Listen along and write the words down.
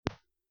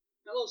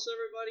Hello,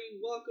 everybody.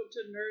 Welcome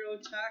to Nerd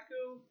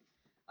Otaku.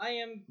 I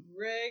am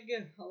Greg,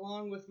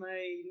 along with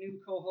my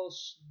new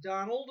co-host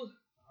Donald.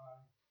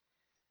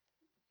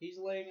 He's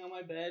laying on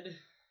my bed.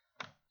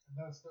 And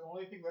that's the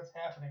only thing that's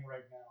happening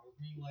right now is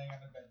me laying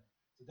on the bed.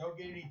 So don't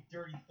get any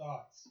dirty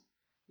thoughts.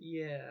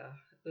 Yeah.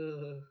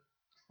 Oh,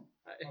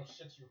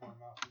 shit, your horn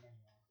mouth.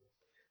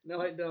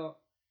 No, I don't.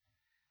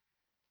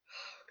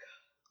 Oh, God.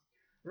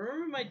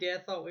 Remember my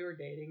dad thought we were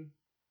dating?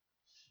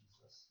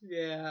 Jesus.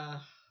 Yeah.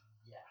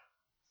 Yeah.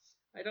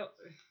 I don't...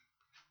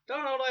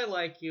 Donald, I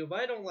like you, but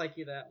I don't like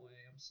you that way.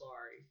 I'm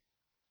sorry.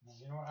 Well,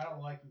 you know what? I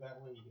don't like you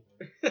that way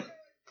either.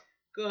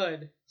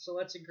 Good. So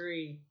let's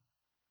agree.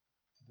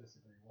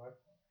 Disagree. What?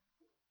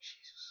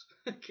 Jesus.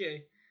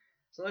 Okay.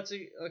 So let's...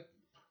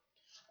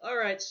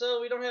 Alright,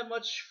 so we don't have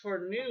much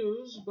for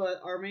news,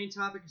 but our main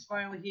topic is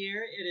finally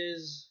here. It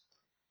is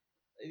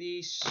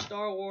the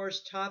Star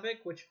Wars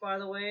topic, which, by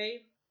the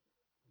way,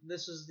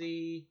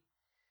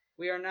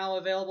 we are now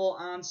available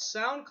on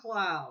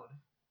SoundCloud.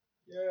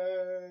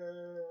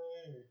 Yay!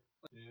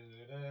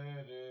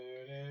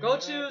 Go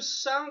to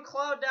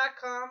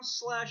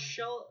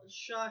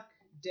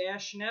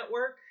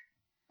soundcloud.com/shellshock-network.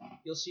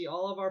 You'll see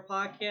all of our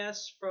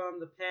podcasts from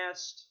the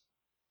past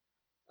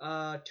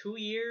 2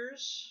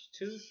 years,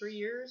 3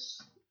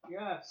 years.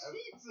 Yeah,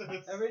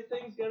 Jesus.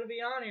 everything's gonna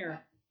be on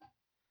here.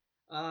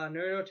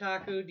 Nerd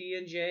Otaku,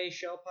 D&J,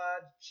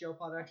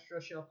 Shellpod Extra,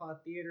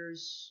 Shellpod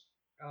Theaters,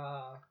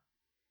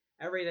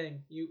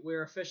 everything.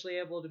 We're officially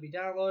able to be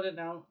downloaded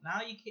now.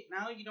 Now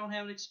you don't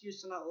have an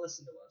excuse to not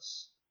listen to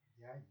us.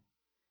 Yeah, you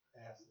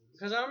asses.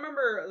 Because I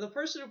remember the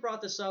person who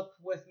brought this up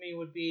with me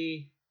would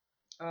be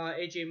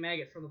AJ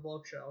Maggot from the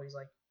Bloke Show. He's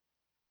like,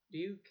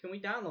 can we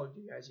download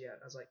you guys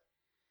yet? I was like,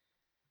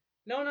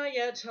 no, not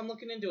yet. I'm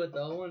looking into it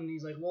though. And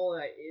he's like, well,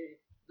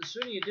 the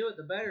sooner you do it,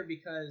 the better,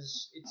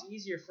 because it's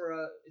easier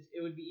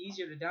it would be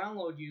easier to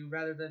download you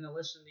rather than to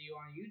listen to you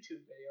on a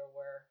YouTube video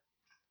where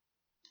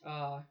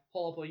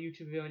pull up a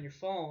YouTube video on your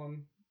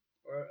phone,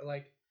 or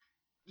like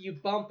you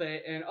bump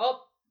it and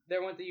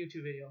there went the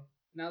YouTube video.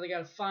 Now they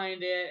gotta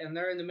find it, and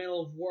they're in the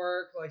middle of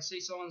work. Like, say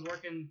someone's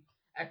working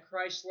at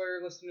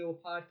Chrysler listening to a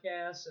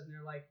podcast, and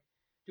they're like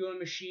doing a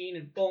machine,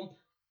 and bump,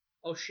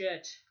 oh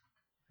shit.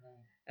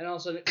 And all of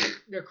a sudden,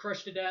 they're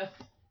crushed to death.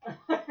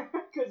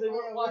 Because they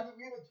weren't watching.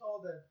 We've been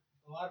told that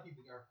a lot of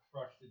people are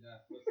crushed to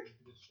death listening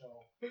to this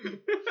show.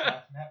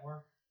 Shock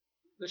Network.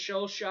 The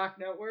show Shock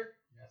Network?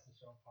 Yes, the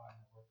show Pod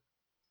Network.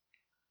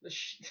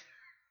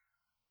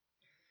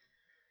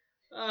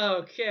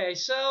 Okay,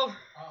 so...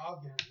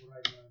 I'll get it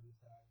right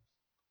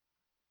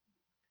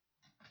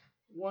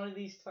one of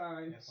these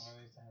times. Yes, one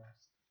of these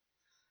times.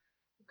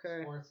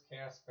 Okay.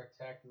 Sportscast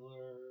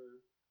Spectacular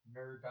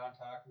Nerd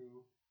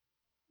Otaku.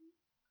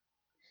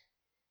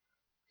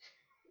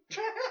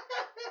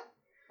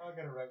 I'll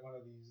get it right one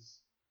of these.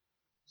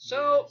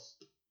 So,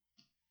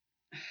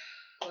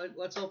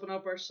 let's open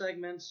up our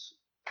segments.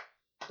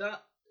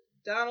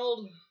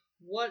 Donald,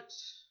 what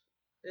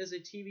is a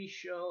TV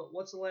show?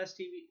 What's a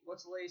TV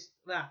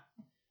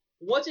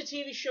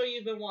show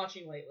you've been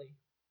watching lately?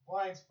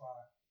 Blind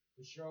Spot,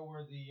 the show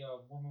where the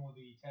woman with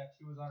the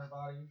tattoo is on her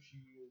body. She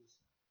is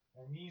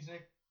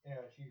amnesic.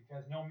 She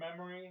has no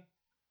memory,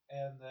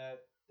 and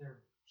that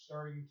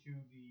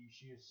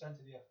she is sent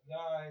to the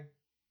FBI.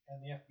 And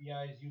the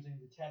FBI is using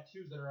the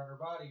tattoos that are on her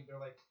body. They're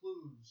like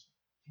clues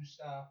to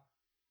stop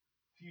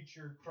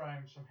future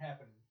crimes from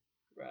happening.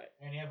 Right.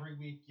 And every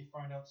week you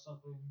find out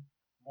something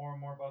more and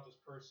more about this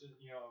person,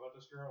 about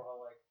this girl, how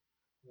like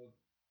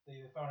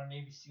they found a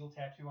Navy SEAL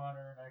tattoo on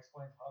her, and I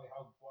explained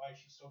why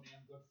she's so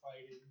damn good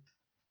fighting.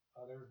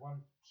 There was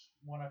one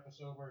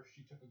episode where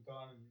she took a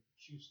gun and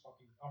she was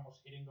fucking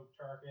almost hitting the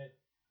target.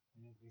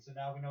 And so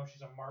now we know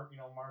she's a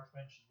marksman.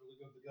 She's really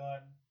good with the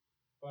gun.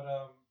 But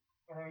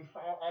we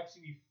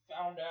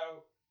found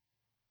out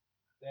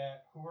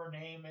that who her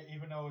name,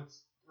 even though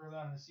it's early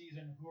on in the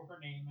season, who her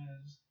name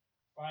is.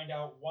 Find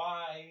out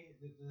why,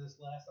 this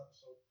last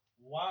episode,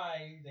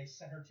 why they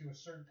sent her to a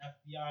certain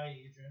FBI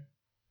agent.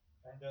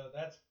 And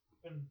that's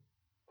been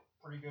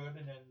pretty good.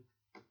 And then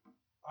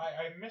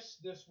I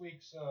missed this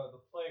week's The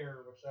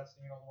Player, which that's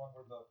the one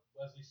where the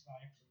Wesley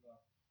Snipes and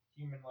the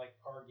human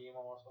card game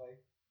almost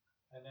like.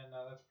 And then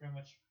that's pretty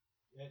much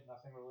it.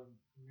 Nothing really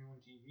new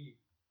in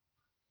TV.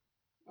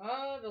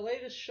 The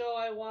latest show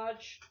I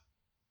watched,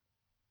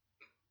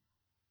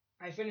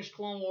 I finished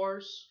Clone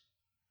Wars,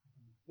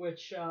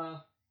 which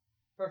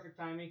perfect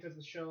timing because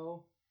the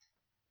show,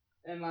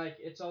 and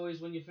it's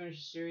always when you finish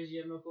a series you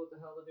have no clue what the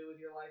hell to do with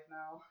your life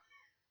now.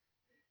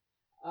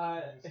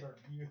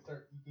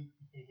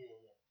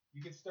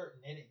 You can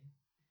start knitting.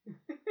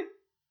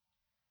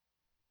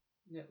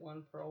 Knit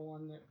one, purl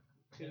one, knit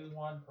two. Knit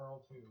one,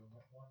 purl two.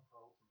 Knit one,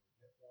 purl two.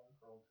 Knit one,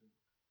 purl two.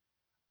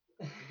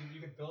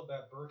 You can build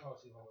that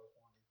birdhouse you've always wanted.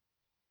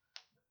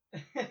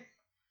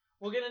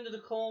 We'll get into the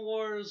Clone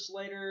Wars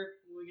later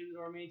when we get into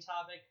our main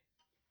topic.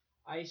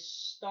 I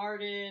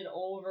started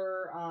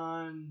over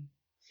on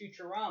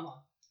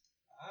Futurama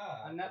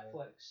on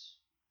Netflix,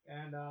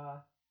 and I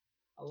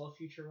love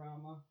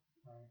Futurama.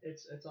 Right.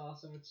 It's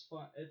awesome. It's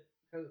fun.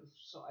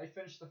 So I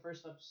finished the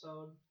first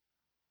episode.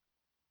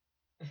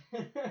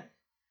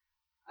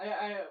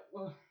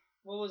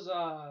 What was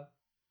I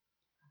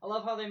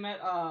love how they met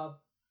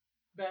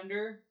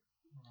Bender,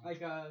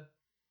 like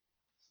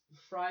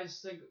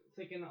Fry's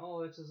thinking,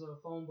 oh, this is a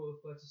phone booth,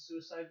 but it's a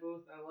suicide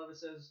booth. I love it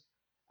says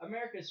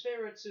America's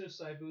favorite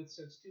suicide booth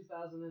since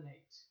 2008.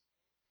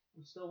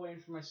 I'm still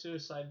waiting for my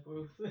suicide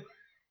booth.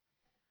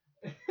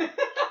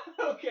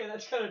 Okay,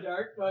 that's kind of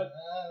dark, but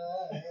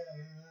That's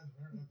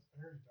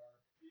very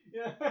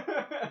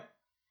dark.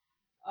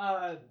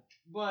 yeah.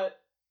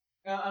 But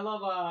I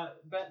love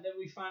that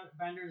we find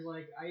Bender's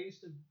like, I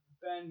used to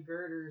bend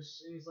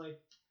girders, and he's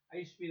like, I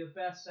used to be the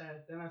best at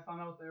it. Then I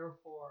found out what they were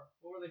for.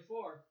 What were they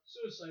for?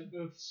 Suicide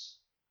booths.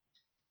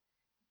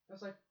 I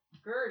was like,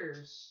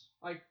 girders.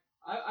 Like,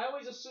 I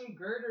always assumed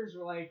girders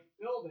were like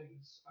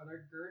buildings. Are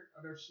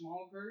there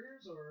small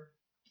girders or?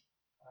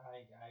 That's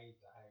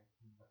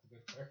a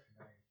good question.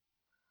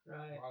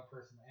 Right. Wrong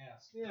person to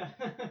ask. Yeah.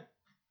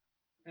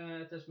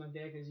 That's my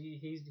dad because he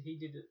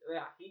did it.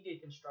 Yeah, he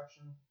did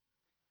construction.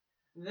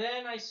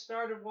 Then I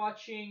started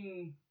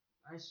watching.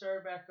 I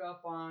started back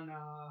up on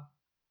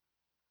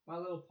My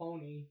Little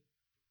Pony,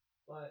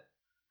 but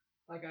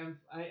like I'm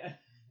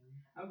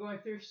going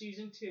through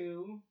season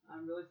 2.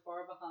 I'm really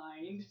far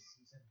behind.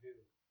 Season 2.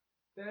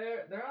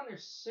 They're on their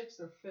 6th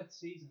or 5th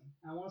season.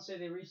 I want to say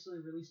they recently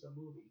released a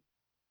movie,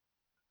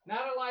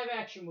 not a live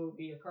action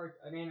movie, an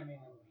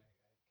animated movie.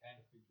 I kind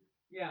of figured.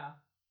 Yeah,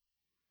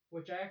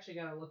 which I actually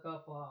gotta look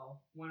up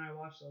when I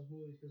watch those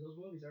movies because those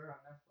movies are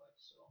on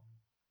Netflix. So,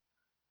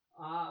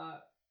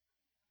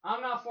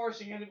 I'm not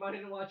forcing anybody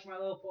to watch My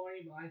Little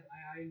Pony, but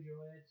I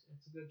enjoy it.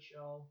 It's a good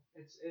show.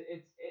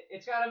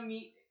 It's got to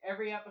meet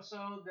every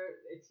episode.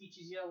 It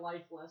teaches you a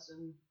life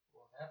lesson.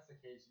 Well, if that's the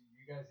case,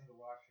 you guys need to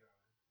watch.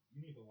 You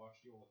need to watch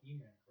the old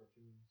He-Man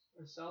cartoons.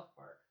 Or South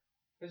Park,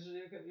 because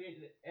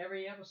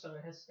every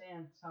episode has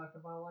Stan talk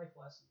about life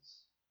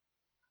lessons.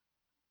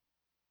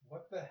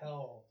 What the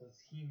hell does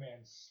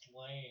He-Man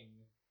slaying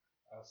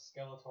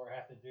Skeletor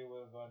have to do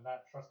with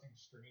not trusting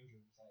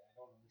strangers? I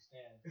don't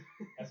understand.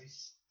 As he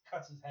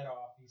cuts his head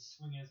off, he's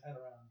swinging his head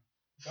around.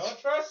 Don't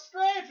trust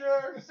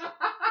strangers!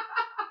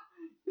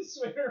 He's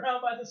swinging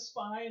around by the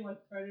spine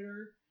like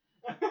Predator.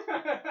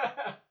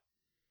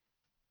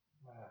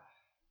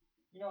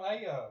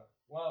 A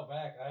while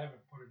back, I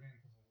haven't put it in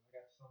because I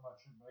got so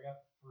much. But I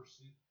got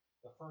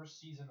the first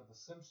season of The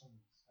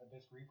Simpsons at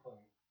disc replay.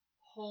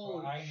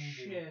 Holy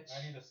shit! I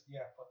need to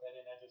put that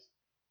in.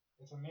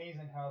 It's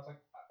amazing how it's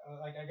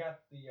like I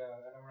got the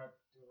I know we're not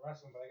doing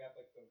wrestling, but I got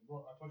like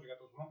I told you I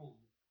got those Rumbles.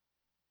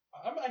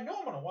 I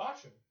know I'm gonna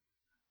watch them.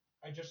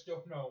 I just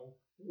don't know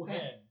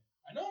when.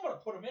 I know I'm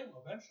gonna put them in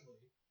eventually.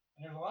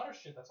 And there's a lot of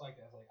shit that's like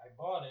that. It's like I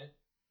bought it,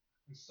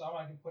 and some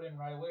I can put in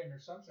right away, and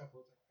there's some stuff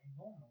where it's like I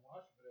know I'm gonna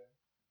watch it, but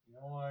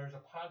there's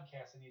a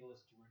podcast I need to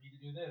listen to, or I need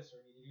to do this, or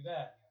I need to do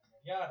that,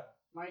 yada.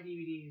 My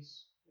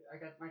DVDs. I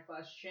got my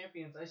Clash of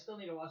Champions. I still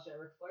need to watch that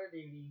Ric Flair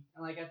DVD.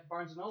 And like at the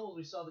Barnes and Nobles,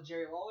 we saw the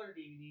Jerry Lawler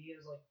DVD. It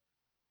was like,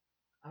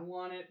 I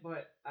want it,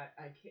 but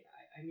I can't.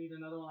 I need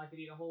another one I can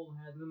eat a hole in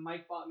the head. And then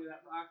Mike bought me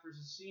that Rock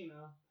vs.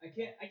 Cena. I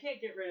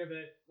can't get rid of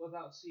it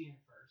without seeing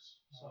it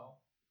first. So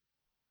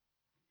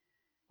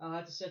I'll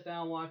have to sit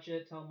down, watch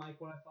it, tell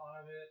Mike what I thought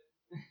of it.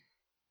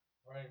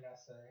 Write an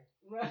essay.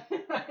 Write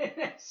an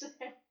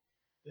essay.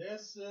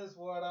 This is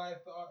what I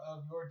thought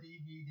of your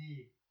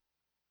DVD.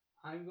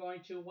 I'm going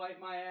to wipe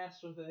my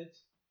ass with it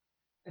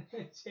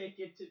and take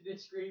it to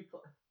disc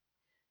replay.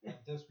 And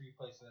disc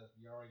replay says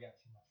we already got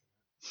too much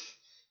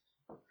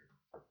of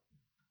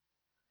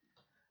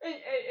it.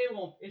 It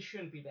won't. It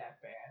shouldn't be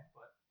that bad,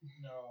 but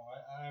no,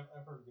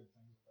 I've heard good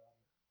things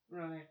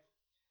about it. Right.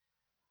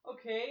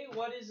 Okay,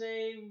 what is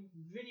a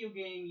video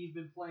game you've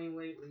been playing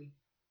lately?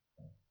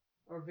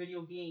 Or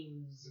video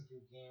games?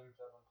 Video games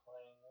I've been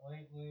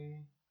playing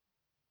lately.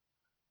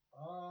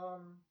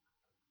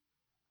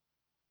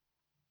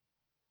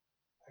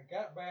 I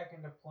got back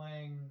into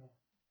playing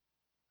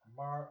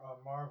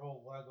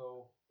Marvel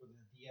Lego for the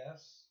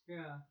DS.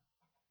 Yeah.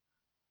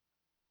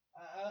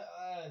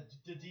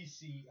 The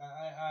DC.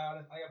 I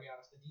gotta be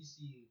honest. The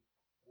DC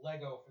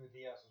Lego for the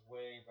DS is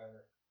way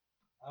better.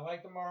 I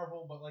like the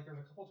Marvel, but like there's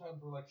a couple times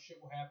where like shit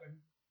will happen,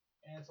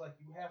 and it's like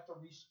you have to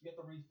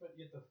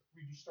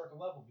restart the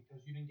level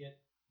because you didn't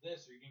get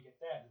this or you didn't get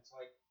that. It's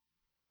like,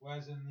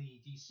 whereas in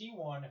the DC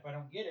one, if I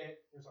don't get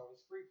it, there's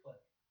always free play.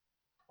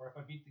 Or if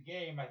I beat the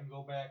game, I can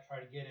go back, try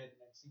to get it,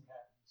 and then see what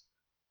happens.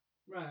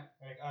 Right.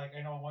 Like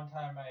I know one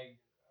time I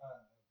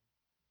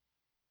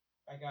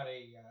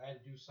had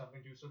to do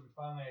something.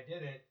 Finally, I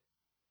did it,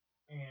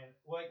 and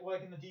like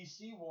in the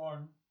DC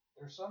one,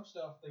 there's some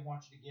stuff they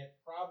want you to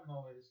get. Problem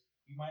though is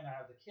you might not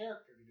have the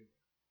character to do it.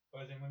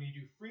 But then when you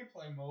do free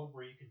play mode,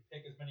 where you can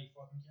pick as many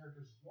fucking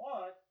characters as you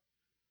want,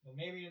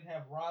 maybe you didn't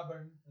have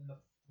Robin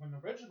when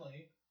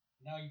originally.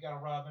 Now you got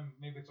a Robin.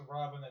 Maybe it's a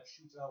Robin that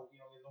shoots out, in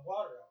the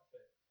water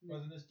outfit.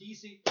 Whereas in this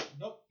DC,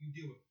 nope, you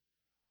do it.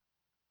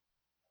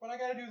 But I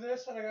gotta do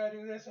this, and I gotta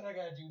do this, and I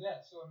gotta do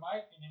that. So in my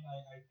opinion,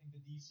 I think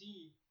the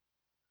DC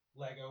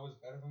Lego is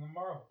better than the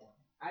Marvel one.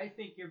 I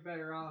think you're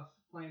better off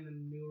playing the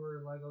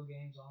newer Lego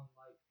games on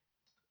like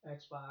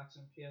Xbox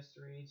and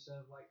PS3 instead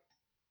of like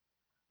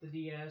the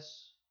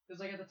DS. Because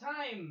like at the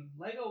time,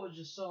 Lego was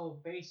just so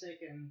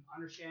basic and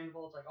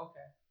understandable. It's like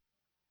okay.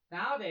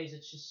 Nowadays,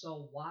 it's just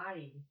so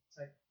wide. It's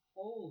like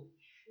holy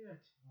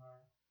shit.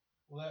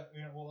 Right.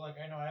 Well, like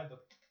I know I have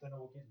I know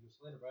we'll get into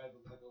this later, but I have the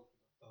Lego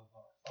the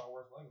Star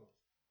Wars Legos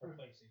for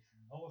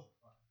PlayStation. Those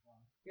are fun.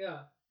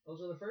 Yeah,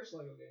 those are the first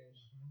Lego games.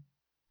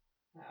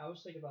 I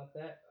was thinking about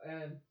that,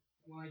 and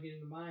when I get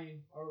into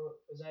mine, or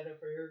is that it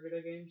for your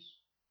video games?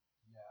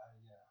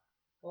 Yeah.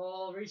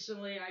 Well,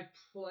 recently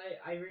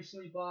I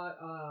recently bought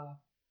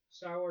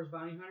Star Wars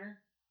Bounty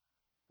Hunter.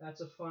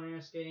 That's a fun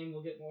ass game.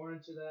 We'll get more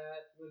into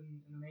that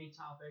in the main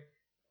topic.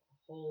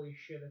 Holy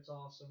shit, it's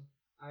awesome.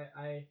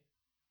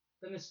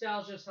 The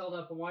nostalgia's held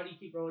up, and why do you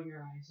keep rolling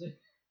your eyes?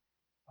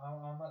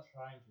 I'm not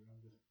trying to.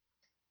 I'm just.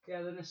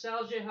 Yeah, the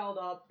nostalgia held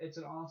up. It's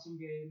an awesome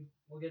game.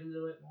 We'll get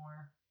into it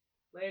more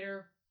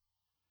later.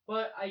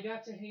 But I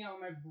got to hang out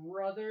with my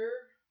brother,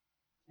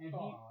 and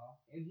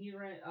he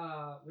rent.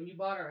 When you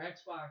bought our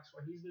Xbox,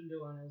 what he's been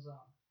doing is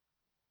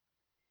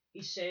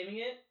he's saving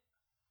it,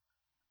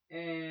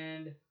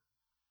 and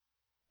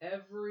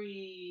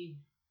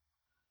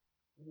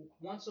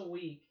once a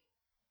week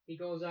he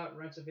goes out and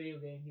rents a video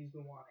game he's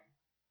been wanting.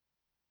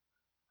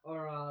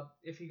 Or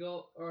if he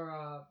go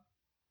or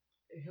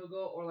he'll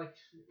go, or like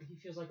he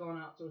feels like going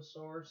out to a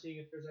store seeing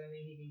if there's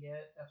anything he can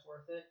get that's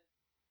worth it.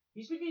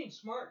 He's been getting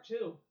smart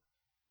too.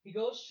 He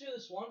goes to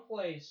this one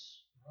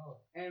place,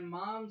 and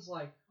mom's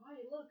like,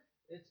 "Hey, look,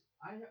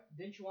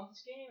 didn't you want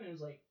this game?" And it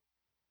was like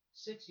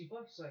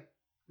 $60. Like,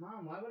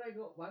 Mom, why would I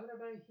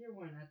buy it here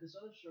when at this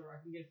other store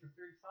I can get it for $35?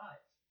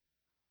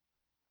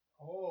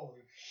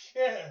 Holy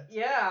shit!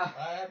 Yeah.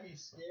 I'd be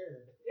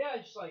scared.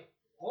 Yeah, just like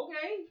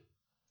okay.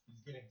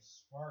 He's getting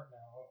smart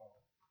now.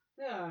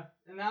 Yeah,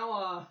 and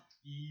now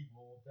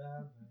Evil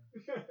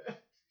Devin.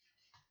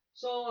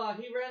 So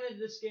he rented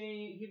this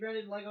game. He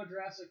rented Lego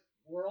Jurassic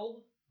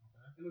World,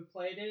 and we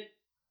played it.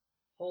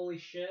 Holy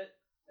shit,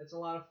 it's a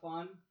lot of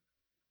fun.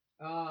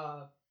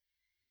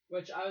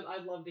 Which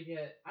I'd love to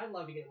get. I'd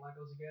love to get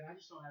Legos again. I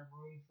just don't have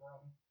room for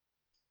them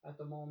at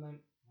the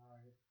moment.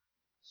 Alright.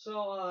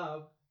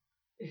 So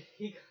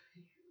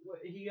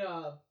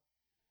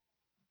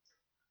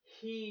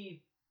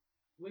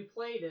we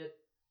played it,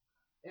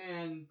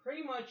 and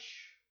pretty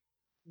much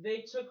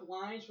they took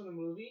lines from the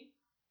movie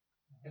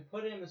and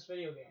put it in this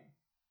video game.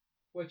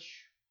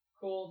 Which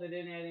cool. They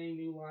didn't add any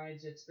new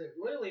lines. It's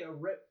literally a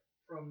rip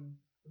from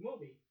the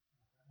movie.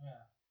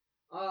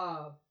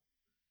 Yeah.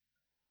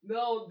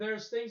 No,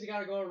 there's things you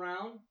gotta go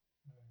around.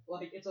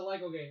 Like, it's a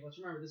Lego game. Let's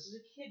remember, this is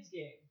a kid's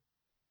game.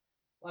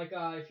 Like,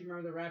 if you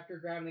remember the raptor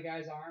grabbing the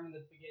guy's arm in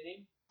the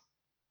beginning.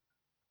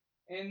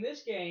 In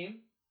this game,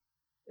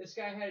 this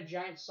guy had a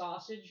giant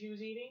sausage he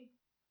was eating.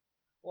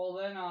 Well,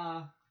 then,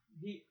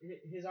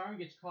 his arm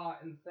gets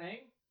caught in the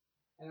thing.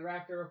 And the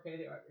raptor,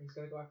 okay, he's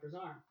gonna go after his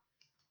arm.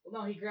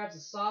 Well, no, he grabs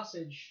the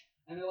sausage,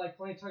 and they're like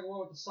playing tug of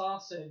war with the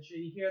sausage,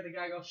 and you hear the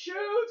guy go, "Shoot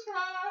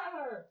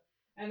her!"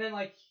 And then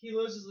like he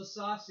loses the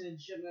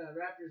sausage, and the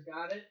raptor's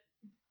got it.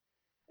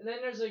 And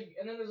then there's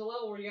a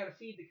level where you gotta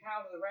feed the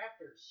cow to the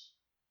raptors.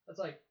 That's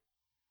like,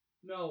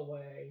 no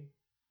way,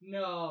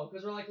 no,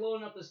 because we're like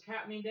loading up this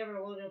cow. Me and Devin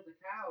are loading up the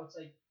cow. It's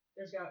like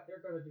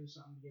they're gonna do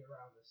something to get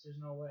around this. There's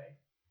no way.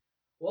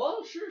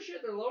 Well, sure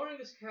shit, they're lowering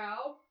this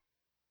cow,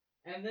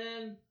 and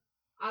then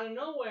out of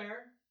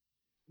nowhere,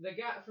 the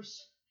guy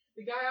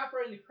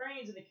operating the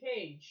crane's in the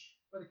cage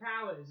where the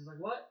cow is. He's like,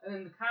 what? And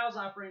then the cow's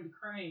operating the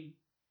crane.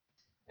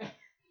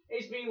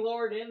 He's being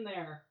lowered in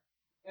there.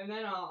 And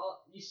then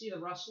you see the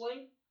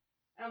rustling.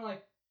 And I'm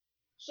like,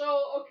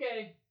 so,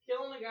 okay,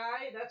 killing a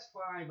guy, that's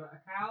fine, but a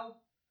cow?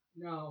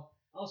 No.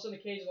 All of a sudden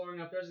the cage is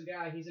lowering up. There's a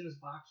guy. He's in his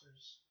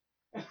boxers.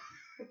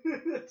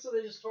 So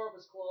they just tore up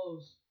his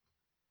clothes.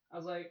 I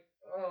was like,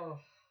 oh.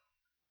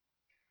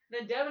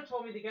 Then Devin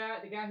told me the guy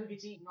who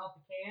gets eaten off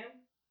the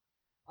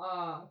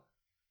can,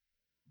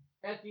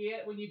 at the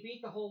end, when you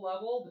beat the whole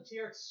level, the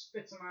T-Rex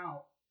spits him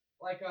out.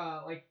 Like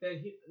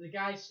the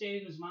guy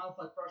stayed in his mouth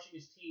like brushing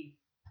his teeth.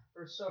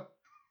 Or so.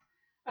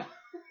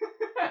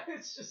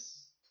 It's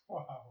just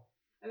wow.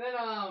 And then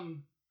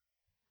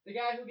the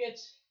guy who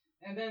gets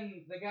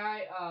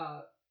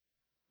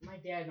my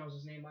dad knows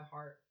his name by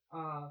heart.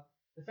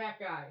 The fat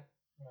guy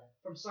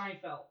from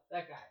Seinfeld,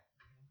 that guy.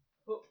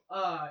 Who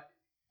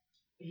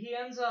he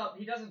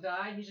doesn't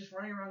die. He's just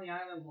running around the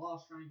island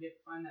lost trying to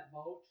find that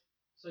boat.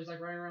 So he's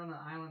like running around the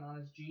island on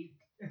his Jeep.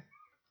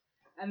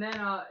 And then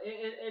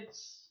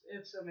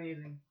it's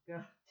amazing.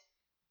 Yeah.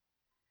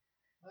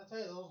 I'll tell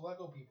you, those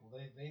Lego people,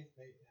 they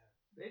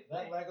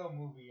that Lego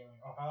movie, I mean,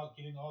 how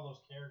getting all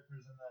those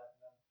characters in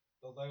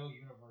the Lego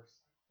universe,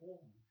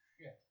 holy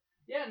shit.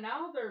 Yeah,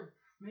 now they're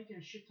making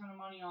a shit ton of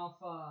money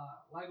off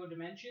Lego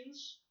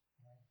Dimensions,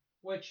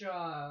 which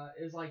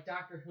is like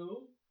Doctor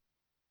Who,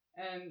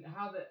 and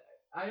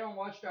I don't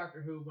watch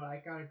Doctor Who, but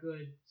I got a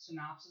good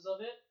synopsis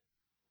of it.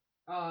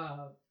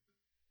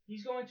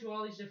 He's going to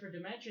all these different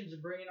dimensions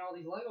and bringing all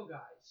these Lego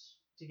guys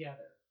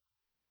together.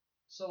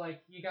 So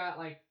like you got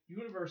like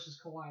universes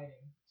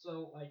colliding.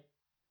 So like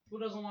who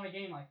doesn't want a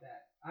game like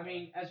that? I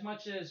mean, as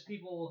much as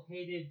people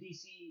hated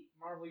DC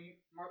Mortal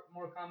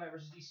Kombat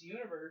versus DC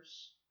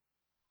Universe,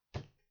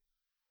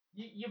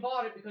 you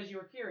bought it because you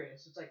were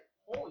curious. It's like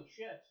holy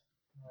shit.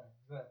 Right,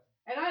 exactly.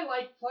 And I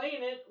liked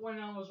playing it when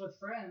I was with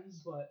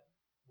friends, but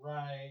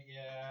Right,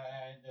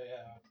 yeah, and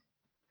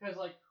because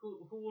like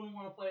who wouldn't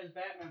want to play as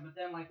Batman? But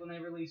then like when they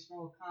released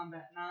Mortal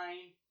Kombat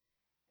 9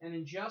 and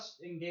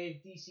and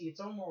gave DC its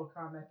own Mortal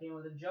Kombat game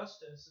with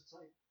Injustice, it's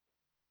like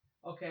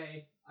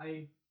okay,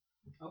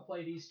 I'll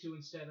play these two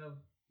instead of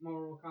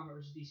Mortal Kombat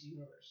versus DC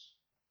Universe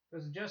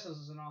because Injustice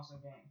is an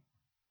awesome game.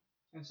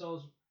 And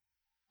so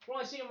when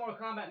I see in Mortal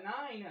Kombat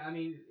 9, I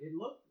mean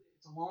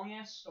it's a long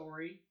ass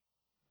story.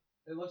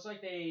 It looks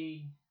like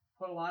they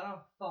put a lot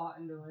of thought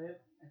into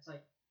it. It's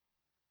like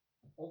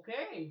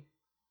okay.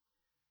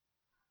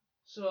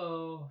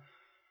 So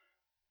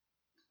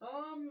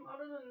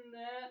other than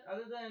that,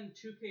 other than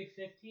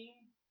 2K15,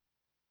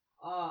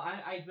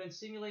 I've been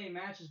simulating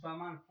matches, but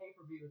I'm on a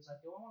pay-per-view. It's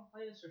like, do I want to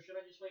play this or should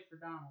I just wait for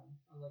Donald?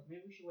 I was like,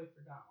 maybe we should wait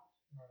for Donald.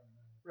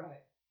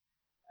 Right.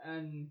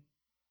 And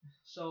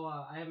so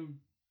I haven't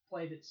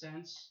played it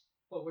since,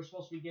 but we're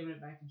supposed to be giving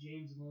it back to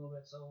James in a little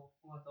bit, so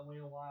we'll have to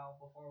wait a while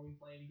before we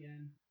play it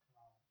again.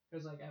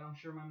 Because like I'm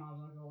sure my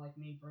mom's not gonna like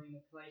me bringing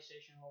the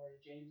PlayStation over to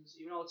James's,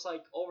 even though it's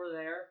like over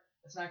there.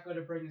 It's not good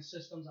to bring the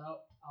systems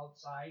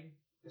outside,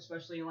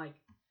 especially like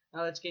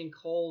now that it's getting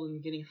cold and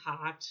getting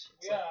hot.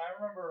 Yeah, like, I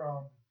remember.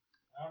 I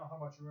don't know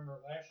how much you remember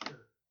last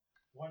year.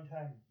 One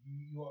time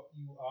you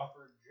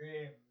offered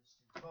James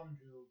to come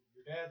to your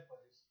dad's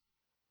place,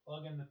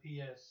 plug in the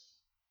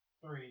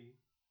PS3,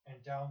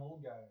 and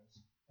download guys.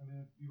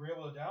 And we were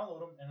able to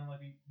download them, and then like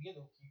we get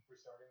the keep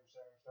restarting.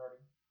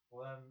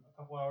 Well, then a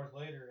couple hours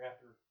later,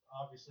 after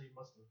obviously it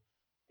must have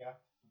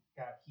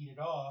got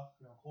heated off,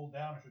 cooled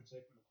down, I should say,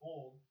 from the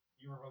cold,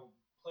 you were able to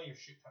play a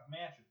shit ton of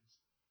matches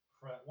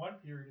for that one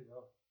period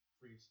of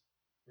freeze.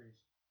 So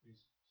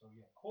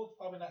yeah, cold's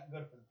probably not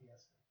good for the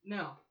PS3.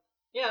 No.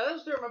 Yeah, that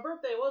was during my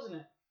birthday,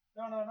 wasn't it?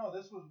 No.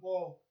 This was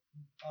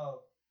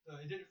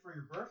it did it for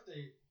your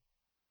birthday.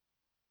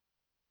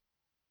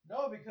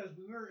 No, because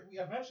we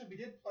eventually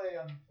did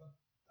play on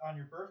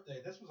your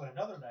birthday. This was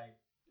another night.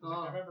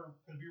 I remember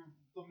because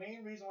the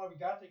main reason why we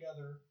got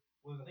together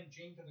was I think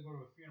James had to go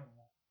to a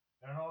funeral,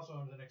 and also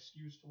it was an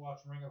excuse to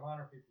watch Ring of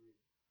Honor pay-per-view.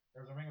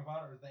 There was a Ring of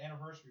Honor, it was the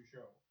anniversary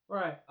show.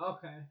 Right.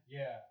 Okay.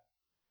 Yeah.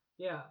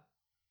 Yeah.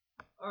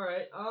 All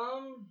right.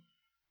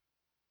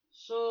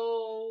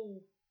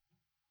 So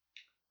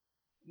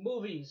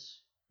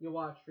movies you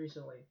watched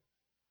recently?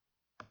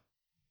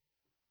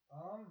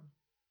 Haven't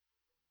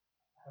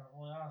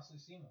really honestly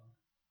seen them.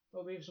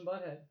 Well, Beavis and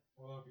Butthead.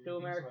 Well, if Do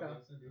America.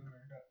 So, Do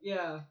America.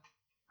 Yeah.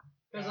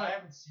 Because I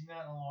haven't seen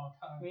that in a long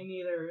time. Me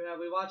neither.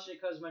 We watched it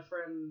because my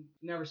friend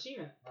never seen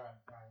it.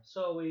 Right.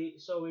 So we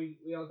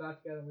all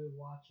got together and we were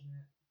watching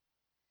it.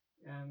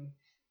 And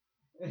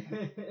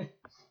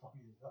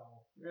funny as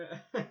hell. We're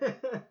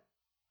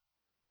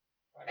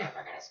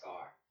never gonna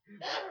score.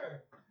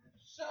 Never.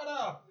 Shut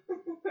up. No,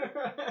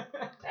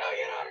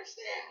 you don't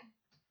understand.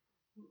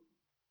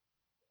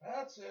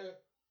 That's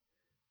it.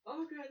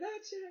 Okay,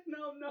 that's it.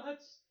 No, I'm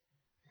nuts.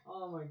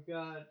 Oh my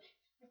god.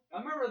 I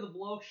remember the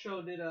Bloke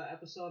Show did an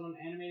episode on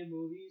animated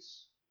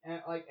movies,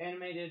 and like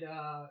animated,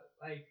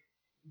 like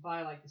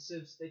by like the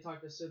Simpsons. They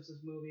talked the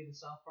Simpsons movie, the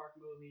South Park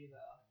movie,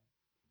 the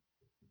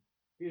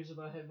Beavis and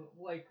Butthead,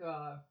 like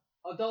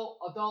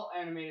adult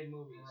animated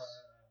movies.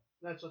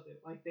 Right. That's what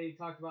they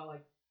talked about,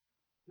 like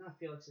not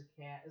Felix the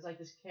Cat. It's like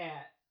this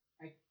cat.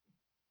 It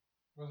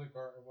wasn't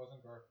Garfield.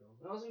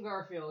 It wasn't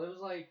Garfield. It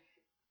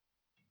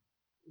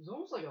was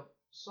almost like a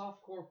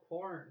softcore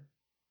porn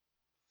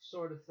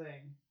sort of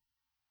thing.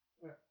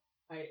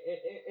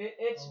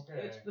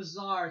 It's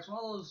bizarre. It's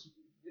one of those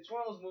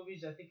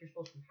movies I think you're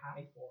supposed to be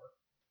high for.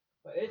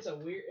 But it's a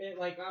weird.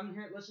 I'm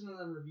here listening to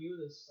them review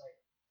this.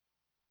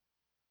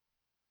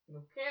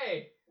 Like,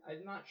 okay,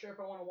 I'm not sure if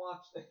I want to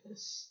watch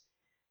this.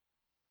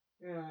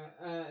 Yeah,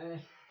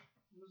 it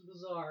was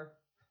bizarre.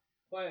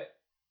 But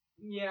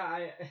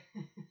yeah,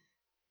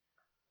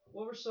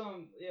 what were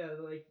some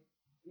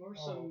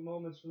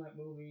moments from that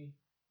movie?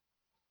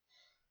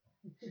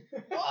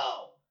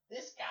 Whoa!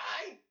 This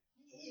guy,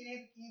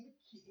 he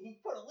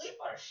put a leaf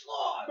on a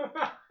schlong.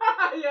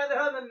 Yeah,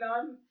 they're on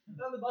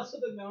the bus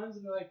with the nuns,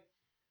 and they're like,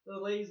 the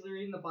ladies are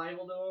reading the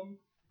Bible to them.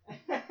 And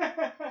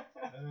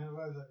then I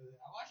want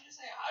you to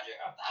say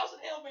 1,000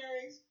 Hail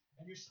Marys,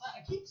 and you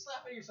keep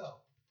slapping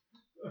yourself.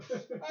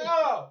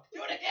 Oh!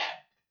 Do it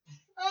again!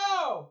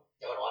 Oh!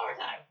 Do it one more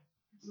time!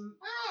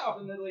 Oh!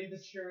 And they leave the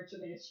church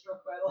and they get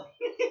struck by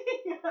lightning.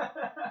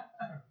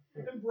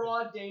 In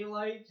broad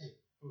daylight.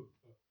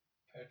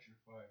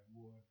 Petrified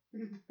wood.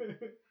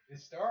 It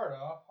started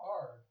off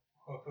hard.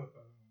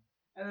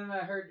 And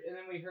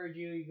then we heard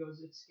you. He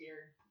goes, "It's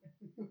scared."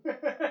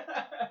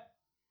 Petrified.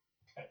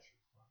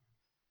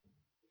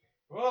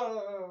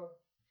 Whoa!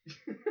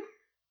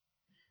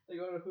 They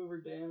go to Hoover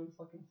Dam and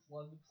fucking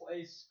flood the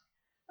place.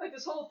 Like,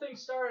 this whole thing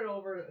started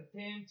over a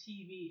damn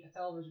TV, a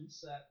television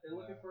set. They're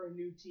looking for a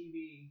new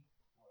TV.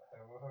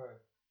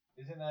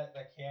 Isn't that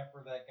the camper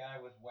that guy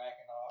was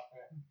whacking off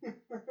at?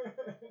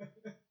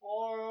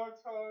 Boy, I'll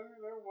tell you,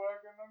 they're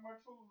whacking on my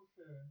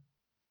television.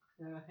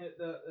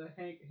 The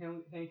Hank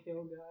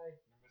Hill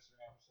guy. Mr.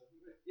 Anderson.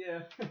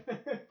 Yeah.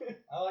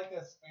 I like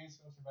that Space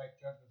Ghost Back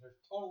Judgment. There's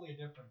totally a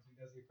difference. He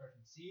does the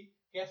impression. See?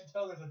 Can't you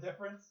tell there's a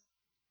difference?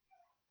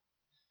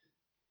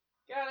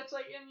 God, it's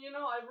like, and you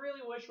know, I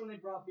really wish when they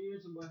brought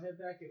Beavis and Butthead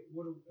back, it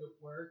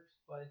worked,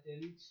 but it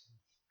didn't.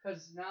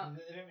 Cause now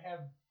it didn't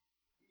have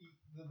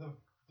the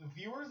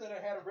viewers that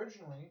it had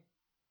originally.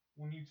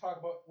 When you talk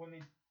about when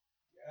they,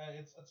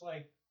 it's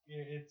like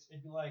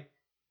it'd be like,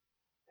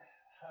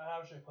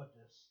 how should I put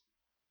this?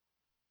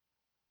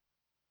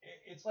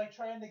 It's like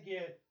trying to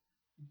get,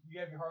 you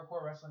have your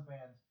hardcore wrestling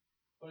fans,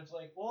 but it's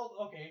like, well,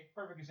 okay,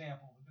 perfect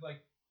example. It'd be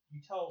like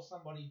you tell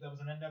somebody that was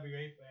an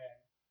NWA fan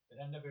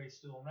that NWA is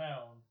still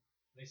around.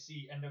 They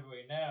see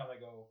NWA now,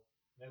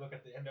 they look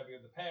at the NWA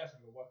of the past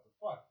and go, what the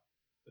fuck?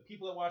 The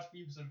people that watch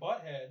Beavis and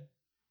Butthead,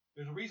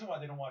 there's a reason why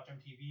they don't watch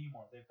MTV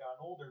anymore. They've gotten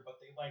older, but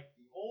they like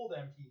the old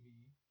MTV,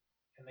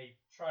 and they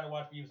try to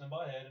watch Beavis and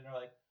Butthead, and they're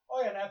like,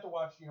 oh yeah, and I have to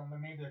watch,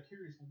 maybe they're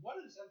curious, well, what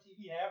does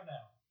MTV have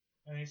now?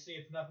 And they say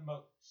it's nothing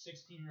but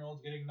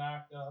 16-year-olds getting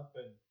knocked up,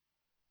 and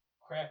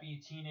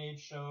crappy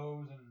teenage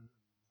shows, and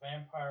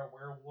vampire,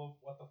 werewolf,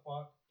 what the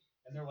fuck?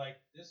 And they're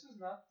like, this is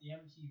not the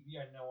MTV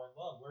I know and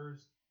love.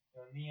 Where's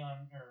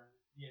Neon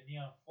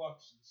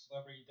Flux and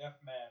Celebrity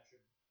Deathmatch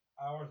and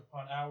hours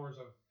upon hours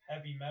of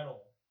heavy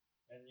metal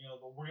and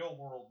the real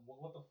world.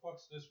 What the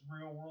fuck's this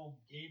real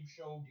world game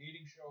show,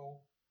 dating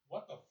show?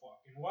 What the fuck?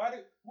 And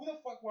who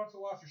the fuck wants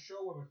to watch a show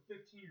where a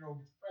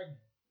 15-year-old gets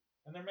pregnant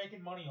and they're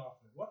making money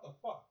off of it? What the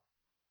fuck?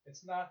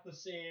 It's not the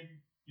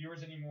same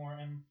viewers anymore.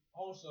 And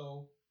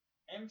also,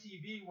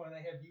 MTV, when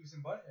they had Beavis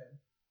and Butthead,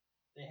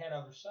 they had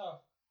other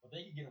stuff, but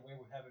they could get away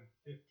with having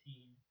 15,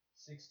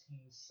 16,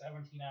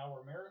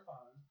 17-hour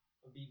marathons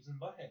of Beavis and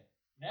Butthead.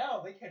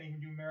 Now they can't even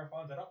do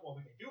marathons at all. Well,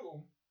 we can do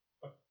them,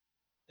 but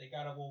they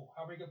gotta. Well,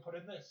 how are we gonna put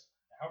in this?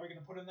 How are we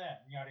gonna put in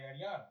that? Yada yada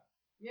yada.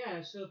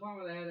 Yeah, it's to the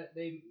point where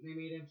they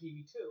made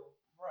MTV too.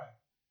 Right.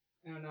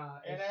 And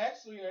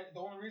actually, the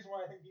only reason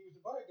why I think Beavis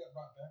and Butthead got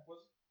brought back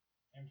was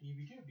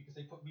MTV 2, because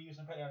they put Beavis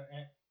and Butthead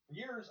for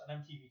years on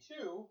MTV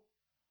 2,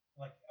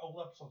 like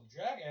old episodes of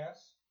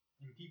Jackass,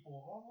 and people,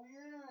 oh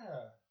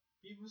yeah,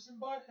 Beavis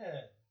and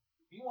Butthead.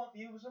 We want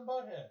Beavis and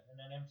Butthead. And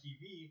then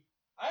MTV,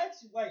 I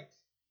actually liked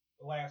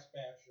the last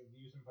batch of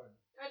Beavis and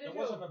Butthead. It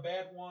wasn't a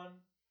bad one.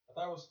 I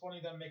thought it was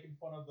funny them making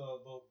fun of the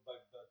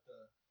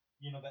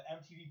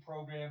MTV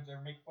programs. They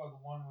were making fun of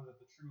the one with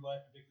the True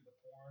Life Addicted to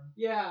Porn.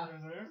 Yeah.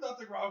 There's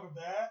nothing wrong with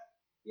that.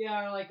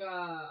 Yeah, like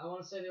I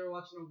want to say they were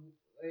watching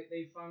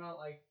they found out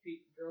like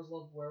girls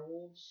love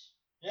werewolves.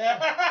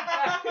 Yeah.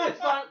 they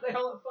found a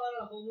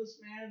homeless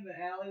man in the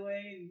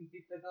alleyway and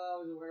they thought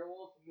it was a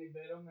werewolf and they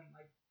bit him and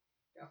like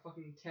got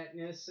fucking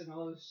tetanus and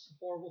all this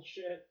horrible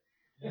shit.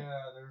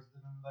 Yeah, there was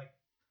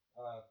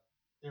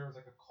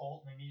like a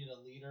cult and they needed a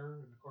leader,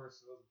 and of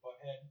course it was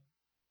Butthead.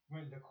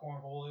 Went into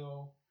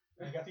Cornholio,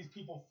 and they got these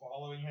people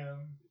following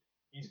him.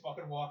 He's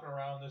fucking walking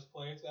around this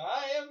place.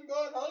 I am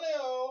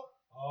Cornholio.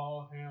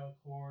 All hail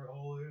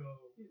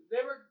Cornholio.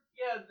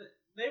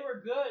 They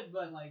were good,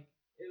 but like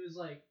it was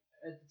like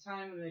at the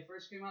time when they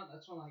first came out,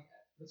 that's when like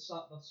the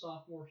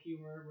sophomore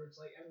humor, where it's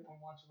like everyone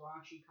wants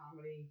raunchy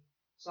comedy,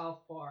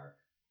 South Park,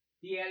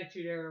 the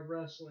Attitude Era of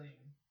wrestling,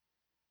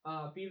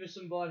 Beavis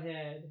and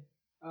Butthead.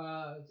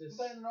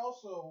 Then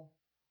also,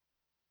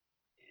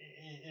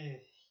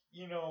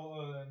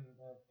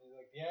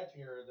 like the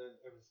Attitude Era,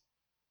 it was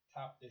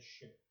top this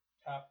shit.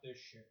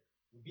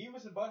 When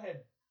Beavis and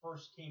Butthead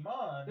first came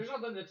on, there's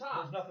nothing to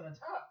top.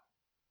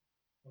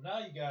 Well, now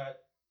you got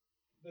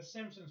The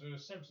Simpsons or The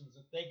Simpsons.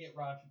 If they get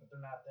raunchy, but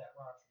they're not that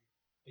raunchy.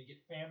 They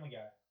get Family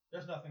Guy.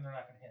 There's nothing they're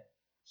not gonna hit.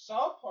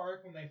 South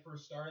Park, when they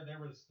first started, they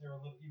were a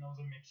little, it was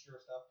a mixture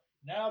of stuff.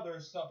 Now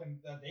there's something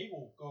that they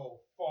will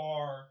go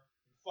far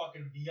and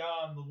fucking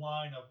beyond the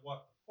line of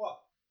what the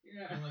fuck.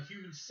 Yeah. And like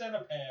Human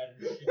Centipede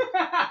and shit. You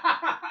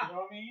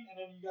know what I mean?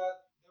 And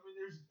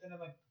then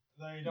like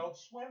the Adult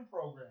Swim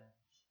programs.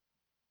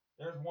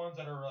 There's ones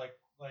that are like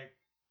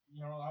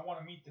I want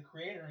to meet the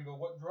creator and go,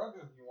 what drugs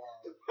have you on?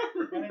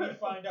 And then you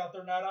find out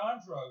they're not on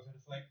drugs, and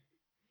it's like,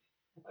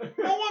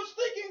 no one's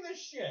thinking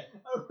this shit.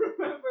 I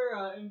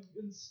remember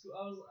in school,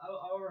 I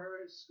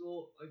overheard at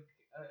school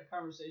a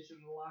conversation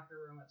in the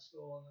locker room at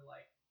school, and they're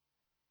like,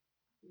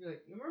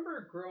 you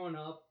remember growing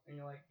up, and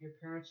you're like, your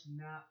parents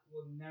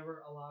would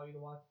never allow you to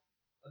watch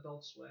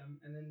Adult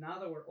Swim, and then now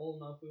that we're old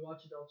enough, we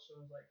watch Adult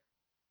Swim, it's like,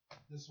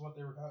 this is what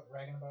they were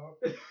ragging about?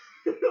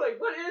 Like,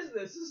 what is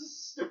this? This is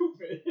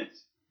stupid.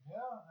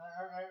 Yeah,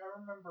 I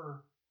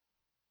remember.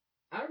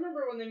 I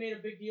remember when they made a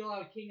big deal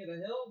out of King of the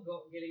Hill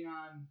getting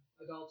on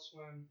Adult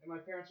Swim, and my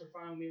parents were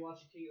fine with me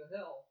watching King of the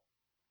Hill.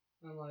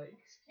 And I'm like,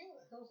 King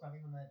of the Hill's not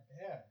even that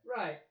bad.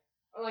 Right.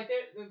 But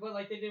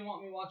they didn't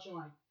want me watching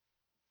like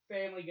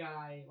Family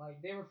Guy.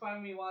 Like they were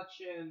fine with me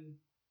watching.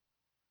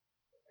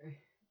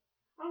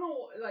 I I don't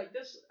know, like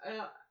this.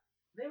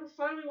 They were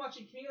finally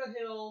watching King of the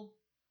Hill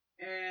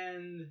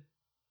and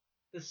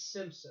The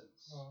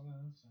Simpsons. Oh, no,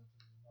 that's nothing.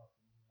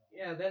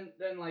 Yeah,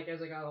 then like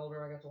as I got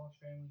older, I got to watch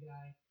Family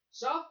Guy.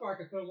 South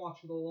Park I couldn't watch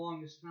for the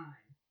longest time.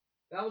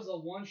 That was the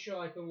one show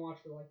I couldn't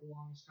watch for like the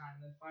longest time.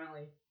 And then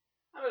finally,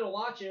 I'm able to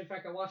watch it. In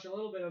fact, I watched a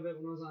little bit of it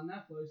when it was on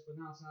Netflix, but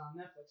now it's not on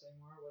Netflix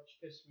anymore, which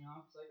pissed me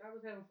off. It's like I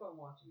was having fun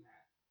watching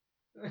that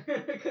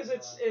because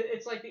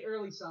it's like the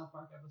early South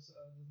Park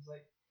episodes. It's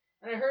like,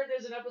 and I heard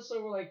there's an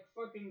episode where like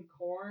fucking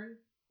Korn,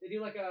 they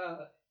do like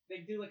a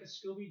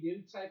Scooby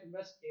Doo type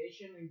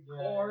investigation, and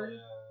Korn,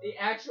 the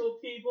actual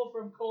people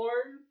from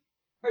Korn,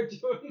 are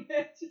doing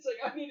it. It's like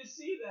I need to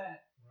see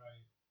that.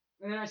 Right.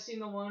 And then I seen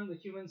the one, the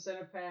Human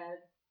Centipede.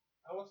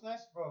 What's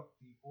nice about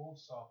the old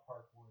South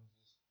Park ones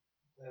is,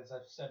 as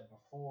I've said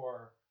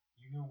before,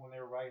 you knew when they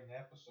were writing the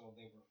episode,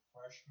 they were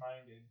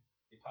fresh-minded.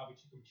 They probably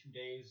took them 2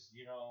 days,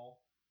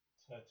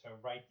 to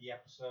write the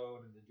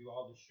episode and to do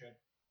all this shit.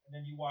 And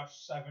then you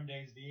watch 7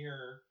 Days a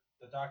Year,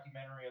 the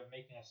documentary of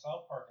making a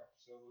South Park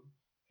episode,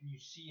 and you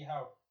see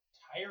how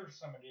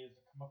tiresome it is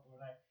to come up with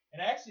an.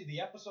 And actually,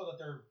 the episode that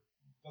they're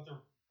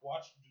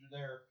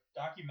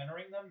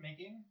documenting them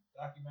making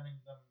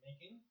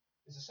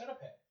is a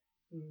centipede.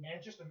 Mm. And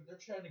it's just they're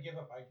trying to give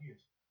up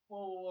ideas.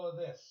 Well,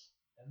 this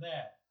and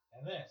that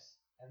and this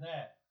and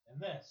that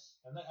and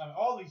this and that. I mean,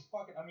 all these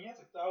fucking. I mean,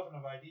 it's 1,000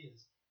 of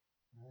ideas.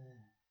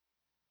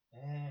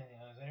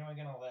 Is anyone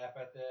gonna laugh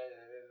at that?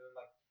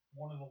 Like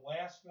one of the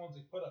last ones,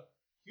 they put a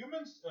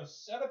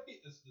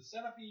centipede, the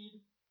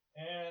centipede,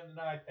 and an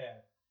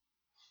iPad.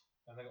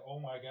 And they go, oh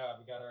my god,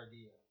 we got our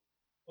idea.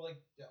 But like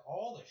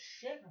all the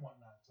shit and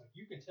whatnot, it's like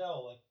you could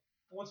tell. Like,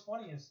 and what's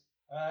funny is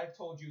I've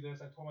told you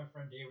this, I told my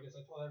friend David this,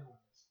 I told everyone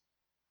this.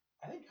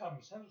 I think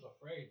Comedy Central's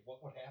afraid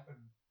what would happen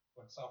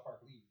when South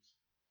Park leaves.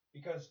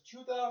 Because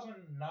 2009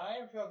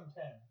 or 2010,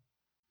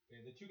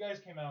 the two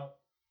guys came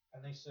out and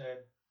they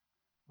said,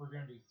 we're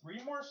going to do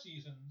 3 more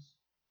seasons,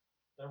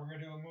 then we're going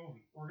to do a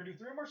movie. We're going to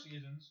do 3 more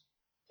seasons,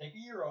 take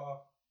a year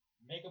off,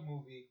 make a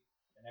movie,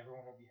 and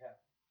everyone will be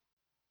happy.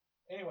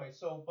 Anyway,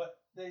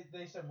 but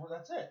they said, well,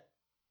 that's it.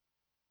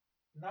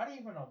 Not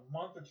even a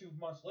month or 2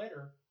 months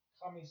later,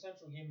 Comedy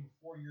Central gave them a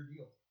 4-year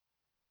deal.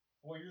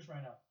 4 years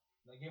right now.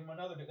 They gave him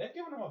another deal. They've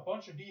given him a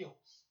bunch of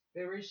deals.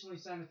 They recently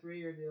signed a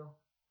 3-year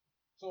deal.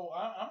 So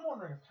I'm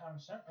wondering if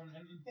Comedy Central,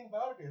 and the thing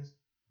about it is,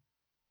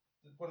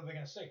 what are they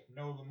going to say?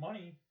 No, the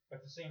money, but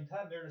at the same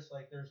time, they're just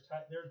like, there's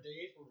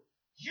days where,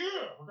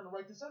 yeah, we're going to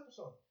write this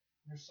episode.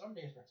 And there's some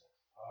days where it's like,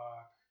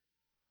 fuck.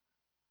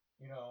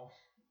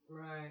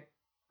 Right.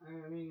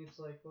 I mean, it's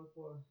like,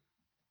 what?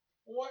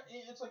 What?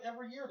 It's like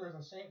every year there's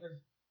there's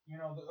going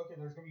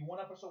to be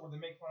one episode where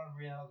they make fun of a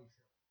reality show.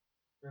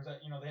 There's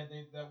that, they had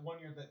that one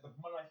year that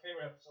one of my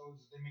favorite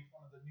episodes is they make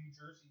fun of the New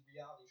Jersey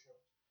reality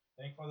shows.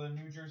 They make fun of the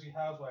New Jersey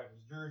Housewives,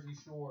 Jersey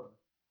Shore.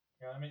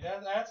 I mean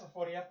that's a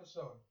funny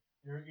episode.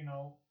 Or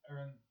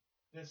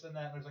this and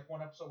that. There's like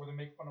one episode where they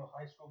make fun of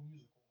High School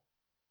Musical.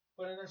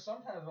 But then there's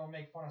sometimes they'll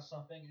make fun of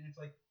something and it's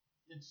like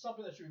it's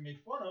something that should be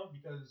made fun of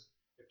because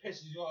it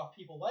pisses you off.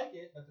 People like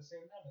it, but at the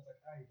same time it's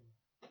like how you doing?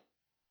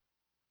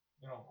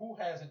 Who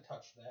hasn't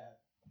touched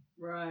that?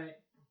 Right.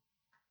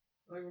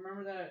 Like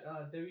remember that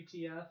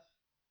WTF?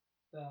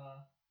 The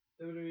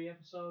WWE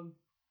episode.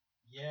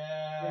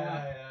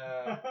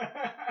 Yeah.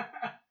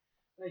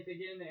 Like they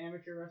get into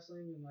amateur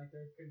wrestling and like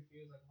they're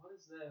confused, like what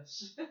is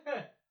this?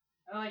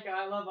 And like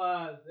I love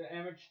the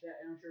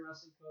amateur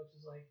wrestling coach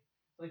is like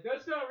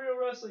that's not real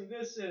wrestling.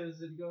 This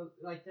is, and goes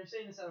like they're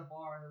saying this at a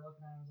bar and they're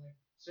looking at him like,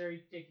 sir,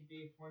 you take a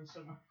deep point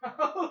somewhere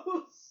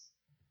else.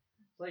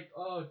 It's like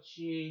oh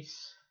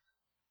jeez.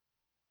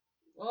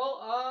 Well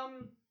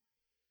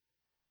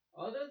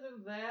other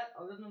than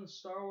the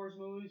Star Wars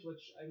movies,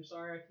 which I'm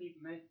sorry I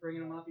keep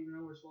bringing them up, even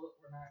though we're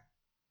not,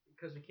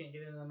 because we can't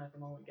get into them at the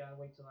moment. We gotta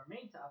wait till our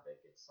main topic.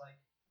 It's like,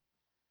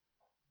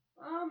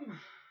 I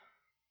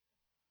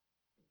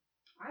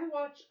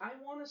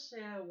want to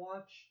say I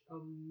watched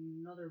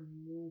another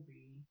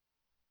movie.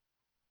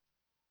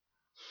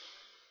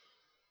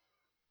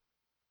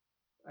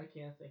 I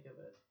can't think of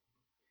it.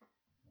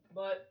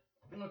 But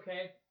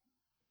okay,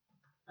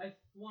 I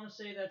want to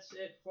say that's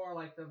it for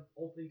like the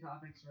opening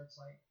topics, where it's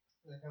like.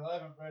 Because I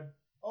haven't read.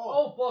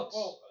 Books.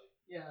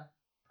 Yeah.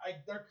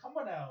 They're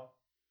coming out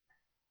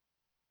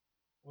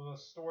with a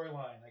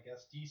storyline. I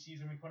guess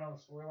DC's gonna be putting out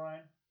a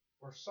storyline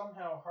where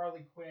somehow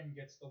Harley Quinn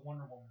gets the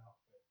Wonder Woman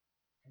outfit,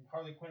 and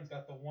Harley Quinn's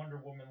got the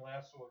Wonder Woman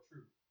lasso of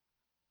truth.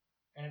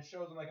 And it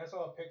shows them like I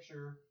saw a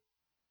picture.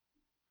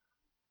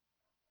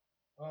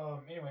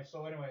 Anyway,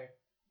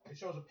 it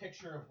shows a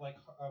picture of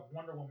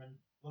Wonder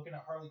Woman looking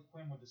at Harley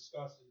Quinn with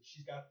disgust, and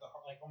she's got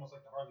almost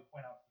like the Harley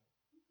Quinn outfit.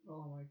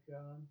 Oh my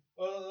god.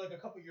 Well, like a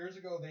couple years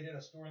ago, they did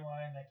a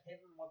storyline. I can't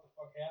remember what the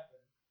fuck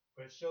happened,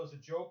 but it shows the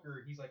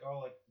Joker. He's like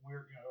all like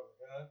weird, and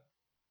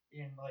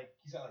like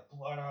he's got like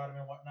blood on him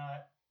and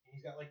whatnot. And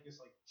he's got like this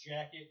like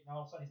jacket, and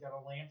all of a sudden he's got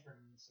a lantern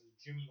and it says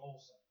Jimmy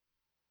Olsen.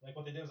 Like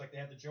what they did was like they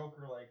had the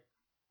Joker I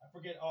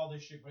forget all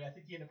this shit, but I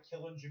think he ended up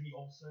killing Jimmy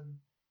Olsen.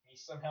 And he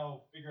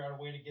somehow figured out a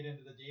way to get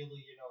into the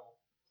Daily,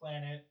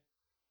 planet.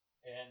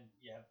 And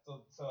yeah,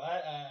 so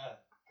I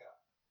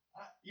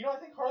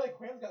think Harley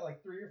Quinn's got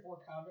like 3 or 4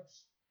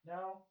 comics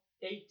now.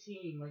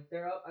 18, like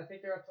they're up. I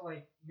think they're up to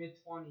like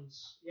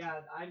mid-20s.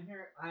 Yeah, I'm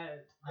here. I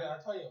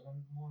tell you,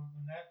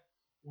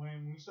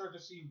 when we start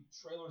to see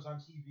trailers on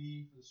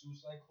TV for the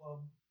Suicide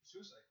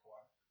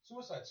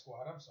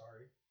Squad. I'm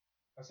sorry,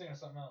 I was thinking of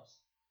something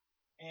else,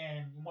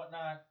 and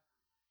whatnot.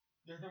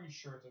 There's gonna be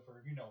shirts of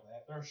her. You know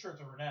that there are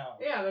shirts of her now.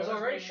 Yeah, there's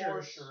already gonna be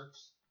more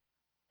shirts.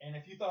 And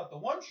if you thought the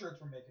one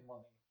shirts were making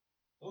money,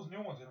 those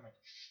new ones are gonna make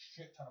a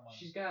shit ton of money.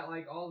 She's got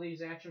like all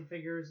these action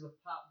figures, the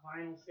pop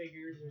vinyl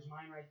figures. There's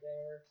mine right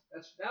there.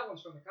 That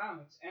one's from the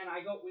comics. And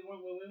we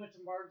went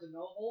to Barnes and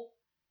Noble.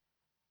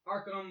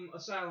 Arkham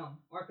Asylum,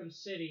 Arkham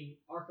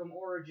City, Arkham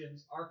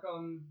Origins,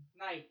 Arkham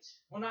Knight.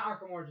 Well, not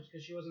Arkham Origins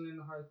because she wasn't in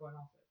the Harley Quinn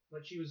outfit,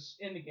 but she was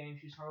in the game.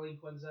 She's Harley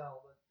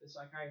Quinzel, the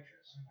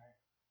psychiatrist. Okay.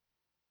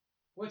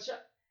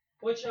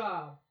 Which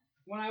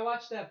when I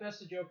watched that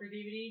Best of Joker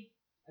DVD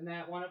and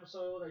that one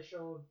episode I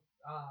showed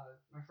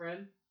my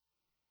friend,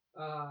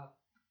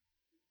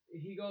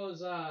 he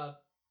goes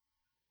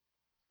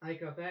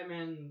like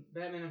Batman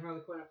and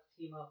Harley Quinn have to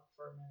team up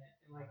for a minute,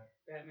 and like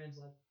Batman's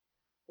like,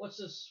 what's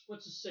this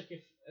sick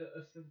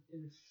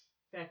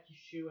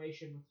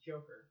infatuation with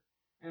Joker?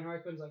 And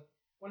Harley Quinn's like,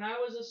 when I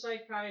was a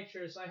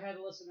psychiatrist, I had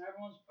to listen to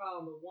everyone's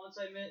problem, but once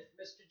I met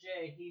Mr.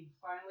 J, he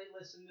finally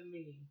listened to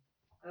me.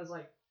 I was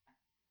like,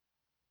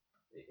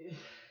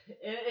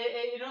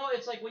 you know,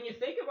 it's like when you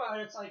think about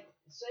it, it's like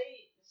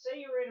say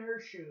you're in her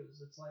shoes.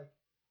 It's like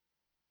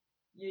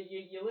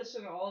you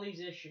listen to all these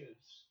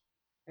issues,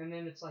 and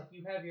then it's like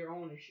you have your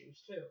own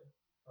issues too.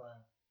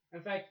 Right.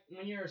 In fact,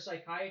 when you're a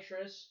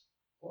psychiatrist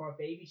or a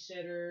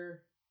babysitter,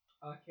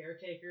 a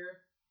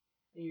caretaker,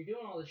 and you're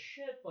doing all this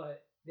shit,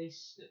 but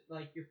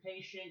like your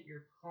patient,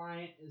 your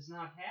client is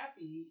not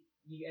happy,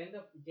 you end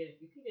up you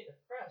can get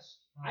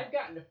depressed. Right. I've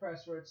gotten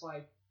depressed where it's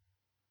like,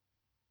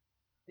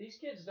 these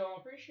kids don't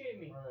appreciate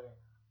me.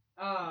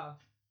 Right.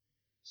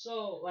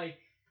 So I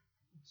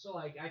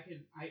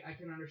can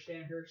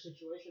understand her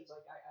situations.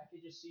 Like I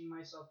could just see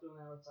myself doing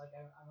that. It's like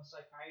I'm a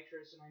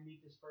psychiatrist and I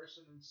meet this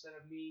person, instead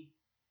of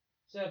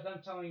them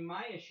telling me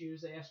my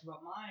issues, they ask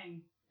about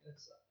mine.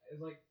 It's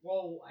like,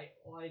 well, I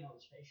know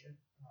this patient.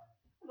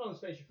 I've known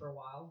this patient for a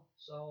while,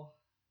 so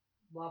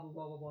blah blah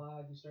blah blah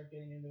blah. You start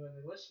getting into it and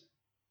they're listening,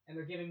 and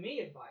they're giving me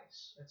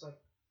advice. It's like,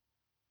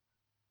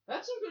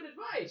 that's some good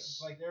advice.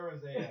 It's like there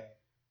was a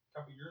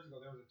couple years ago,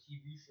 there was a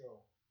TV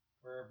show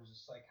where it was a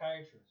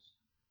psychiatrist,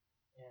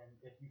 and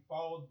if you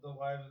followed the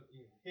lives of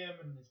him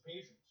and his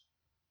patients,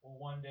 well,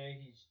 one day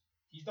he's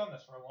done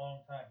this for a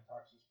long time. He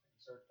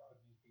starts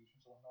talking to his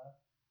patients and whatnot,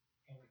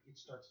 and it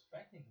starts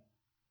affecting him.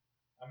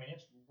 I mean,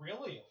 it's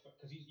really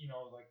because he's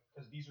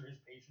because these are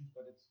his patients,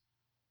 but it's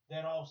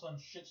then all of a sudden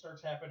shit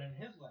starts happening in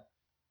his life,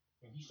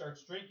 and he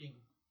starts drinking,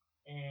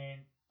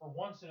 and for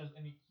once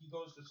he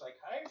goes to a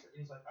psychiatrist, and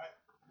he's like,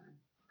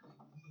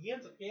 he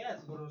has to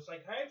go to a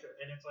psychiatrist,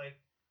 and it's like,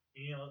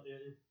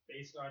 it's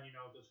based on,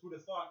 because who'd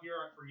have thought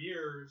here for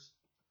years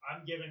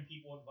I'm giving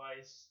people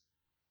advice,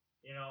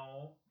 and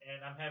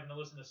I'm having to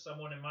listen to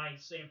someone in my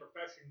same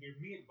profession give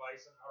me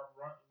advice on how to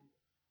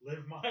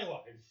live my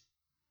life,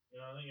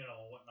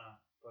 whatnot.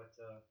 But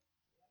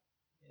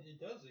it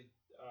does,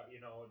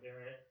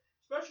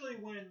 especially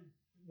when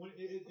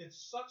it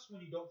sucks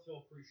when you don't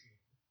feel appreciated.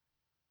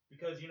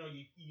 Because, you do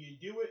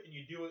it and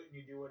you do it and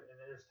you do it, and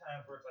there's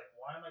times where it's like,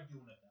 why am I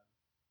doing it then?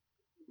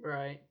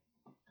 Right.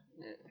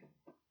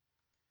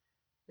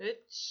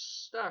 It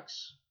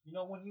sucks.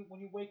 When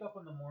you wake up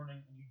in the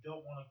morning and you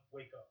don't want to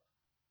wake up,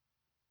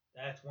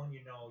 that's when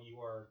you know you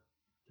are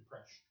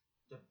depressed.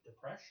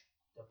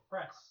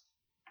 Depressed.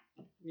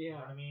 Yeah. You know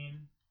what I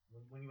mean?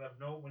 When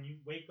you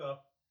wake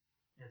up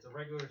and it's a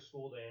regular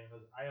school day and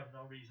goes, I have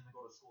no reason to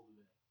go to school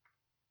today.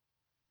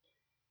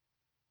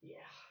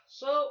 Yeah.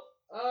 So,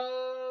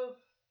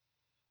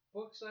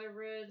 books I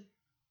read.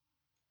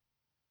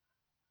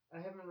 I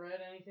haven't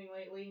read anything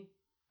lately.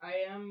 I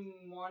am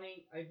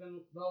wanting. Like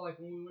when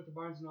we went to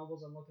Barnes and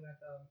Nobles, I'm looking at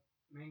the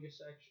manga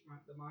section,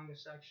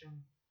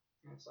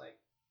 and it's like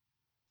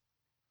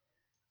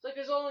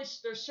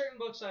there's certain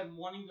books I'm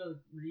wanting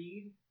to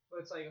read, but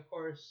it's like, of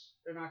course,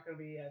 they're not going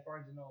to be at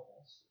Barnes and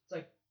Nobles. It's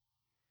like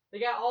they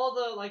got all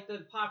the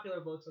popular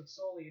books like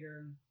Soul Eater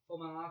and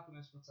Fullmetal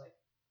Alchemist, but it's like,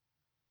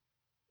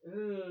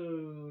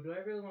 ooh, do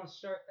I really want to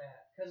start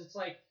that? Because it's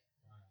like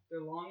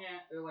they're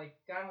like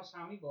God knows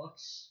how many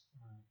books.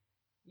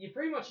 You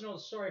pretty much know the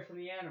story from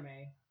the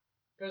anime,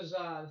 because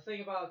the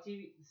thing about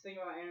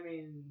anime,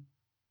 and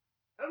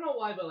I don't know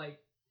why, but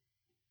like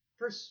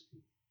for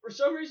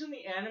some reason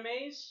the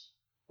animes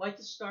like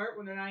to start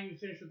when they're not even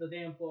finished with the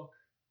damn book,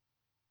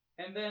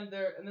 and then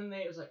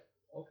it was like,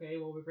 okay,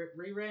 well,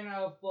 we ran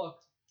out of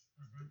book,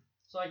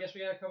 so I guess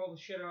we gotta come up with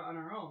shit on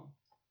our own.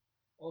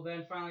 Well,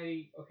 then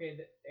finally, okay,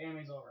 the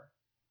anime's over.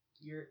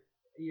 A few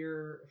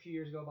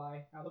years go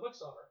by, now the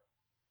book's over.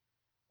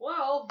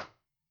 Well,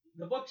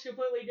 the book's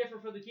completely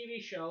different for the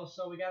TV show,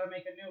 so we got to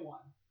make a new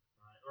one.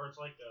 Right. Or it's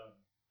like,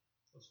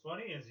 what's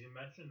funny is you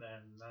mentioned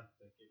that, I'm not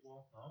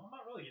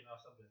really getting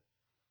off subject.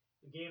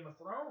 the Game of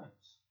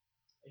Thrones.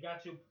 It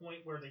got to a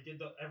point where they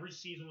did every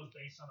season was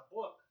based on a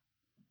book,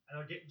 and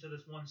they're getting to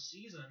this one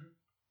season,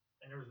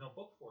 and there was no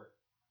book for it.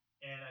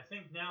 And I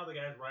think now the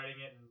guy's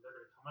writing it, and they're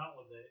gonna come out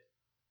with it.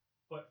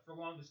 But for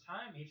the longest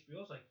time,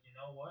 HBO's like, you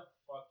know what?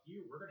 Fuck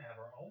you. We're gonna have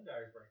our own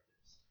guys write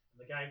this. And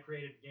the guy who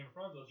created Game of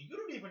Thrones goes, you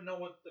don't even know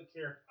what the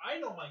character.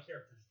 I know my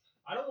characters.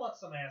 I don't want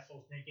some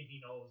assholes thinking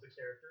he knows the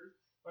characters.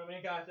 But I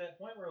mean, it got to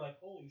that point where like,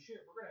 holy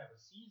shit, we're gonna have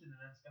a season,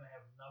 and then it's gonna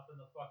have nothing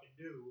to fucking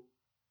do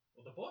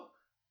with the book.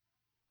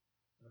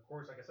 And of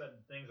course, like I said,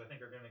 things I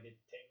think are gonna get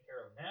taken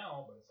care of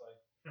now. But it's like,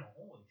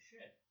 holy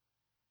shit.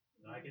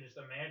 And I can just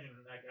imagine,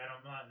 like,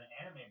 I'm not in the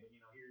anime, but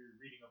you're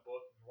reading a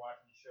book and you're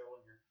watching the show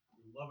and you're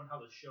loving how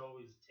the show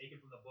is taken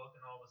from the book,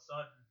 and all of a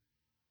sudden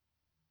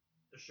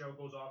the show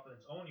goes off in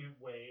its own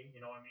way.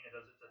 You know what I mean? It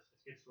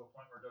gets to a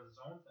point where it does its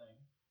own thing.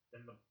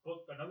 Then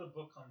another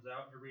book comes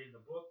out, and you're reading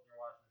the book and you're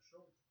watching the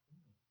show.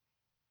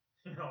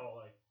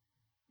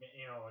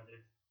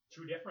 It's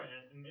two different.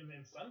 And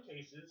in some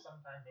cases,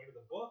 sometimes maybe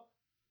the book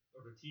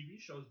or the TV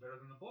show is better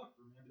than the book,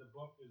 or maybe the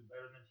book is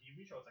better than the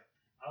TV show. It's like,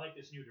 I like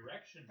this new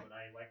direction, but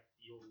I like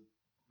the old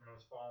when I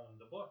was following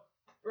the book.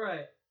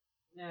 Right.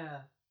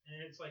 Yeah. And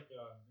it's like,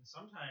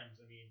 sometimes,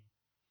 I mean,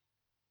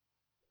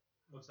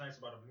 what's nice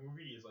about a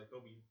movie is like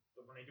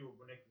when they do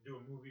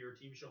a movie or a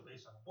TV show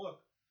based on a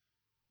book,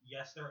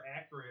 yes, they're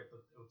accurate,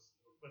 but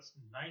what's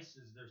nice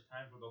is there's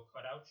times where they'll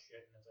cut out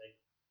shit, and it's like,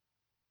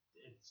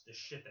 it's the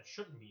shit that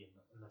shouldn't be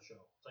in the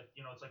show. It's like,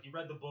 it's like you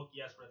read the book,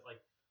 yes, but it's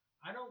like,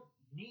 I don't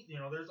need,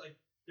 there's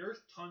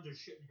tons of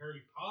shit in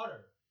Harry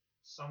Potter.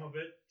 Some of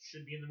it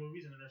should be in the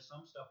movies, and then there's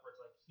some stuff where it's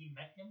like, he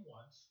met him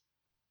once.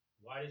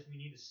 Why does we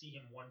need to see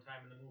him one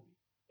time in the movie?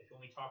 If you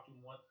only talk to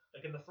him once,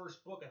 like in the first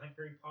book, I think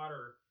Harry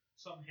Potter,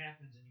 something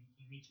happens and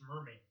he meets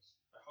mermaids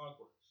at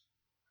Hogwarts.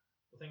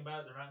 The thing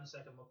about it, they're not in the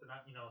second book. They're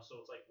not,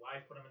 so it's like,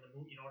 why put them in the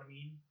movie? You know what I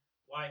mean?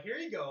 Why?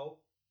 Here you go,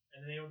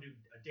 and then they don't do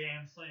a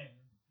damn thing.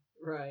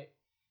 Right.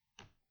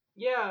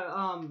 Yeah.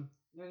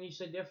 And you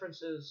said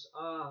differences.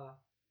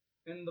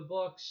 In the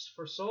books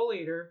for Soul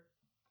Eater,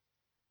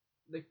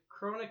 the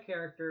Krona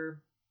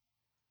character,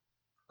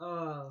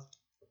 was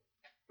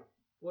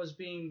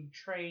being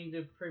trained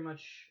to pretty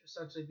much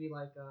essentially be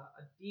like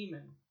a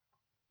demon.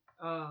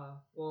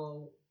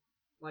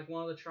 Like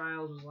one of the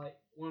trials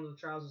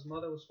his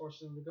mother was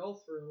forcing him to go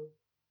through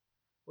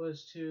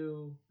was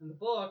in the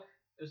book,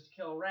 is to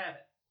kill a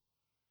rabbit.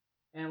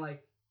 And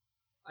like,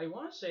 I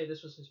want to say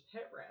this was his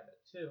pet rabbit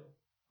too.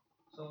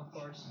 So of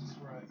course. That's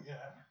right,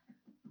 yeah.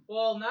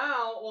 Well,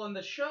 in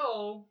the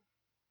show,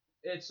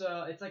 it's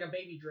like a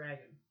baby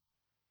dragon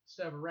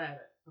instead of a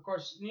rabbit. Of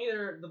course,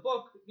 neither the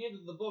book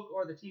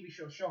or the TV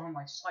show show him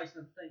like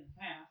slicing the thing in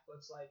half, but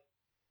it's like,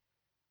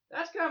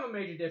 that's kind of a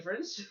major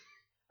difference.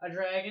 A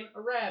dragon,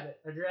 a rabbit.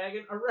 A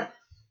dragon, a rabbit.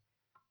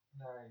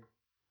 Right.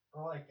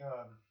 Or like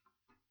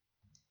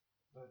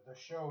the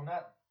show,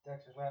 not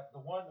Dexter's Lab,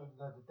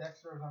 the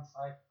Dexter was on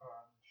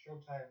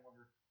Showtime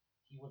where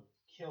he would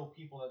kill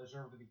people that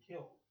deserve to be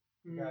killed.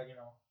 The guy,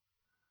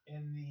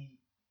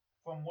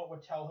 from what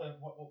would tell him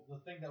what the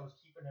thing that was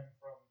keeping him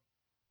from,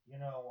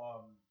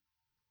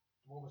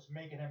 what was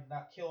making him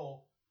not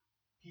kill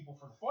people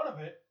for the fun of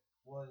it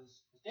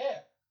was his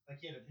dad.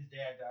 Like his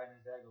dad died, and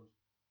his dad goes,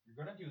 "You're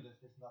gonna do this.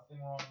 There's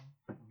nothing wrong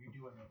with you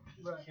doing it.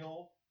 Just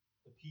kill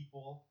the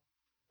people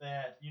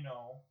that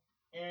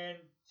And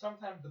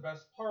sometimes the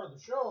best part of the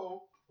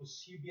show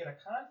was he'd be at a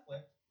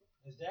conflict.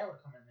 His dad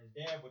would come in, and his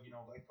dad would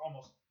like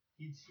almost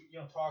he'd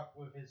talk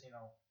with his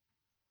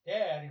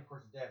dad, and of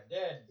course his dad's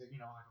dead, but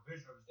like a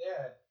vision of his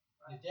dad.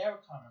 And his dad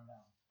would calm him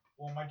down.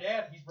 Well, my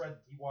dad, he loved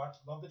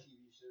the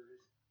TV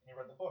series, and he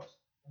read the books.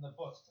 In the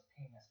books, it's a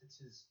pain. It's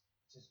his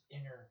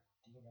inner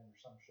demon or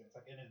some shit. It's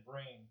like in his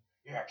brain.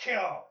 Yeah,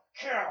 kill.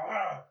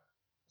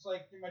 It's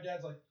like my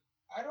dad's like,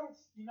 I don't,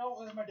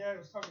 and my dad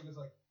was talking. He was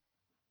like,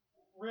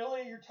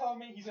 really? You're telling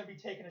me he's gonna be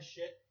taking a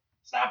shit?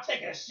 Stop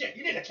taking a shit.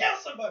 You need to kill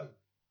somebody.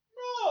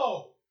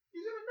 No,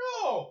 he's gonna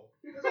know.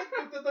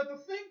 It's like the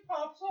thing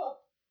pops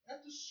up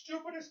at the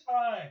stupidest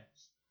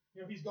times.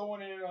 He's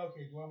going in,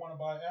 okay, do I want to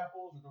buy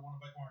apples or do I want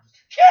to buy oranges?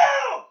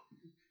 Kill!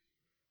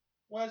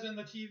 Whereas in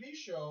the TV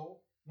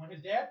show, when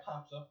his dad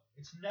pops up,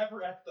 it's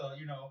never at the,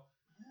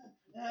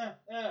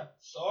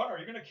 son, are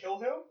you going to kill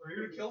him? Are you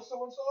going to kill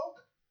so-and-so?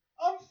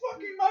 I'm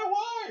fucking my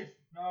wife!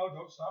 No,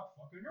 don't stop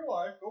fucking your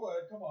wife. Go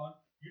ahead, come on.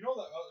 You know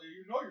that,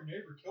 your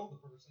neighbor killed the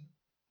person.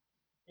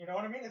 You know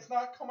what I mean? It's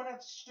not coming at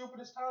the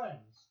stupidest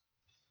times.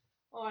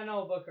 Oh, I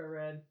know a book I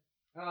read.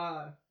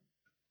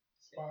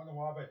 Spot in the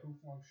Wall by Who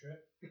Flung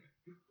Shit.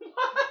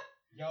 What?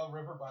 Yellow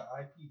River by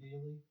I.P.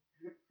 Daily.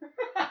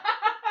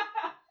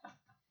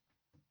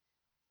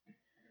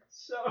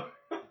 So,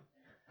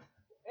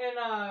 in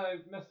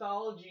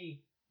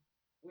mythology,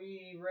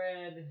 we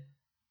read.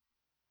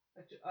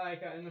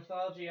 In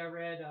mythology, I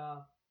read.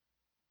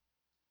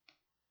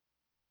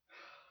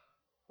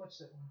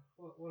 What's it?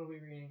 What are we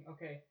reading?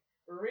 Okay,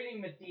 we're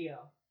reading Medea.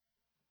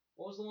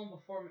 What was the one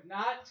before me?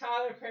 Not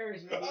Tyler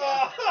Perry's Medea.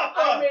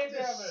 I made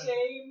the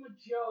same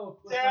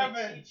joke with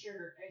my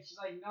teacher, and she's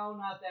like, "No,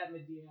 not that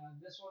Medea.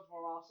 This one's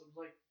more awesome." I was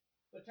like,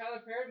 But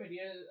Tyler Perry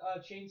Medea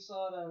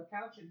chainsawed a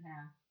couch in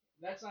half.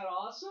 That's not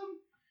awesome.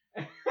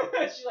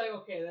 She's like,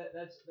 okay, that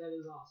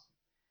is awesome.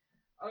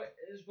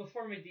 It was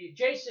before Medea.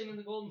 Jason and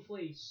the Golden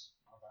Fleece.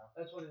 Okay.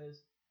 That's what it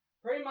is.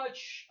 Pretty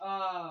much.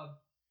 I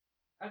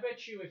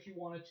bet you if you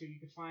wanted to, you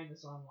could find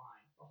this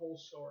online. The whole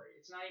story.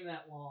 It's not even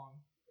that long.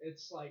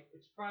 It's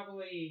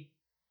probably,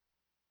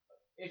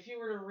 if you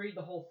were to read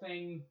the whole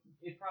thing,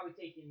 it'd probably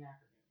take you an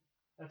afternoon.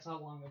 That's how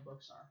long the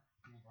books are.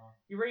 Okay.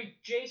 You read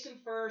Jason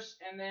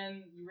first, and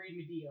then you read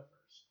Medea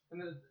first,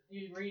 and then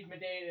you read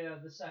Medea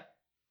the second.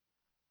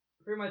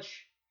 Pretty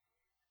much,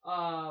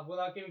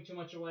 without giving too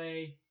much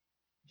away,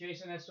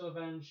 Jason has to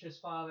avenge his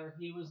father.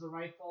 Jason's the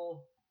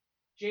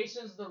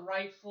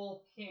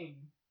rightful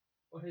king,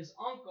 but his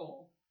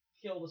uncle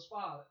killed his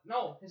father.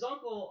 No, his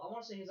uncle. I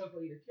want to say his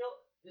uncle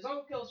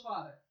killed his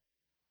father,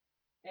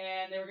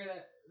 and they were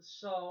gonna.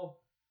 So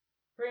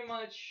pretty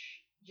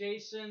much,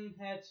 Jason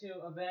had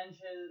to avenge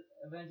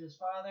his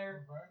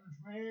father.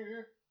 Avenge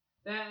me.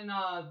 Then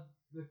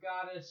the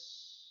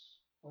goddess,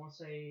 I want to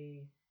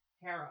say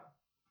Hera.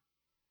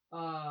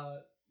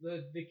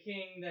 The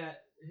king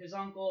that his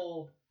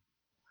uncle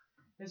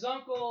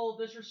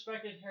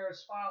disrespected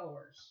Hera's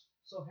followers.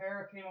 So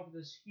Hera came up with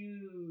this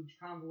huge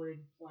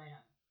convoluted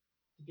plan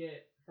to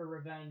get her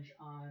revenge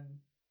on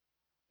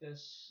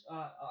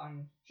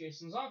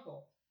Jason's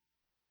uncle.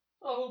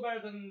 Well, who better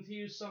than to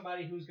use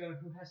somebody who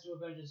has to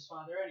avenge his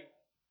father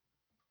anyway?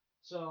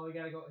 So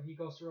he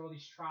goes through all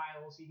these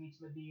trials. He meets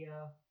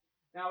Medea.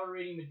 Now we're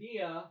reading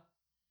Medea,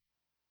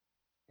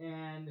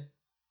 and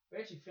we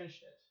actually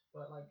finished it,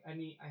 but like I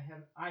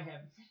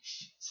haven't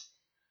finished it.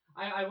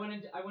 I went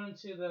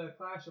into the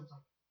classroom.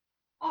 Like,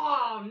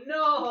 oh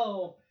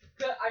no,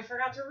 I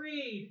forgot to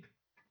read.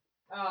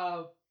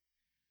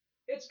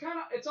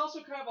 It's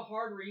also kind of a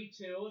hard read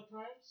too at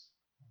times,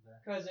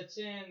 because it's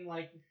in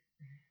like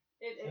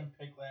It's in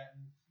Pig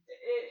Latin.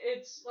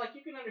 It's like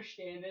you can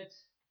understand it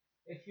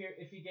if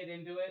you get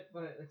into it,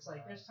 but it's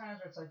like there's times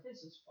where it's like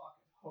this is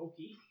fucking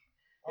hokey.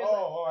 I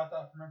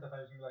thought it was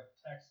gonna be like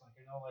text, like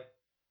like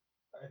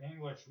in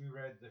English we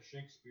read the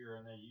Shakespeare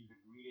and then you could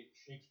read it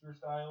Shakespeare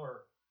style,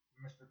 or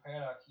Mr.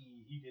 Paddock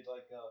he did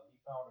like he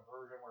found a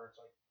version where it's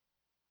like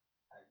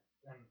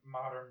in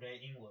modern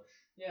day English.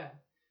 Yeah.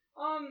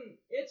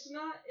 It's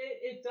not.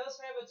 It does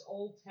have its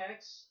old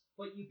text,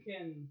 but you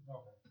can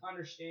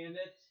understand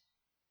it.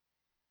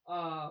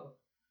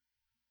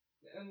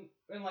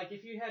 And like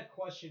if you had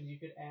questions, you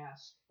could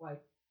ask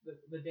like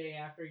the day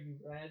after you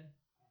read.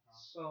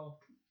 So,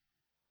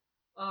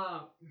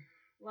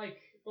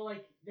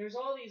 but there's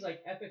all these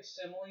like epic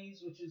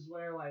similes, which is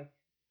where like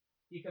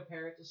you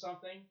compare it to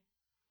something,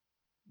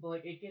 but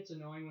like it gets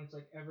annoying when it's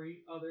like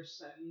every other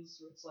sentence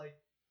where it's like,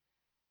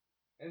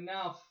 and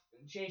now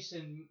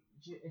Jason's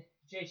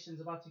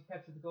about to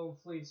capture the golden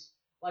fleece,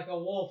 like a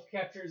wolf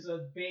captures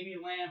a baby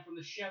lamb from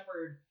the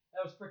shepherd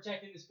that was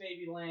protecting this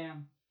baby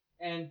lamb,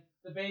 and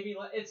the baby,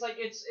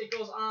 it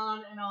goes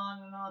on and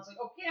on and on. It's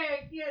like, okay,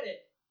 I get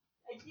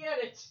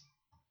it.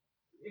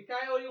 The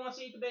coyote wants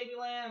to eat the baby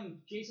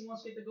lamb. Jason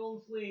wants to get the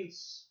golden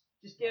fleece.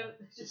 Just get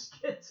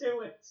to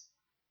it.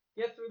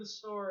 Get through the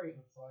story.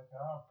 It's like,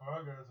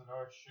 burgers and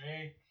our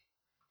shake.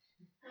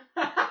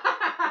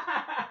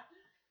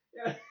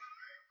 Yeah.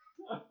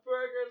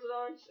 Burgers and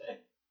our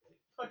shake.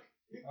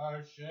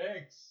 Our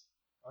shakes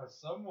are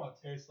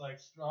somewhat taste like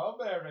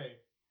strawberry.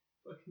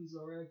 Fucking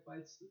Zorak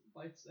bites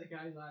that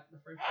guy's eye. The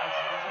French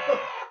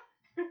bites.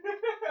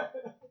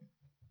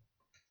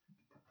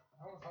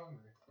 I was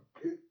hungry.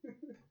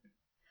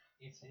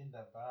 It's in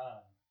the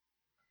bun.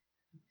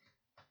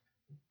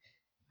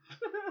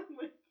 Oh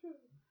my god.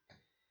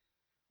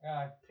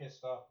 I'm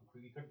pissed off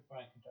because we couldn't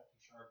find Kentucky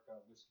Shark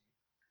whiskey.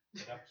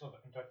 That episode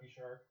of Kentucky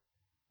Shark.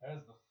 That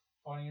is the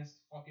funniest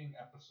fucking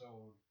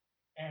episode.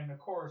 And of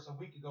course, a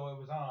week ago it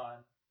was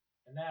on,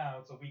 and now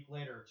it's a week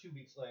later, 2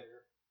 weeks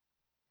later.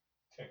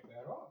 Take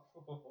that off.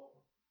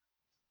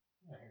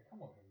 Yeah, here,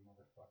 come over here,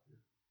 motherfucker.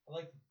 I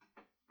like.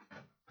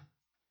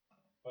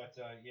 But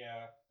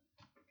yeah.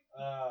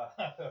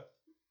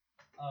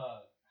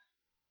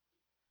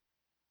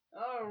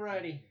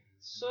 Alrighty.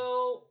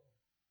 So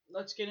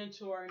let's get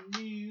into our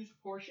news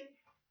portion.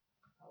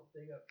 I'll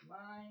dig up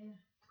mine.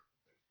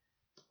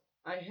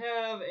 I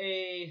have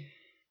a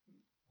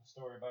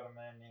story about a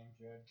man named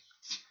Jed.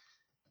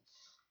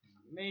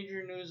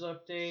 Major news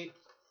update.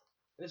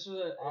 This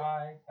was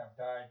I have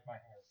dyed my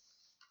hair.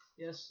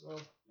 Yes, well,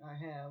 I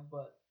have,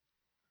 but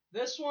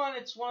this one,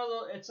 it's one of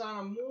the. It's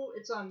on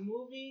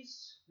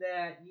movies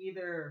that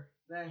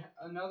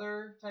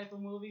another type of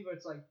movie, but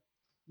it's like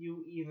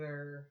you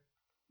either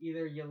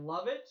you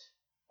love it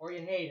or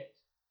you hate it.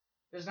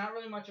 There's not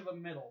really much of a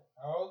middle.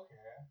 Okay.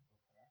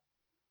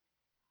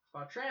 It's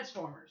about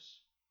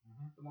Transformers.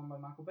 Mm-hmm. The one by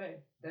Michael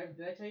Bay.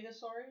 Did I tell you this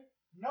story?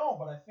 No,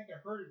 but I think I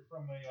heard it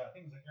from I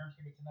think it was like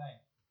Entertainment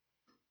Tonight.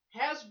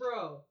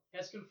 Hasbro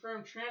has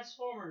confirmed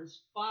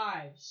Transformers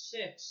 5,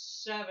 6,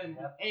 7,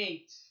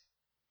 8.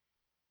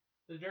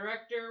 The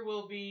director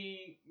will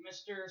be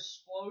Mr.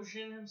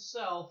 Explosion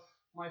himself,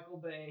 Michael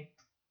Bay.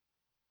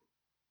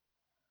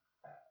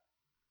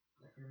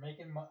 If you're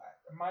making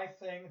my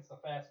thing, it's the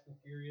Fast and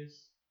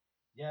Furious.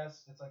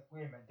 Yes, it's like,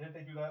 wait a minute, did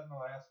they do that in the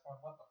last one?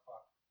 What the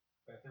fuck?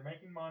 But if they're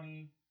making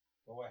money,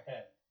 go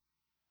ahead.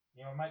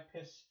 You know, it might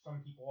piss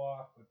some people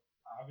off, but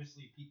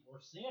obviously people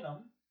are seeing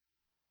them.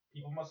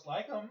 People must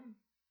like them.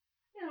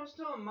 Yeah, I was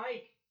telling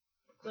Mike,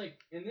 like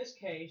in this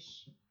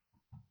case,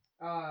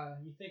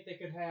 you think they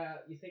could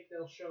have? You think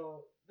they'll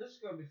show? This is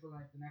going to be for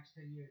like the next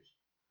 10 years.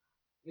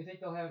 You think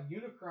they'll have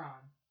Unicron,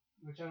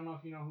 which I don't know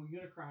if you know who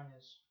Unicron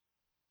is.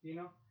 Do you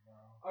know?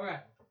 No. Okay.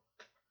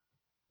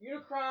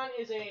 Unicron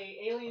is a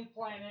alien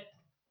planet.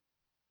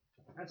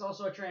 That's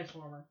also a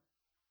transformer.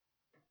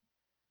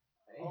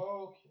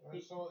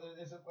 Okay, so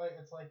is it like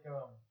it's like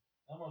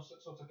almost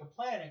so it's like a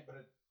planet, but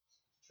it's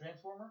a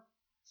transformer?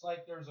 It's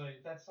like there's a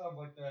that sounds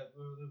like that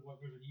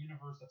there's a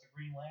universe that's a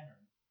Green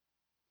Lantern.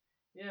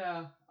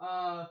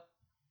 Yeah.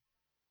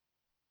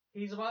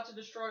 He's about to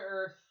destroy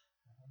Earth,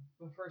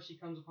 but first he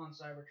comes upon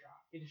Cybertron.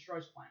 He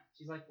destroys planets.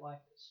 He's like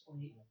Galactus,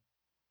 only evil.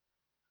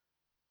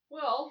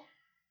 Well,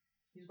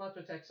 he's about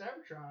to attack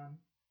Cybertron.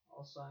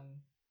 All of a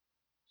sudden,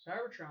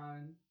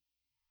 Cybertron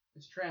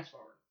is a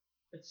transformer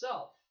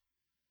itself.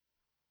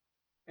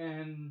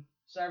 And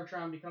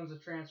Cybertron becomes a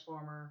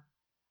transformer.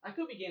 I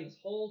could be getting this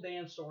whole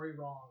damn story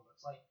wrong, but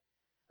it's like,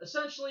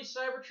 essentially,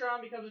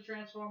 Cybertron becomes a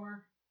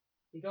transformer.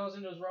 He goes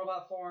into his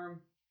robot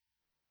form,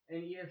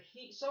 and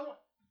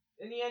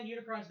in the end,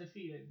 Unicron's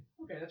defeated.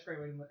 Okay, that's a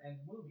great way to end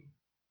the movie.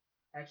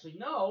 Actually,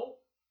 no,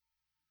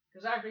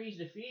 because after he's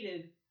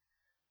defeated,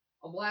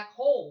 a black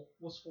hole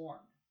was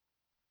formed.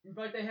 In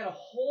fact, they had a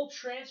whole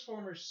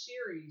Transformers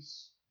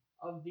series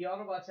of the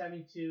Autobots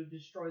having to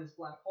destroy this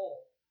black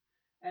hole.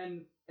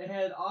 And it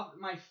had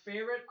my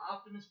favorite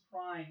Optimus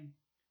Prime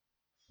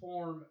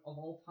form of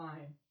all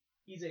time.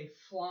 He's a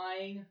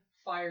flying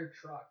fire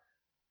truck.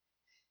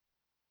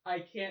 I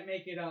can't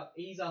make it up.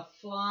 He's a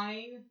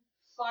flying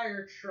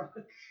fire truck.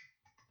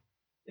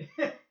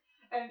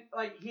 And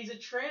like he's a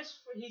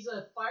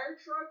fire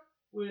truck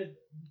with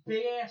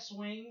big ass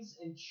wings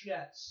and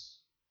jets.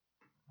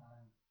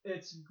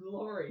 It's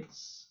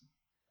glorious.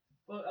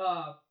 But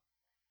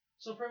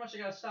so pretty much they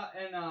gotta stop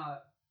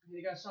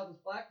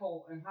this black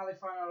hole, and how they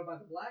find out about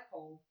the black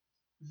hole,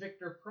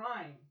 Victor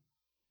Prime,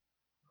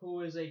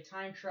 who is a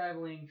time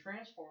traveling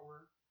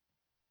transformer,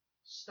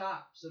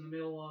 stops in the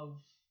middle of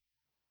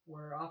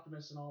where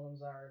Optimus and all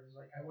them are. It's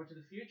like, I went to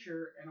the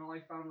future and all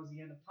I found was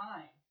the end of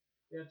time.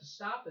 We have to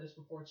stop this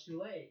before it's too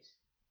late.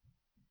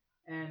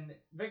 And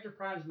Victor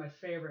Prime is one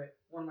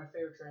of my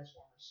favorite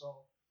Transformers.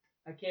 So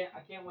I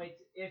can't wait.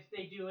 If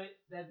they do it,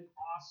 that'd be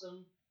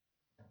awesome.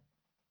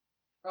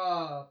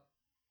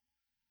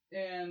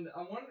 And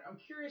I'm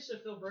curious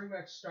if they'll bring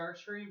back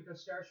Starscream,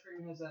 because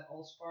Starscream has that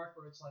Allspark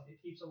where it's like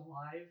it keeps him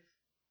alive.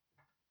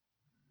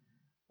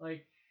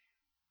 Like,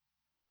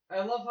 I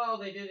love how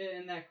they did it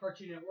in that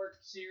Cartoon Network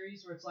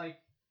series where it's like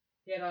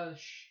he had a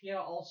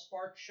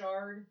Allspark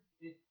shard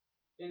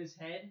in his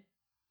head.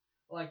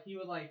 Like he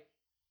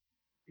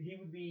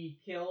would be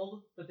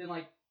killed, but then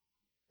like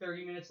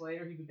 30 minutes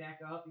later he'd be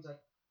back up. He's like,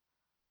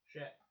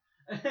 shit.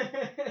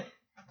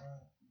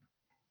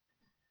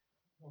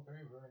 Well,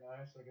 very, very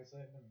nice. Like I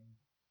said, and then,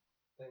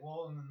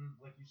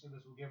 like you said,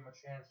 this will give them a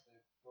chance to,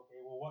 okay,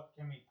 well, what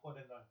can we put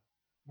in the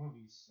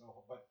movies?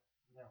 So, but,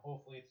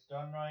 hopefully it's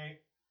done right,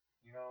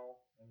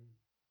 and,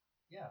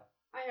 yeah.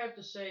 I have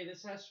to say,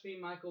 this has to be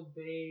Michael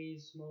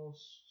Bay's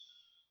most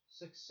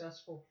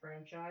successful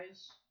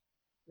franchise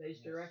that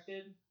he's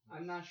directed. Yes.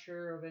 I'm not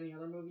sure of any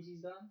other movies he's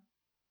done.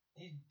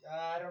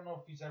 I don't know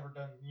if he's ever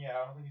done,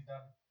 I don't think he's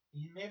done,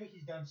 maybe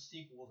he's done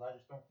sequels, I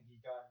just don't think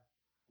he's done,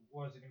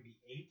 what is it going to be,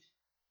 8?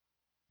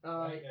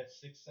 Right, at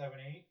 6, 7,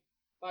 8.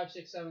 5,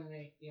 6, 7, and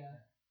 8.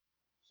 Yeah.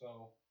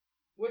 So.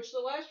 Which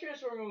the last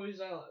Transformer movies,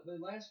 the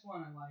last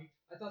one I liked.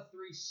 I thought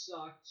 3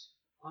 sucked.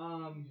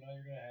 You're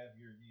gonna have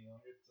your,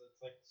 it's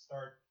like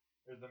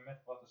there's the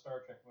myth about the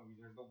Star Trek movies.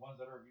 There's the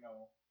ones that are,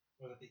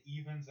 was it the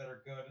evens that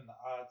are good and the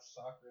odds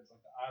suck, or it's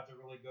like the odds are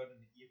really good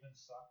and the evens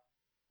suck.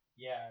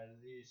 Yeah.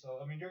 So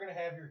I mean, you're gonna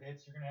have your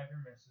hits. You're gonna have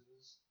your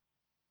misses.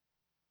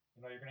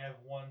 You're gonna have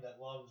one that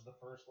loves the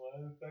first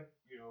one.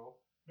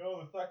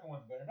 No, the second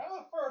one's better.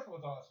 No, the first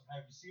one's awesome.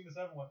 Have you seen the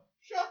second one?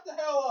 Shut the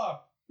hell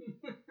up!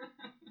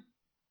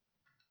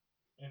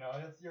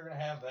 You're gonna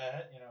have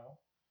that,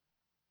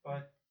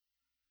 But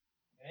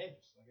hey,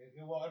 just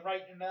like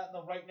right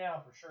now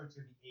for sure it's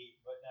gonna be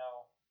 8. But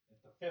now if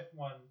the 5th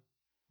one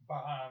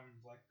bombs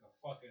like a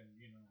fucking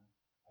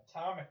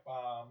atomic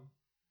bomb,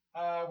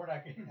 we're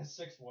not getting a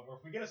 6th one. Or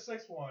if we get a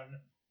 6th one,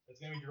 it's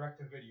gonna be direct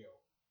to video.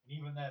 And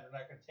even then, they're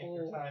not gonna take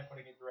their time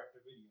putting it direct to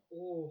video.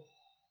 Oh.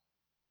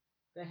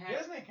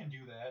 Disney can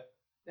do that.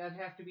 That'd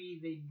have to be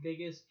the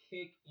biggest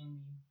kick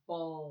in the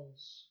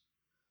balls.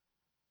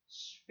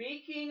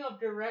 Speaking of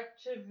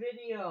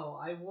direct-to-video,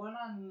 I went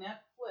on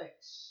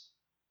Netflix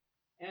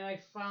and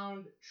I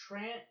found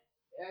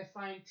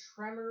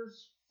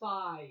Tremors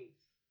 5.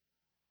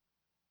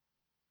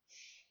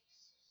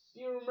 Jesus. Do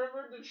you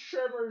remember the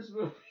Tremors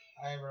movie?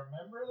 I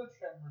remember the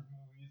Tremors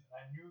movies, and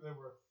I knew there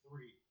were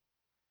 3.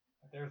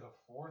 But there's a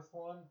 4th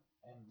one,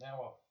 and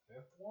now a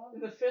fifth one?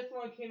 And the fifth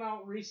one came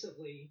out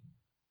recently.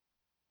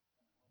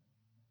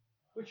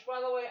 Which,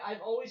 by the way,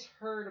 I've always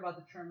heard about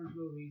the Tremors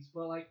movies,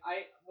 but like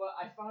I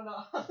found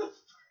out,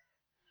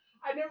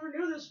 I never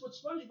knew this, but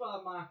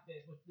SpongeBob mocked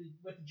it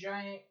with the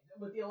giant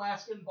with the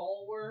Alaskan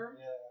ballworm.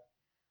 Yeah.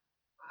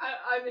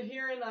 I'm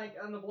hearing like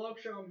on the blog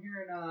show, I'm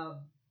hearing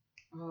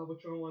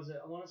which one was it?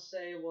 I want to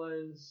say it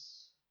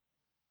was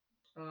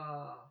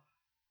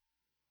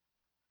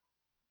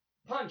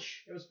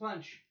Punch. It was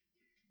Punch.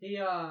 He's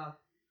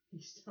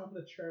telling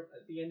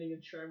the ending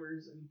of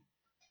Tremors, and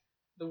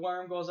the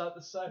worm goes out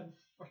the side of the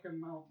fucking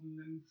mountain,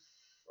 and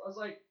I was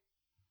like,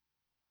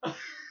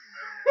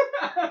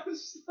 that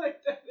is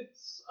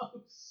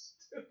so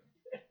stupid.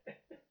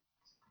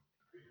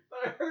 But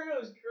I heard it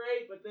was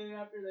great. But then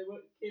after they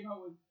came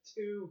out with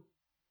 2,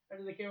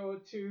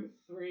 two,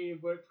 3,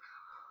 but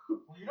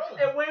well, you know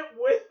it went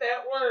with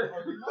that word.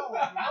 Well, you know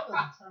there's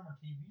a Tremor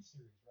TV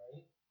series,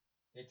 right?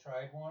 They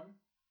tried one.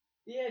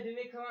 Yeah, didn't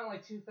it come out in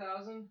like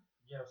 2000?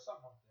 Yeah,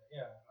 something like that.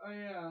 Yeah. Oh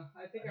yeah,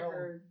 I think I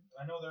heard.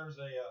 I know there's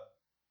a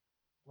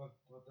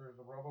there's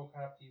a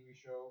RoboCop TV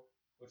show,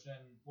 which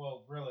then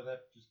really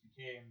that just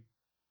became.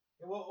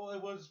 It was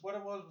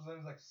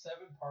like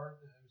 7 parts.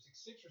 It was like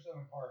 6 or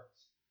 7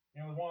 parts. And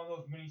it was one of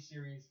those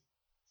miniseries.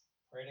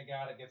 Pray to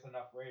God it gets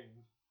enough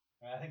ratings.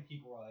 And I think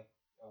people were like,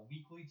 a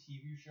weekly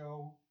TV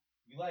show.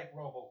 You like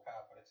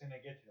RoboCop, but it's gonna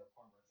get to the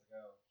point where it's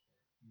like, oh,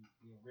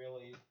 you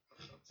really.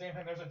 Same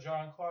thing. There's a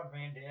Jean-Claude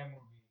Van Damme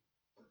movie,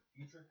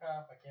 Future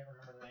Cop. I can't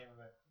remember the name of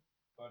it.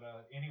 But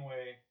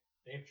anyway,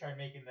 they've tried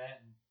making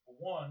that, and for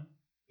one,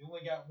 they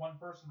only got one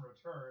person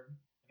return,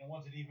 and it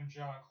wasn't even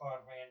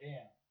Jean-Claude Van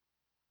Damme.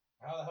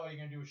 How the hell are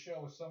you gonna do a show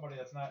with somebody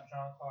that's not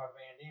Jean-Claude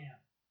Van Damme?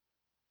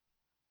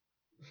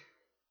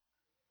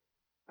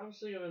 I was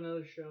thinking of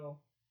another show.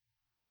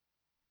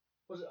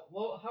 Was it?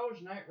 Well, how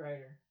was Knight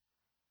Rider?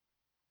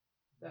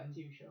 That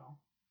TV show.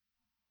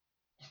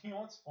 You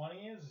know what's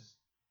funny is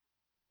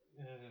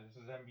this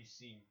is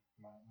NBC,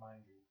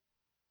 mind you.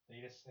 They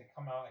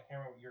come out. I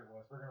can't remember what year it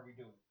was. We're gonna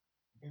redo it.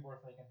 People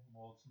are thinking,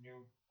 well, it's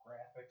new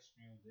graphics,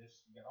 new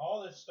this. You got all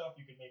this stuff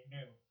you can make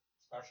new,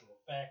 special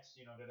effects.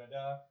 You know,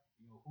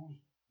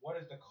 what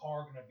is the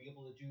car gonna be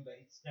able to do that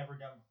it's never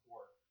done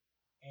before?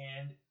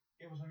 And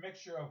it was a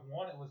mixture of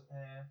one. It was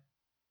of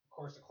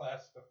course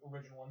the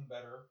original one's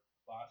better.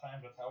 A lot of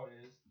times that's how it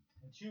is.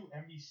 And 2,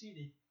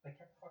 NBC they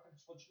kept fucking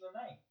switching the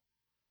night.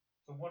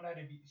 So one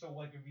night it'd be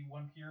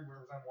one period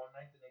where it was on one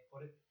night, then they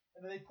put it,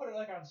 and then they put it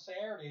like on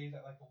Saturdays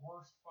at like the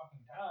worst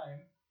fucking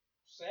time.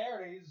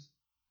 Saturdays,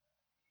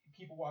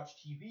 people watch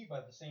TV,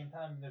 but at the same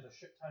time, there's a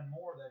shit ton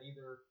more that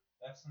either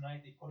that's the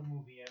night they put a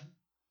movie in,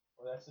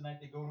 or that's the night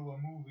they go to a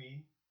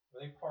movie,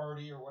 or they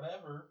party or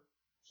whatever.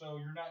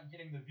 So you're not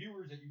getting the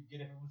viewers that you'd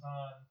get if it was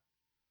on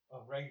a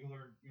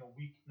regular,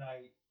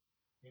 weeknight,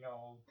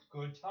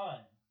 good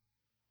time.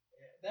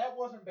 That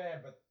wasn't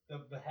bad, but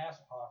the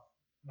Hasselhoff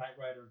Knight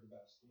Rider is the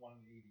best, the one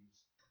in the 80s.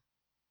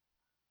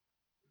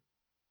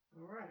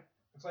 All right.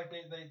 It's like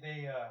they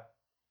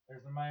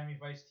there's the Miami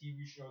Vice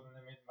TV show, then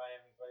they made the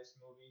Miami Vice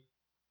movie.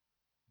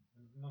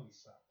 The movie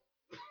sucked.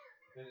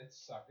 It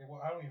sucked. I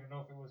don't even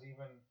know if it was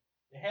even.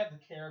 It had the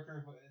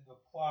characters, but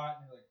the plot,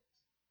 and you're like,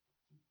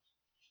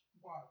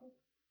 wow.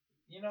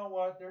 You know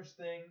what? There's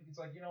things. It's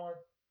like, you know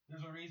what?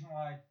 There's a reason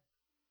why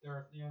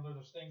there's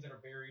things that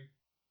are buried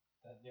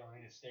that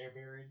need to stay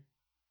buried.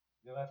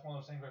 That's one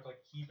of those things where it's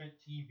like, keep it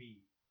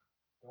TV.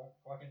 Don't.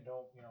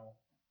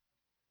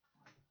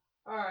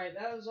 All right,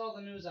 that was all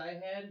the news I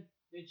had.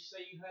 Did you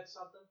say you had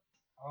something?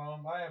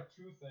 I have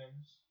 2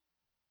 things.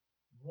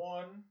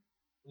 One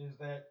is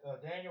that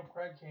Daniel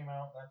Craig came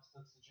out. That's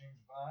the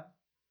James Bond,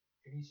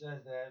 and he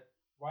says that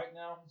right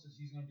now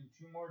he's going to do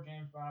 2 more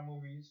James Bond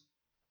movies,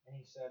 and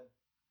he said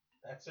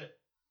that's it,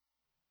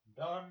 I'm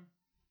done.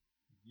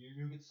 You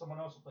get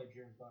someone else to play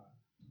James Bond.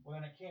 Well,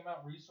 then it came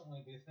out recently.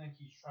 They think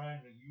he's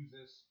trying to use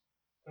this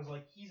because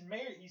he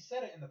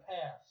said it in the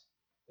past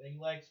that he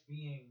likes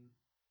being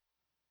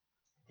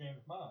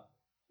James Bond.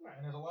 Right.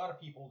 And there's a lot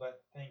of people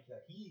that think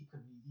that he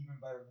could be even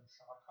better than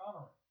Sean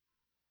Connery,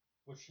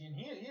 which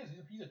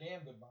he's a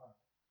damn good Bond.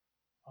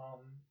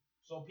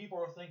 So people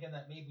are thinking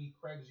that maybe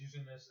Craig's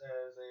using this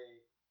as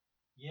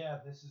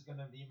this is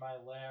gonna be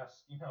my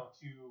last, 2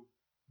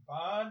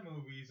 Bond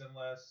movies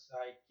unless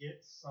I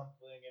get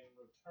something in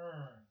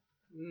return.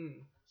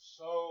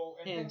 So,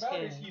 and the thing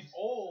about it is he's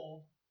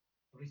old,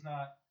 but he's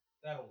not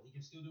that old. He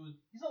can still do it.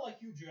 He's not like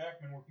Hugh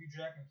Jackman, where Hugh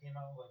Jackman came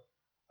out like,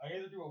 I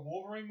either do a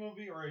Wolverine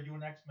movie or I do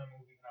an X-Men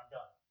movie and I'm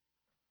done.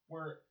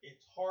 Where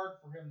it's hard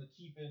for him to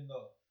keep in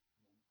the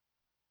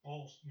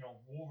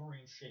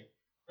Wolverine shape.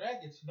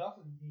 Craig, it's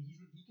nothing.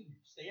 He can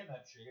stay in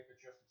that shape.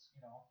 It's just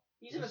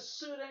he's in a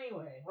suit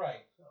anyway.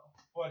 Right. So.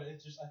 But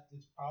it's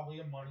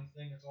probably a money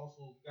thing. It's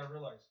also, you gotta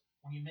realize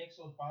when you make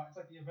those it's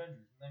like the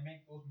Avengers. When they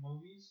make those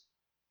movies,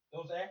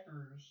 those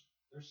actors,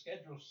 their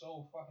schedule's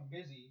so fucking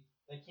busy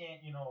they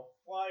can't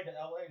fly to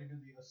LA to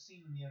do a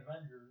scene in the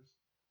Avengers.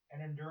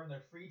 And then during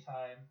their free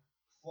time,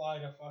 fly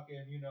to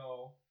fucking,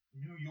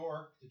 New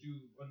York to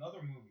do another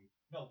movie.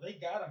 No, they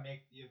gotta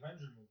make the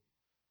Avenger movie.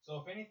 So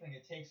if anything,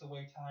 it takes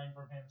away time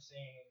from him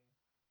saying,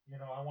 you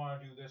know, I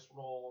want to do this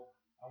role,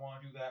 I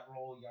want to do that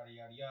role, yada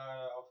yada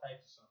yada, all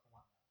types of stuff and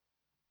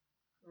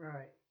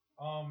whatnot. Right.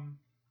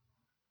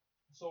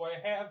 So I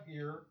have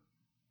here,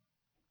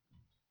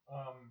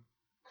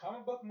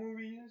 comic book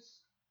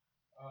movies,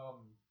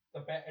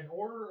 in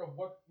order of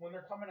when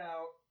they're coming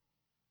out,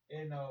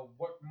 and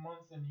what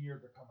month and year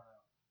they're coming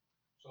out.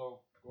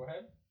 So go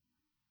ahead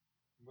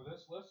with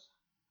this list.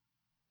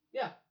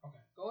 Yeah.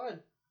 Okay. Go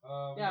ahead.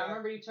 I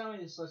remember you telling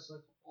me this list.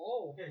 Like,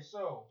 oh. Okay,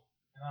 so,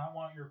 and I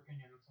want your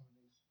opinion on some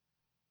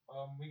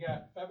of these. We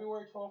got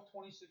February 12th,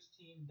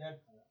 2016,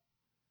 Deadpool.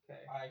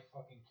 Okay. I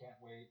fucking can't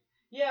wait.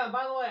 Yeah,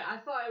 by the way, I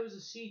thought it was a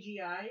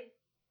CGI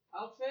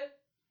outfit,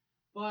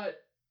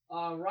 but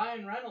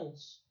Ryan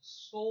Reynolds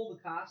stole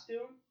the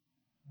costume.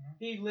 Mm-hmm.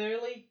 He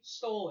literally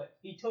stole it.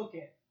 He took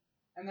it.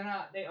 And then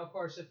they, of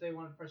course, if they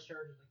wanted to press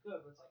charges, they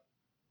could, but it's like,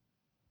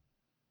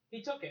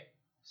 he took it.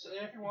 So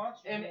if you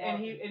want, and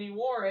he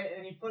wore it,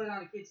 and he put it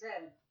on a kid's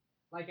head,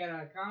 like at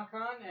a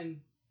Comic-Con, and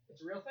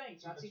it's a real thing.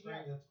 It's not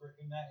CGI. That's great.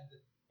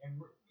 And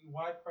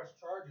why press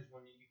charges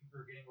when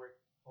you're getting great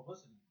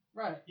publicity?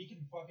 Right. He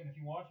can fucking, if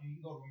you want to, you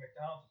can go to a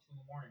McDonald's at 2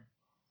 in the morning.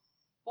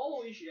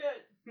 Holy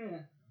shit.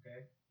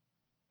 Okay.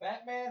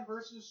 Batman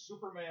vs.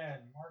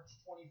 Superman, March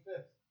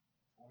 25th,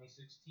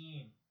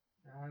 2016.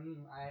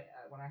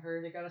 When I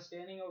heard it got a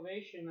standing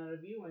ovation at a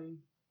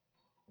viewing.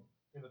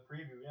 In the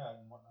preview, yeah,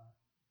 and whatnot.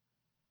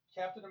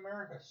 Captain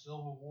America: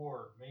 Civil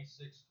War, May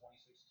 6th,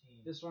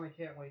 2016. This one I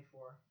can't wait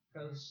for,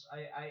 because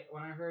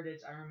when I heard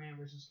it's Iron Man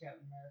versus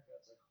Captain America,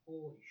 it's like,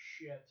 holy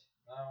shit.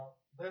 Now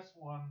this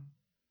one.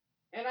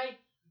 And I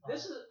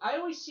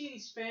always see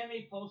these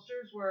fan-made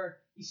posters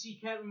where you see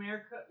Captain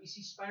America, you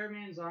see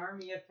Spider-Man's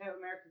arm, you have Captain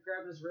America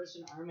grabbing his wrist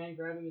and Iron Man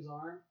grabbing his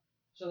arm,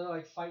 so they're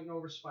like fighting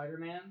over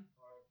Spider-Man.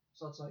 Right.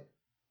 So it's like,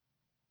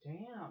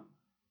 damn.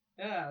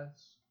 Yeah.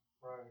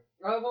 Right.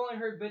 I've only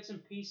heard bits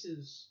and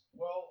pieces.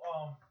 Well,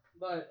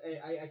 but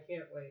I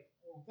can't wait.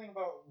 Well, the thing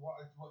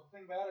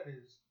about it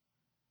is,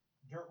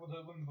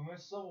 when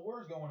this Civil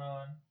War is going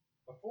on,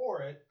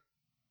 before it,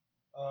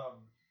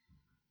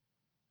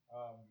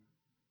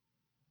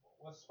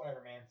 what's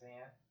Spider-Man's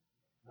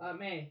aunt?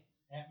 May.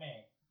 Aunt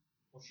May.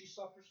 Well, she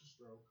suffers a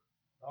stroke.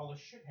 All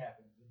this shit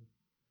happens, and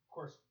of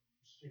course,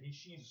 she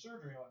needs a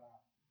surgery on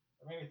that,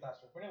 or maybe it's not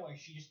stroke. But anyway,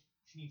 she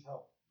needs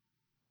help,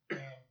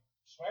 and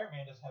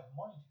Spider-Man doesn't have the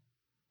money to.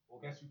 Well,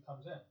 guess who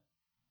comes in?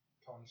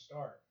 Tony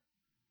Stark.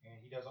 And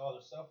he does all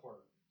this stuff for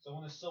her. So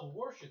when the Civil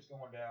War shit's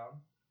going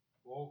down,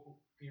 well,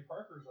 Peter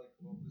Parker's like,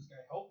 well, this guy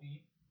helped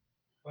me.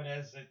 But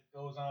as it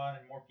goes on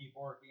and more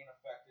people are being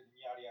affected and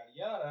yada, yada,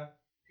 yada,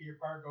 Peter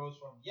Parker goes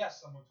from,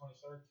 yes, I'm with Tony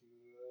Stark to,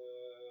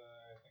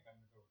 I think I'm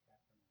going to go with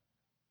Captain America.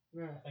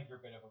 Yeah. I think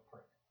you're a bit of a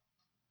prick.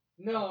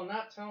 No,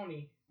 not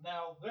Tony.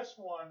 Now, this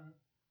one,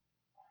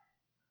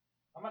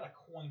 I'm at a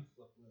coin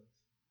flip with.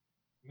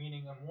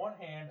 Meaning, on one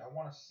hand, I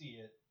want to see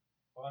it.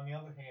 But on the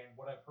other hand,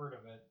 what I've heard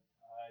of it,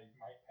 I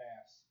might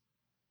pass.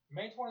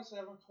 May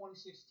 27th,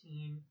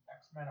 2016,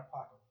 X-Men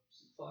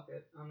Apocalypse. Fuck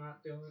it. I'm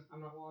not doing it.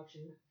 I'm not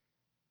watching it.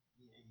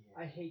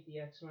 Yeah. I hate the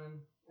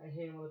X-Men. I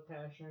hate them with a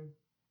passion.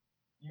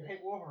 You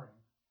hate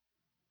Wolverine.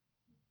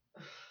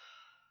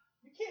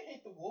 You can't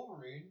hate the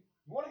Wolverine.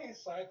 You want to hate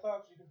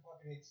Cyclops? You can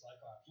fucking hate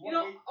Cyclops.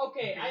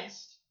 Okay,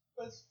 Beast?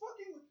 But it's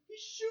fucking... He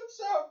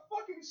shoots out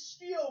fucking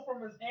steel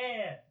from his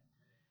hand.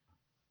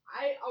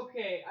 I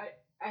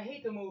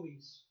hate the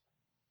movies.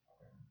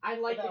 I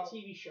like the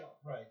TV show.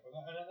 Right, and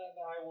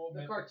I will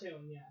admit the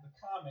cartoon, yeah. The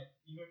comic,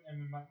 even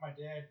my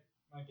dad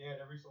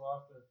every so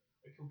often,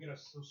 like he'll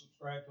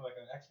subscribe to like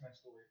an X-Men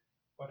story,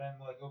 but then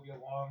like it'll be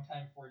a long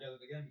time before he does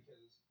it again because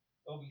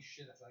there'll be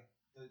shit that's like,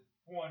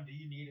 one, do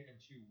you need it,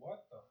 and two,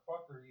 what the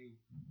fuck are you,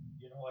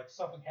 like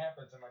something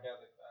happens and my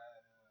dad's like,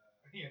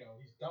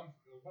 he's dumb.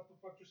 What the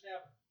fuck just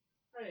happened?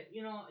 Right,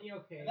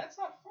 okay. And that's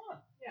not fun.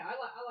 Yeah, I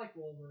like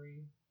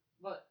Wolverine,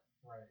 but.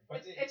 Right,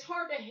 but it's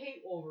hard to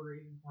hate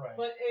Wolverine. Right.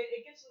 But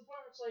it gets to the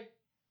point where it's like,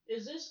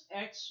 is this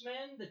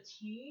X-Men the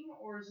team,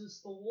 or is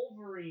this the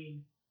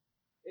Wolverine?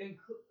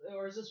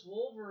 Or is this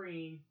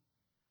Wolverine?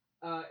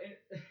 What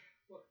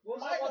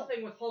was that one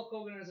thing with Hulk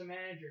Hogan as a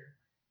manager?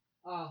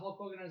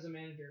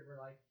 Where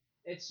like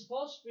it's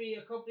supposed to be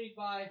accompanied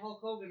by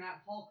Hulk Hogan,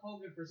 not Hulk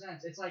Hogan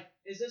Presents. It's like,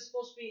 is this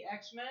supposed to be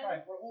X-Men?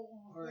 Right. Well,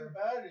 the thing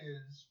about it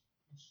is,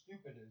 what's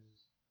stupid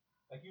is,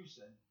 like you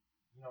said,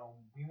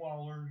 we want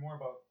to learn more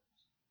about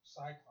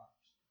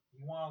Cyclops.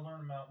 You want to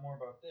learn more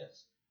about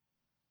this.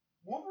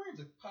 Wolverine's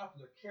a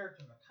popular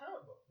character in the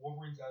comic book.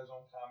 Wolverine's got his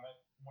own comic,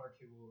 one or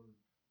two, or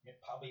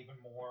probably even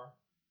more.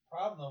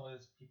 Problem though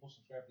is people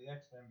subscribe to the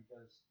X-Men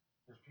because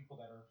there's people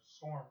that are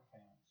Storm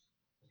fans.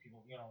 There's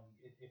people,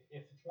 if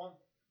it's one,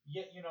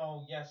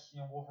 yes,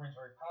 Wolverine's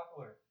very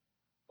popular,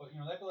 but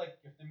that'd be like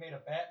if they made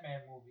a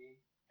Batman movie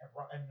and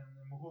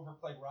whoever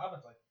played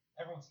Robin's like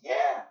everyone's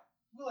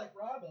we like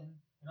Robin,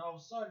 and all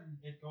of a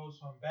sudden it goes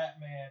from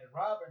Batman and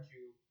Robin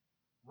to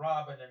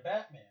Robin and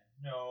Batman.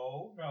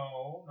 No.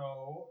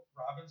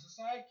 Robin's a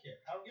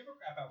sidekick. I don't give a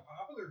crap how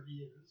popular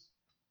he is.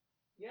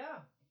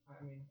 Yeah. I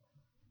mean.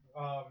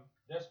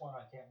 This one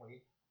I can't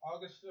wait.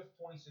 August 5th,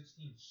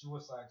 2016,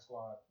 Suicide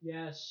Squad.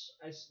 Yes,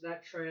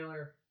 that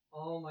trailer.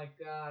 Oh my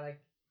god! I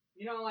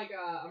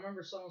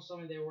remember someone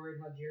told me they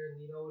worried how Jared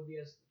Leto would be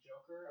as the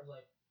Joker. I was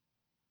like,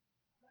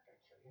 I'm not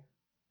gonna kill you.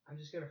 I'm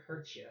just gonna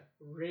hurt you,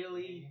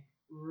 really,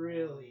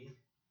 really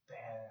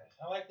bad.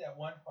 I like that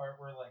one part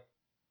where like,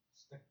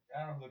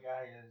 I don't know who the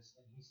guy is,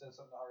 and he says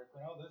something to Harley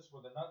Quinn. Oh, this is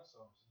where the nuts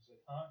are. He's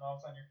like, huh? And all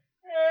of a sudden you're,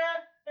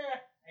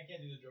 I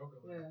can't do the Joker.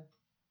 Yeah.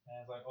 And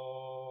it's like,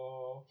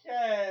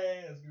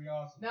 okay, that's gonna be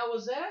awesome. Now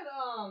was the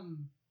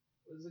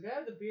guy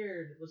with the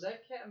beard? Was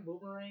that Captain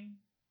Boomerang?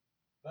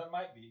 That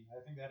might be.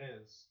 I think that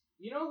is.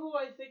 You know who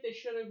I think they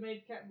should have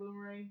made Captain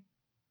Boomerang?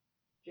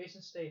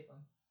 Jason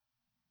Statham.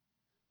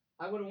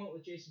 I would have went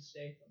with Jason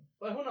Statham,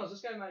 but who knows?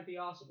 This guy might be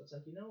awesome. It's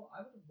like, I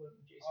would have went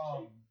with Jason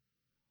Statham.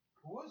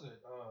 Who was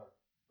it?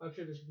 I'm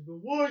sure there's people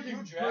go, why?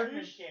 Hugh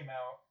Jackman came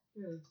out.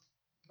 Yeah.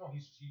 No,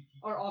 he's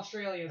or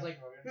Australians like,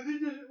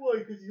 Australian. why?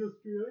 Because he's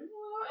Australian.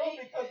 Well,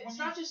 because it's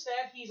not just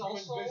that. He's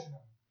also envision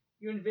him.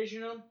 you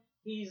envision him.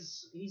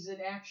 He's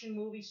an action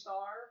movie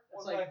star.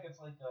 It's like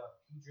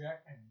Hugh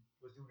Jackman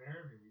was doing an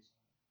interview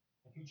recently,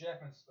 and Hugh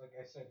Jackman's like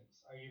I said,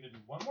 I either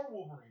do one more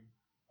Wolverine,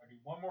 or do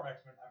one more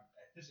X-Men. I'm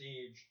at this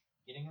age,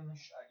 getting in the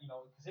shot,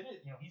 because it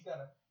is, he's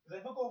got because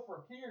then he'll go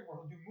for a period where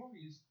he'll do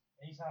movies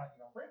and he's not,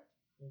 ripped.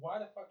 Well, why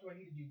the fuck do I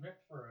need to be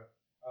ripped for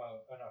a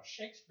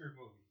Shakespeare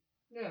movie?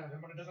 Yeah.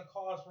 Then when it doesn't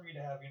cause for me to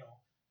have,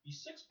 be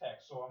six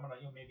packs, so I'm gonna,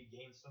 maybe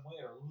gain some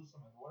weight or lose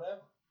some weight or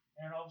whatever.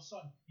 And all of a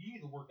sudden, you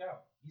need to work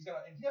out. He's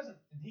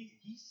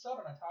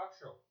subbing a talk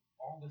show.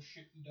 All the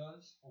shit he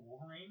does for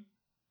Wolverine,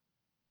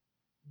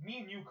 me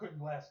and you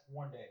couldn't last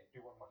one day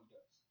doing what he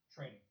does,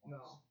 training.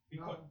 No.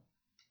 We couldn't.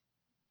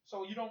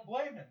 So you don't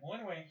blame him. Well,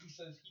 anyway, he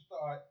says he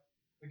thought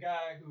the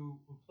guy who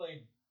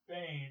played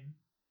Bane,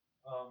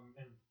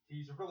 and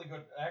he's a really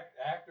good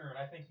actor, and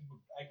I think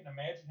I can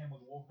imagine him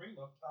with a Wolverine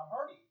look, Tom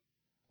Hardy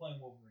playing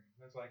Wolverine.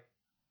 And it's like,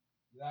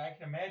 I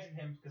can imagine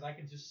him because I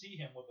can just see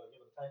him with the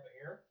type of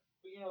hair.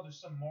 But there's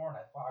some more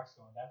at Fox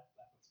going, that's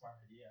a smart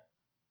idea.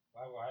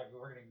 Why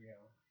we're gonna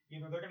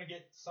either they're gonna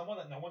get someone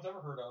that no one's ever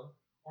heard of,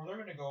 or they're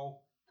gonna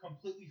go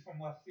completely from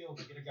left field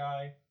to get a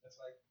guy that's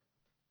like,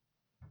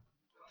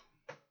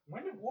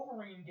 when did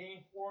Wolverine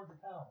gain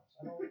 400 pounds?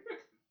 I don't,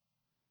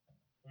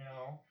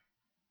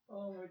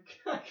 Oh my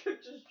god! I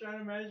could just try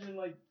to imagine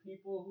like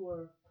people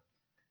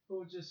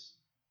who just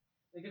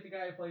they get the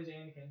guy who plays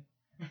Anakin.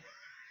 Who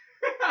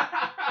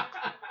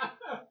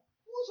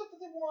was it that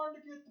they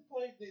wanted to get to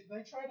play?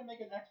 They tried to make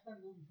an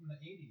X-Men movie from the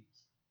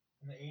 80s.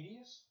 In the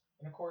 80s?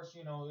 And of course,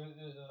 they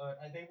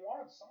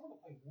wanted someone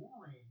to play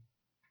Wolverine.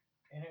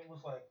 And it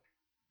was like,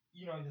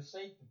 to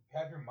say, to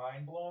have your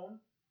mind blown,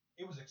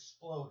 it was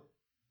exploded.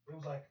 It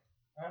was like,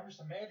 I'm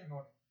just imagining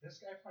going, this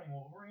guy playing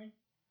Wolverine?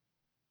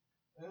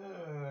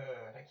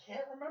 I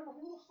can't remember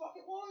who the fuck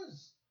it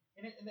was.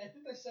 And I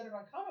think they said it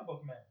on Comic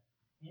Book Men.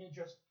 And it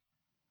just...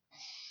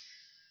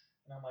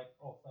 And I'm like,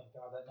 oh, thank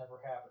God, that never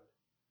happened.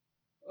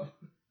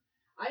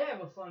 I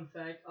have a fun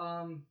fact.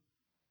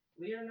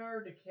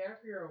 Leonardo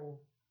DiCaprio,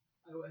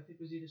 I think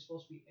was either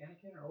supposed to be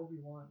Anakin or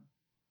Obi-Wan,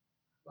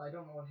 but I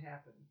don't know what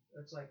happened.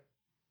 It's like,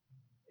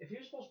 if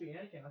he was supposed to be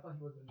Anakin, I thought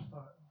he would have been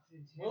fantastic.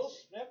 Will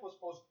Smith was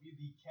supposed to be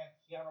the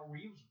Keanu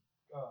Reeves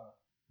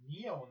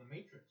Neo in the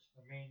Matrix,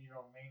 the main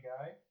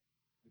guy,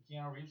 the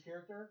Keanu Reeves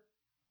character,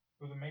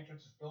 who the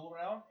Matrix is built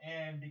around,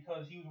 and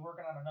because he was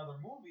working on another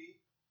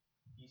movie,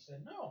 he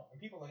said no. And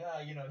people are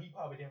like, he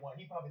probably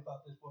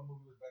thought this one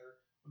movie was better.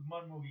 But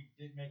one movie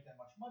didn't make that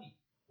much money.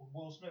 Well,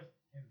 Will Smith,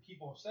 and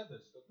people have said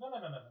this, no.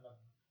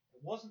 It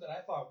wasn't that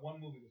I thought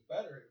one movie was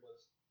better, it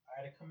was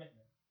I had a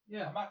commitment.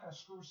 Yeah. I'm not going to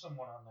screw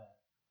someone on that.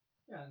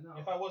 Yeah, no.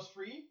 If I was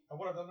free, I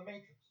would have done The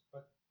Matrix.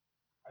 But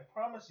I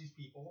promise these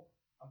people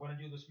I'm going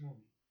to do this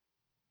movie.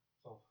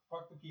 So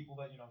fuck the people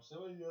that, say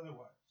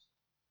otherwise.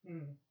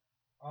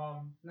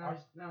 Now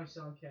he's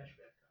selling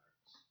cashback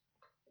cards.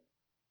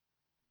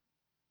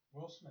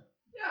 Will Smith.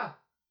 Yeah.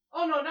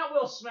 Oh no, not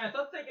Will Smith.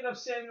 I'm thinking of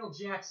Samuel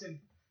Jackson.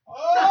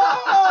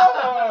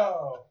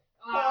 Oh!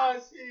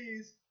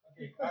 Jeez.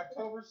 Okay,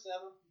 October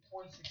 7th,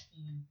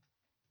 2016.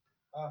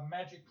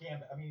 Magic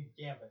Gambit.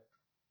 Gambit.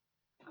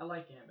 I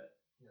like Gambit.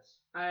 Yes.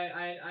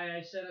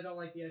 I said I don't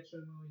like the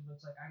X-Men movies, but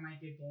it's like I might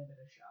give Gambit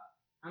a shot.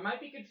 I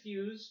might be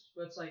confused,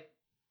 but it's like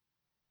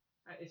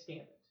it's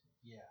Gambit.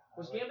 Yeah.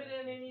 Was Gambit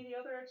in any of the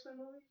other X-Men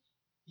movies?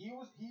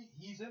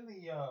 He's in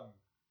the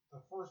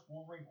first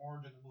Wolverine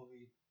Origin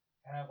movie,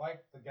 and I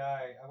like that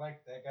guy who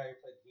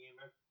played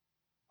Gambit,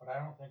 but I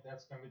don't think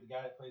that's gonna be the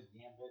guy that plays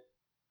Gambit.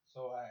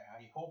 So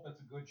I hope it's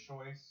a good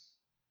choice.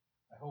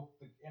 I hope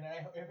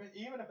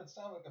even if it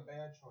sounds like a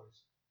bad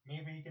choice,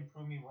 maybe he can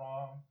prove me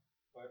wrong.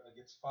 But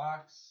it's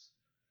Fox,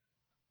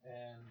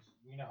 and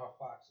we know how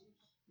Fox is.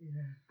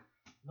 Yeah.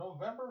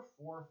 November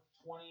 4th,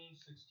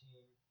 2016.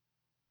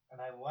 And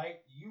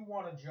you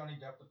wanted Johnny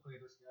Depp to play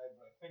this guy,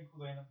 but I think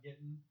who they end up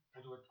getting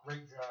will do a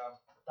great job.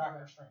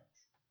 Doctor Strange.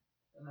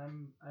 And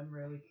I'm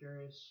really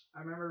curious. I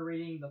remember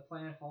reading the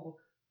Planet Hulk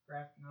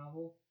graphic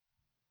novel.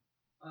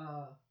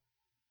 I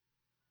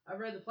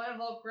read the Planet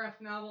Hulk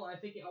graphic novel, and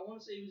I want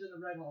to say he was in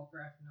the Red Hulk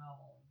graphic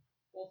novel.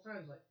 both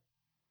times. Like,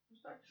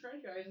 this Doctor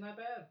Strange guy isn't that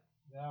bad.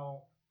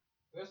 Now,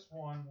 this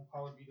one will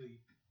probably be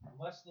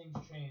unless things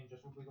change,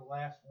 this will be the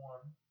last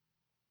one.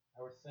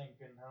 I would think,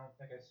 and I don't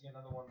think I see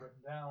another one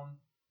written down.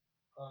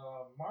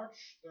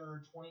 March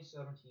 3rd,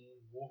 2017,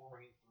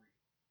 Wolverine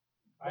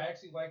 3. I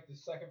actually like the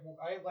second.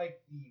 I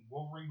like the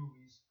Wolverine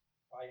movies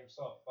by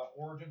himself. But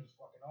Origins was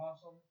fucking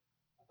awesome.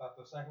 I thought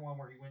the second one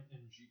where he went he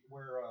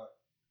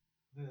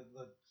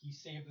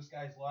saved this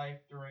guy's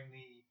life during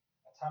the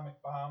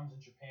atomic bombs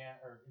in Japan.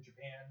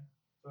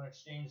 So in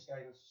exchange, this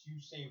guy goes, "You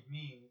saved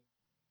me,"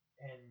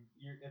 and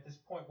at this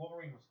point,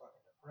 Wolverine was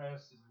fucking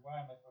depressed. He's like,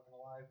 "Why am I fucking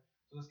alive?"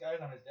 So this guy's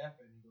on his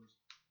deathbed, and he goes,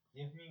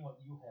 "Give me what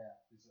you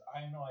have. He says,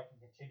 I know I can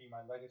continue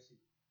my legacy,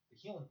 the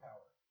healing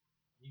power.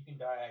 You can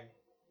die.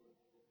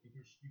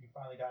 You can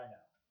finally die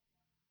now."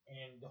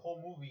 And the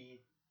whole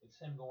movie, it's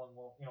him going,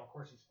 well, of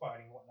course he's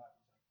fighting and whatnot.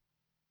 He's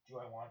like, "Do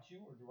I want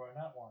to or do I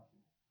not want to?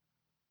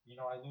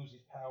 I lose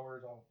these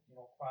powers. I'll,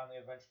 finally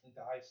eventually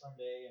die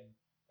someday and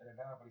da da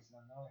da." But he said,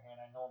 on the other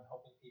hand, I know I'm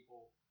helping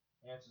people,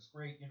 and it's just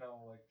great.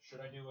 Like,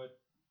 should I do it?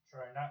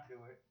 Should I not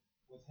do it?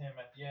 With him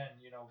at the end,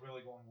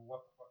 really going, well,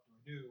 what the fuck do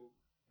I do?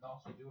 And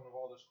also doing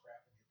all this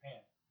crap in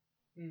Japan.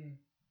 Hmm.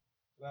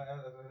 So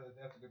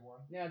that's a good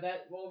one. Yeah,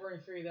 that Wolverine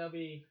 3, that'll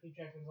be Hugh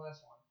Jackman's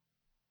last one.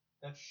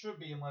 That should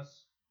be,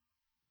 unless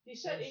he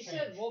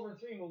said Wolverine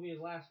 3 will be his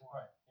last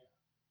one. Right.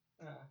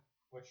 Yeah.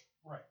 Which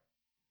right.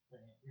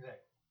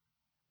 Exactly.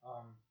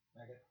 I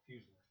get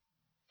confused there.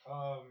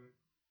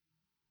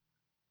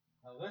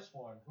 Now this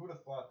one, who'd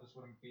have thought this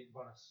would have been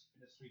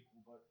a sequel,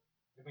 but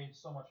it made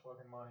so much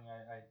fucking money.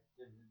 I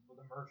did with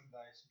the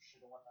merchandise and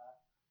shit and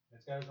whatnot. And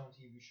it's got his own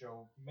TV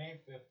show,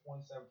 May 5th,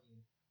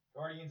 2017,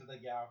 Guardians of the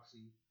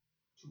Galaxy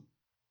 2.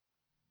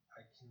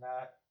 I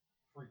cannot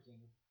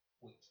freaking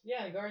wait.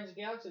 Yeah, Guardians of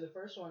the Galaxy, the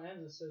first one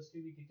ends, it says to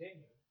be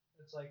continued.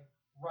 It's like...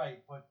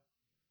 Right, but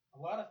a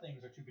lot of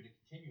things are to be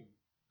continued.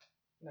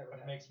 Never.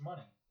 But it makes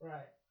money.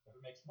 Right. If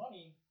it makes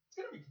money, it's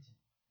gonna be continued.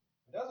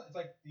 It doesn't. It's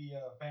like the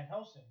Van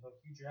Helsing with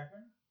Hugh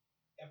Jackman.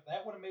 If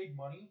that would have made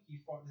money, he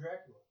fought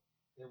Dracula.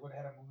 They would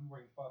have had a movie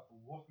where he fought the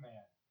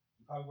Wolfman.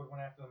 He probably would have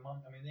went after the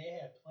Mummy. I mean, they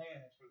had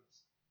plans for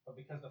this, but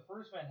because the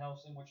first Van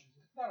Helsing, which is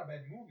it's not a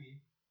bad movie,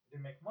 it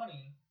didn't make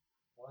money.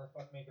 Why the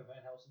fuck make a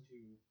Van Helsing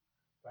 2?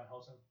 Van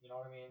Helsing, you know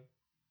what I mean?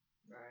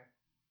 Right.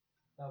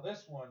 Now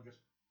this one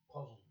just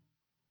puzzles me.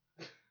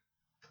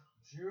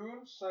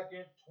 June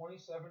 2nd,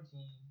 2017,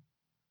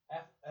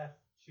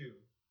 FF2.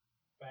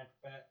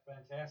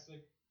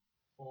 Fantastic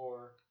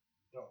Four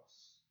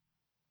Dos.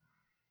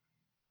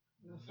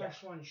 The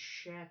first one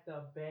shat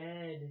the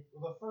bed.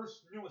 The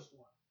first newest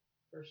one.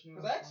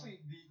 Because actually,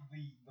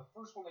 the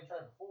first one they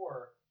tried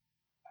before,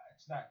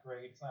 it's not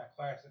great. It's not a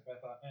classic. But I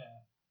thought, eh.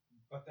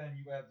 But then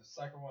you have the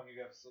second one.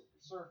 You have Silver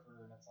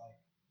Surfer, and it's like,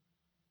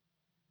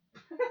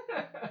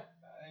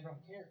 I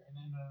don't care. And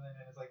then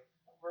it's like,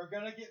 we're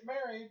gonna get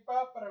married,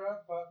 but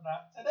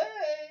not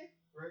today.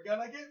 We're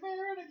gonna get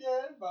married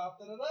again,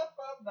 but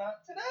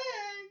not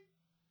today.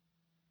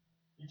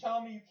 You're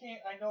telling me you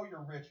can't? I know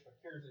you're rich, but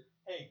here's it.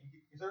 Hey,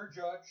 is there a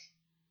judge?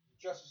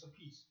 Justice of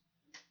peace.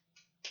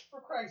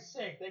 For Christ's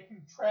sake, they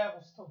can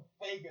travel to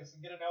Vegas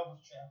and get an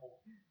Elvis chapel.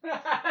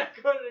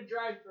 Go to the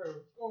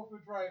drive-thru. Go to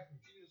the drive-thru.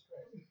 Jesus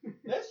Christ.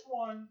 This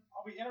one,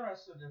 I'll be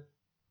interested if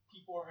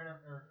people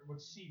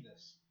would see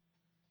this.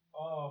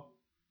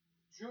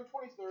 June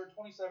 23rd,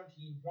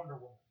 2017, Wonder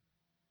Woman.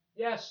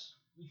 Yes,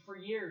 for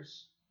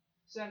years.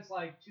 Since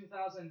like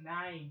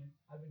 2009,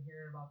 I've been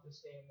hearing about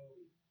this damn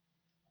movie.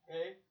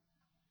 Okay.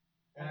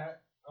 And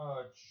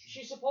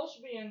she's supposed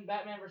to be in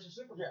Batman vs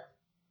Superman. Yeah.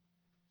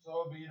 So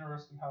it'll be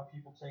interesting how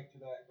people take to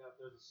that. If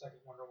there's a second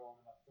Wonder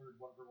Woman, a third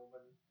Wonder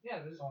Woman,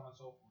 so on and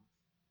so forth.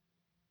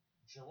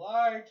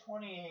 July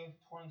 28th,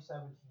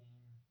 2017,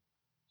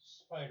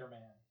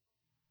 Spider-Man.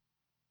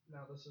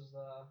 Now this is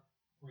the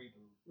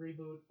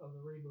reboot of the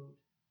reboot.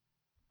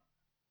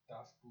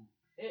 Das Boot.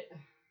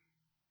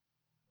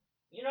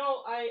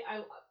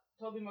 I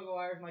Tobey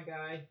Maguire's my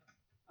guy.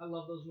 I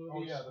love those movies.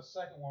 Oh yeah, the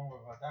second one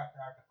with Dr.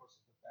 Octopus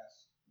is the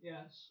best.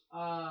 Yes.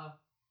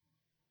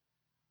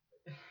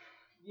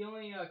 The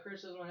only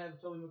criticism I have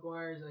of Tobey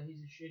Maguire is that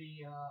he's a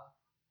shitty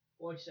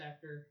voice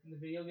actor in the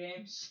video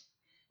games.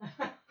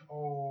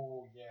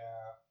 Oh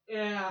yeah.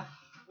 Yeah.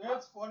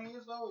 What's funny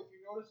is though, if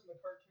you notice in the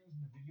cartoons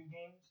and the video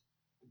games,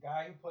 the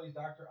guy who plays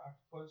Dr.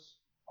 Octopus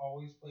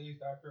always plays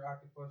Dr.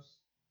 Octopus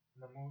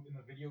in the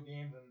video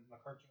games and the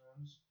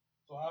cartoons.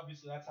 So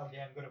obviously that's how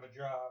damn good of a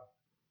job.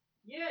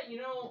 Yeah,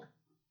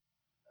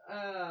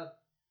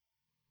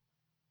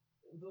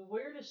 the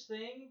weirdest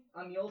thing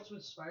on the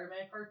Ultimate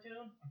Spider-Man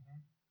cartoon,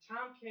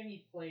 Tom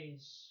Kenny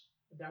plays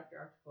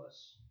Dr.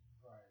 Octopus.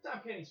 Right. Tom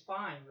Kenny's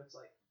fine, but it's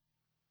like...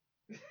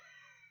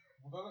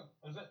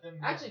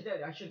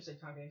 Actually, I shouldn't say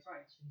Tom Kenny's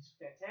fine. He's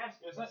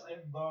fantastic. Is that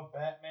in the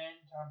Batman,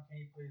 Tom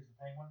Kenny plays the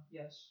Penguin?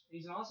 Yes.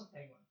 He's an awesome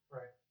Penguin.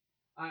 Right.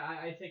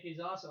 I think he's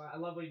awesome. I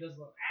love what he does.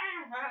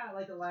 I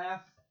like to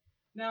laugh.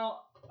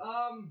 Now,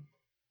 how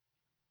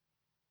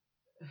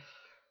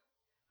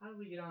did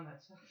we get on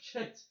that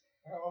subject?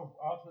 Oh,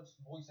 Ultimate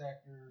voice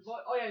actors.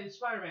 Oh yeah, it's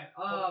Spider-Man.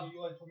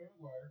 You like Tobey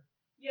Maguire?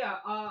 Yeah,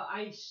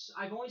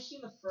 I've only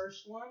seen the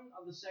first one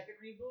of the second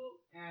reboot,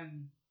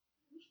 and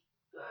it was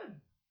good.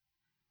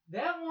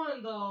 That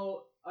one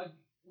though,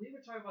 we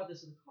were talking about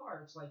this in the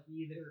car. It's like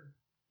either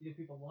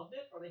people loved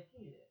it or they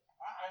hated it.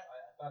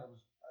 I thought it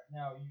was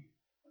now you.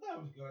 I thought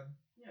it was good.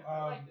 Yeah,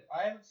 I liked it.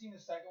 I haven't seen the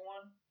second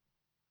one.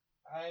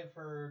 I've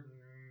heard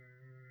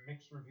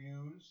mixed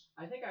reviews.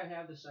 I think I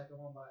have the second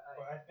one, but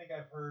I think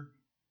I've heard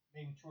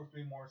maybe 2 or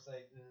 3 more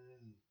say,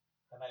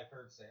 and I've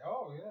heard say,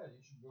 oh yeah,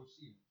 you should go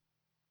see it.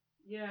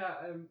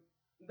 Yeah,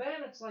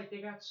 then it's like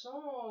they got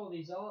all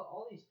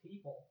these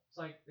people. It's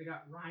like they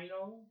got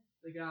Rhino,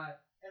 they got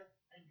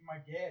and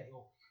my dad,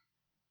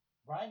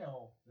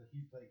 Rhino, that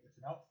he's like it's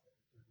an outfit,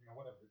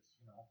 whatever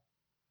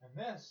and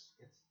this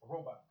it's a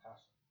robot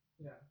costume.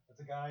 Yeah, it's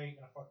a guy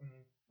in a fucking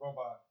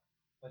robot,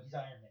 but he's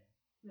Iron Man.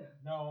 Yeah.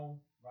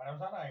 No, Rhino's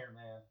not Iron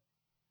Man.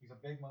 He's a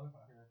big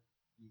motherfucker.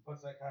 He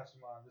puts that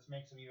costume on. This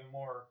makes him even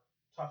more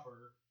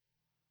tougher.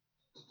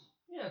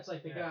 Yeah, it's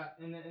like they got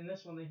in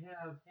this one they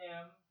have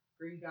him,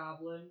 Green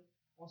Goblin.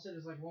 Also,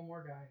 there's like one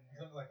more guy in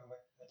there. Isn't it like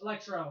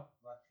Electro.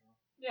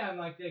 Yeah, and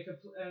like they could,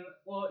 and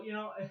well,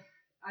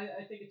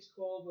 I think it's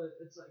cool, but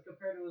it's like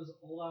compared to his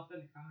Olaf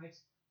in the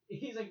comics,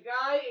 he's a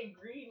guy in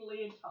green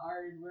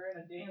leotard wearing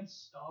a damn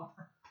star.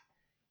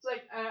 It's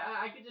like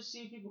I could just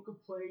see people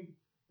complain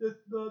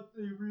that's not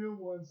the real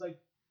ones. Like,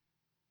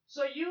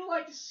 so you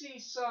like to see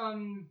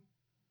some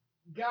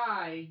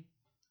guy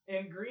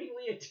in green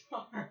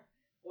leotard?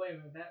 Wait a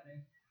minute,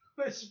 Batman.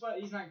 But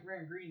he's not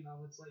wearing green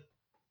though. It's like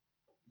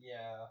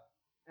yeah.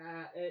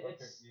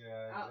 It's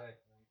yeah, exactly.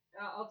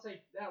 I'll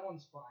take that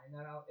one's fine.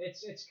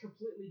 It's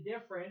completely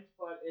different,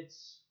 but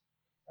it's.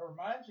 It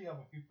reminds me of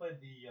if you played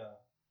the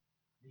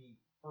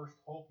first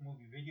Hulk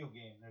movie video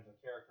game. There's a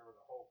character with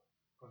a Hulk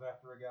goes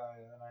after a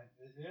guy, and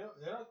it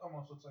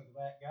almost looks like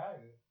that guy.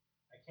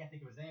 I can't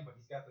think of his name, but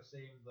he's got the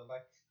same it's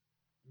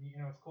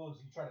cool as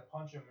you try to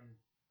punch him, and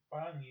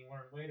finally you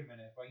learn. Wait a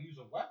minute, if I use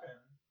a weapon,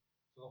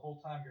 so the whole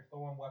time you're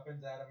throwing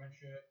weapons at him and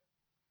shit.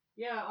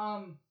 Yeah.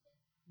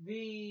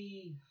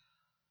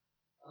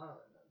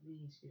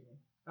 Excuse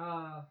me.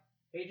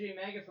 AJ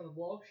Maggot from the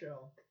Blog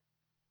Show.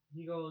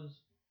 He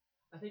goes,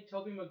 I think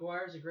Tobey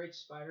Maguire is a great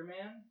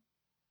Spider-Man,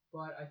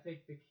 but I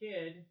think the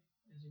kid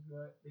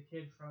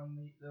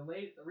from the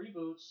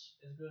reboots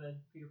is good at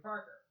Peter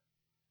Parker.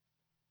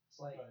 It's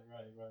like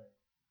right.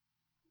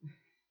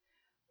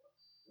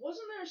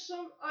 Wasn't there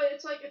some?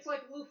 It's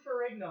like Lou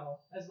Ferrigno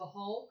as the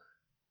Hulk,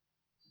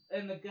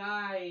 and the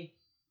guy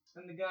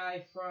who's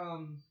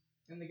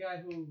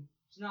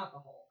not the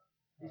Hulk.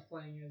 He's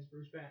playing as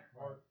Bruce Banner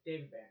or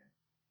David Banner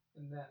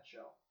in that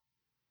show.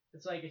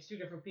 It's like it's two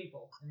different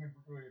people.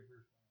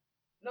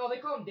 No, they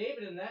call him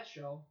David in that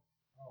show.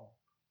 Oh.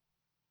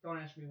 Don't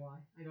ask me why.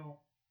 I don't.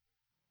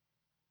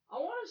 I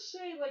want to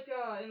say in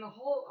the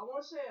whole. I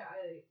want to say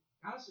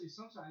honestly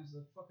sometimes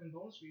the fucking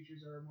bonus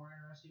features are more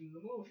interesting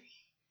than the movie.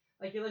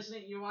 Like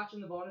you're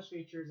watching the bonus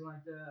features and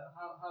like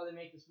how they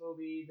make this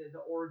movie, the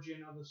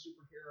origin of the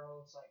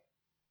superhero. It's like,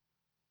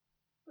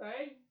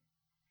 okay.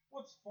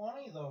 What's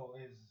funny though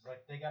is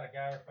like they got a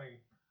guy to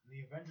play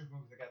the Avengers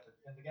movies.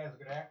 And the guy's a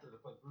good actor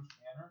to play Bruce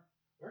Banner.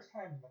 There's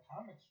times in the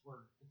comics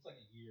where it's like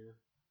a year,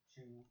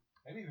 2,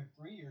 maybe even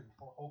 3 years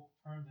before Hulk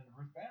turns into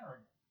Bruce Banner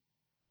again.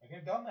 Like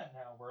they've done that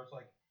now, where it's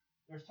like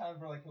there's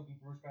times where like he'll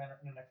be Bruce Banner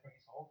in the next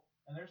movie Hulk,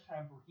 and there's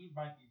times where he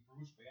might be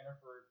Bruce Banner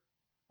for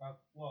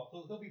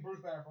he'll be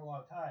Bruce Banner for a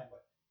long time,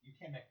 but you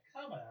can't make a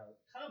comic out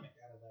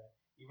of that.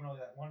 Even though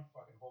that one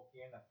fucking Hulk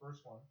game, that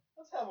first one,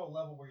 let's have a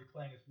level where you're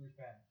playing as Bruce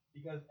Banner.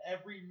 Because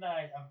every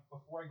night,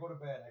 before I go to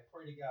bed, I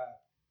pray to God,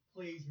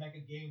 please make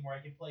a game where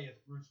I can play as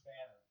Bruce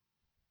Banner.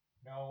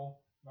 No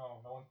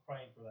one's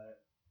praying for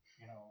that.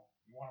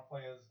 You want to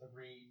play as the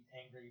green,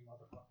 angry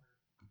motherfucker,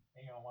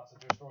 and wants to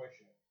destroy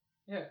shit.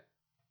 Yeah.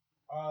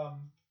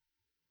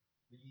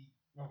 The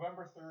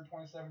November 3rd,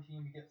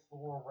 2017, we get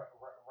Thor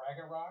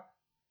Ragnarok.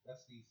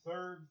 That's the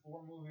third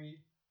Thor movie.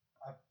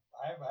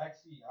 I've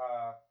actually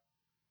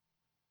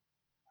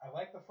I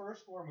like the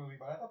first Thor movie,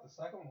 but I thought the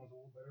second one was a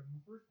little better than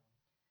the first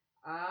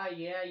one.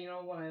 Yeah,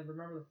 when I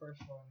remember the first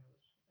one, it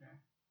was, yeah.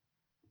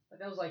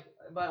 That was like,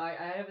 but I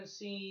haven't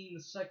seen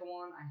the second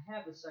one. I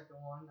have the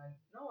second one.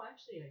 No,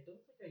 actually, I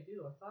don't think I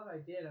do. I thought I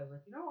did. I was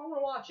like, I want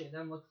to watch it.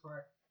 Then look for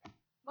it.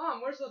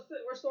 Mom, where's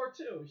Thor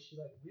 2? She's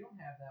like, we don't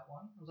have that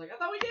one. I was like, I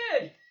thought we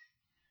did.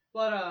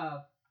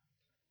 But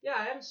yeah,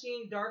 I haven't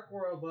seen Dark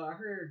World, but I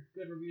heard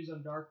good reviews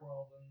on Dark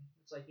World, and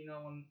it's like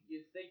when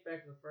you think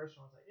back to the first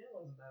one, it's like it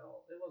wasn't that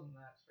old. It wasn't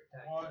that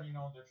spectacular.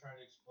 Well, they're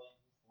trying to explain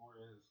who Thor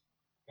is.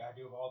 Gotta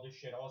do all this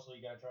shit. Also, you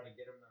gotta try to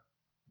get him to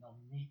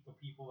meet the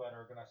people that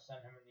are gonna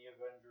send him in the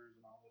Avengers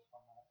and all this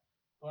kind of.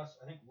 Plus,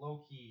 I think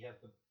Loki's has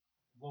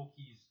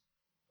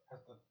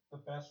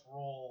the best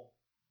role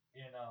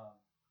in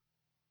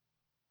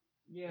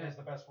has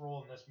the best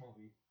role in this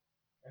movie,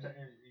 and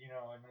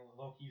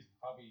Loki's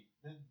probably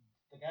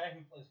the guy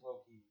who plays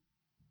Loki.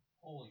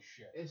 Holy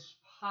shit! Is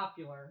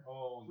popular.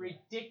 Oh, yeah.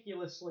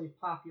 Ridiculously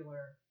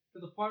popular to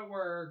the point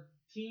where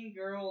teen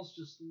girls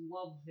just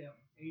love him.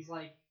 And he's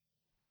like,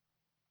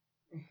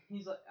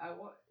 I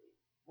want.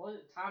 what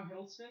is it, Tom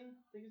Hiddleston?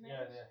 I think his name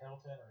is. Yeah,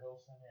 Hilton or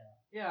Hilson, yeah.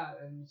 Yeah,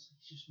 and it's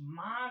just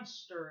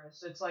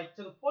monstrous. It's like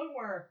to the point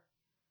where,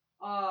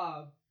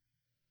 I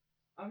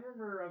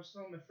remember I was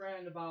telling my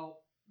friend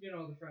about, the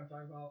friend I'm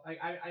talking about.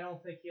 I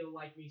don't think he'll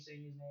like me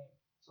saying his name,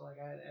 so like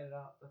I had to edit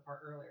out the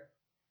part earlier.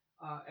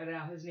 Edit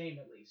out his name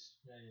at least.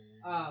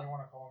 Yeah. You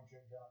want to call him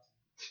Jim Johnson?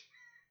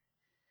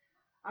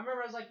 I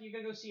remember I was like, "You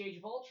gonna go see Age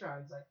of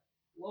Ultron?" He's like,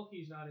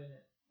 "Loki's not in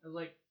it." I was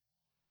like,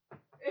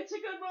 "It's a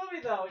good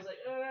movie though." He's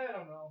like, "I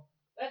don't know."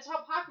 That's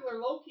how popular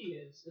Loki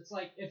is. It's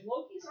like if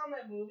Loki's on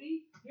that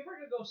movie, people are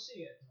gonna go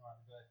see it. Right,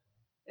 exactly.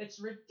 It's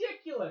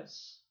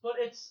ridiculous, but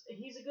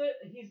he's a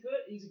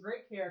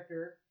great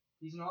character.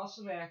 He's an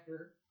awesome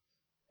actor,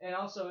 and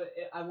also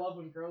I love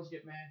when girls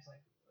get mad. It's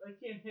like I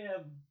can't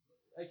have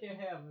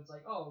him. It's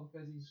like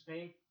because he's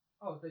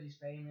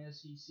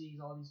famous. He sees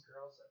all these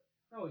girls. Like,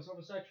 no, he's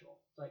homosexual.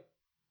 It's like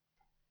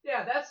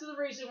yeah, that's the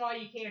reason why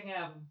you can't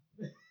have him.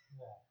 Yeah.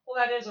 Well,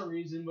 that is a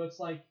reason, but it's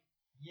like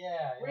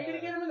yeah. Were you gonna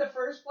get him in the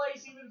first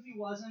place, even if he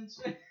wasn't?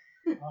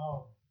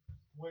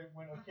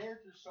 When a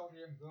character's so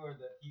damn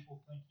good that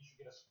people think you should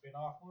get a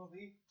spin-off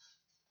movie,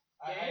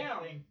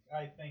 Damn.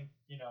 I think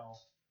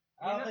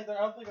I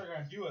don't think they're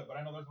gonna do it, but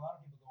I know there's a lot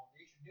of people going,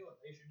 they should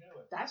do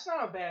it. That's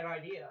not a bad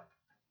idea.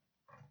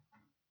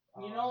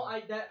 I don't know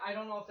if I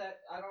don't know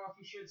if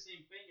you share the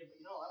same opinion,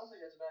 but I don't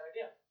think that's a bad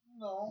idea.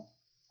 No,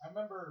 I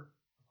remember,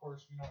 of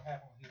course, what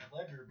happened with Heath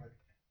Ledger, but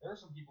there are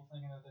some people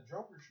thinking that the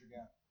Joker should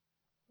have got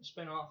a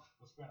spin-off.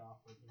 But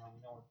we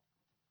know what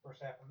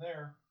first happened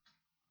there.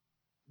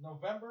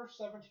 November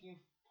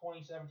 17th,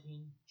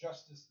 2017,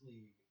 Justice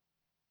League.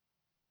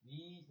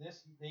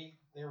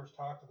 There was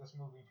talk of this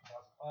movie in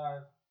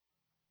 2005,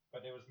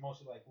 but it was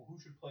mostly like, well, who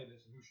should play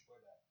this and who should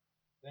play that?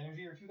 Then it was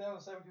either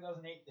 2007,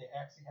 2008. They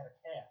actually had a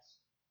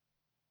cast.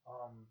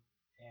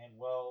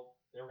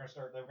 They were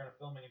gonna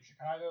film it in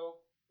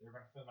Chicago. They were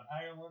gonna film in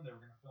Ireland. They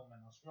were gonna film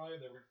in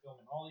Australia. They were gonna film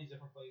in all these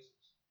different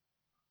places.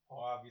 Well,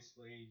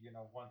 obviously,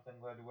 one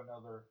thing led to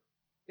another.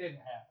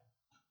 Didn't happen.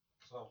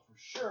 So for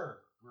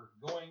sure, we're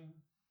going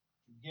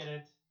to get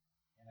it,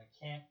 and I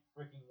can't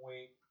freaking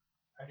wait.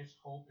 I just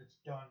hope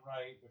it's done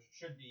right, which it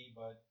should be,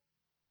 but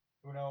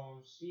who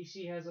knows?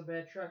 DC has a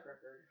bad track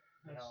record.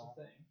 That's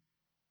the thing.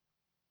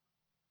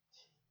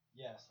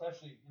 Yeah,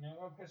 especially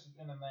because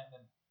and then that.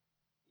 And then,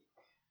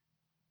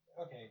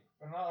 okay,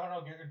 but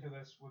I'll get into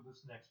this with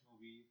this next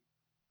movie.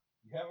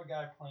 You have a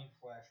guy playing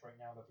Flash right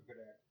now that's a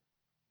good actor.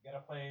 You got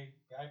a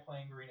guy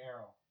playing Green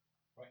Arrow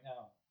right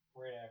now,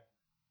 great actor.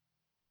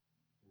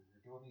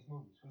 You're doing these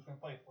movies. Who's gonna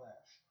play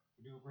Flash?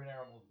 You do a Green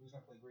Arrow movie. Who's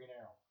gonna play Green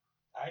Arrow?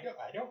 I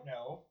don't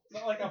know. It's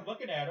not like I'm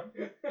looking at him.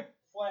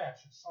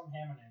 Flash. It's some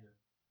Haminator.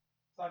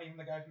 It's not even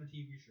the guy from the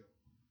TV show.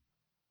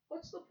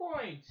 What's the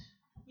point?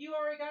 You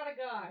already got a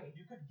guy.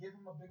 You could give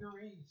him a bigger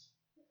raise.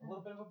 A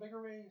little bit of a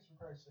bigger raise, for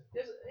Christ's sake.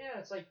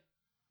 It's like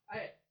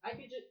I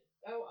could just.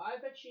 I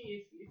bet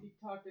you if you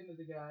talked to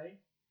the guy,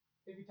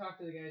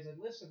 he's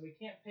like, listen, we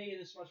can't pay you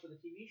this much for the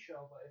TV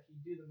show, but if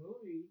you do the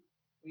movie,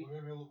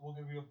 we'll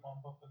give you a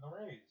bump up in the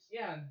raise.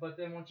 Yeah, but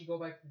then once you go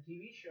back to the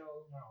TV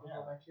show, you'll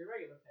go back to your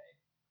regular pay.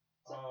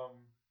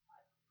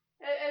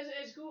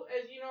 As cool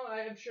as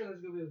I'm sure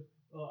there's gonna be.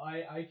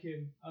 I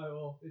can.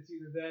 It's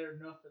either that or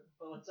nothing.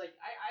 But it's like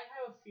I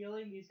have a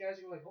feeling these guys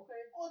are like,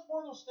 okay. Well, it's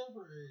one of those things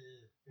where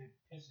it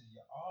pisses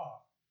you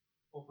off.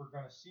 But we're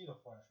gonna see the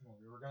Flash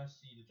movie. We're gonna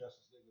see the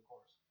Justice League, of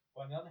course.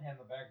 But on the other hand,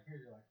 in the back of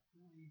here, you're like,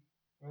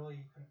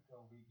 really, you couldn't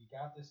go. We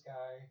got this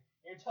guy.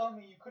 And you're telling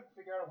me you couldn't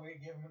figure out a way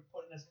to give him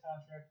put in his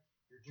contract.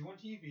 You're doing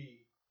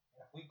TV,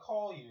 and if we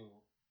call you,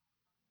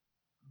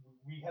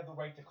 we have the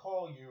right to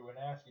call you and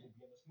ask you to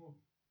be in this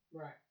movie.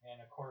 Right.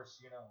 And of course,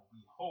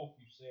 we hope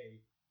you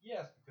say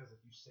yes, because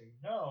if you say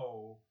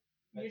no,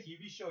 that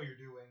TV show you're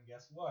doing,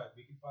 guess what?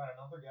 We can find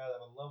another guy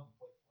that would love to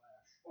play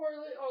Flash. Or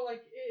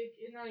like,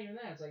 not even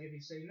that. It's like if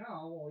you say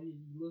no, well, you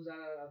lose out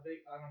on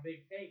a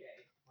big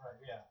payday. Right.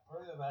 Yeah.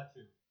 Or that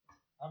too.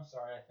 I'm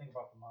sorry. I think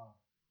about the mob.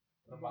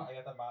 I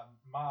got that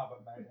mob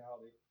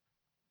mentality.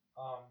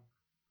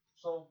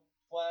 So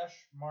Flash,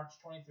 March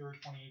 23rd,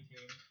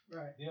 2018.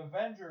 Right. The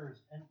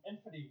Avengers and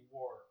Infinity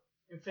War.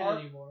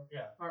 War.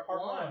 Yeah. Part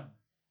 1.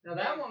 Now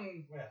that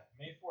one. Yeah.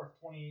 May 4th,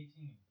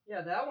 2018.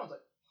 Yeah, that one's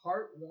like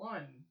part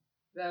 1.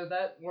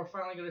 That we're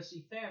finally gonna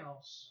see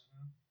Thanos.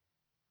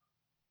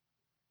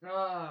 Mm-hmm.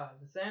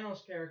 The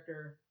Thanos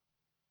character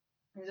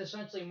is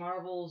essentially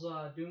Marvel's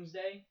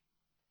Doomsday.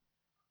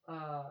 In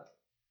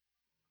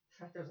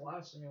fact, there's a lot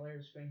of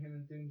similarities between him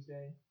and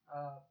Doomsday.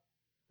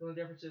 The only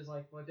difference is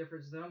what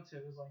difference them two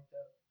is like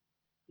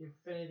the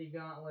Infinity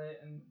Gauntlet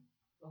and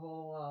the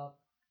whole.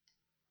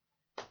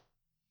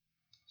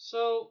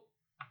 So,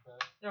 okay.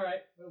 All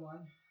right, move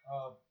on.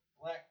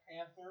 Black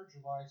Panther,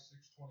 July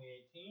 6,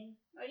 2018.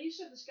 Now you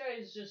said this guy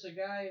is just a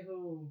guy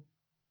who.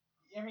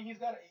 I mean, he's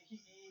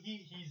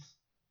he's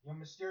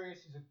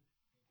mysterious. He's a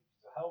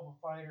hell of a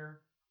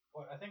fighter.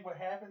 But I think what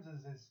happens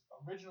is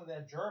originally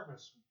that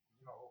Jarvis,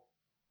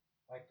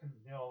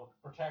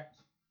 protect.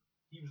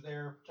 He was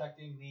there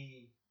protecting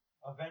the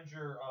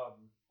Avenger.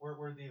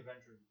 Where the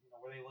Avenger,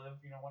 where they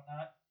live,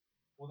 whatnot.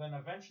 Well, then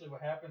eventually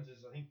what happens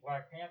is I think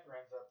Black Panther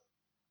ends up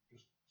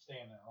just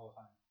staying there all the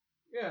time.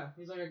 Yeah,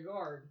 he's like a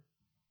guard.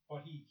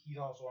 But he's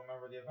also a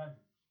member of the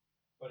Avengers.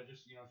 But it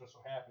just just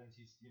so happens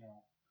he's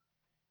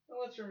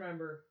Well, let's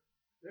remember,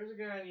 there's a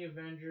guy in the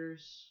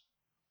Avengers.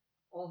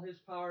 All his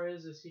power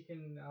is he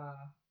can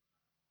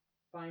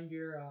find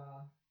your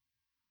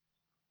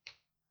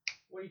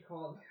what do you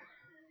call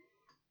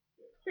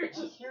it?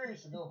 I'm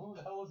curious to know who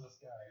the hell is this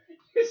guy.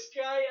 This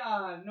guy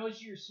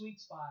knows your sweet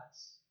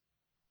spots.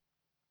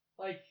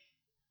 Like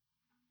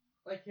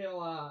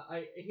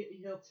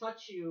he'll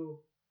touch you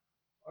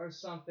or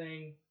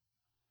something.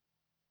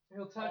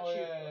 He'll touch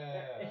you.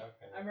 Yeah,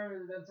 okay. I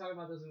remember them talking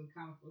about this in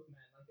Comic Book Man.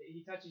 Like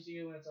he touches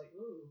you and it's like,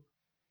 ooh.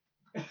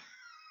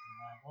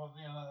 Well,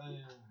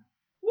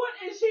 What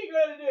is he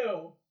gonna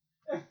do?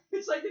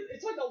 It's like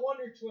the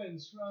Wonder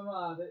Twins from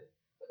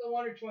the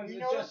Wonder Twins. You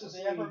in notice Justice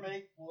that they ever League.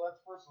 make? Well,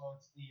 that's first of all,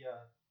 it's the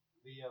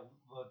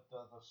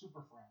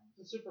Super Friends.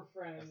 The Super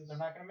Friends. They're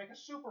not gonna make a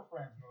Super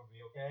Friends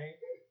movie, okay?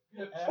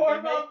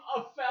 Form of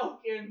a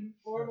falcon,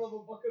 form of a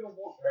bucket of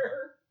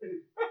water. If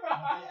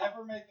they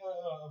ever make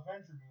a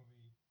Avenger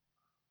movie,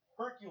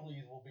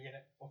 Hercules will be in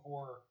it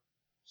before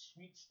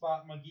Sweet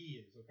Spot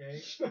McGee is,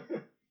 okay?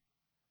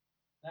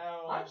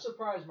 Now, I'm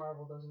surprised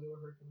Marvel doesn't do a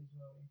Hercules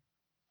movie.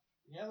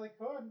 yeah, they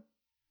could,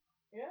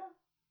 Yeah.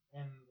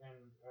 and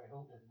I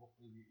hope it'd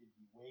be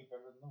way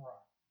better than The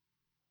Rock.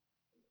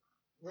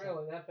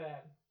 Really, that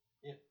bad?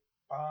 It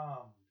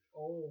bombed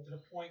Oh. to the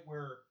point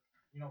where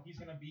he's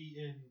gonna be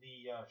in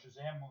the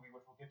Shazam movie,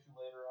 which we'll get to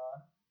later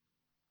on.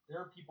 There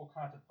are people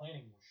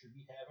contemplating, should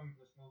we have him in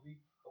this movie?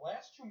 The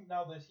last two, he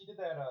did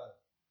that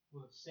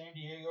with San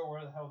Diego,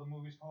 where the hell the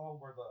movie's called,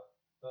 where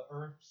the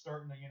Earth's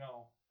starting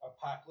to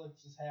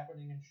apocalypse is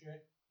happening and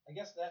shit. I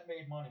guess that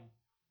made money.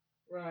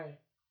 Right.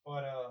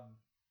 But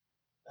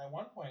at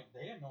one point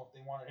they didn't know if they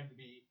wanted him to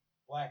be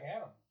Black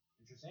Adam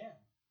in Shazam.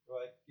 They're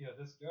like,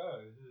 this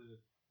guy.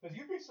 Because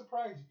you'd be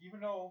surprised, even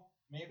though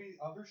maybe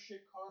other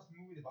shit caused the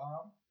movie to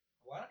bomb.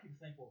 A lot of people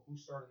think, well, who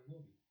started the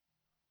movie?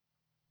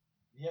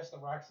 Yes, The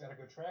Rock's got a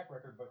good track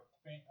record, but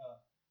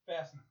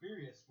Fast and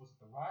Furious, was it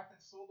The Rock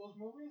that sold those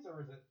movies, or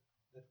is it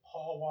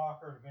Paul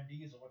Walker and Vin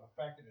Diesel, or the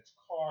fact that it's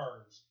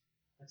cars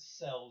that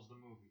sells the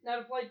movie?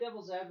 Now, to play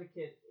devil's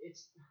advocate,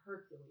 it's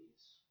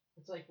Hercules.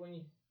 It's like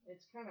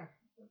it's kind of,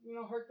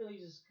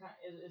 Hercules is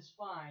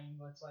fine,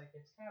 but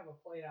it's kind of a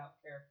played out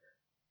character.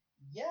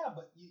 Yeah,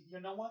 but you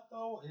know what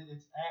though?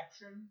 It's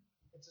action.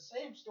 It's the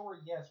same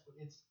story, yes, but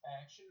it's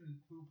action and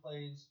who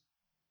plays.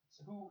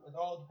 So it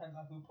all depends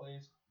on who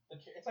plays.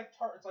 It's like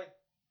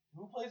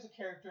who plays the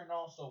character, and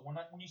also when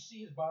you see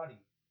his body,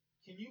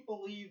 can you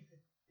believe,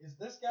 is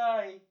this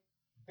guy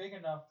big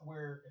enough to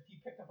where if he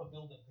picked up a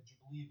building, could you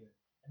believe it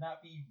and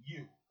not be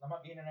you? I'm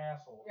not being an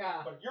asshole.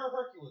 Yeah. But you're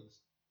Hercules.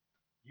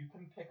 You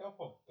can pick up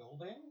a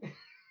building?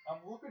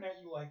 I'm looking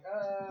at you like,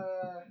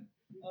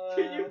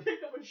 Can you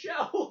pick up a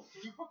shelf?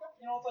 Can you pick up?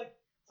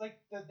 It's like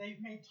that they've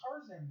made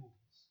Tarzan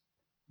movies.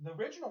 The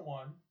original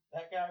one,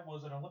 that guy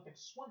was an Olympic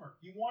swimmer.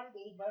 He won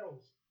gold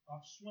medals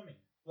off swimming.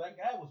 That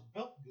guy was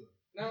built good.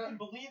 You can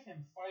believe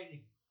him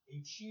fighting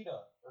a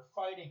cheetah or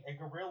fighting a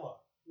gorilla.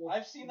 Well,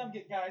 I've seen them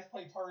get guys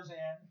play Tarzan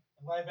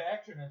in live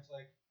action, and it's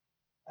like,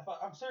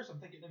 I'm serious, I'm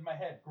thinking in my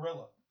head,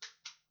 gorilla.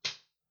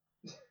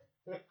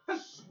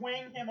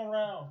 Swing him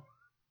around.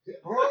 And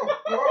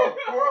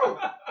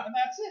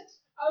that's it.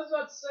 I was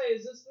about to say,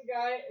 is this the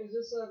guy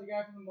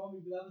from the Mummy,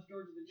 but that was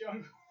George of the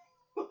Jungle?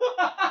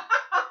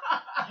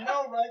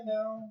 Right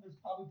now, there's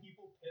probably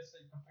people pissed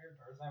that you compare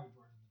Tarzan with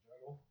George of the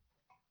Jungle.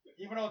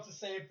 Even though it's the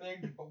same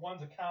thing, but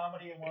one's a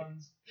comedy and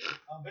one's...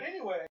 but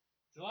anyway,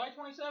 July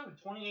 27,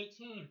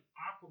 2018,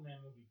 Aquaman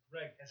movie.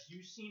 Greg, have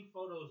you seen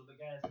photos of the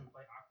guy that's going to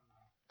play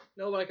Aquaman?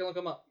 No, but I can look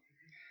him up.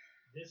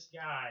 This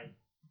guy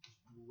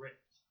is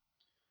ripped.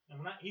 And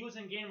he was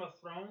in Game of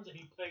Thrones, and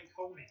he played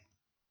Conan.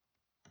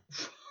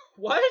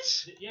 What?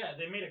 Yeah,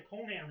 they made a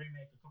Conan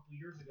remake a couple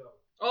years ago.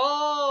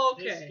 Oh,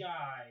 okay. This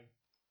guy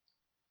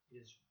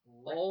is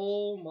ripped.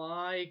 Oh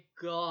my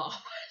god.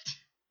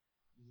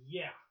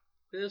 Yeah.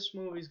 This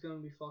movie's gonna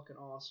be fucking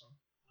awesome.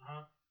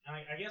 Uh-huh. And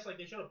I guess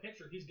they showed a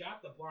picture. He's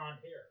got the blonde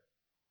hair.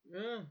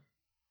 Yeah.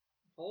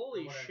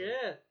 Holy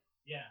shit.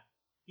 Yeah.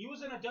 He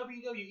was in a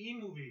WWE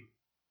movie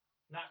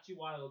not too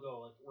while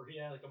ago, where he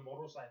had a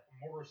motorcycle.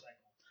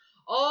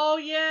 Oh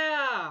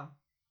yeah.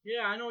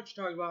 Yeah, I know what you're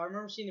talking about. I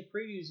remember seeing the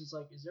previews. It's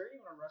like, is there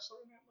even a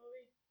wrestler in that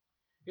movie?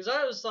 Because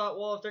I always thought,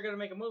 well, if they're gonna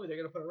make a movie, they're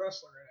gonna put a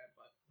wrestler in it.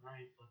 But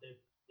right, but there's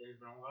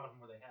been a lot of them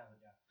where they haven't.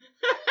 Yeah.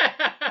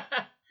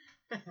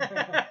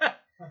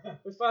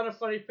 We found a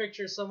funny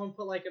picture. Someone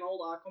put an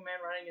old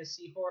Aquaman riding a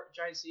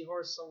giant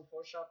seahorse. Someone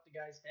photoshopped the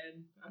guy's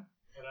head. But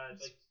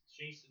it's like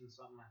Jason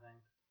something, I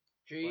think.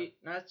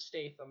 Not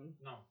Statham.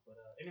 No, but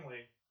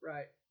anyway.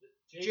 Right.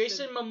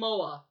 Jason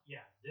Momoa.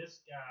 Yeah,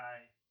 this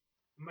guy.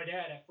 My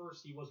dad, at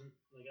first, he wasn't,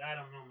 I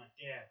don't know, my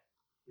dad,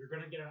 you're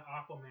going to get an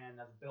Aquaman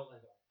that's built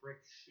like a brick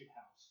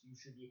shithouse. You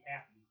should be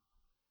happy.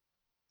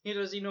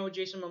 Does he know who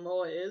Jason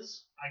Momoa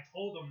is? I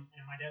told him,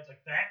 and my dad's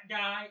like, that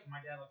guy? And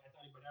my dad, I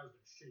thought my dad was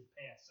going to shit his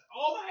pants. Like,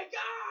 oh my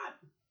god!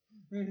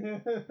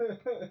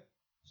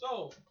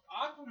 So,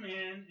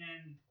 Aquaman,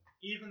 and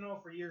even though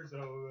for years,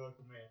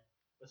 Aquaman,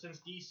 but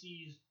since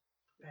DC's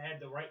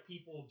had the right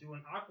people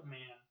doing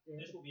Aquaman,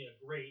 this will be a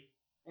great.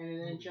 And in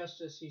movie.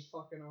 Injustice, he's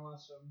fucking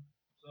awesome.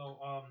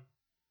 So,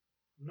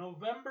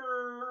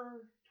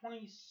 November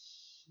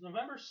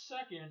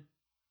 2nd,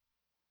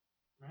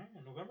 right?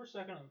 November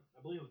 2nd,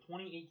 I believe, of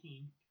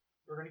 2018,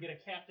 we're gonna get a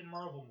Captain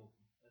Marvel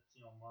movie. That's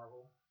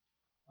Marvel.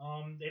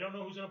 They don't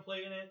know who's gonna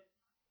play in it.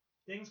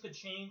 Things could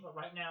change, but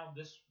right now,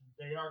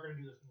 they are gonna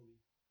do this movie.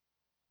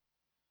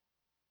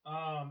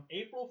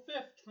 April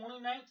 5th,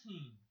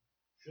 2019,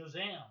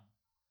 Shazam.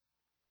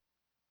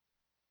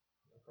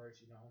 Of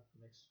course,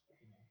 mixed,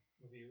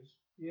 reviews.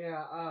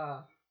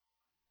 Yeah,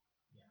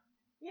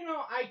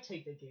 Yeah. I'd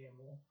take the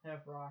gamble.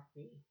 Have Rock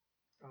be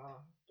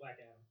Black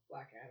Adam.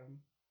 Black Adam.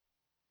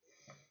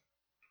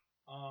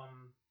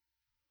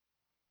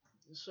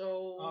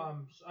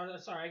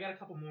 Sorry, I got a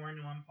couple more. I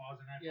know I'm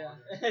pausing. Yeah,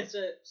 it's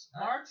it.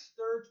 March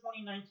 3rd,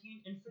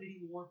 2019, Infinity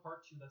War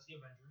Part 2. That's the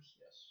Avengers.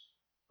 Yes.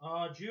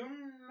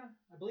 June,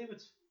 I believe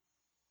it's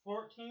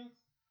 14th,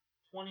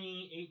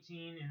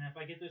 2018, and if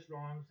I get this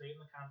wrong, say it in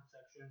the comment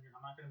section.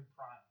 I'm not going to be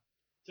prying.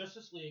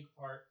 Justice League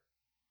Part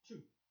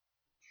 2.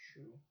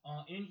 True.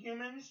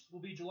 Inhumans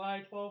will be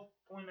July 12th,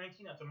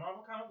 2019. That's a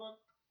Marvel comic book.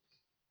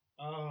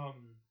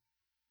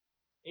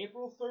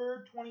 April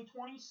 3rd,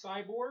 2020,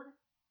 Cyborg.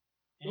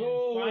 And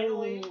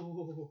finally,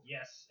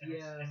 yes, and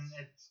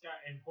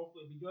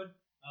hopefully it'll be good.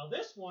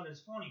 This one is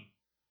funny.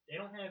 They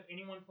don't have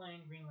anyone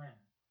playing Green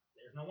Lantern.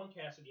 There's no one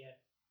casted yet,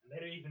 and they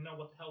don't even know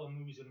what the hell the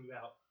movie's gonna be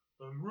about.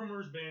 The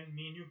rumor's been,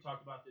 me and you've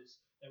talked about this,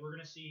 that we're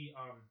gonna see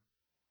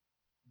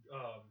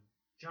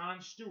John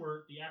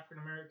Stewart, the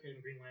African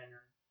American Green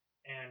Lantern,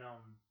 and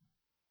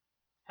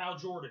Hal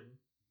Jordan,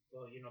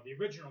 the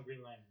original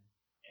Green Lantern,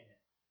 in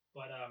it.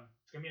 But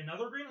it's gonna be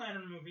another Green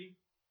Lantern movie.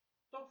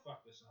 Don't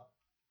fuck this up.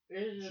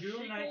 Is it a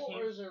June sequel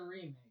 19th. or is it a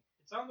remake?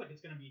 It sounds like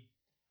it's gonna be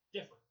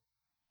different.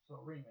 So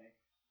remake.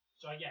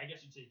 So yeah, I guess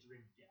you'd say it's a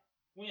remake. Yeah.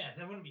 Well, yeah,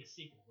 that wouldn't be a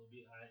sequel. It'd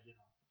be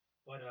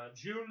But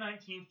June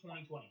 19th,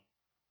 2020,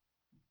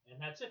 and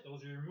that's it.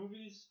 Those are your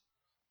movies.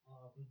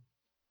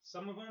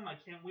 Some of them I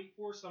can't wait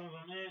for. Some of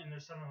them, and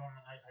there's some of them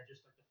I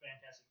just like the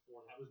Fantastic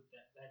Four.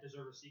 That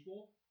deserve a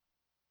sequel.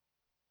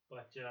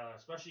 But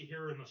especially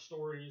hearing the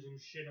stories and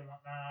shit and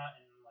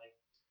whatnot, and like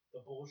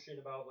the bullshit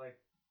about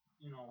like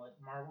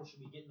Marvel should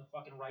be getting the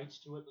fucking rights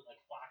to it, but like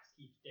Fox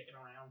keeps dicking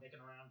around.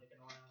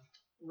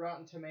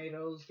 Rotten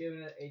Tomatoes giving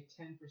it a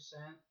 10%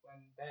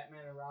 when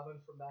Batman and Robin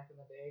from back in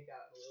the day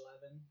got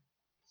 11.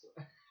 So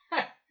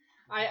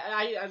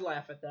I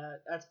laugh at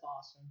that. That's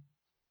awesome.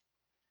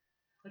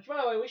 Which, by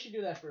the way, we should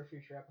do that for a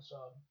future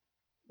episode.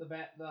 The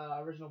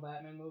original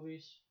Batman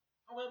movies.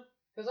 Oh well.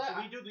 Because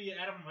we do the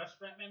Adam West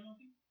Batman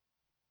movie?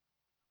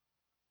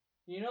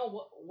 You know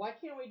what? Why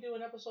can't we do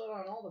an episode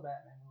on all the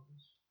Batman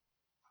movies?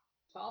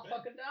 I'll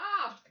fucking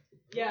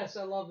Yes,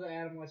 I love the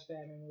Adam West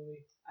Batman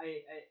movie.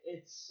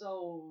 It's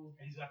so.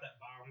 And he's got that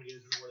bomb. He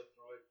doesn't know where to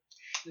throw it.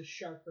 The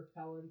shark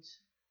repellent.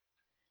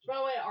 So by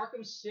the way,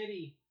 Arkham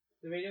City,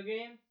 the video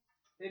game,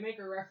 they make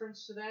a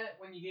reference to that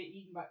when you get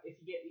eaten by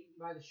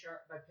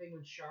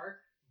Penguin Shark.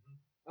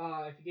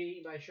 Mm-hmm. If you get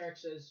eaten by a shark, it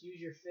says use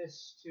your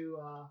fists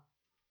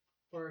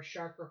for a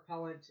shark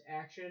repellent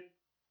action.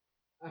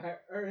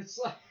 Or it's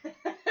like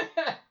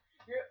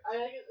I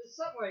think it's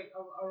something like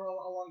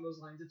along those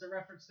lines. It's a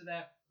reference to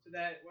that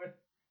where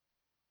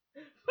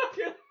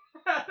fucking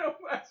Adam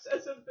West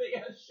has a big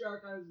ass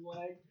shark on his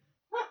leg.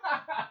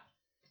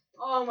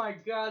 Oh my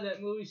god,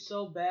 that movie's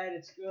so bad,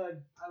 it's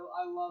good.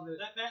 I love it.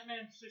 That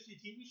Batman 60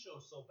 TV show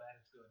is so bad,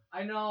 it's good.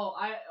 I know.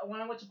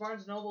 When I went to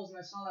Barnes & Nobles and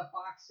I saw that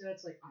box set,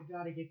 it's like, I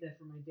gotta get that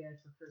for my dad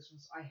for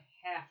Christmas. I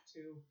have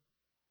to.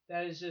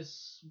 That is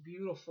just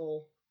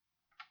beautiful.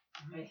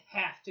 Mm-hmm. I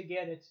have to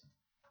get it.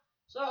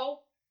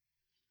 So,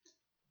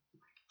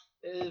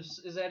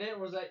 is that it? Or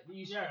was that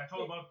I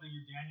told about the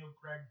Daniel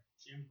Craig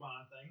James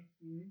Bond thing.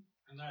 Mm-hmm.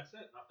 And that's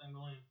it. Nothing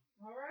really.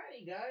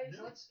 Alrighty, guys.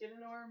 Yeah. Let's get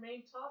into our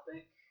main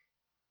topic.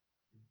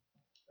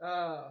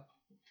 I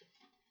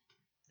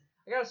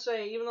gotta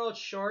say, even though it's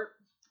short,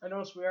 I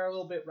noticed we are a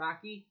little bit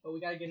rocky, but we'll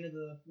get into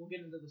the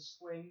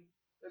swing,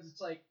 because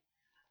it's like,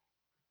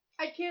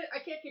 I can't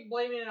keep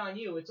blaming it on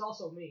you. It's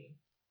also me.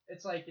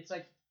 It's like,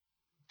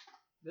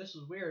 this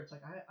is weird. It's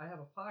like, I have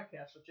a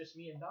podcast with just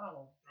me and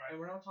Donald, right? And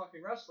we're not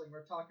talking wrestling.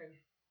 We're talking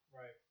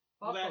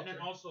pop culture.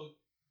 And also,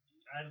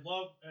 I'm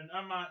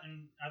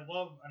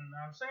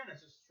saying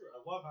this is true.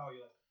 I love how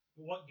you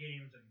what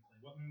games and you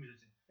play, what movies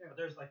you see. Yeah. But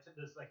there's like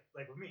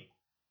with me,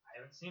 I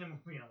haven't seen a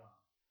movie in a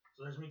while.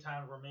 So there's gonna be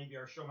times where maybe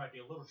our show might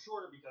be a little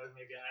shorter because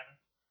maybe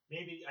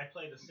I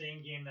played the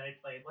same game that I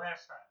played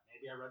last time.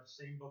 Maybe I read the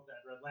same book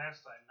that I read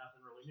last time,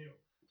 nothing really new.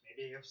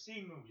 Maybe I've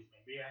seen movies,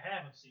 maybe I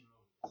haven't seen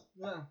movies.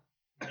 Yeah.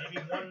 Maybe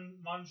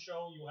one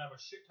show you'll have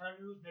a shit ton of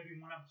news, maybe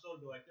one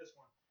episode will be like this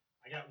one.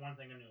 I got one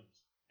thing of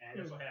news. And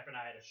it just so happened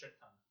I had a shit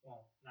ton.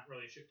 Well, not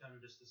really a shit ton,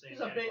 just the same.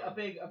 It's a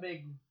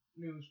big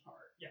news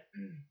part. Yeah.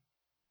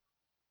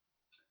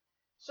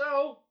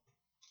 So,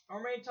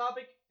 our main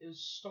topic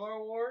is Star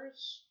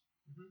Wars.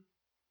 Mm-hmm.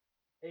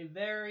 a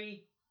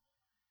very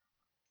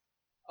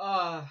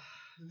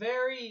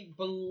very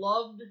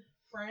beloved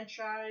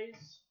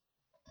franchise,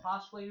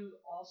 possibly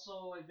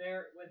also a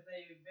very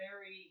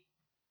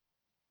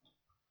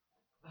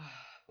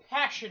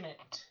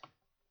passionate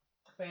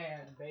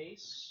fan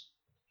base.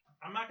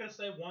 I'm not gonna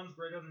say one's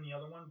greater than the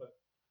other one, but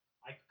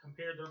I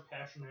compare their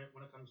passionate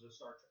when it comes to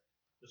Star Trek.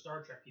 The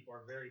Star Trek people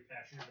are very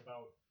passionate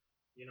about,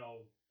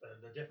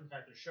 the different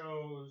types of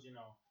shows,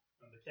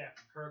 the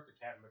Captain Kirk, the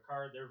Captain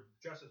Picard. They're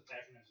just as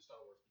passionate as the Star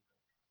Wars people.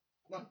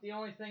 Look, the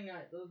only thing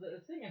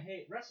the thing I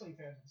hate, wrestling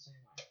fans are the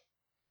same way,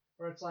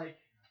 where it's like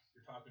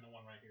you're talking to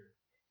one right here.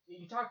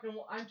 You talking?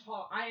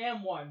 I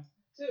am one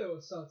too,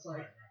 so it's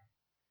like right.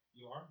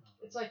 You are.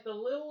 It's like the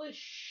littlest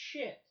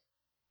shit.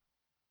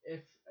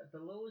 If the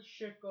littlest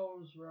shit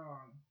goes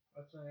wrong,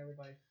 that's when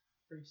everybody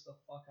freaks the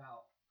fuck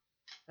out.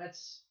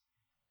 That's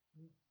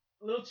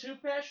a little too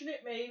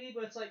passionate, maybe,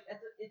 but it's like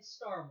it's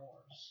Star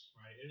Wars.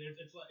 Right.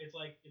 It's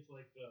like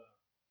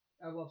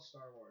I love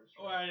Star Wars.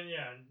 Right? Oh,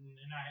 yeah,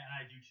 and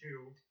I do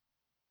too.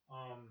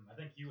 I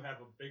think you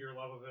have a bigger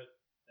love of it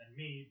than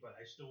me, but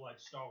I still like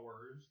Star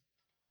Wars.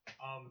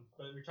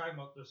 But we're talking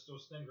about those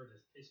things where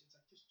it's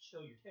like just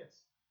chill your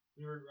tits.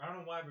 I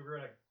don't know why, but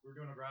we're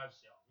doing a garage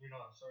sale.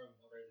 I'm sorry, I'm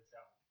ready to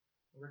tell.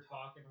 We're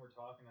talking.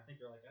 I think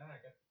you're like, I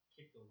got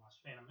kicked to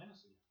watch Phantom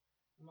Menace again.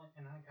 I'm like,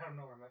 and I out of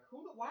nowhere, I'm like,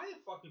 why the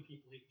fuck do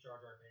people hate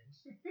Jar Jar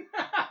Binks?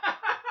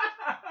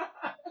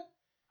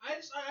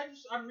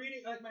 I'm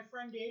reading, like, my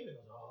friend David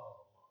goes,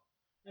 oh.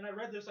 And I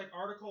read this, like,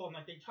 article, and,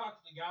 like, they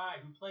talked to the guy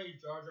who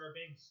plays Jar Jar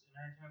Binks in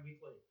Entertainment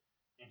Weekly.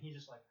 And he's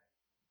just like,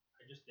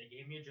 they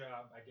gave me a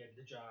job, I did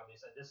the job, they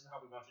said, this is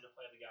how we want you to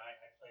play the guy,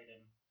 I played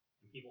him,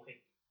 and people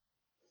hate me.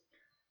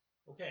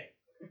 Okay.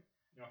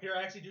 Here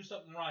I actually do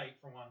something right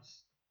for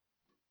once.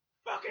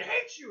 Fucking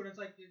hate you! And it's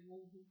like, he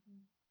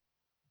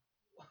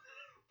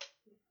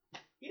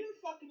didn't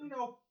fucking,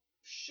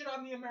 shit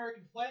on the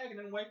American flag and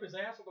then wipe his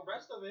ass with the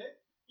rest of it.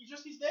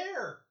 He's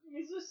there.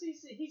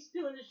 He's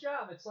doing his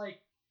job. It's like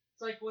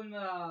when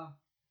the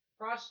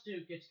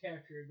prostitute gets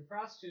captured. The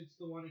prostitute's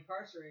the one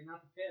incarcerated,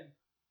 not the pimp.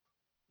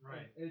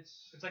 Right.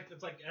 It's like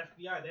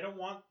FBI. They don't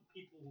want the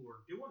people who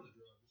are doing the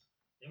drugs.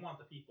 They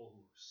want the people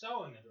who are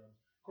selling the drugs.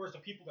 Of course,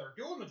 the people that are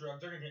doing the drugs,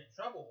 they're gonna get in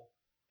trouble.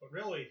 But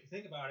really, if you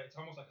think about it, it's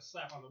almost like a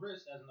slap on the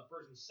wrist, as in the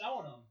person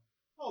selling them.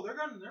 Oh, they're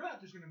not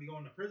just gonna be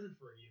going to prison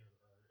for a year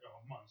or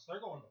months. They're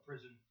going to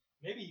prison,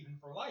 maybe even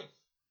for life.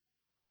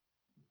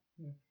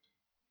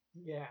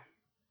 Yeah.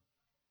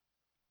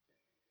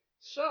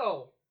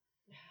 So,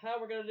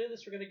 how we're gonna do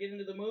this? We're gonna get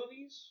into the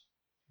movies.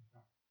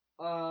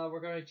 We're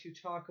going to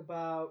talk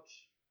about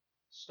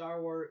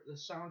Star Wars, the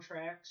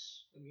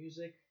soundtracks, the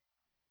music,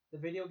 the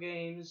video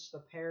games, the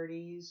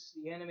parodies,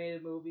 the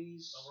animated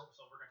movies. So we're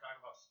gonna talk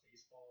about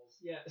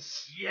Spaceballs.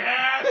 Yes.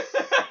 Yes.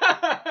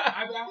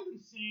 I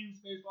haven't seen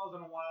Spaceballs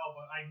in a while,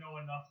 but I know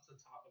enough to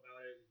talk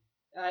about it.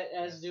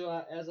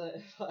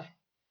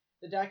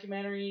 The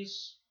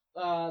documentaries,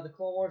 the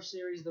Clone Wars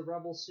series, the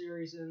Rebels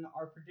series, and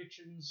our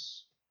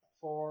predictions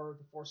for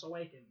The Force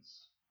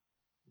Awakens,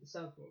 the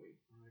 7th movie.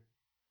 Right.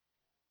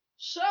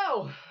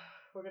 So,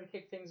 we're going to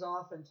kick things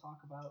off and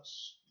talk about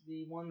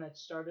the one that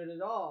started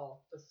it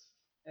all,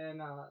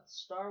 and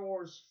Star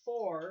Wars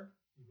 4,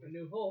 A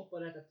New Hope,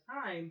 but at the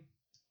time,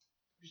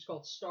 it was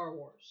called Star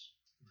Wars.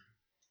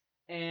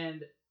 Right.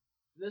 And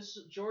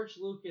George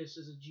Lucas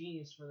is a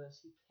genius for this.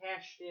 He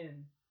cashed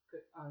in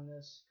on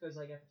this because,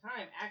 like, at the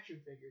time, action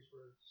figures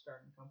were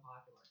starting to become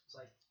popular. It's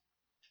like,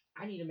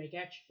 I need to make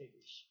action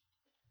figures.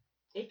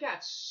 It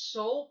got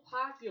so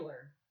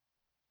popular,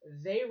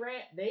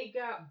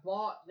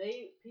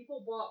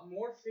 people bought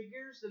more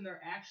figures than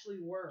there actually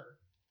were.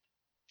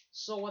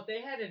 So what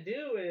they had to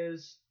do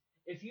is,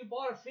 if you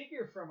bought a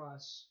figure from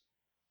us,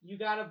 you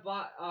gotta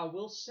buy.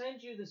 We'll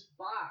send you this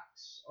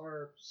box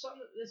or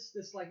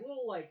this like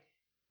little like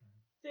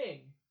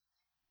thing,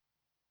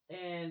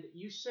 and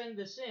you send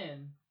this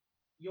in.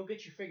 You'll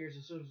get your figures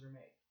as soon as they're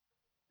made,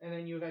 and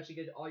then you eventually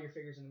get all your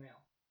figures in the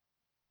mail.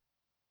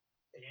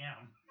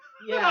 Damn.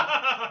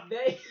 Yeah,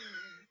 they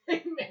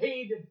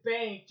made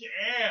bank.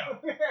 Damn.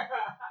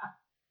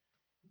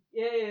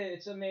 Yeah,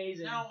 it's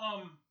amazing. Now,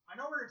 I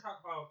know we're gonna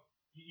talk about.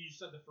 You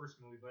said the first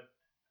movie, but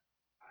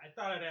I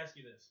thought I'd ask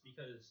you this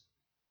because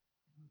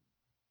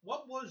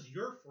what was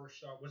your first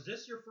Star? Was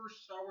this your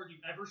first Star Wars you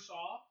ever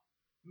saw?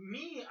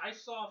 Me, I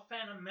saw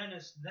Phantom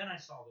Menace, then I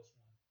saw this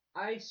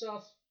one. I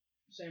saw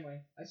same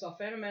way. I saw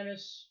Phantom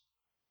Menace.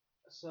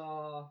 I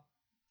saw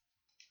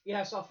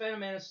Phantom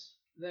Menace.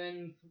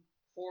 Then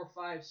 4,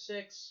 5,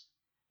 6.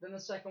 Then the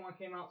second one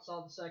came out.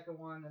 Saw the second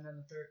one, and then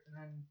the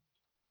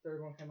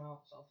third one came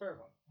out. Saw the third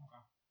one.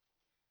 Okay.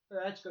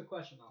 That's a good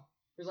question though.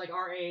 Because like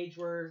our age,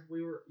 you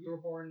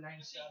were born in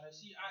 97.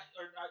 See,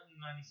 or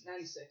 96.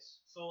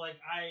 96. So like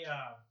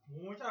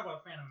when we talk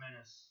about Phantom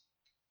Menace,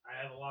 I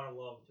have a lot of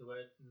love to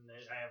it, and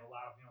I have a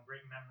lot of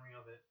great memory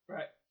of it.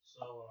 Right.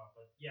 So,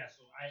 but yeah,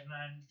 so I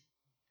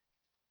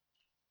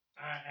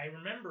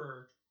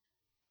remember,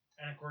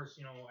 and of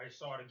course I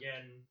saw it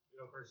again.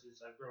 Of course,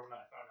 as I've grown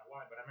up, I found out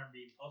why. But I remember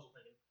being puzzled,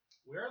 thinking,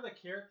 where are the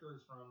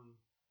characters from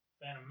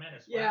Phantom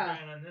Menace. Yeah. Why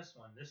am I on this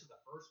one? This is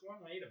the first one?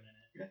 Wait a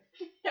minute.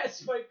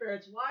 Yes, my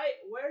parents.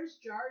 Where's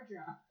Jar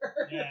Jar?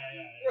 Yeah.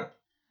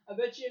 I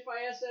bet you if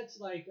I asked that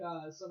to like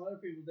some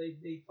other people,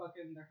 they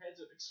fucking their heads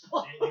would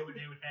explode. They would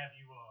have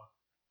you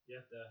you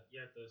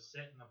have to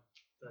sit in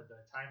the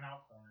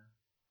timeout corner.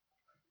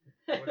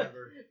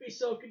 Whatever. Be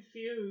so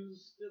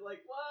confused. They're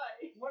like,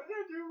 why? What did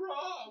I do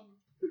wrong?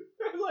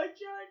 I'm like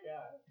Jar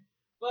Jar.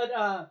 But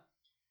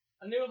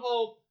A New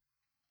Hope.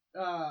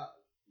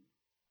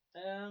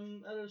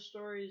 Other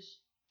stories.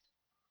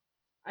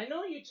 I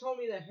know you told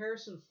me that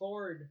Harrison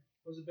Ford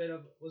was a bit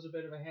of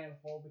a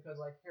handful because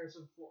like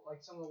Harrison Ford,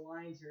 like some of the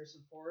lines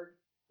Harrison Ford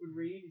would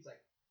read, he's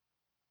like,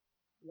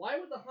 why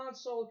would the Han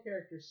Solo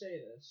character say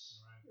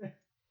this? Right.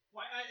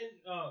 Why?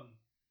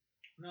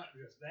 Not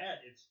just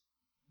that. It's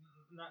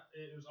not.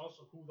 It was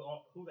also who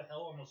the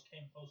hell almost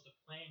came close to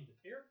playing the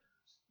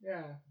characters.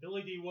 Yeah.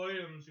 Billy D.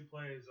 Williams, who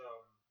plays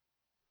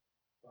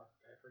fuck,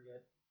 I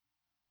forget.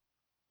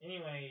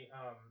 Anyway,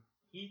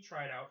 he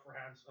tried out for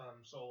Han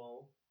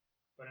Solo,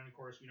 but then of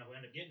course who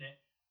ended up getting it.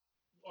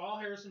 All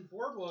Harrison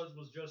Ford was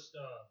just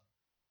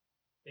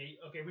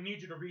we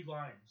need you to read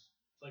lines.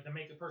 It's like to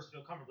make the person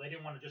feel comfortable. They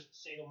didn't want to just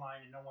say the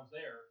line and no one's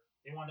there.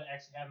 They wanted to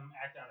actually have him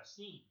act out a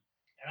scene.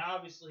 And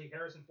obviously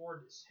Harrison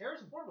Ford was a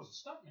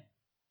stuntman.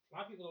 A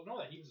lot of people don't know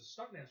that he was a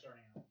stuntman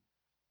starting out,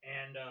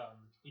 and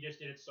he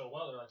just did it so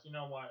well. They're like, you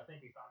know what? I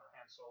think we found our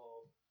Han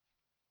Solo.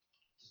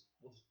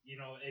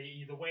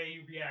 The way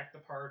you react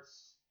to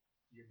parts,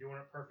 you're doing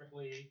it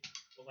perfectly.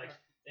 But like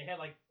they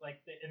had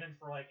and then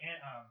for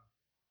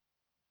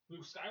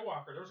Luke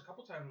Skywalker, there was a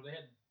couple times where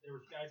there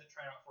was guys that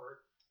tried out for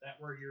it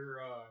that were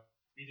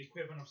be the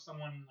equivalent of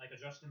someone like a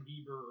Justin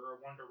Bieber or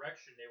a One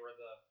Direction. They were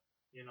the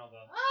oh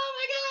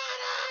my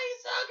god,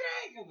 he's so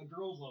great, because the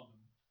girls loved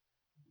him.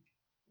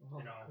 Oh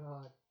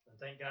God. And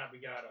thank God we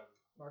got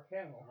Mark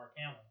Hamill.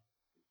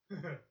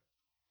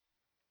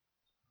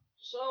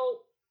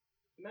 So,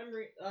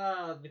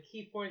 the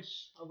key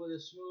points of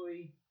this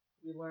movie,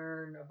 we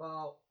learn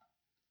about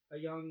a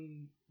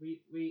young.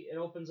 It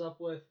opens up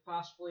with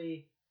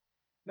possibly.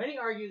 Many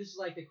argue this is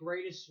like the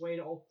greatest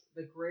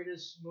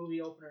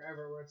movie opener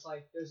ever, where it's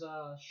like there's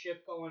a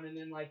ship going and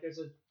then like there's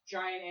a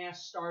giant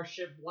ass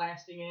starship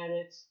blasting at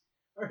it,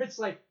 or it's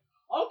like,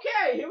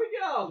 okay, here we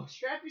go,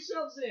 strap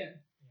yourselves in. Yeah.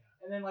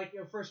 And then like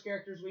the first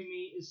characters we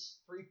meet is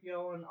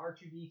 3PO and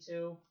R2D2,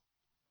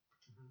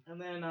 mm-hmm.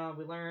 And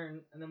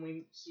then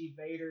we see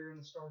Vader and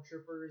the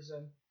Stormtroopers,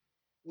 and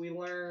we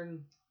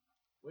learn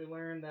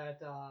that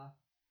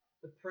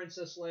the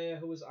Princess Leia,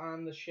 who was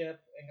on the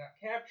ship and got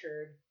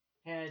captured,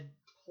 had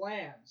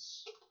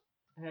plans.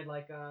 Had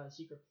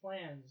secret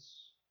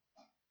plans.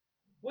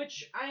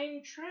 Which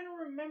I'm trying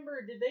to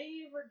remember, did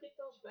they ever get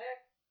those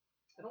back?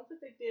 I don't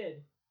think they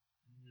did.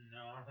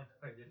 No, I don't think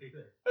they did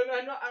either.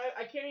 And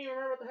I can't even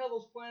remember what the hell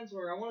those plans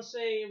were. I want to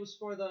say it was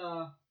for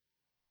the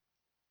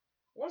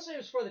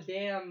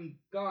damn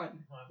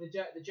gun,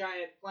 the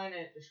giant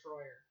planet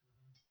destroyer.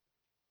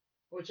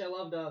 Mm-hmm. Which I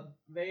loved.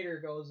 Vader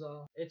goes,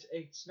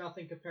 it's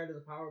nothing compared to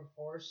the power of the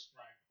Force.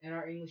 Right. And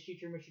our English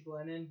teacher, Mr.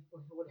 Glennon,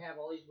 would have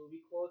all these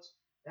movie quotes.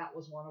 That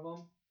was one of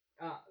them.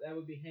 That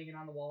would be hanging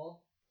on the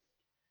wall.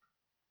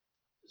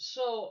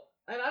 So,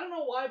 and I don't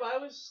know why, but I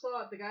always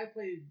thought the guy who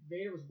played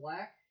Vader was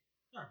black.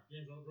 No,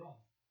 James Earl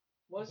Jones.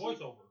 Was the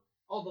voiceover.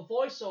 Oh, the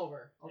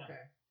voiceover. Okay.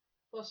 Yeah.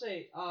 Let's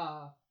say,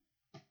 I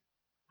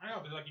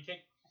know, but like you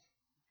take.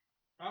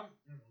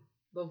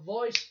 The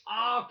voice.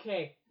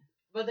 Okay.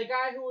 But the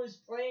guy who was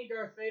playing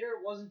Darth Vader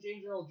wasn't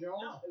James Earl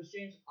Jones. No. It was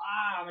James.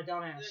 I'm a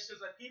dumbass.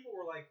 Because like people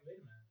were like, wait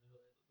a minute,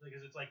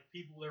 because it's like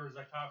people there was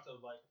like talks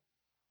of like,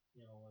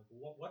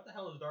 what the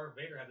hell does Darth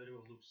Vader have to do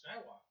with Luke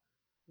Skywalker?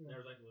 And there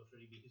was like, well,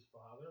 should he be his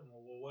father?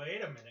 Well,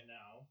 wait a minute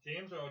now.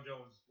 James Earl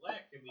Jones is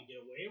black. Can we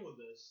get away with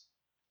this?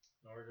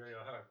 Or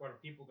what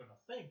are people gonna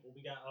think? Well,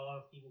 we got a lot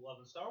of people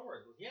loving Star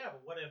Wars. Well, yeah,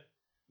 but what if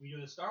we do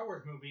the Star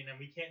Wars movie and then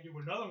we can't do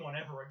another one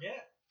ever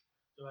again?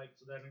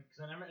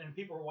 And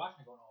people were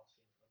watching going, oh, it's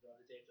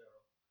James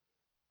Earl.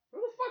 Who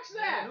the fuck's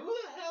that? Who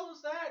the hell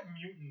is that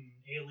mutant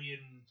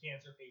alien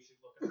cancer patient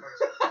looking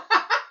person?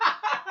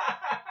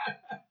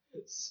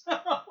 So,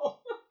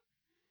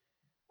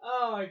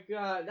 oh my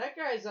god, that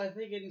guy's I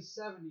think in his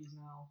 70s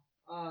now.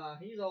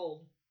 He's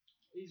old.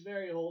 He's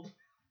very old.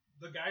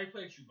 The guy who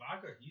played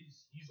Chewbacca,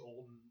 he's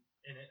old,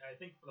 and I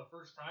think for the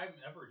first time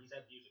ever, he's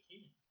had to use a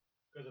cane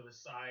because of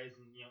his size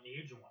and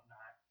age and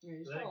whatnot.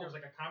 Yeah, so I think there was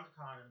like a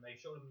Comic-Con and they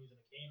showed him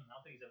using a cane, and I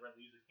don't think he's ever had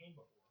to use a cane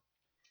before.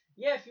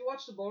 Yeah, if you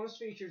watch the bonus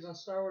features on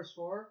Star Wars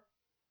 4,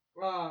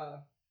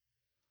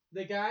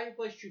 the guy who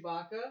plays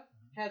Chewbacca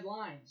had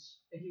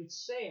lines, and he would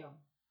say them.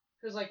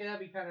 Because that'd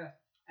be kind of,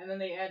 and then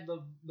they add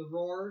the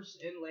roars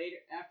in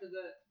later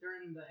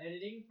during the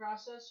editing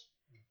process.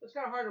 It's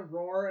kind of hard to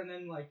roar and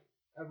then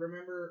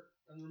remember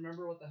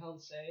what the hell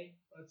to say.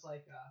 But it's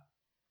like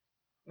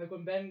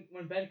when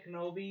Ben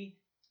Kenobi,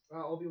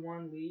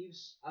 Obi-Wan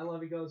leaves, I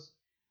love. He goes,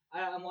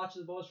 I'm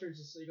watching the bonus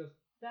features, so he goes,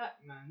 that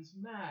man's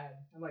mad.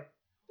 I'm like,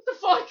 what the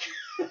fuck?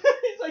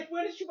 He's like,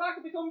 when did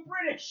Chewbacca become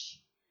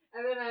British?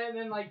 And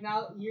then like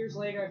now years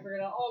later I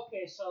figured out,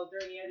 okay, so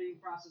during the editing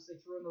process they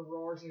threw in the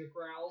roars and the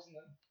growls and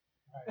then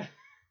Right.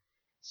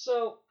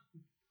 so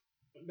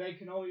Ben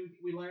Kenobi,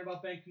 we learn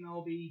about Ben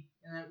Kenobi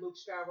and that Luke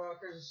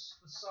Skywalker is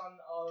the son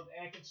of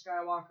Anakin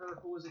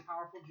Skywalker, who was a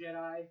powerful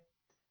Jedi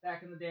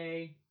back in the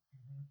day,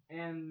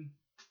 and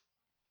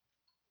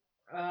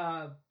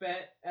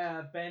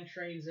Ben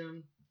trains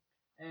him,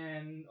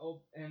 and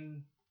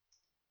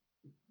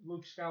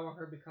Luke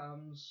Skywalker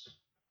becomes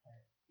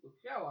Luke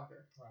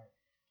Skywalker. Right.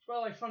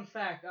 Well, like fun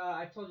fact,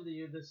 I told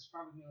you this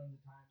probably millions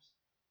of times.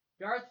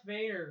 Darth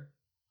Vader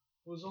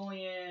was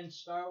only in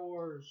Star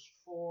Wars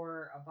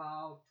for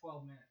about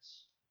 12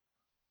 minutes.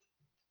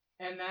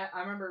 And that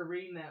I remember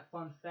reading that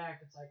fun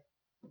fact. It's like,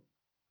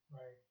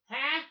 Right.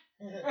 huh?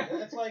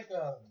 It's like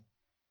the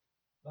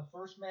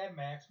first Mad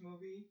Max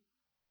movie.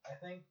 I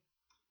think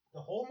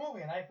the whole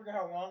movie, and I forget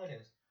how long it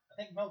is. I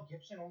think Mel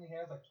Gibson only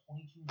has like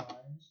 22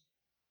 lines.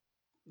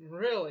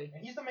 Really?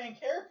 And he's the main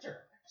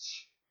character.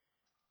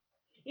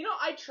 You know,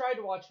 I tried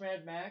to watch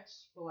Mad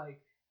Max, but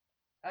like,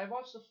 I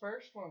watched the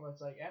first one, but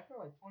it's like after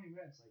like 20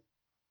 minutes, like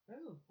this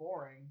is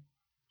boring.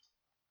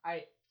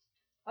 I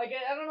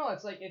don't know.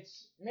 It's like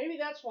maybe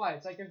that's why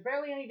it's like there's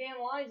barely any damn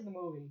lines in the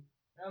movie.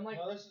 And I'm like,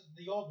 no, this is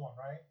the old one,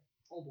 right?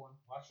 Old one.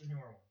 Watch the newer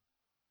one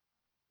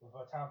with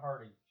Tom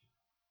Hardy.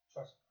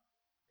 Trust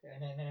me. Okay.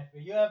 And then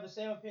if you have the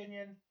same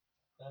opinion,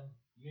 then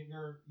you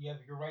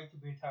have your right to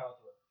be entitled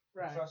to it.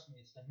 Right. Trust me,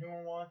 it's the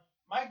newer one.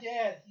 My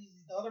dad,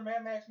 the other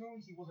Mad Max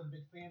movies, he wasn't a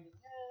big fan, but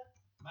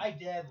my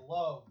dad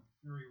loved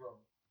Fury Road.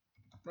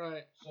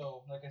 Right.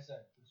 So, like I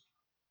said.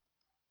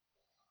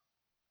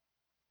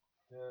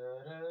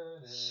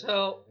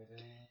 So,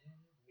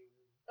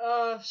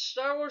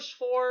 Star Wars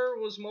 4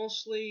 was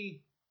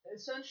mostly,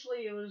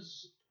 essentially, it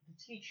was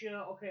to teach you,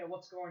 okay,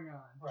 what's going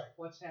on, right?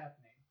 What's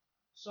happening.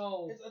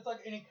 So it's like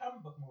any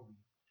comic book movie.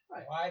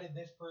 Right. Why did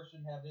this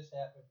person have this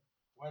happen?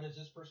 Why does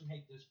this person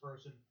hate this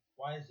person?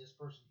 Why is this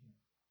person here?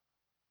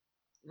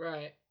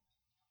 Right.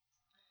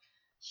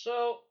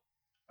 So,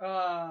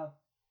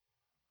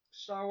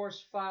 Star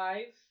Wars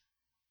 5,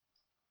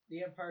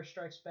 The Empire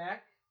Strikes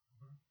Back.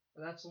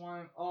 That's the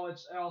one. Oh,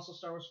 it's also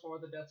Star Wars 4.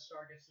 The Death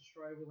Star gets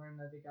destroyed. We learn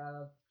that they got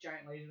a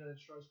giant laser that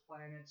destroys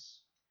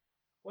planets.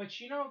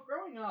 Which, you know,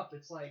 growing up,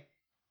 it's like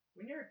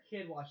when you're a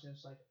kid watching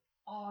this, like,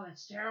 oh,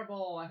 that's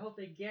terrible. I hope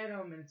they get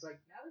them. And it's like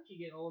now that you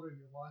get older, and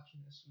you're watching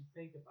this, and you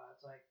think about it,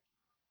 it's like,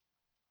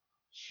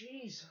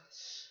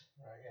 Jesus,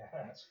 right? Yeah,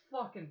 that's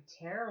fucking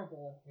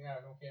terrible. Yeah,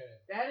 no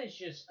kidding. That is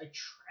just a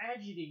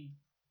tragedy.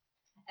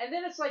 And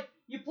then it's like,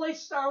 you play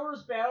Star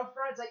Wars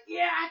Battlefront, it's like,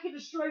 yeah, I can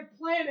destroy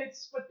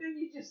planets, but then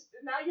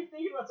now you're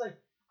thinking about, it's like,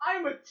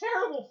 I'm a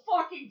terrible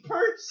fucking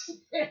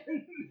person! Yeah,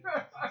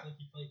 it's like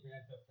you play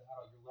Grand Theft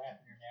Auto, you're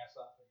laughing your ass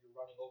off, and you're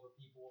running over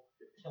people,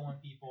 killing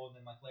people, and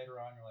then, like, later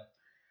on, you're like,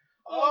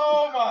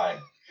 oh my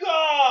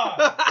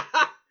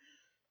god!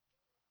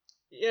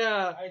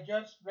 Yeah. I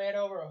just ran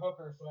over a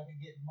hooker so I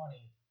could get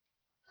money.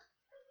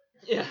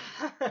 Yeah.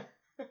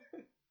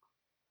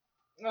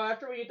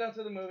 After we get done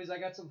through the movies, I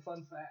got some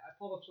fun facts. I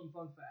pulled up some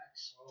fun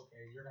facts.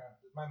 Okay,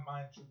 my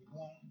mind should be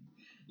blown.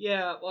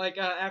 Yeah, like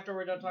after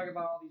we're done talking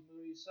about all these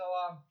movies. So,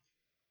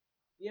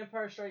 The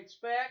Empire Strikes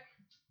Back.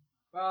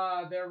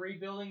 They're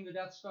rebuilding the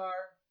Death Star,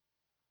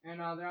 and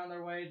they're on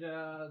their way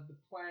to the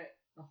planet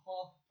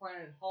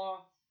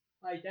Hoth.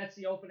 Like that's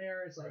the open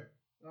area. It's like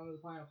on the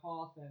planet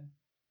Hoth, and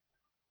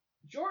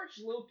George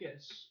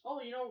Lucas.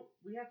 Oh, you know,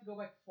 we have to go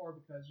back before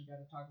because you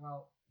got to talk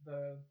about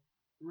the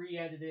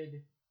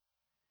re-edited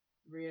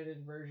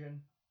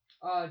version.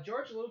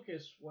 George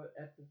Lucas,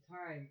 at the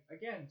time,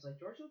 again, it's like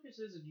George Lucas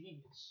is a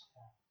genius.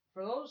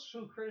 For those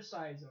who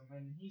criticize him,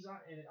 and it's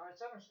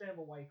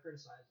understandable why you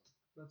criticize him.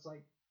 But it's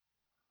like,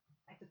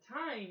 at the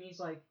time, he's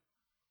like,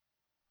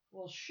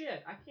 well,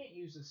 shit, I can't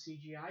use this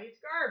CGI. It's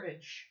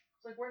garbage.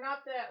 It's like we're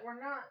not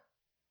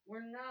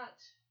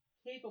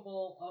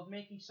capable of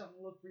making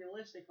something look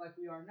realistic like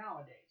we are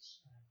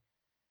nowadays.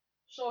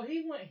 So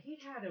he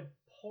had to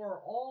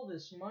pour all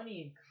this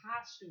money in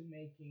costume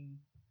making,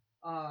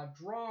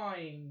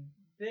 drawing,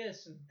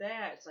 this and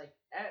that. It's like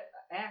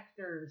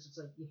actors. It's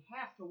like you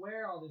have to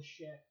wear all this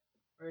shit,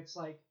 or it's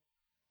like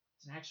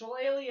it's an actual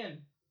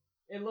alien.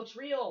 It looks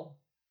real.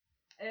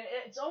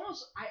 It's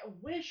almost. I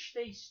wish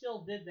they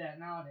still did that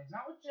nowadays.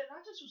 Not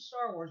just with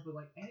Star Wars, but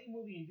like any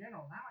movie in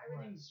general. Now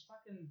everything's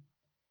fucking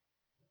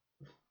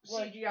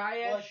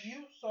CGI. Like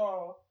you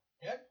saw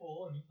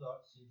Deadpool and you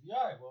thought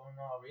CGI. Well, in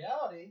all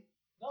reality,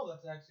 no,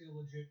 that's actually a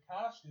legit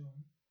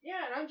costume.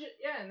 Yeah,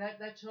 and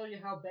that tells you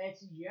how bad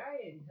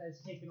CGI has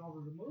taken over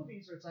the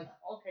movies. Where it's like,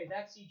 okay,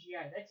 that's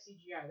CGI, that's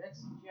CGI,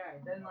 that's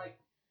CGI. Then like,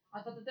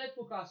 I thought the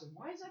Deadpool costume,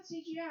 why is that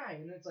CGI?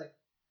 And it's like,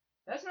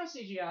 that's not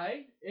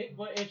CGI.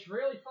 But it's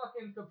really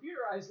fucking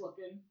computerized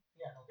looking.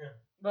 Yeah, okay.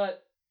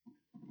 But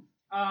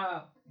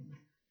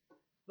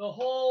the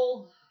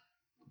whole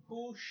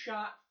who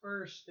shot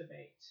first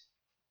debate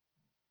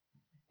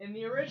in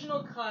the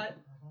original cut.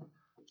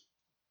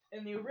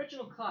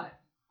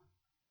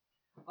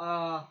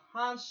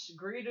 Hans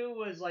Greedo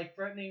was like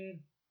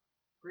threatening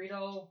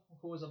Greedo,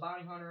 who was a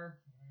bounty hunter,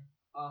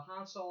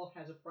 Han Solo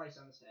has a price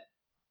on his head.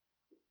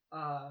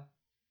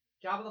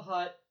 Jabba the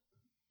Hutt,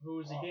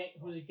 who's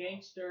a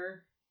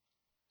gangster.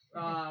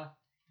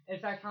 In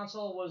fact, Han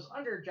Solo was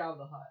under Jabba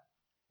the Hutt,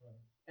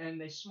 and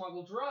they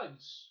smuggled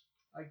drugs.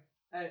 Like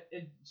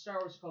in Star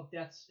Wars, it's called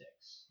death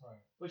sticks.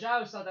 Right. Which I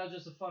always thought that was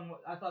just a fun.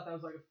 I thought that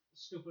was like a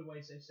stupid way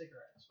to say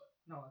cigarettes, but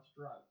no, it's a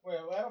drug.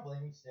 Well, I don't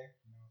blame you, stick.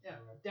 Yeah,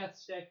 death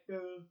stick.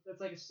 That's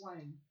like a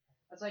slang.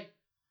 That's like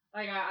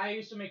I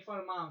used to make fun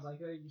of moms, like,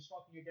 you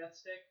smoking your death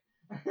stick?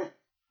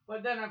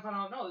 But then I found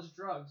out, no, there's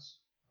drugs.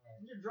 Right.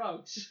 These are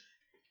drugs.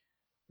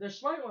 They're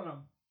smuggling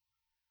them.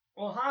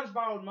 Well, Han's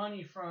borrowed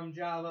money from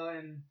Jabba,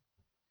 and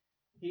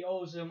he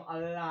owes him a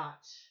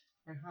lot.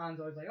 And Han's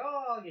always like,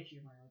 oh, I'll get you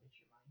your money,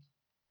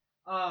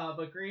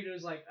 But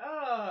Greedo's like,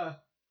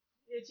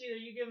 it's either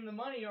you give him the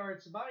money or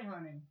it's bounty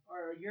hunting,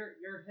 or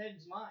your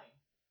head's mine.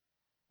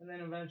 And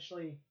then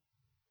eventually,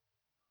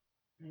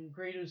 and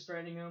Greedo's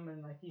threatening him,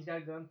 and like he's got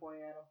a gun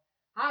pointing at him.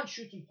 Han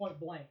shoots him point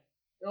blank.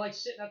 They're like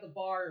sitting at the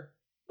bar,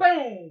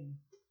 boom,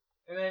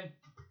 and then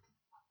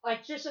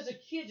like just as a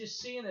kid, just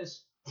seeing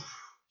this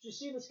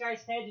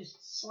guy's head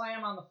just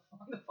slam on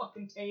the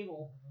fucking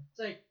table. It's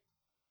like,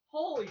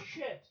 holy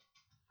shit.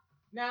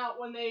 Now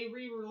when they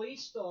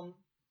re-released them,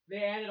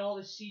 they added all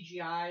this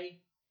CGI.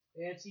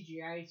 They had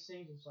CGI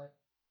things. It's like,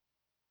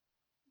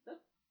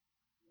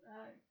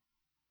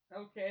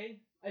 okay.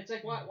 It's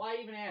like, why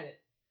even add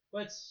it?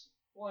 But it's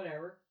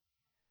whatever.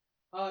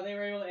 They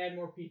were able to add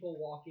more people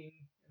walking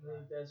in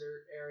the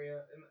desert area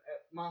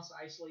at Mos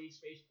Eisley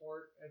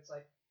spaceport. It's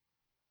like,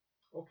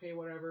 okay,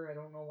 whatever. I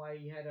don't know why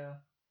you had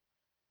to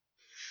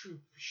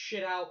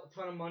shit out a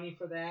ton of money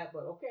for that,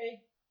 but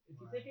okay.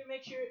 If you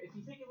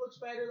think it looks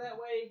better that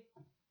way,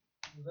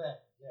 do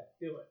that. Yeah.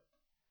 Do it.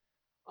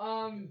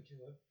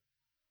 Do it.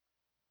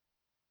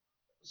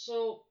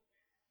 So,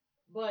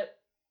 but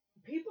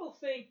people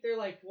think, they're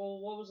like, well,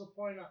 what was the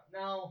point of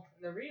now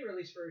in the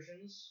re-release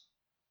versions?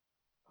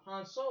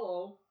 Han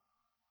Solo,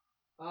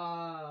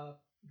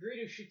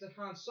 Greedo shoots at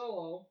Han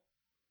Solo.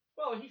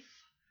 Well,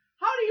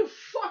 how do you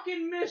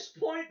fucking miss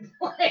point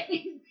blank?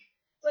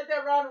 It's like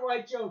that Ron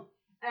White joke.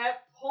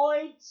 At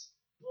point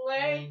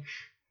blank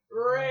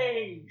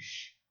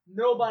range,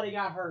 nobody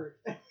got hurt.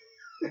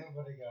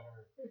 Nobody got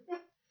hurt.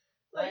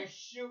 Like, nice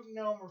shooting,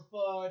 Elmer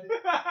Fudd.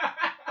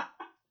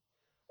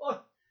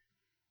 Well,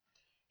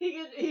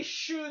 he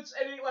shoots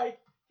and he like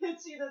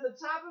hits either the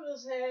top of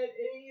his head,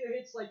 it either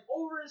hits like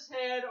over his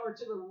head or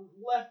to the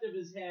left of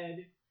his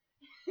head,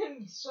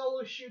 and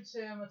Solo shoots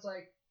him. It's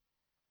like,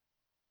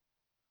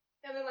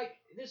 and then like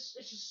it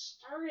just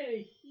started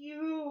a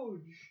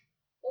huge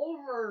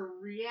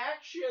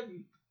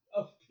overreaction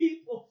of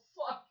people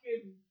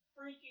fucking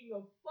freaking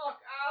the fuck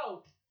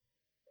out.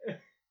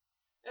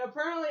 And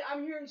apparently,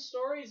 I'm hearing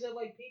stories that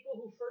like people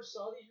who first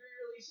saw these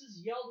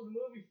re-releases yelled in the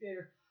movie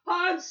theater,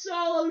 "Han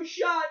Solo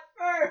shot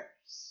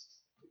first!"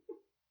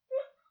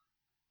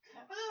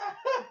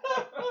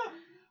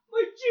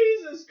 Like,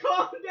 Jesus,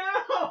 calm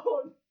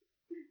down.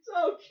 It's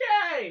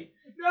okay.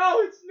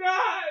 No, it's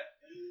not.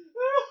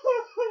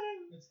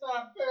 It's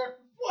not fair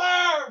for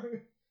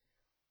Flair.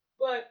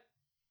 But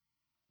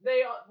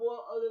they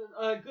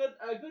a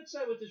good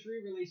side with this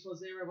re-release was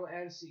they were able to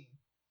add a scene.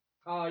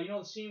 You know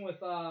the scene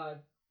with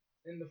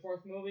in the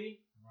fourth movie,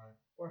 right,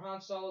 where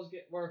Han Solo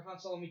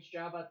meets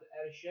Jabba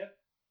at a ship.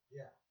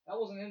 Yeah, that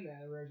wasn't in the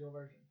original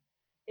version.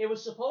 It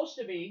was supposed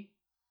to be,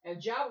 and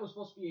Jabba was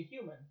supposed to be a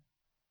human.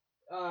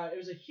 It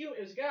was a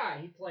guy.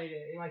 He played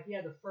it, and like he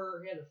had the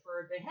fur.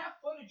 They have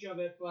footage of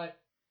it,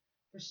 but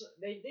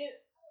they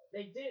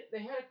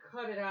had to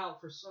cut it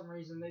out for some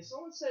reason.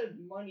 Someone said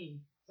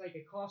money. It's like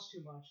it cost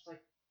too much. It's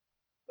like,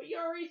 but you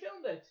already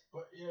filmed it.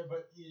 But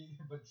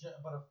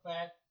a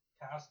fat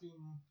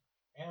costume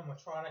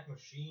animatronic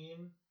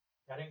machine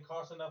that didn't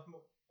cost enough.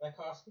 That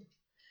cost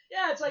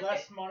it's like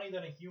less money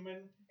than a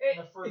human in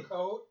a fur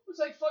coat. It's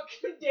like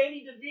fucking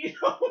Danny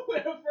DeVito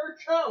in a fur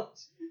coat,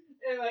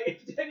 and like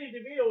if Danny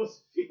DeVito was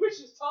a few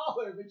inches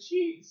taller, but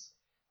jeez,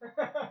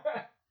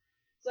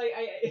 it's like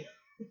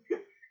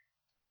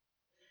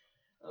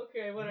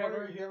okay,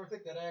 whatever. You ever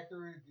think that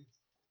actor?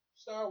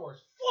 Star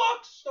Wars.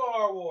 Fuck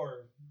Star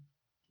Wars.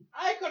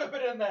 I could have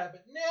been in that,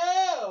 but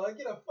no, I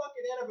get a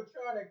fucking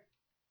animatronic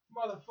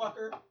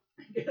motherfucker.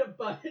 Get a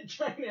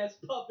giant ass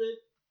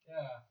puppet.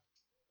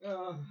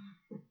 Yeah.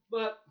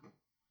 But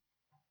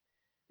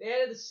they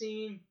added the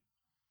scene.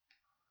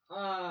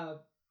 Jabba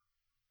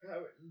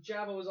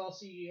was all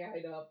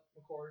CGI'd up,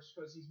 of course,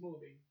 because he's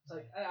moving. It's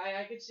like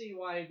I could see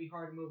why it'd be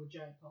hard to move a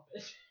giant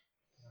puppet,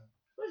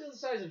 especially the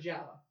size of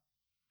Jabba.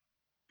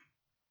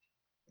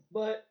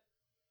 But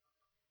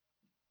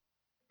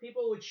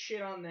people would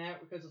shit on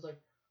that because it's like,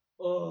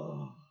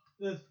 oh,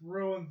 this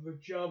ruins the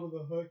Jabba the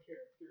Hutt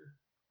character.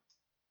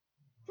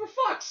 For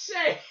fuck's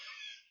sake!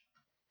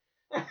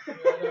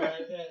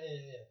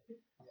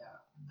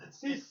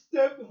 He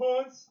stepped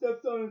on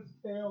his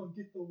tail and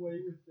gets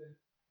away with it.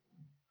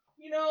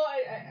 You know,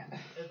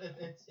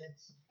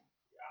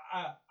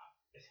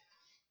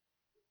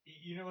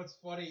 you know what's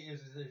funny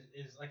is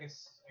like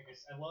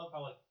I love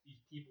how like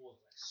these people was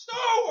like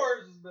Star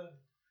Wars is better.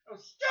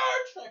 of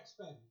Star Trek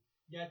spending.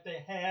 Yet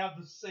they have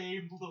the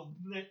same little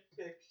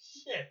nitpick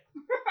shit.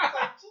 It's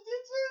like,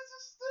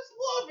 just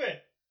love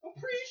it.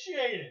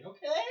 Appreciate it,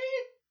 okay?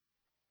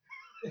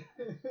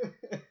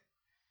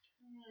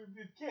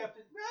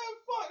 Captain,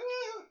 fuck,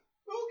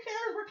 who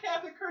cares where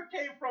Captain Kirk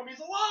came from? He's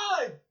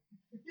alive.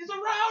 He's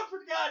around, for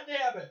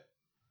goddamn it.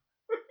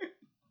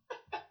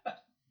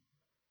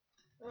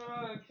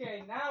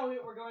 Okay, now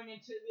we're going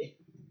into the.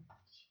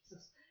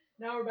 Jesus.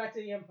 Now we're back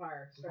to the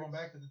Empire. We're going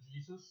back to the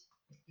Jesus,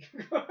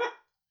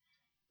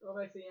 Go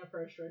back to the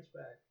Empire Strikes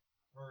Back.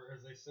 or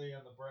as they say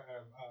on the as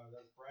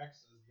Brax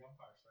says, the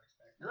Empire Strikes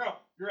Back. You're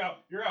out. You're out.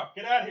 You're out.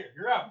 Get out of here.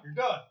 You're out. You're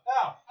done.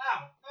 Out.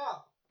 Out.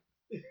 Out.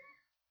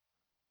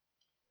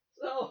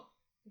 So, oh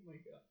my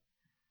god.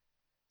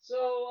 So,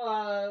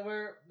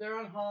 they're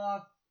on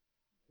Hoth.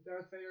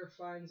 Darth Vader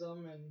finds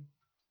them,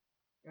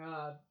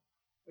 and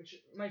which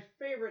my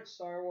favorite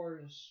Star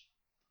Wars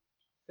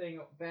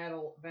thing,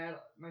 battle.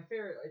 My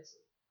favorite, it's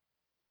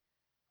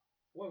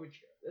what would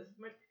you?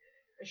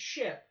 A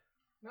ship,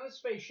 not a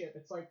spaceship.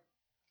 It's like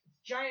a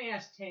giant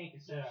ass tank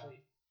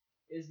essentially.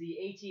 Yeah. Is the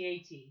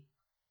AT-AT?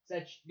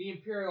 It's the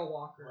Imperial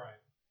Walker.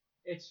 Right.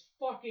 It's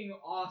fucking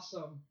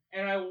awesome,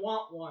 and I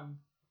want one.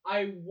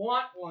 I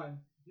want one,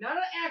 not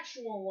an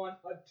actual one,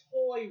 a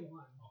toy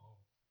one. Oh.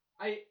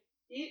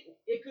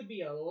 It could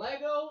be a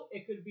Lego.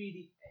 It could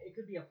be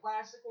a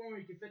plastic one where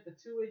you can fit the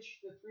 2-inch,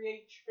 the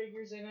 3-inch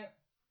figures in it.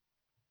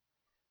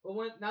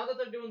 But now that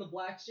they're doing the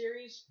Black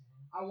Series,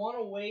 I want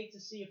to wait to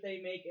see if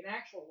they make an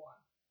actual one.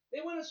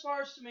 They went as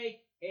far as to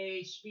make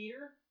a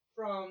speeder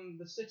from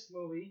the 6th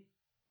movie,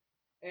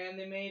 and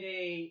they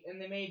made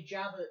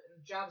Jabba's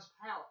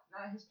palace,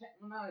 not his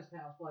palace,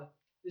 but like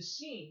the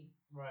scene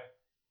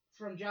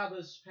from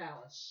Jabba's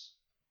palace,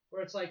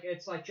 where it's like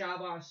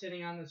Jabba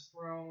sitting on this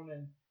throne,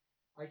 and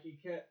like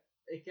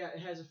it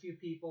has a few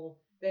people.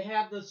 They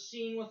have the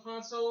scene with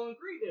Han Solo and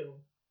Greedo.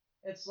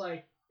 It's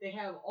like they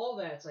have all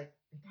that. It's like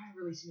they gotta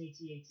release an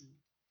AT-AT.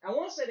 I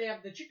want to say they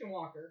have the Chicken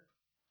Walker,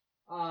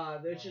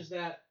 which is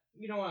that,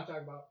 you know what I'm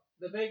talking about.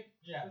 The thing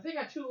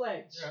got 2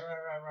 legs. Yeah,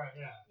 right,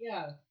 yeah.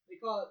 Yeah, they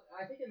call it.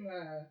 I think in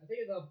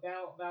the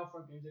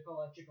Battlefront games they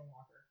call it Chicken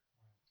Walker.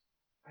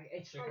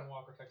 Chicken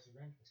Walker Texas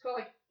Rangers. It's called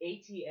like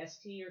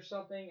ATST or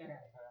something.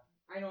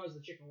 I know it's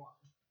the Chicken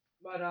Walker,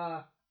 but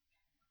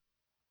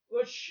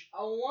which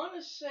I want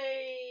to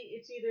say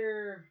it's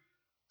either.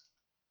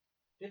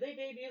 Did they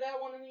debut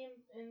that one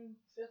in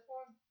 5th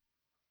one?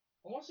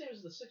 I want to say it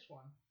was the 6th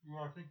one.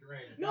 Well, I think you're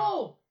right.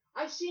 No,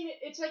 I've seen it.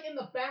 It's like in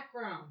the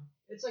background.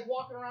 It's like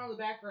walking around in the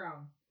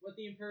background with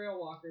the Imperial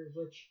Walkers,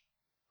 which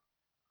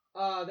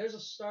there's a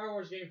Star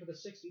Wars game for the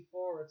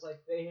 64 where it's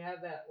like they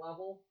have that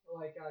level,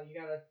 like you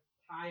gotta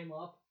tie them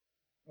up,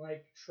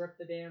 like trip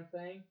the damn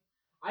thing.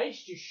 I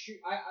used to just shoot.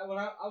 When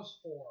I was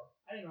 4,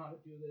 I didn't know how to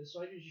do this,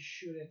 so I used to just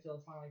shoot it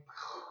until finally,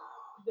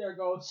 there it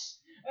goes.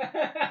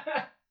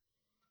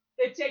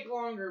 It'd take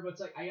longer, but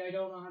it's like I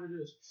don't know how to do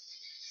this.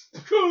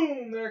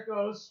 Boom! There it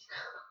goes.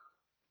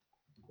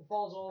 It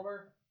falls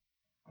over.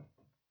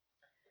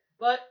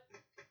 But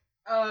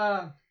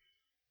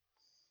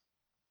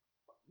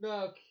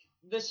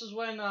this is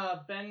when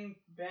Ben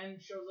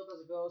shows up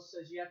as a ghost.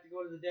 Says you have to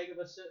go to the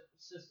Dagobah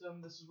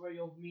system. This is where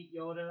you'll meet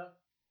Yoda,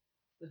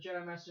 the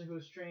Jedi Master who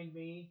has trained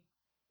me.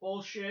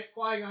 Bullshit.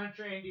 Qui-Gon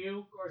trained you.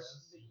 Of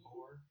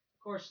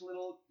course,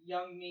 little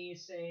young me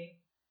is saying,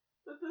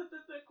 the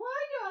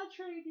Qui-Gon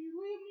trained you.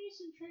 Liam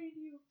Neeson trained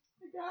you.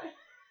 The guy.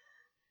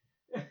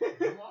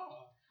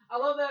 I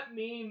love that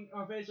meme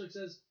on Facebook. It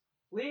says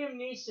Liam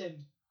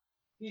Neeson.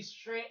 He's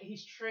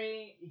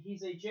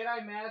a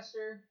Jedi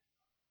Master.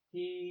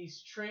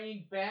 He's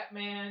trained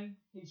Batman.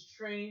 He's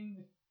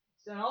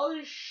done all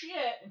this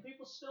shit, and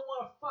people still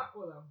want to fuck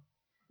with him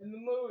in the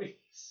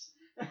movies.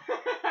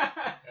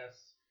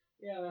 Yes.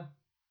 Yeah.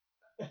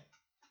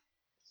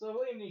 So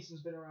Liam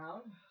Neeson's been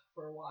around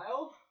for a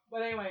while,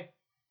 but anyway.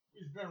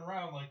 He's been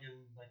around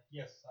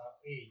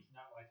age,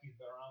 not like he's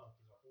been around like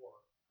he's a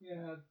whore.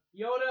 Yeah,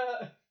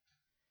 Yoda.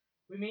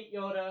 We meet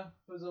Yoda,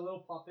 who's a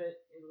little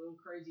puppet, a little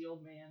crazy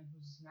old man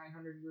who's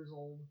 900 years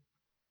old.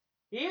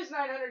 He is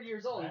 900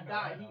 years old. He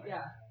died.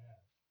 Yeah.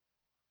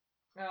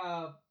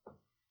 900.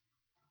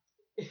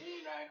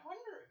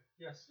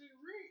 Yes, he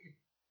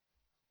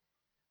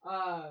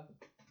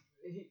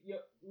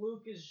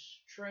Luke is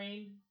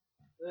trained.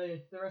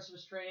 The rest of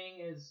his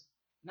training is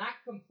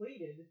not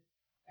completed,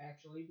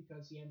 actually,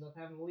 because he ends up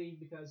having to leave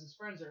because his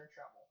friends are in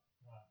trouble.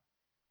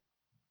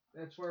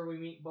 That's where we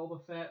meet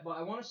Boba Fett. But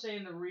I want to say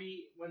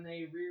when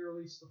they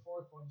re-released the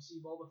 4th one, you see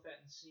Boba Fett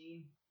in the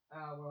scene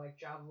where like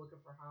Jabba's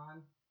looking for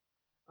Han.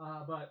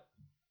 But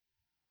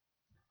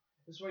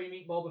this is where you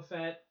meet Boba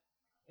Fett,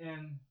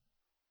 and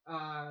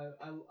I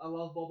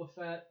love Boba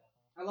Fett.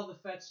 I love the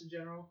Fetts in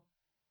general.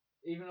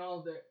 Even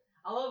though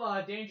I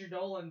love Danger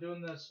Dolan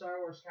doing the Star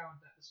Wars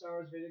content, the Star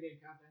Wars video game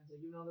content. Like,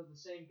 even though they're the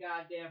same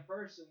goddamn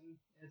person,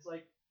 it's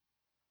like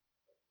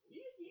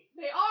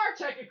they are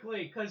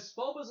technically, because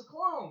Boba's a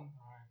clone.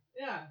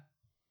 Yeah.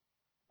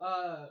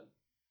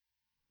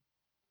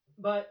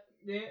 But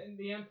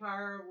the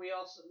Empire.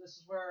 This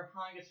is where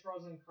Han gets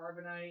frozen in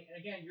carbonite, and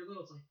again, you're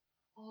little. It's like,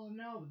 oh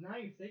no, but now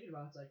you're thinking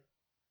about it, it's like,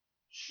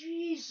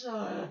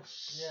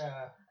 Jesus.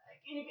 Yeah.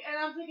 And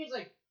I'm thinking, it's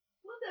like,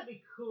 wouldn't that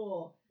be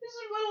cool? This is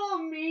little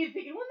old me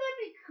thinking, wouldn't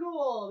that be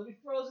cool to be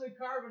frozen in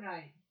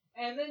carbonite?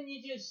 And then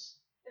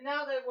and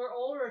now that we're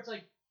older, it's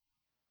like,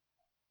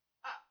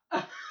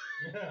 Yeah.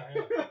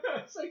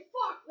 it's like,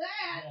 fuck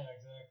that. Yeah,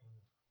 exactly.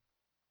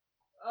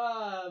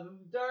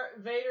 Darth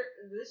Vader.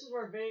 This is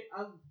where Vader.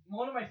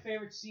 One of my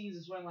favorite scenes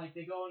is when like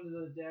they go into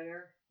the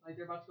dinner, like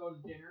they're about to go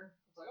to dinner.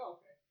 It's like, oh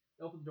okay.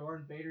 They open the door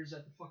and Vader's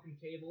at the fucking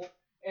table,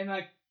 and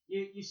like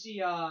you see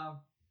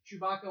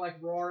Chewbacca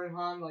like roar and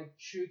Han like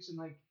shoots and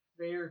like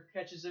Vader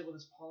catches it with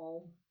his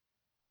palm.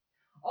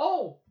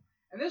 Oh,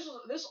 and this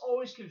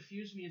always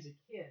confused me as a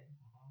kid.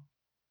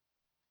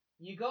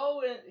 You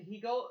go in,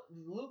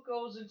 Luke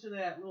goes into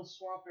that little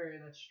swamp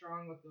area that's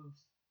strong with the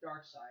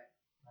dark side.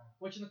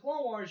 Which in the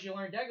Clone Wars you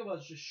learn Dagobah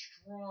is just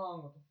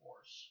strong with the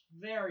Force.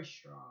 Very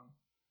strong.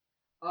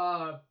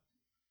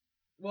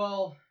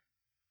 Well,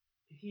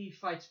 he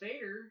fights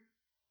Vader,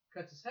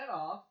 cuts his head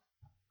off,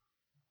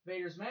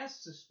 Vader's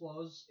mask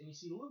explodes, and you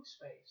see Luke's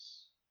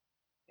face.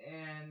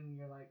 And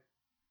you're like,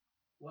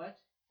 what?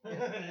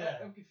 Yeah.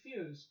 I'm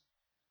confused.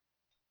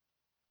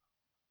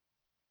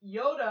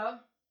 Yoda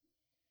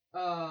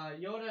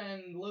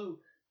and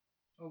Luke.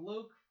 Well,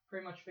 Luke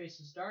pretty much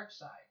faces dark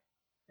side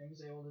and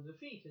was able to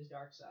defeat his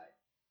dark side.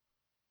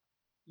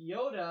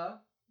 Yoda,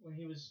 when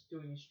he was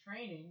doing his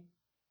training,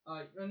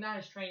 not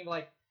his training, but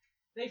like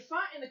they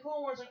fought in the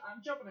Clone Wars. Like,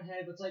 I'm jumping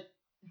ahead, but it's like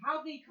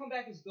how did he come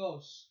back as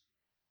ghosts?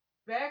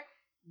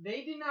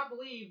 They did not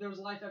believe there was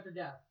life after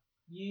death.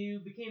 You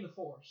became the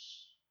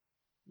Force.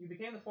 You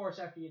became the Force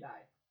after you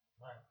died.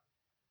 Right.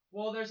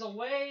 Well, there's a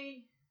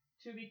way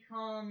to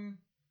become.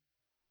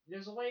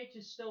 There's a way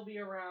to still be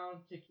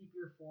around to keep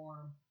your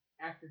form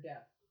after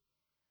death.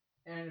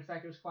 And in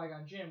fact, it was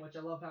Qui-Gon Jinn, which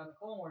I love how in the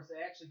Clone Wars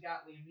they actually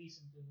got Liam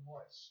Neeson to do the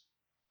voice.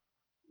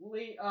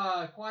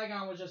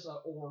 Qui-Gon was just an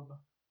orb,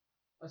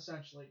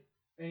 essentially,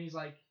 and he's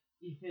like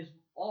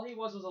all he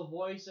was a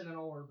voice and an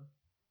orb.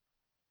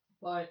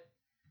 But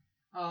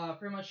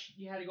pretty much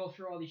you had to go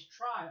through all these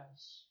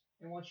trials,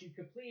 and once you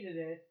completed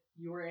it,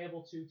 you were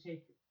able to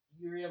keep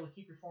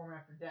your form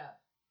after death.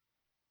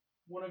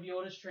 One of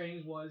Yoda's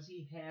trainings was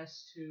he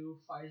has to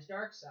fight his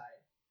dark side.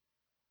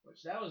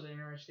 Which that was an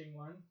interesting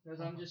one, because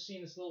I'm just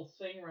seeing this little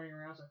thing running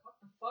around. It's like, what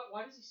the fuck?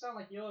 Why does he sound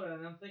like Yoda?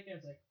 And I'm thinking,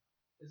 it's like,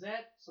 is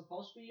that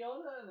supposed to be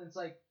Yoda? And it's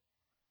like,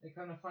 they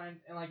kind of find,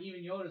 and like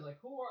even Yoda's like,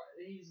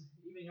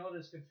 even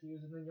Yoda's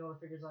confused, and then Yoda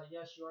figures out,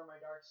 yes, you are my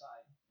dark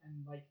side,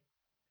 and like,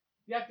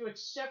 you have to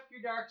accept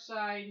your dark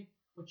side,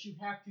 but you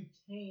have to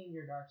tame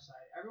your dark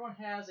side. Everyone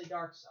has a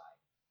dark side.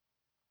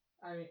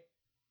 I mean,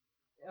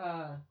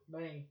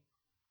 but hey.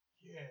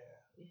 Yeah.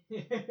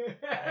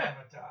 I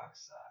have a dark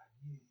side.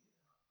 Yeah.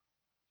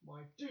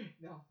 My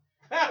no.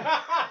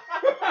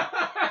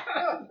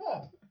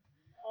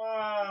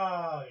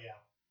 Oh yeah.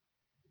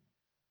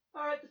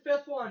 All right, the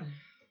fifth one.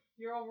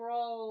 Your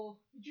overall.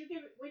 We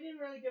didn't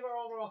really give our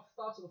overall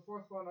thoughts of the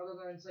fourth one, other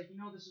than it's like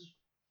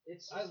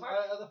it's hard.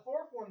 The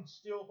fourth one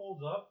still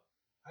holds up.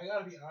 I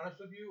gotta be honest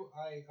with you.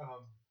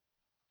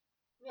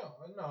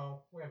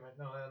 No, wait a minute,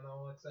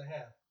 no, it's a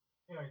half.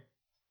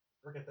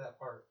 Forget that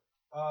part.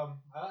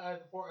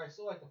 I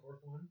still like the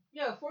fourth one.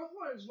 Yeah, the fourth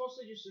one is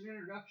mostly just an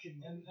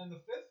introduction. And the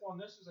fifth one,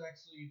 this is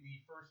actually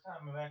the first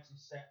time I've actually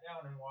sat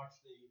down and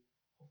watched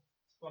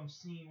from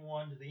scene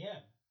 1 to the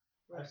end.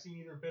 Right. I've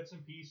seen either bits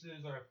and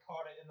pieces, or I've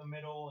caught it in the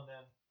middle, and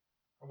then,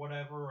 or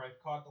whatever, or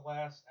I've caught the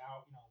last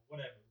out,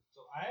 whatever.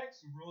 So I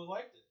actually really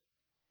liked it.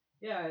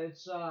 Yeah,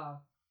 it's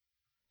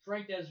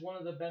ranked as one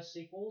of the best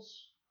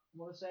sequels. I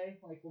want to say,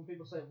 like when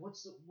people say,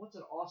 "What's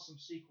an awesome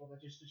sequel that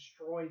just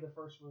destroyed the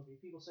first movie?"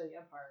 People say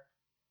Empire.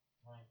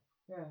 Right.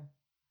 Yeah.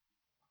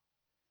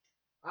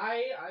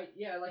 I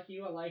like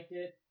you. I liked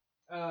it.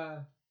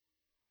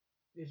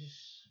 It's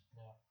just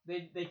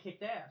they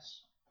kicked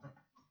ass.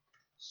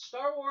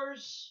 Star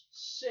Wars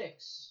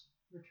 6: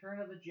 Return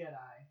of the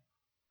Jedi.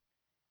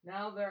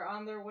 Now they're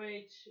on their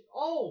way to.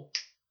 Oh,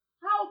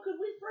 how could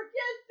we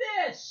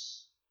forget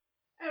this?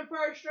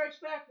 Empire Strikes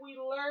Back. We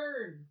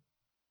learn.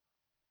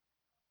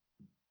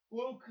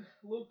 Luke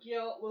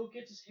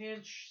gets his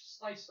hand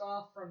sliced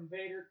off from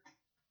Vader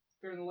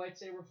during the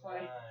lightsaber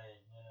fight.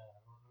 Right, yeah.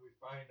 When we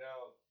find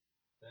out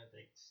that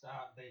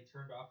they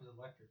turned off his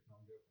electric. No,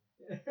 I'm joking.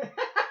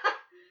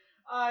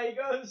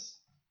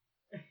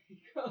 He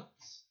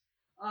goes,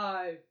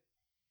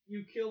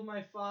 you killed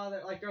my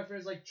father. Like Darth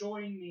Vader's like,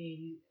 join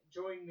me,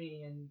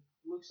 and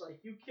Luke's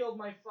like, you killed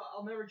my father.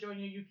 I'll never join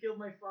you. You killed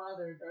my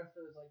father. And Darth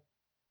Vader's like,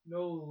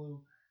 no,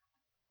 Luke,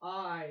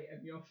 I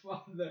am your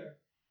father.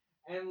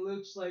 And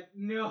Luke's like,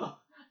 no,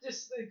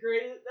 just the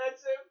greatest.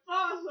 That's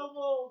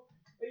impossible.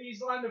 And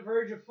he's on the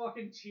verge of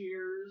fucking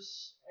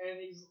tears, and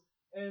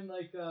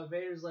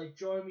Vader's like,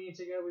 join me, and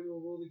together we will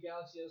rule the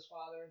galaxy as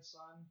father and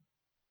son.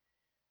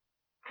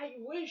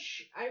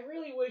 I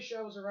really wish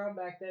I was around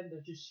back then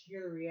to just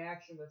hear the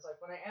reaction. That's like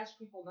when I ask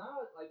people now,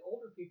 like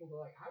older people, they're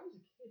like, I was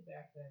a kid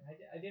back then.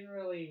 I didn't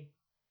really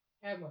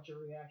have much of a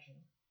reaction.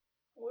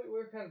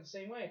 We're kind of the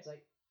same way. It's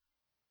like,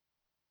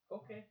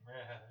 okay.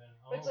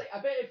 But it's like, I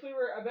bet if we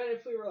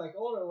were like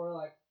older, we're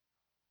like,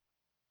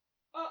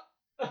 oh,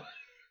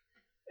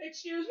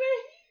 excuse me?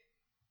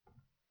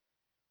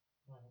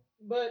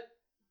 But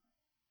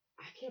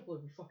I can't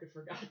believe we fucking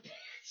forgot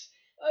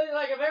that.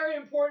 Like a very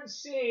important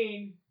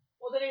scene.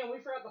 Well, then again, we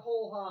forgot the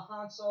whole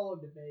Han Solo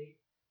debate.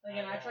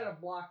 Again, I try to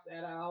block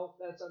that out.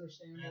 That's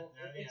understandable.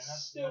 It's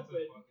stupid.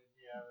 Who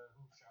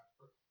shot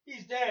first?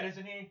 He's dead,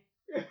 isn't he?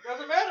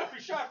 Doesn't matter if he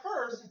shot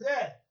first. He's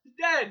dead. He's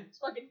dead. He's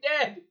fucking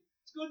dead.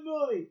 It's a good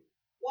movie.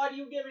 Why do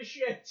you give a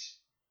shit?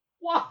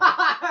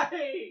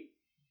 Why?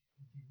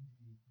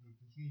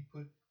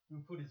 Who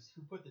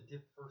put the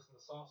dip first in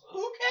the sauce?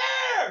 Who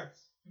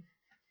cares?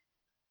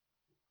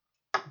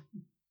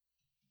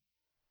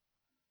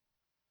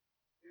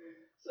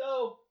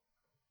 So,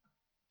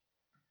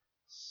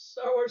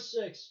 Star Wars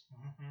 6.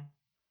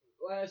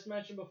 As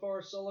mentioned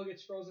before, Solo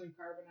gets frozen in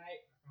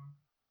carbonite.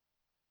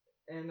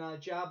 And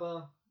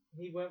Jabba,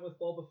 he went with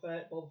Boba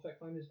Fett. Boba Fett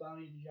claimed his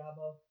bounty to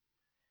Jabba.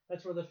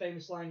 That's where the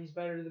famous line, he's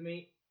better than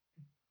me.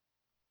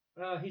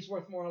 He's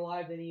worth more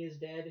alive than he is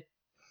dead.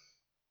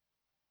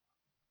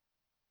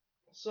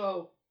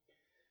 So,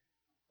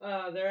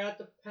 they're at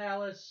the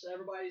palace.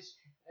 Everybody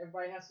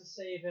has to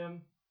save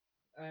him.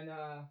 And,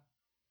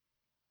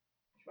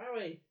 by the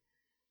way,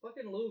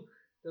 fucking Luke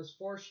does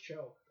force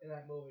choke in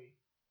that movie.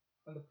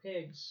 On the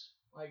pigs.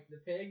 Like, the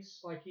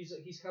pigs, like,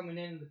 he's coming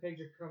in and the pigs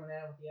are coming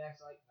at him with the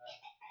axe, like,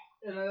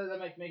 and they're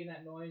like making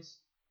that noise.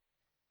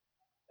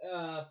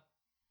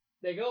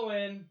 They go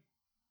in.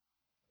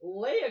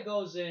 Leia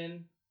goes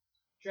in,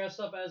 dressed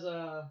up as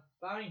a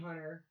bounty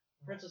hunter,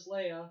 Princess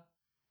Leia.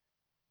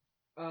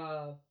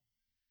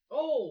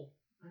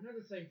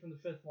 Another thing from the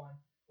fifth one.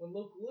 When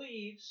Luke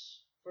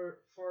leaves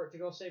for to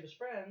go save his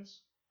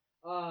friends,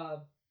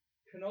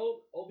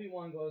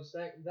 Obi-Wan goes,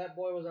 that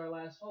boy was our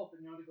last hope,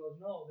 and Yoda goes,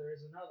 no, there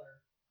is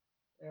another.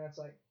 And it's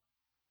like,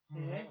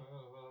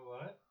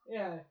 what?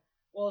 Yeah.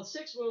 Well, the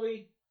sixth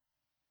movie.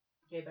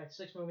 Okay, back to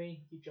sixth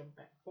movie. Keep jumping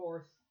back and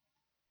forth.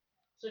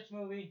 Sixth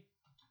movie.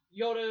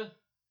 Yoda.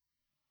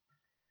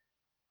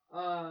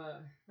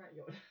 Not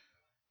Yoda.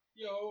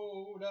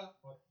 Yoda.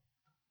 What?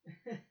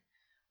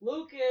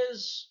 Luke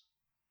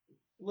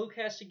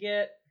has to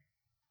get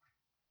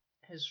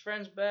his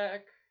friends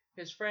back.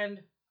 His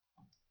friend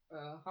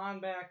Han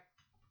back,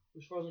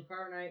 who's frozen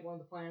carbonite. One of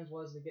the plans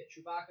was to get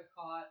Chewbacca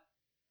caught.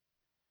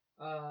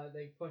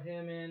 They put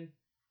him in,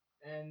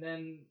 and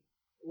then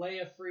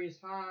Leia frees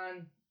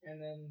Han, and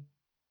then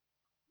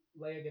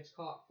Leia gets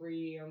caught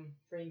freeing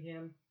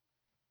him.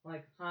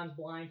 Like, Han's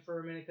blind for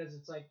a minute because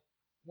it's like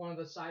one of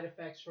the side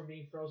effects from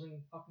being frozen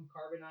in fucking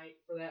carbonite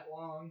for that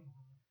long.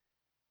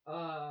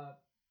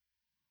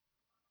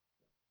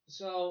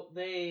 So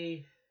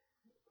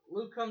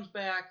Luke comes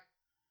back.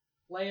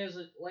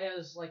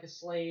 Leia's like a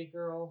slave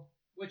girl,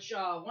 which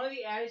one of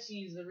the added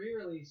scenes, the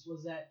re-release,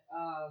 was that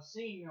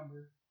singing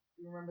number.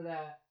 You remember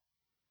that?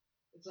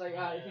 It's like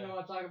if you know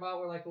what I'm talking about,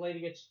 where like the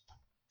lady gets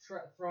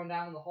thrown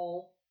down in the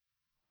hole.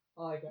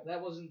 Like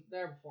that wasn't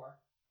there before,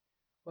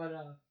 but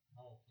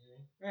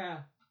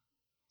yeah.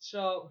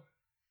 So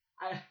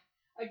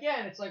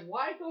again, it's like,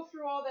 why go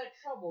through all that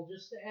trouble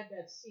just to add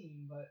that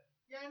scene? But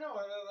yeah, I know.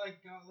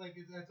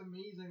 That's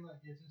amazing.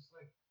 Like, it's just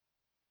like,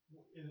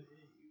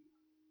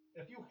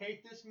 if you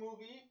hate this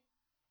movie,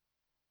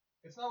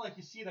 it's not like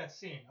you see that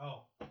scene.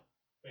 Oh,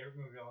 favorite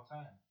movie of all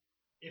time.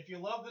 If you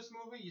love this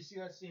movie, you see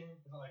that scene,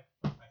 and like,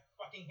 I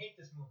fucking hate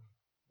this movie.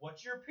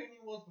 What your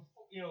opinion was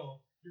before,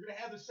 you're gonna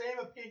have the same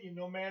opinion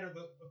no matter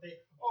what they.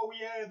 Oh,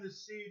 we added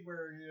this scene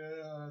where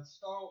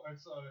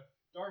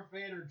Darth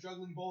Vader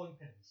juggling bowling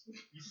pins.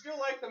 You still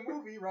like the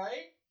movie,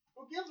 right?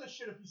 Who gives a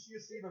shit if you see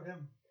a scene of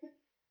him?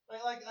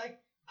 I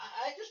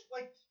just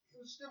like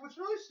what's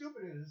really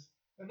stupid is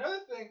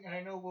another thing, and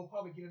I know we'll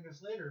probably get into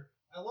this later.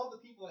 I love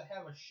the people that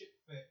have a shit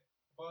fit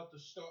about the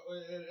Star,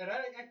 and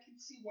I can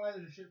see why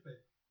there's a shit fit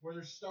where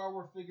there's Star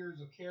Wars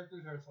figures of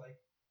characters where it's like,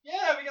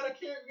 yeah, we got a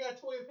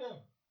toy of him.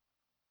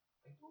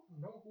 I don't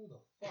know who the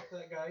fuck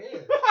that guy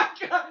is.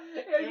 You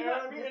know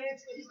what I mean?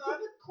 And he's not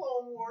in the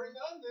Clone Wars, he's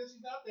not in this,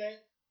 he's not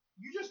that.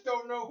 You just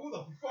don't know who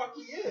the fuck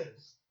he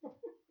is.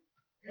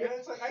 And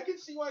it's like, I can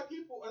see why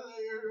people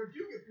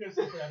do get pissed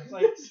at that. It's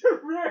like, it's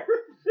a rare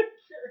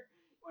figure.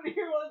 Want to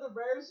hear one of the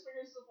rarest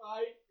figures to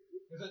find?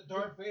 Is it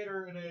Darth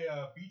Vader in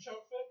a beach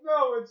outfit?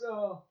 No, it's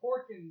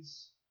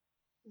Porkins.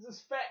 It's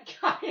this fat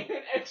guy in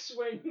an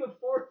X-Wing in the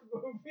fourth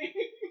movie.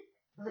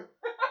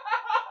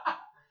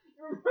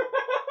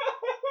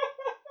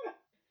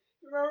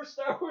 Remember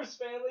Star Wars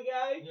Family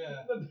Guy?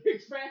 Yeah. The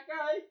big fat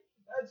guy?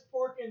 That's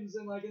Porkins,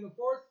 and like in the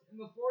fourth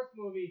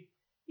movie,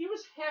 he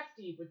was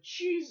hefty, but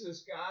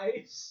Jesus,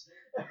 guys.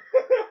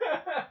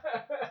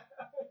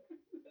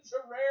 It's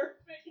a rare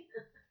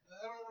figure.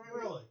 I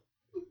mean, really.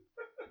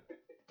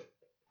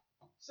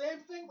 Same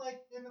thing,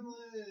 like, I don't know.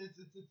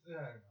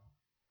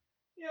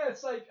 Yeah,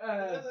 it's like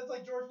That's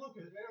like George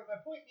Lucas. My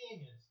point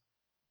being is,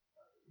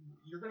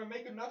 you're gonna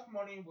make enough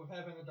money with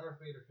having a Darth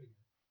Vader figure.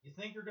 You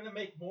think you're gonna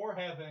make more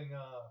having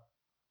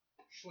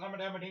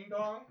Shlammadama Ding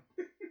Dong?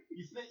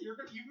 You think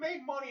you've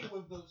made money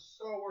with the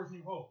Star Wars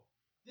New Hope.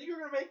 Think you're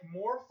gonna make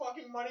more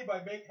fucking money by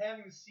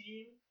having the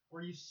scene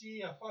where you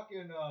see a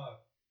fucking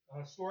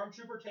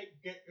stormtrooper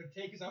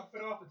take his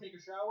outfit off to take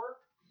a shower?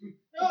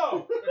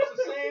 No,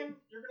 it's the same.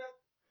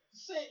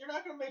 You're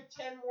not gonna make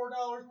 $10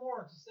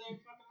 more. It's the same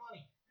fucking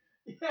money.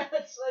 Yeah,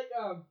 it's like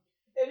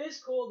it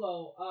is cool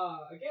though.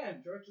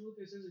 Again, George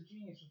Lucas is a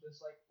genius with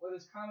this. Like with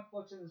his comic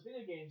books and his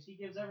video games, he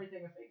gives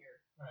everything a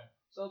figure. Right.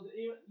 So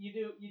you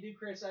do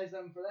criticize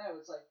them for that.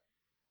 It's like,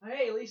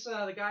 hey, at least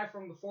the guy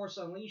from the Force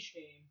Unleashed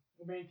game,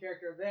 the main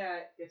character of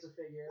that, gets a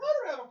figure. I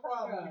don't have a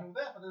problem with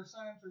that, but there's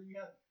times where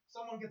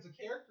someone gets a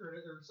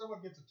character or someone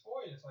gets a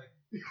toy. And it's like,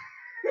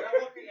 I'm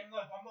looking at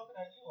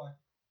you like,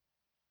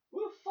 who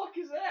the fuck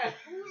is that?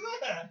 Who's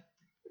that?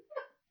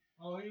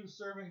 Oh, he was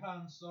serving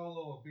Han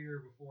Solo a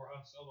beer before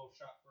Han Solo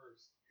shot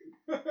first.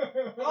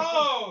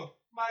 Oh,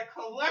 my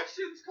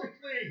collection's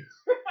complete.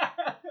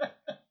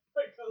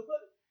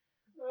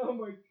 Oh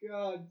my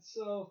god.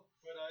 So.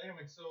 But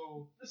anyway,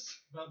 so the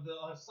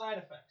side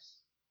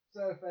effects.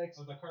 Side effects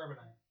of the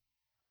carbonite.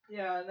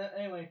 Yeah. And then,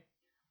 anyway,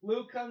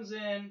 Luke comes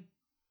in.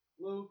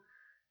 Luke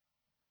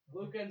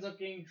ends up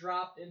getting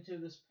dropped into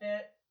this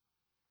pit,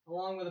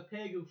 along with a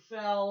pig who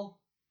fell,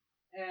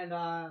 and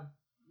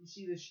you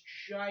see this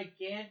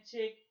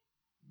gigantic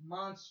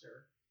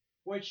monster,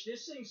 which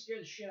this thing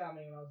scared the shit out of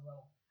me when I was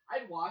little.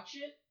 I'd watch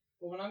it,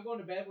 but when I'm going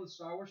to bed with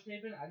Star Wars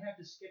taping, I'd have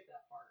to skip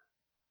that part.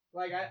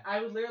 Like,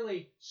 I would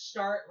literally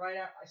start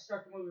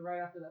the movie right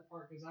after that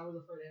part, because I was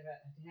afraid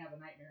to have a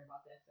nightmare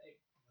about that thing.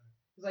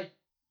 It's like,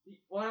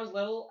 when I was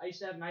little, I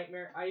used to have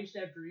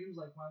dreams,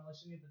 like when I'm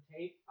listening to the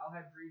tape, I'll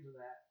have dreams of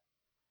that.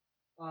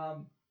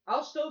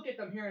 I'll still get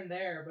them here and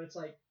there, but it's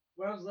like,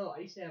 when I was little,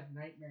 I used to have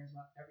nightmares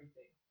about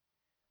everything.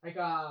 Like,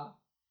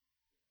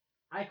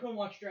 I couldn't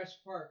watch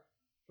Jurassic Park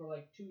for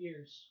like 2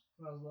 years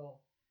when I was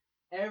little.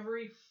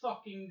 Every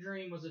fucking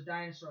dream was a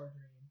dinosaur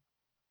dream.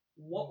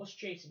 What was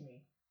chasing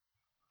me?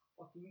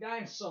 Fucking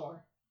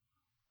dinosaur.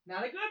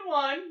 Not a good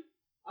one.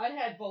 I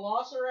had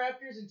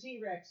Velociraptors and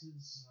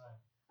T-Rexes. Right.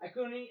 I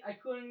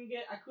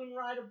couldn't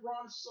ride a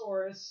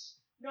Brontosaurus.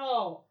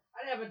 No,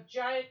 I'd have a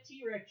giant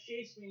T-Rex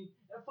chase me,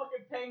 and a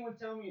fucking penguin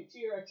tell me a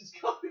T-Rex is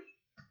coming.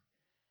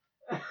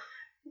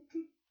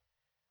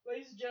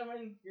 Ladies and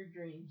gentlemen, your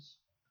dreams.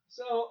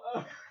 So,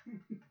 okay.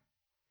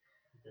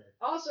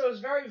 Also, it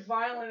was very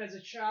violent as a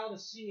child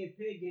to see a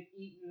pig get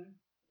eaten,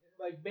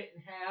 like bit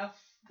in half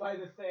by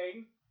the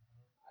thing.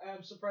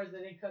 I'm surprised they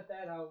didn't cut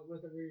that out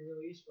with a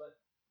re-release, but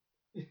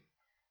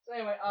so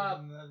anyway,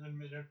 that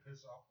made it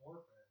piss off more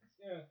fans.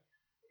 Yeah,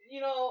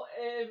 you know,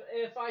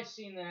 if I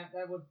seen that,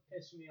 that would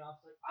piss me off.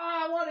 Like,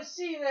 I want to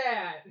see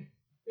that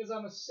because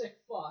I'm a sick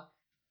fuck.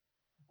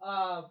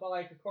 But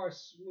like, of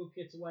course, Luke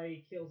gets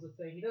away, he kills the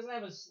thing. He doesn't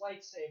have his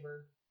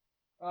lightsaber.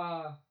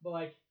 But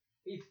like,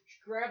 he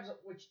grabs it,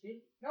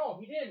 he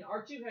didn't.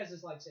 R2 has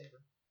his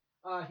lightsaber.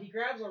 He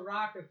grabs a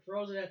rock and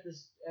throws it at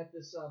this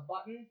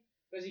button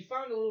because he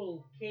found a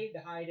little cave to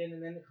hide in,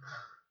 and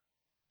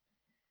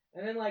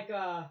then like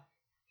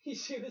you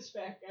see this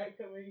fat guy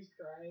come in, he's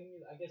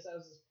crying. I guess that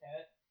was his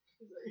pet.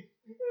 He's like,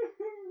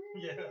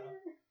 yeah.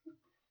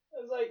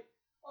 I was like,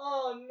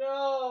 oh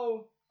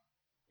no.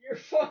 Your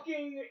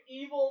fucking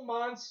evil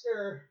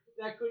monster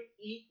that could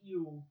eat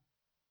you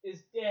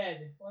is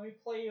dead. Let me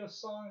play you a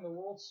song, The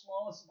World's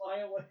Smallest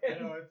Violin. You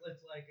know,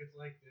 it's like the,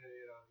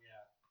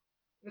 yeah.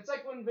 It's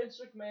like when Vince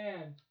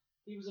McMahon,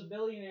 he was a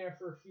billionaire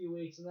for a few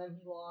weeks, and then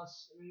he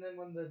lost, and then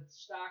when the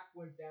stock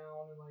went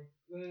down, and like,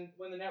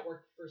 when the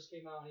network first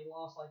came out, and he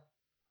lost like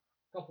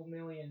a couple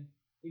million,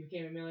 he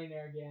became a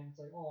millionaire again. It's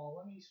like, oh,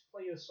 let me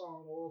play you a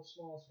song, The World's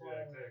Smallest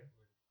Violin. Yeah,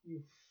 exactly.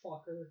 You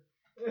fucker.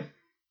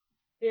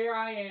 Here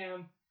I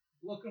am,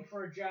 looking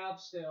for a job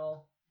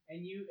still,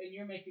 and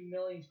you're making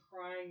millions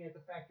crying at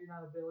the fact you're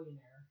not a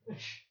billionaire.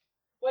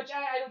 Which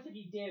I don't think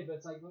he did, but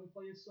it's like, let me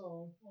play a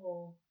song.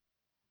 Oh.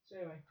 So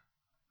anyway.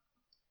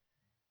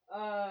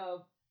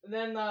 And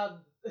then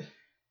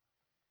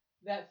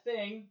that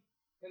thing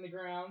in the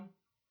ground.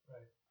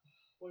 Right.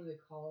 What do they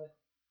call it?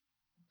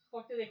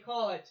 What the fuck do they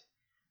call it?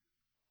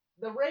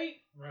 The Rancor.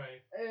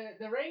 Right.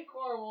 The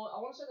Rancor. Well, I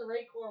want to say the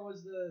Rancor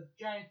was the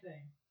giant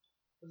thing.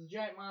 It was a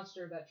giant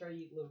monster that tried to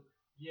eat Luke.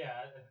 Yeah,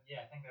 I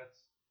think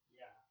that's,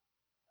 yeah.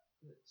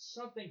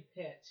 Something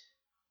pit.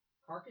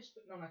 Carcass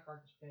pit? No, not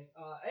carcass pit.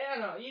 I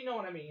don't know. You know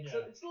what I mean.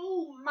 Yeah. It's a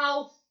little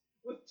mouth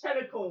with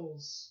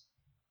tentacles.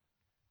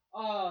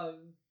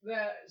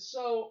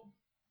 So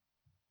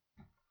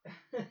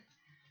right.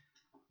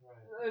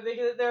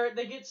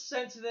 They get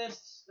sent to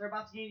this. They're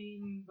about to get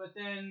eaten, but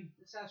then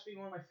this has to be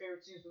one of my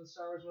favorite scenes from the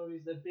Star Wars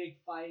movies: the big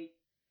fight.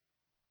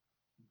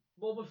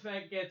 Boba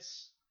Fett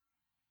gets.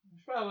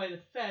 By the way,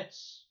 the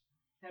Fetts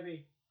have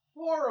a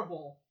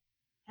horrible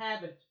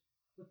habit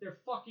with their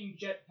fucking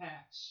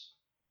jetpacks.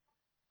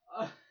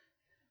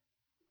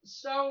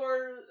 Star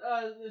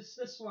Wars,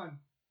 this one,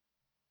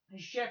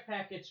 his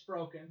jetpack gets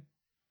broken.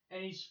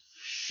 and he's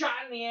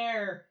shot in the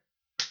air,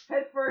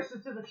 head first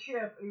into the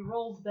ship, and he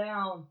rolls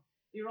down.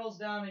 He rolls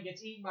down and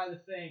gets eaten by the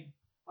thing,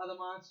 by the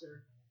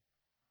monster.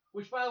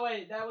 Which, by the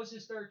way, that was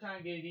his third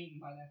time getting eaten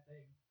by that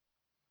thing.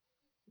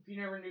 If you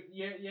never knew,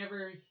 you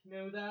ever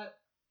knew that?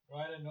 Oh,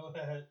 I didn't know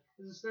that.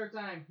 This is his third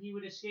time. He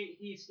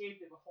escaped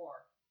it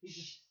before.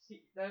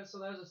 So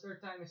that was his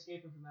third time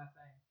escaping from that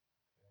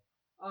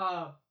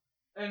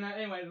thing.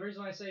 Anyway, the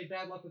reason why I say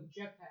bad luck with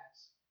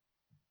jetpacks.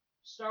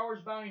 Star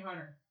Wars Bounty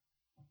Hunter.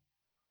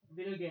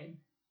 Video game.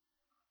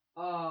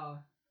 I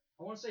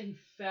want to say he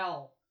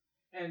fell.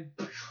 And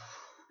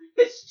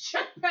his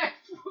jetpack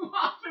flew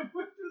off and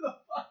went through the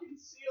fucking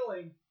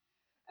ceiling.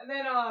 And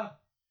then,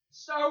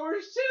 Star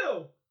Wars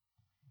 2.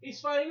 He's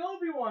fighting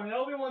Obi-Wan, and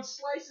Obi-Wan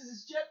slices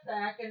his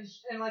jetpack, and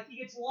like he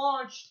gets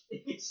launched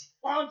into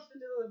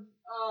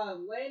the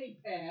landing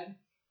pad,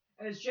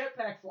 and his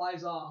jetpack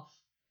flies off.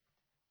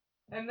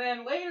 And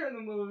then later in the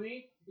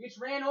movie, he gets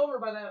ran over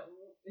by that.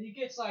 He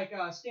gets like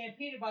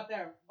stampeded by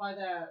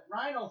that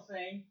rhino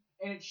thing,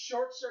 and it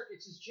short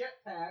circuits his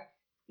jetpack.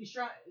 He's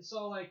trying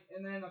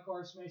and then of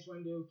course Mace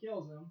Windu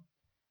kills him.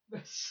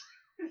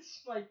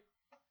 It's like,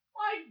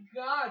 my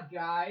God,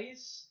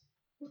 guys.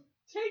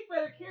 Take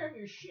better care of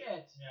your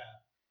shit.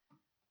 Yeah.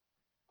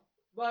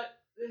 But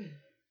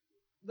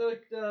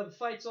the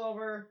fight's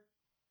over.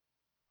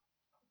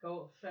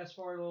 Go fast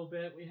forward a little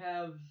bit. We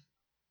have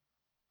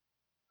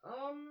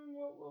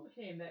what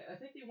became that? I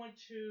think they went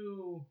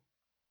to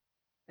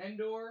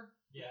Endor.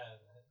 Yeah.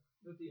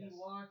 With the yes.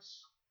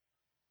 Ewoks.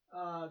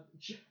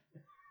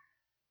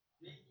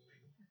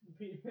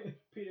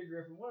 Peter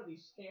Griffin. What are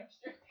these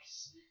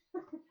hamsters?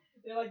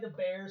 They're like the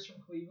bears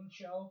from Cleveland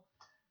show.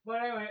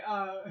 But anyway,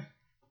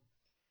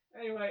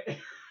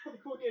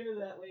 we'll get into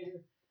that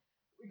later.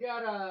 We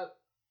got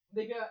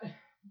they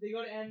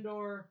go to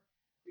Endor.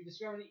 We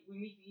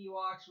meet the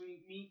Ewoks.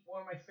 We meet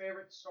one of my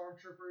favorite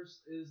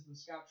stormtroopers is the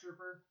Scout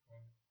Trooper,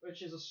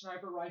 which is a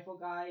sniper rifle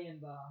guy.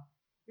 And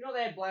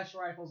they had blast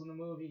rifles in the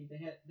movie.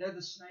 They're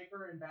the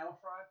sniper in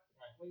Battlefront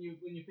when you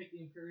pick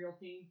the Imperial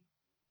team.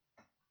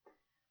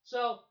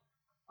 So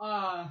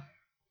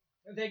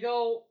they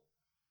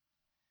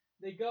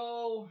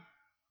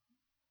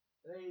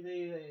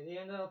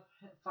end up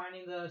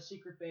finding the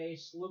secret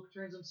base. Luke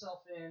turns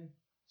himself in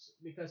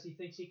because he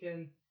thinks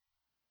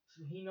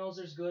he knows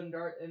there's good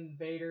in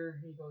Vader.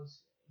 He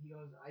goes,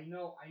 I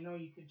know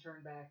you can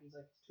turn back. He's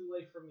like, it's too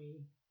late for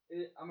me.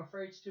 I'm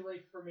afraid it's too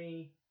late for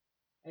me.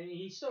 And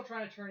he's still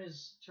trying to turn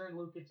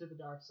Luke into the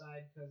dark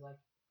side because like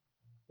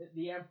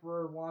the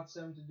Emperor wants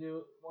him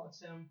to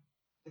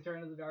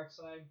turn to the dark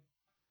side.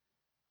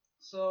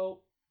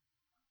 So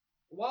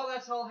while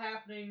that's all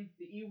happening,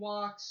 the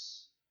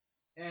Ewoks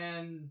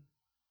and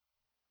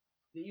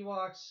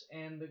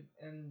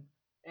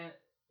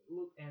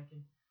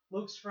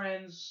Luke's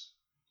friends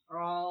are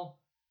all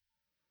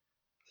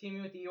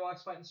teaming with the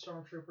Ewoks fighting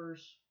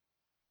stormtroopers.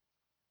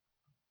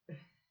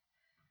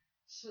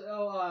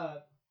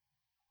 So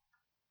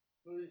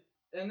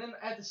and then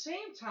at the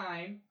same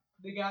time,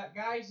 they got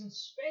guys in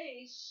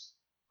space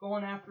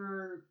going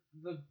after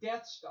the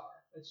Death Star.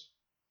 It's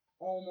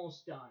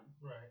almost done.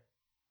 Right.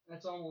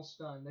 That's almost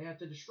done. They have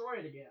to destroy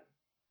it again.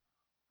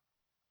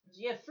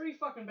 So you have 3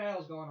 fucking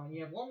battles going on.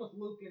 You have one with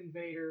Luke and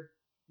Vader.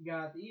 You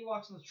got the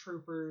Ewoks and the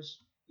Troopers.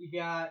 You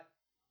got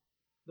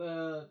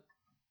that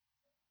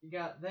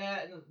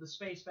and the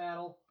space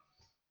battle.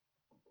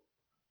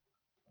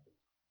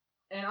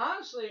 And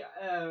honestly,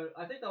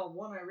 I think the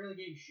one I really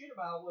gave shit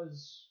about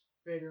was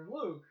Vader and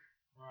Luke.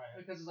 Right.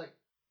 Because it's like,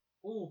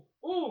 ooh,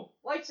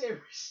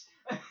 lightsabers.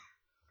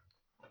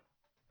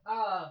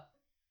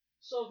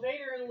 So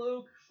Vader and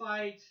Luke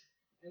fight,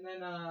 and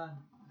then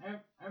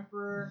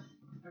Emperor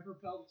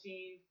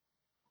Palpatine.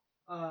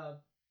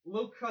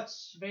 Luke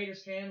cuts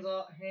Vader's hand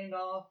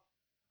off,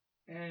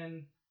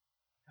 and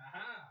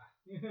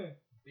haha,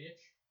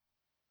 bitch.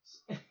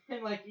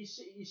 And like you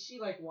see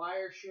like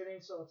wire shooting,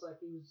 so it's like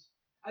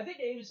I think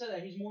they even said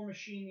that he's more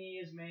machine than he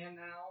is man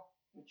now,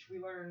 which we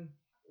learn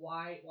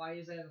why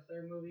is that in the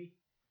 3rd movie.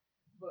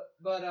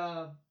 But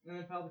and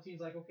then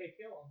Palpatine's like, okay,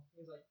 kill him.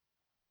 He's like,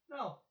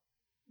 no.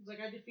 He's like,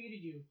 I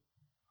defeated you.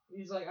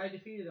 He's like, I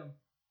defeated him.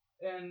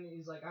 And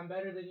he's like, I'm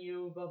better than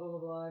you, blah, blah, blah,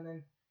 blah. And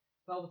then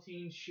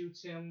Palpatine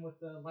shoots him with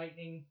the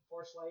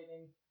Force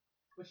lightning,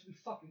 which would be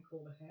fucking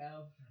cool to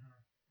have.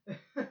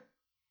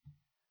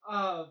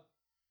 Mm-hmm.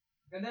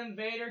 And then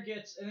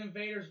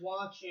Vader's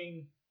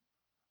watching,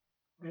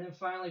 and then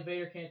finally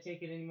Vader can't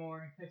take it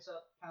anymore. He picks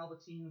up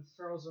Palpatine and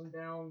throws him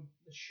down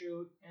the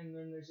chute, and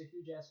then there's a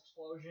huge-ass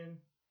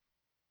explosion.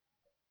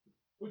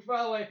 Which,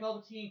 by the way,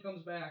 Palpatine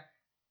comes back.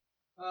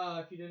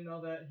 If you didn't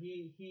know that,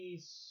 he's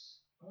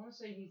I want to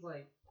say he's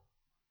like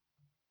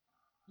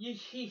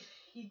he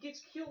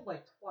gets killed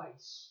like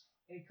twice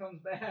and he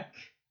comes back.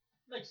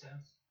 Makes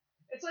sense.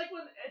 It's like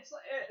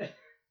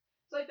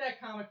that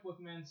comic book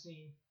man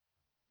scene.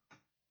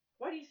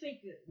 Why do you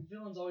think the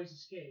villains always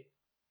escape?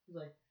 He's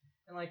like,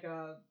 and like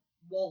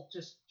Walt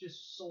just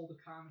sold a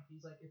comic.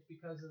 He's like, it's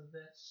because of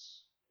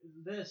this.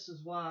 This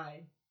is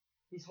why.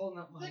 He's holding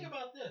up money. Think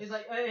about this. He's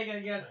like,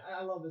 again,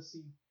 I love this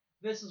scene.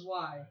 this is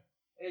why.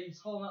 And he's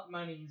holding up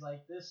money. He's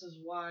like, this is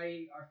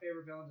why our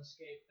favorite villains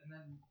escaped. And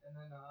then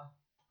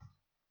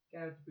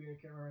guy with the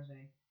beard, can't remember his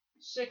name.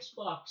 $6.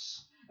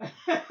 Right.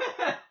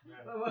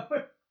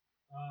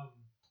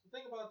 The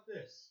thing about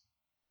this,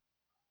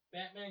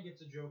 Batman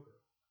gets a Joker.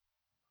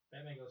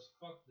 Batman goes,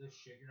 fuck this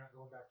shit, you're not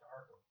going back to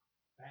Arkham.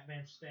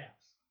 Batman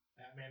snaps.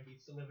 Batman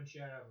beats the living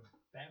shit out of him.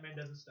 Batman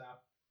doesn't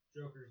stop.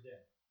 Joker's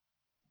dead.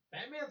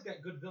 Batman's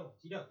got good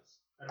villains. He does.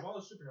 Out of all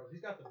the superheroes,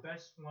 he's got the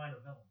best line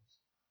of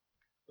villains.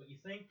 But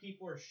you think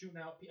people are shooting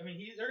out... I mean,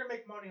 they're going to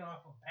make money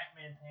off of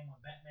Batman,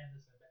 Penguin, Batman,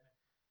 this and Batman.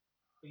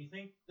 But you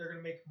think they're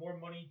going to make more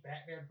money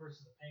Batman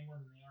versus the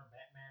Penguin than they are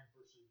Batman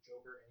versus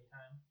Joker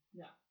anytime?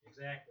 Yeah.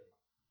 Exactly.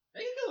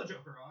 They can kill a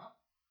Joker off.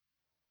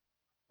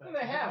 Well,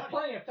 they have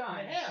plenty of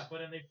time. They have, but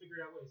then they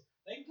figured out ways.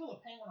 They can kill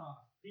a Penguin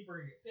off. People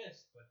are going to get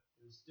pissed, but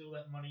there's still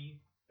that money,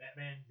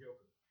 Batman,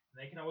 Joker. And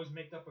they can always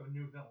make up a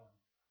new villain.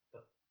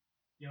 But,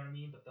 you know what I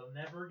mean? But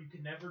you can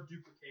never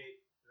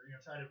duplicate or,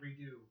 try to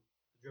redo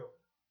the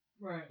Joker.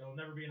 Right. There'll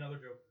never be another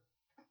Joker.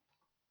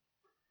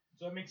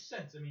 So it makes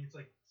sense. I mean, it's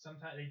like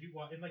sometimes they do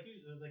want, and like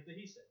he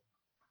said,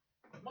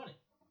 money.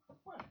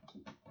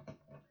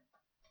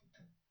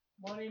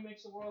 Money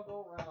makes the world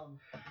go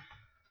round.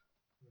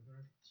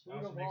 It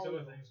also makes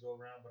other things go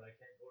around, but I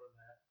can't go to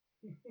that.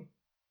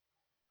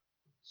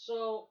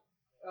 So,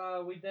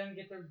 we then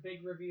get the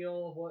big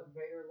reveal of what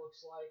Vader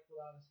looks like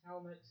without his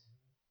helmet.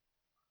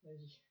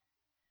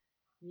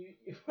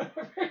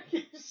 Whatever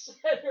you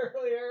said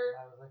earlier.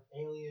 I was like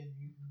alien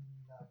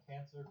mutant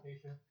cancer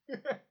patient.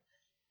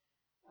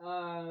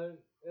 And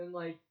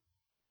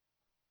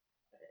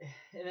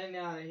then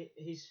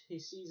he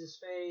sees his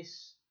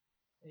face,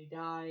 and he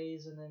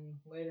dies, and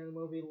then later in the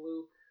movie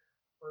Luke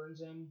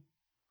burns him.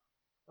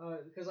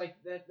 Because a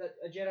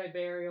Jedi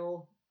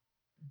burial,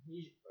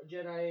 they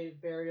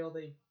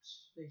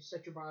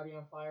set your body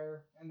on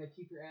fire and they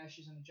keep your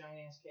ashes in a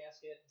giant ass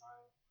casket.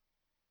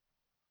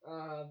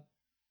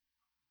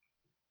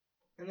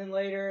 And then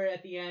later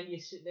at the end,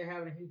 they're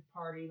having a huge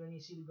party. And then you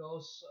see the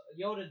ghosts.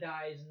 Yoda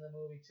dies in the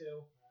movie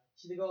too. You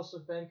see the ghosts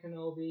of Ben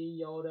Kenobi,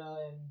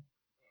 Yoda,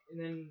 and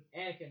then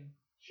Anakin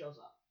shows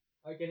up,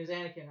 like in his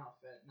Anakin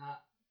outfit,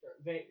 not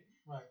Vader.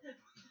 Right.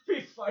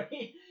 Pretty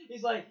funny.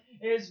 He's like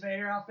in his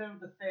Vader outfit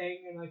with the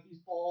thing, and like he's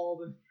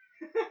bald, and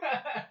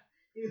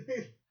he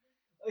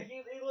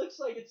looks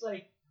like it's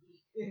like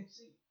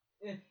it's.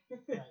 Right.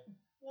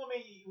 Well,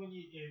 I mean, when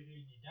you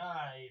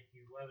die, if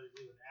you whether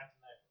you live in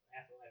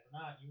afterlife or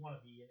not, you want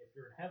to be. And if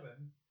you're in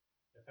heaven,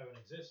 if heaven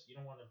exists, you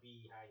don't want to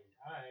be high and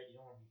tied. You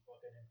don't want to be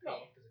fucking in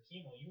pain because of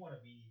chemo. You want to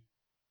be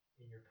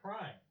in your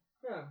prime.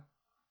 Yeah.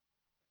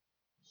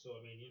 So,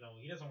 I mean, he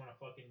doesn't want to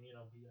fucking, be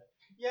like,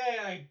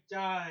 yay, I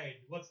died.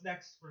 What's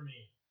next for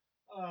me?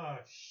 Oh,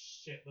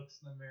 shit,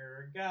 looks in the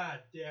mirror. God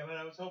damn it,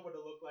 I was hoping to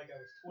look like I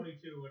was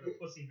 22 and a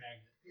pussy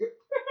magnet.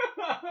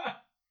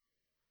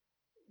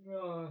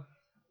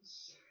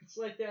 It's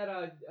like that,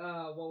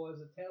 what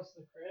was it, Tales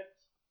from the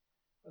Crypt?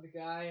 Where the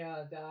guy,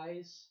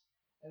 dies,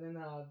 and then,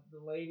 the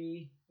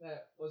lady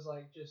that was,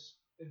 like, just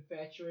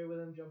infatuated with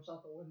him jumps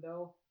out the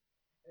window,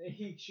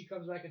 and she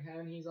comes back in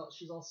heaven,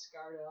 she's all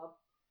scarred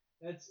up.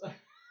 That's...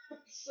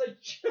 It's like,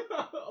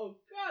 oh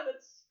god,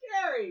 that's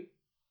scary.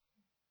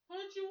 Why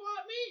don't you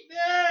want me?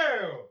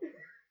 No!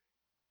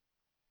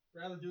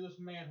 Rather do this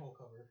manhole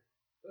cover.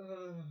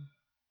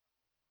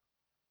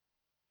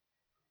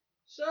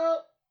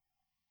 So,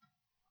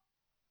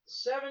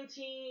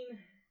 17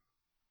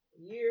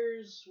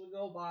 years would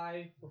go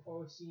by before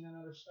we've seen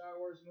another Star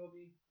Wars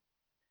movie.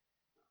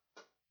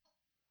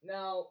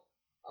 Now,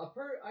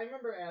 I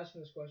remember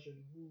asking this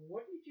question.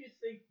 What did you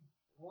think?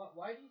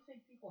 Why do you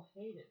think people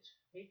hate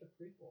the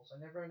prequels?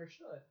 I never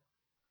understood.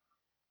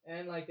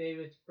 And like they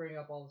would bring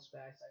up all the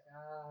specs, like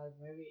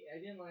maybe I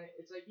didn't like.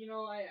 It's like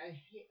I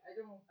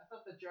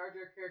thought the Jar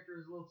Jar character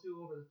was a little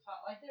too over the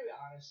top. Like to be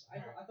honest, I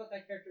thought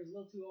that character was a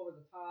little too over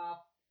the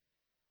top,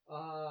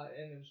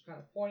 and it was kind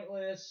of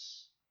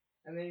pointless.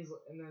 And then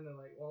they're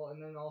like, well,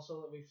 and then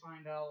also that we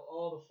find out,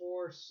 the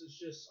Force is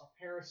just a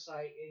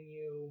parasite in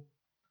you,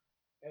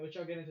 which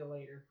I'll get into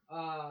later.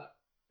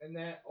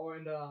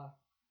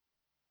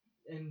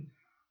 And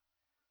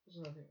what's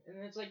another thing?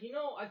 And it's like,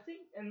 I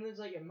think, and it's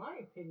like, in my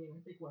opinion, I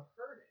think what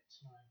hurt it.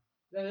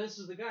 Right. This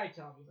is the guy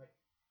telling me, like,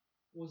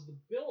 was the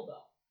build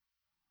up.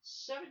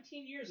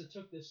 17 years it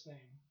took this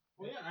thing.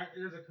 Well, yeah,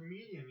 there's a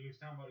comedian he was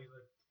talking about. He's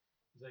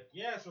like,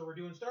 yeah, so we're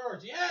doing Star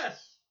Wars.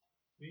 Yes,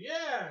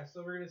 yeah.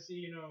 So we're gonna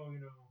see,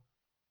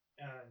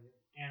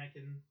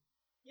 Anakin.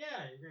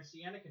 Yeah, you're gonna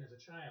see Anakin as a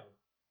child.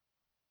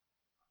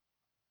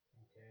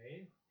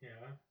 Okay, yeah,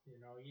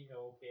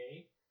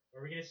 okay.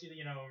 Are we gonna see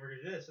we're gonna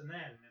do this and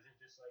then? Is it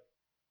just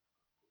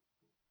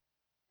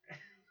like,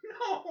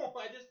 no?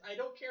 I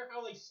don't care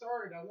how they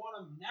started. I want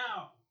them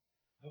now.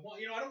 I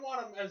don't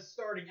want them as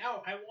starting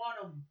out. I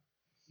want them,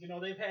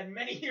 they've had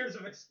many years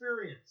of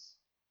experience.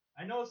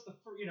 I know it's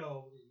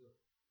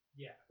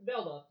yeah.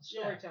 Build up,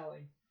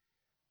 storytelling.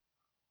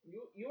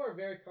 You are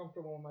very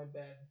comfortable in my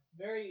bed.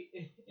 Very.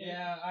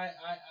 Yeah,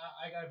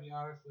 I gotta be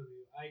honest with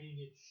you. I didn't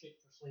get shit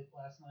for sleep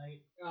last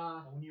night.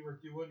 And when you were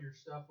doing your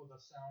stuff with a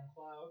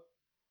SoundCloud,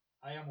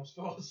 I almost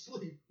fell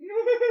asleep.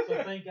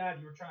 So thank God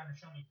you were trying to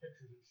show me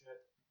pictures and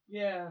shit.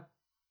 Yeah.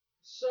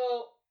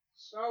 So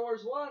Star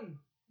Wars 1,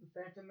 The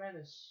Phantom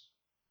Menace.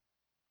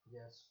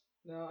 Yes.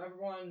 No,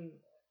 everyone's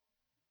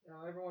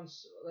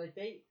like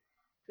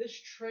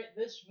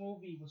this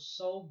movie was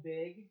so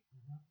big.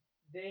 Mhm.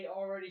 They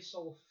already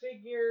sold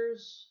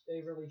figures.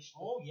 They released.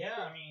 Oh yeah,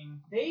 I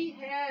mean. They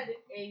had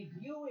a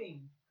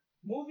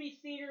movie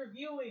theater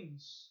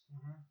viewings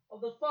of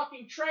the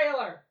fucking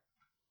trailer.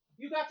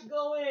 You got to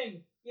go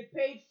in. You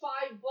paid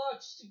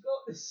 $5 to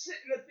go to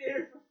sit in the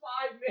theater for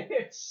 5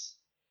 minutes,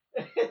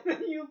 and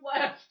then you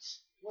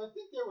left. Well, I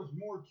think there was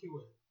more to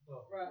it,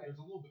 though. Right. There's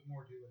a little bit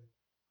more to it,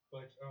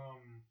 but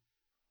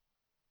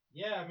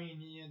yeah, I mean,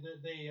 I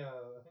think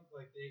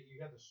like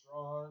you had the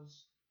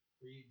straws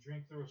where you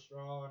drink through a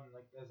straw, and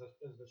like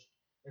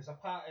as a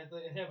pot, it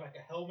had like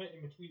a helmet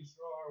in between the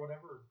straw or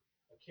whatever,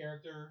 a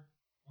character,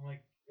 and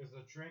like as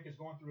the drink is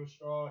going through a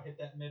straw, hit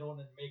that middle and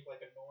then make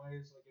like a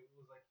noise, like it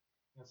was like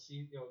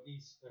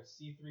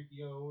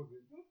C3PO,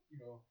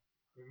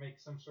 would make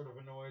some sort of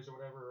a noise or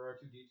whatever, or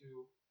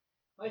R2D2.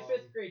 My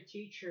fifth grade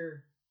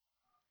teacher,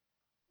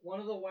 one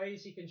of the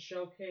ways he can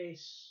show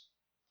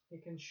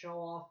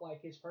off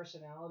like his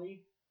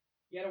personality.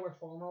 He had to wear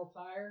formal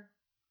attire.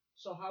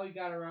 So how he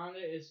got around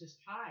it is his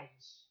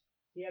ties.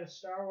 He had a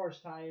Star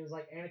Wars tie. It was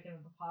like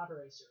Anakin the Pod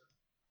Racer.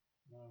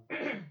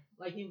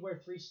 Like he'd wear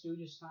Three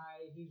Stooges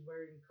tie. He's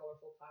wearing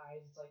colorful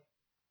ties. It's like,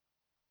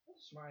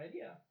 that's a smart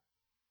idea.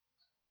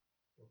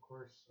 Of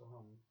course,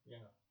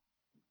 yeah.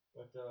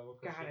 But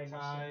God, I miss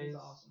him. He's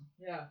awesome.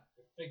 Yeah.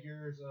 The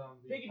figures,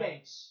 piggy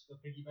banks. The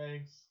piggy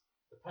banks.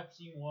 The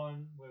Pepsi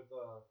one with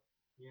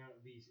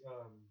these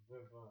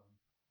with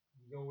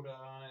Yoda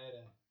on it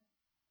and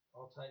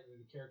all type of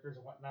the characters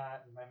and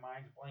whatnot. And my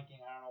mind's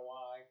blanking. I don't know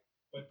why.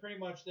 But pretty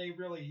much they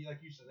really,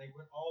 like you said, they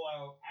went all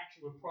out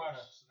action with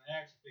products and the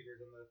action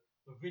figures and the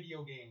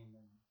video game and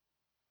the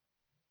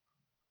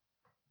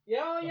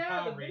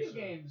video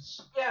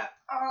games. Yeah,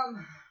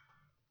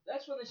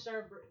 that's when they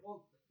started.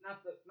 Well, not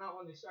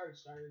when they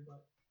started,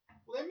 but.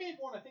 Well, they made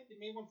one. I think they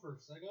made one for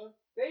Sega.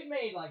 They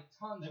made like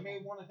tons. They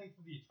made one, I think,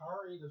 for the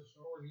Atari. There's a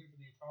Star Wars game for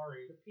the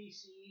Atari. The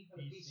PC,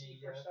 when the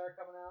PC yeah. first started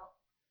coming out.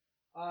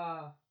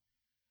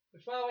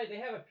 Which, by the way, they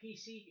have a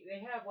PC. They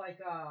have like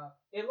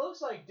it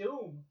looks like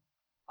Doom.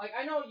 Like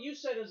I know you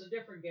said it was a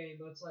different game,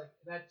 but it's like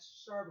that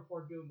started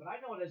before Doom. But I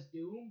know it as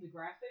Doom. The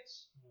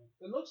graphics.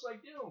 It looks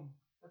like Doom.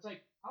 It's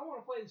like I want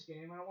to play this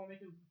game and I want to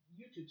make a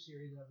YouTube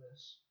series of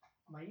this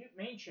on my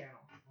main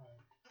channel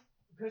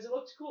because it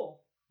looks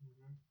cool.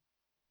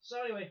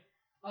 So anyway,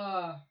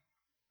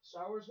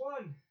 Star Wars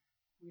 1.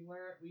 We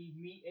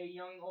meet a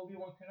young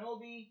Obi-Wan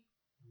Kenobi.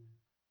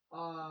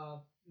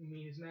 We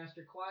meet his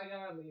master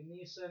Qui-Gon, Liam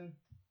Neeson.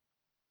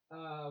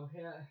 We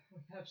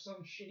have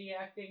some shitty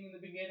acting in the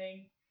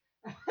beginning.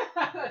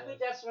 I think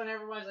that's when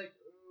everybody's like,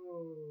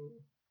 ooh.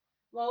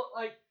 Well,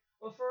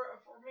 for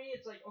me,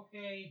 it's like,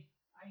 okay,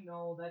 I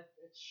know that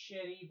it's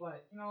shitty,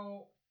 but,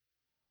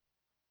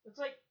 it's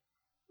like,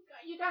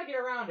 you gotta get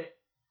around it.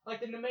 Like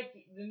the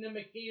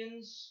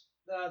Namekians,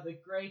 the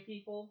gray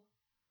people,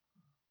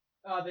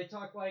 they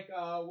talk like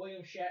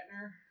William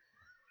Shatner.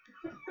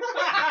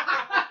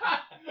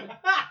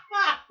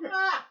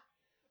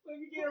 Let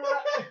me get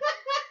around.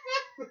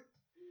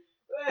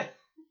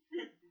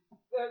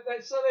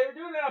 So they were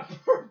doing it on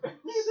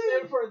purpose.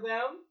 And for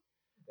them,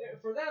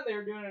 they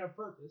were doing it on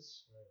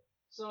purpose. Right.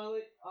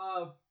 So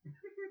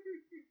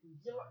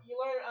you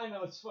learn. I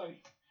know it's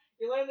funny.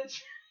 You learn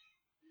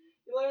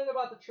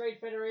about the Trade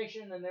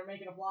Federation, and they're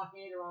making a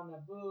blockade around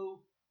Naboo,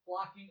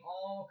 blocking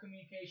all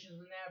communications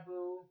with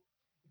Naboo.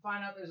 You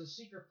find out there's a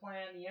secret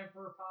plan. The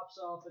Emperor pops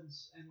up, and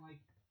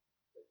like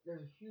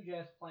there's a huge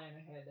ass plan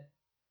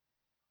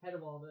ahead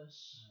of all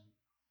this.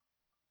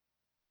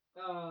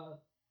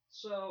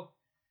 So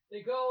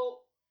they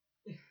go.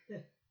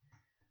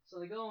 So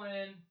they go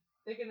in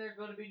thinking they're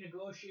going to be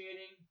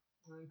negotiating,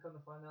 and then come to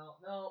find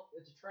out, no,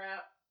 it's a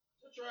trap.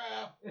 It's a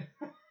trap.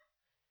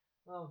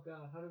 Oh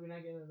God, how did we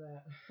not get into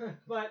that?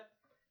 But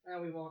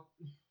we won't.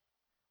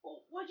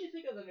 Well, what'd you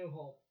think of the New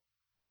Hope?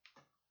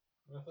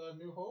 I thought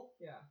New Hope.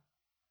 Yeah.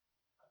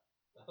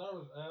 I thought it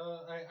was.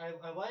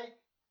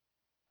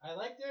 I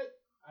liked it.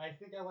 I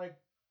think I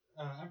liked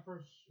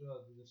Emperor's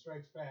The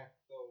Strikes Back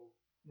though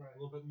a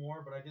little bit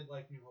more, but I did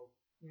like New Hope.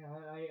 Yeah,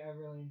 I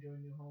really enjoyed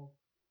New Hope.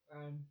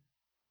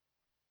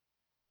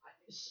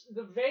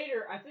 The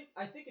Vader, I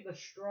think it's a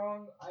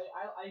strong.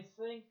 I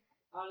think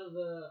out of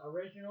the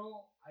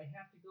original, I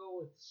have to go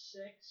with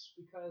 6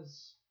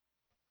 because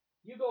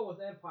you go with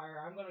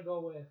Empire. I'm gonna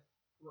go with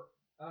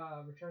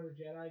Return of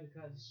the Jedi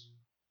because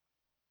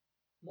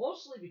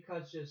mostly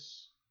because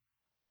just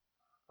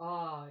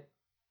the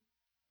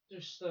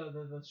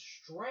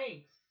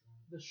strength,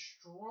 the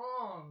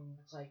strong,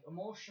 it's like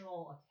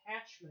emotional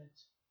attachment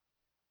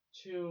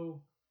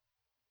to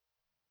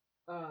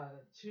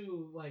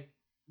like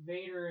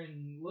Vader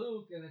and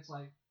Luke, and it's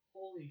like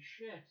holy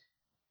shit.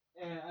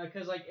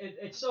 Because like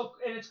it's so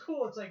and it's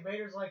cool. It's like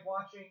Vader's like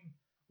watching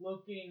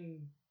Luke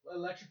getting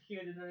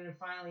electrocuted, and then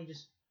finally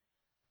just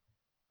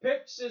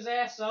picks his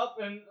ass up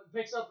and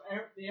picks up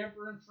the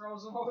Emperor and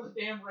throws him over the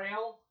damn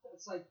rail.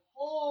 It's like,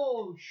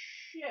 oh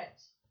shit.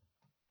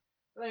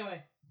 But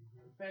anyway,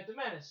 Phantom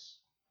Menace.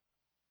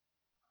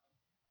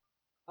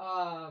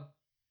 A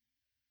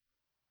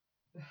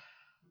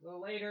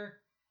little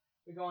later,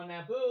 we go on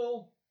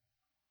Naboo.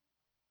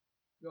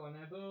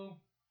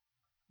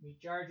 Meet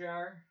Jar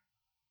Jar.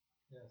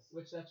 Yes.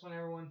 Which that's when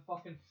everyone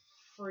fucking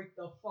freaked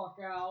the fuck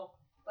out.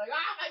 Like,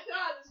 oh my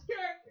god, this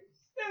character's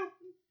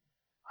stupid.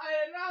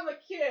 I'm a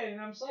kid,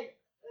 and I'm just like,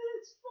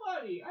 it's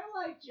funny. I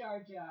like Jar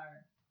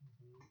Jar.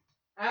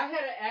 I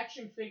had an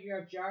action figure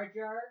of Jar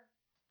Jar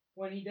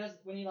when he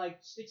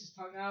like sticks his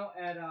tongue out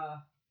at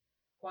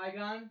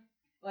Qui-Gon.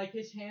 Like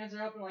his hands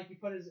are up and like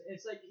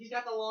it's like he's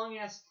got the long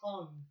ass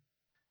tongue.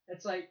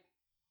 It's like,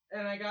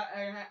 and I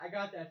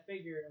got that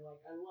figure and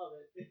like I love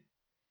it.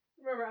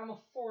 Remember, I'm a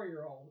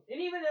 4-year-old,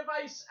 and even if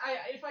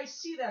I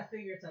see that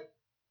figure, it's like,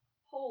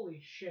 holy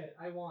shit,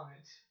 I want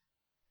it.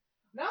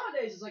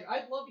 Nowadays, it's like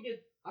I want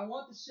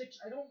the 6.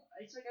 I don't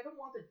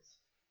want the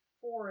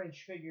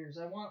 4-inch figures.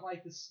 I want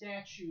like the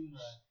statues.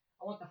 Right.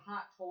 I want the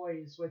Hot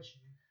Toys, which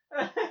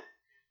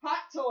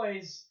Hot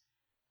Toys,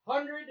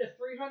 $100 to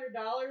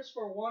 $300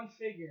 for one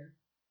figure.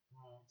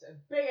 Wow. It's a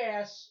big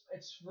ass.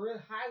 It's really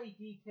highly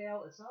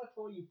detailed. It's not a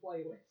toy you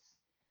play with.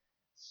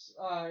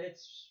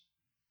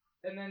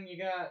 And then you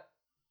got.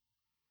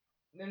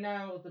 Then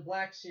now with the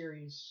Black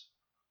Series.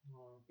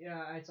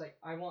 Yeah, it's like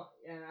I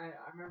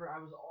remember I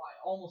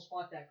almost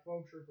bought that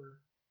Clone Trooper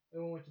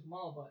when we went to the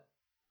mall, but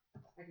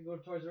I could go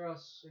to Toys R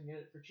Us and get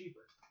it for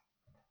cheaper.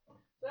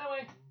 So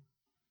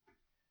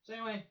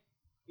anyway,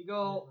 they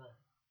go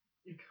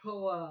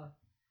to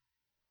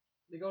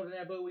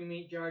Naboo. We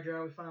meet Jar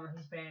Jar. We find out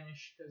he's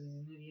banished because he's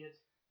an idiot.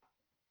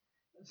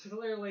 That's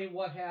literally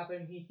what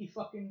happened. He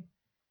fucking.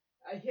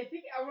 I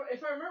think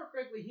if I remember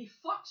correctly, he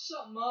fucked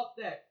something up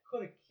that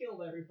could have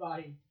killed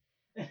everybody.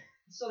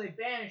 So they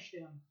banished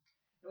him.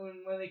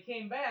 And when they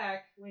came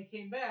back,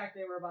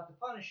 they were about to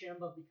punish him,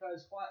 but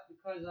because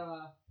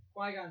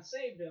Qui-Gon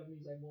saved him,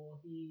 he's like,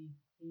 well, he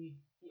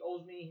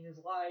owes me his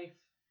life,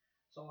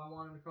 so I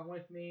want him to come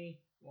with me.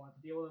 I want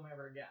to deal with him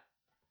ever again.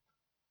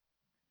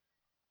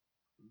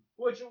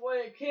 Which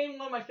became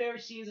one of my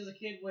favorite scenes as a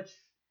kid.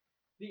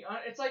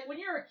 It's like when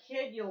you're a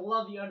kid, you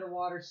love the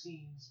underwater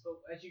scenes, but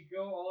as you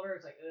go older,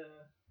 it's like,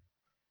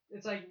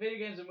 it's like video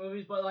games and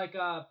movies, but like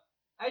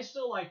I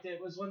still liked it.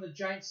 It was when the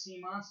giant sea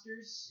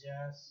monsters.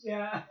 Yes.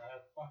 Yeah. I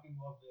fucking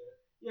loved it.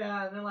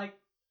 Yeah, and then like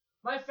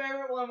my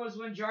favorite one was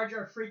when Jar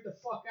Jar freaked the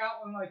fuck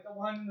out when like the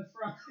one in the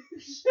front,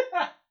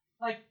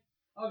 like,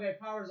 okay,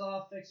 power's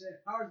off, fix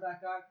it. Power's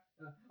back on.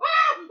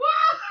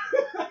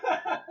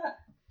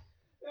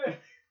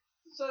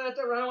 So they have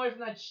to run away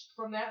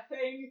from that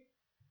thing.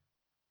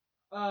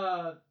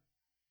 The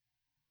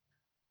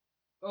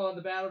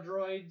battle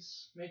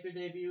droids make their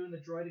debut in the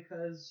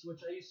Droidicas,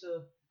 which I used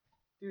to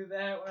do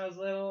that when I was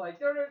little, like,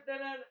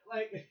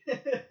 like,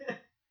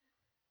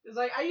 it's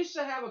like, I used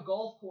to have a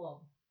golf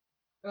club.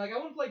 Like, I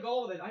wouldn't play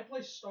golf with it, I'd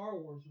play Star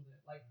Wars with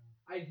it. Like,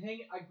 I'd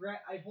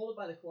hold it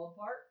by the club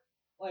part.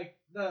 Like,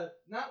 I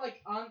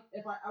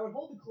would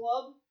hold the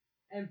club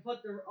and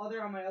put the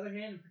other on my other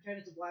hand and pretend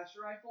it's a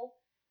blaster rifle.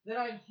 Then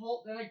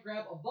I'd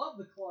grab above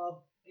the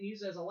club and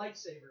use it as a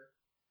lightsaber.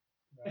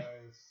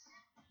 Nice.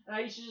 And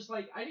I used to just,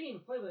 like, I didn't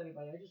even play with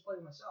anybody, I just played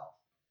with myself.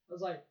 I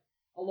was, like,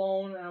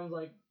 alone, and I was,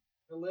 like,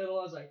 I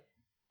was like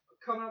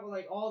coming up with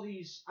like all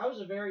these. I was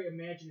a very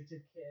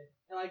imaginative kid,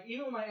 and like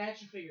even with my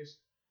action figures,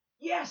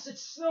 yes,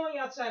 it's snowing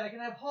outside. I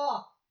can have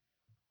Hawk,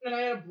 and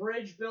I had a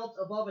bridge built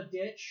above a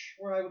ditch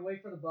where I would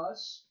wait for the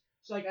bus.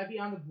 So like I'd be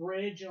on the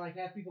bridge and like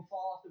have people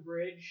fall off the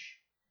bridge,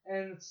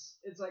 and it's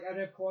like I'd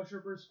have Clone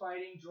Troopers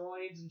fighting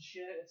droids and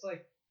shit. It's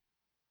like,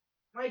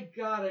 my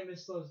God, I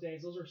miss those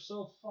days. Those are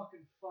so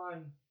fucking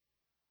fun.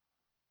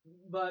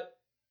 But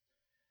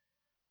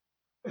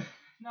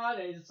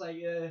nowadays, it's like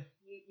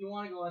you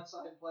want to go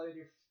outside and play with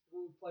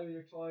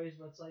your toys,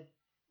 but it's like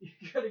you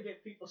gotta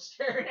get people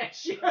staring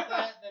at you.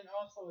 Then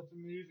also it's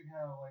amusing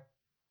how like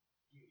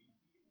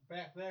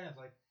back then it's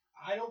like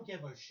I don't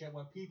give a shit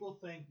what people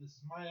think. This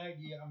is my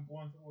idea. I'm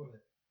going through with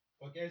it.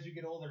 But as you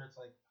get older, it's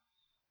like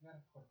you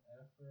gotta put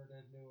effort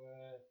into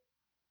it.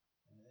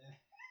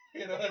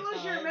 You know, it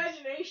was your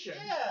imagination.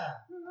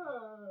 Yeah.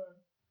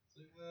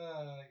 It's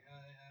like,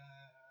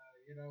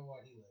 you know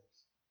what? He lives.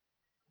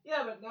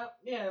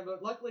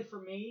 But luckily for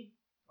me,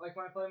 like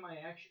when I play my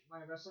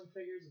wrestling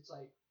figures, it's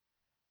like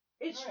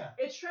it's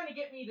trying to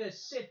get me to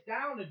sit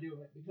down to do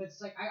it because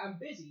it's like I'm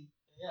busy.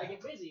 Yeah. I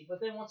get busy, but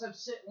then once I'm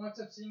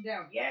sitting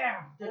down,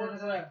 yeah.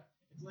 It's like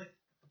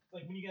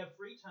when you got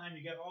free time,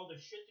 you got all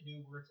this shit to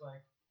do. Where it's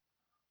like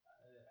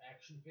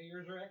action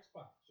figures or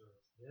Xbox or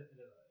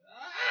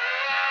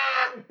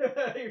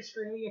you're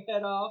screaming your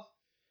head off.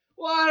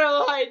 What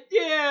do I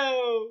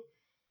do?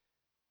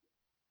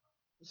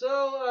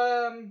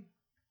 So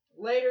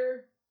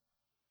later,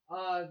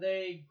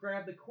 They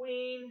grab the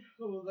queen,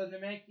 who the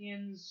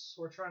Namekians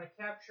were trying to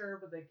capture,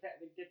 but they get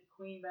the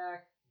queen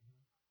back.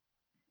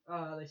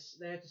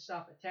 They had to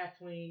stop at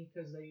Tatooine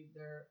because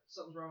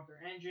something's wrong with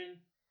their engine.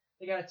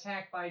 They got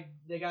attacked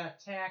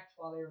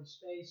while they were in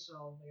space,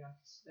 so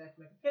they had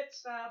to make a pit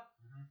stop.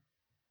 Mm-hmm.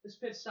 This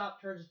pit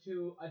stop turns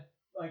into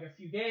a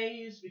few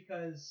days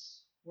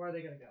because where are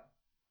they gonna go?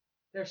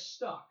 They're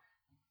stuck,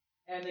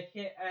 and they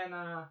can't. And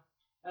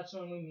that's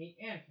when we meet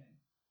Anakin,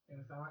 and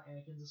we found out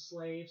Anakin's a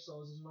slave,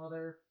 so is his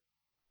mother,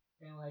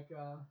 and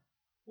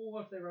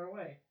what if they run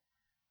away?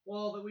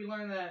 Well, we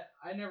learned that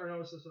I never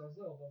noticed this when I was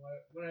little, but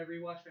when I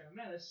rewatched Phantom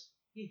Menace,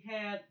 they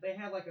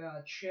had like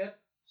a chip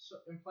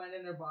implanted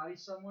in their body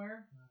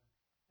somewhere.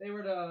 They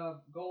were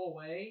to go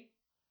away.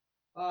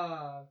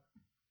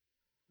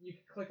 You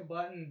could click a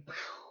button.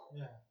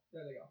 Yeah.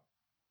 There they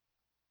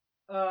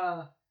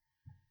go.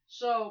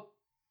 So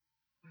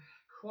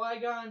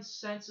Qui-Gon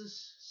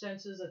senses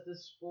that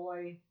this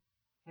boy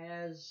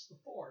has the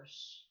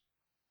Force,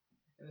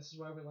 and this is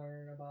where we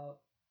learn about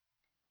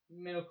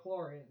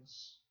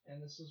midichlorians,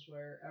 and this is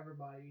where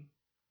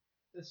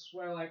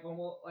like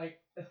almost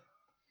like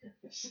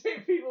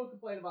same people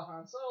complain about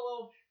Han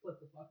Solo, flip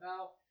the fuck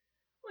out,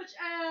 which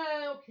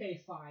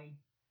okay, fine,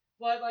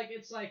 but like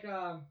it's like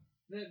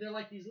they're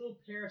like these little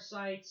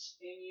parasites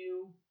in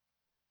you.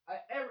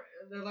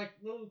 They're like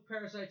little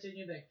parasites in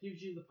you that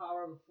gives you the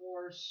power of the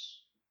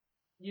Force.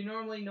 You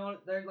normally know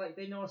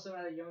they notice them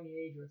at a young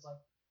age, where it's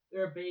like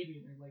they're a baby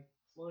and they're like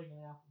floating in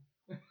an apple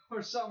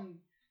or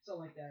something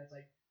like that. It's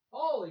like,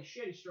 holy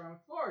shit, he's strong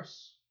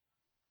Force.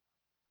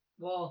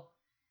 Well,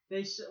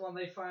 when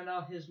they find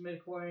out his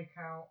midichlorian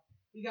count,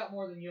 he got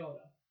more than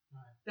Yoda.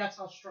 Right. That's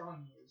how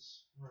strong he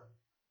is. Right.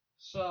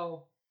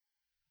 So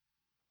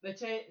they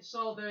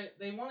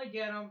want to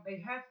get him.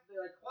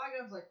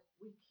 Qui-Gon's like,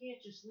 we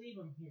can't just leave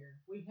him here.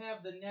 We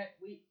have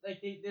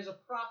there's a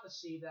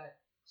prophecy that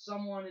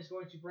someone is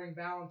going to bring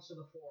balance to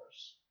the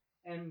Force,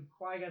 and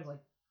Qui-Gon's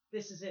like,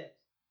 this is it.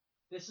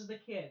 This is the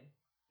kid.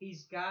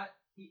 He's gonna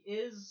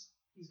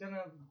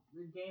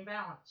regain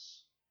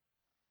balance.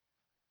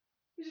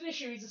 Here's an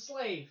issue. He's a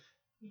slave.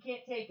 You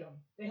can't take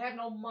him. They have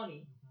no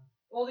money. Mm-hmm.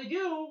 Well, they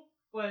do,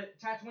 but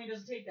Tatooine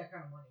doesn't take that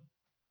kind of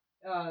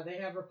money. They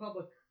have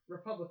Republic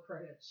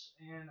credits,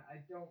 and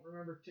I don't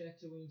remember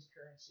Tatooine's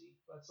currency,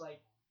 but it's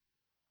like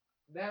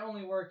that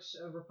only works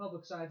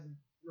Republic sides and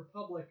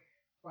Republic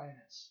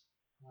planets.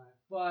 Right.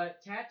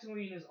 But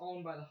Tatooine is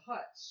owned by the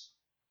Hutts,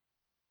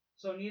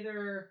 so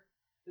neither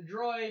the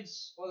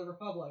droids or the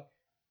Republic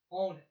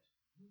own it.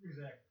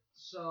 Exactly.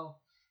 So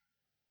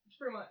it's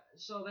pretty much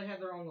they have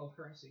their own little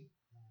currency.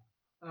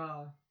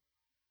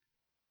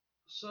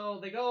 So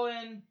they go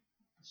in.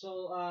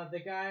 So the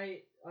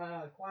guy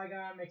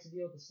Qui-Gon makes a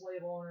deal with the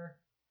slave owner.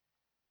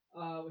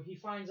 He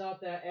finds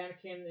out that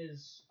Anakin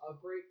is a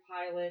great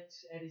pilot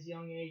at his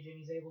young age, and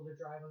he's able to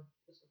drive a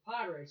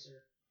pod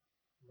racer.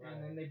 Right.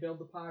 And then they build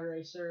the pod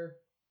racer.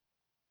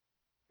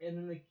 And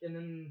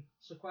then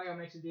so Qui-Gon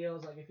makes a deal.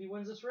 It's like, if he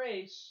wins this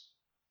race,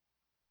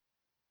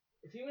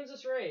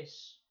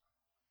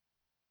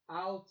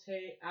 I'll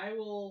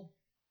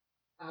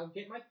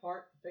get my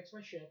part to fix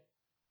my ship,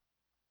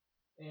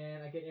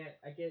 and I get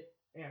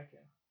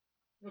Anakin.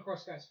 And of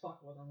course, the guy's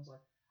fucking with him. He's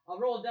like, I'll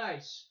roll a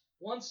dice.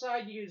 One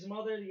side you get his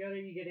mother, the other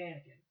you get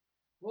Anakin.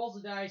 Rolls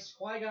the dice.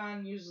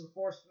 Qui-Gon uses the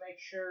Force to make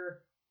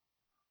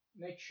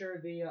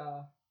sure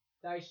the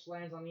dice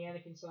lands on the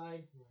Anakin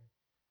side.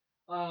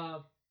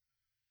 Right.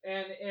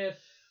 And if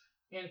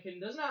Anakin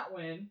does not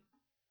win,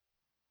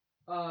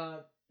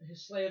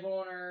 his slave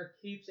owner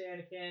keeps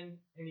Anakin,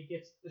 and he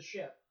gets the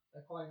ship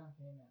that Qui-Gon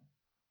came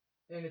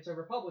in. And it's a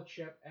Republic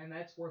ship, and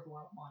that's worth a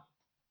lot of money.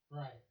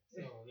 Right.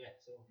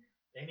 So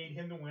they need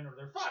him to win, or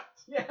they're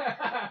fucked.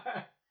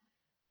 Yeah.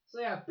 So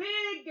yeah,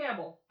 big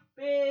gamble,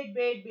 big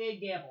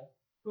gamble.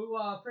 Who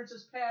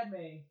Princess Padme?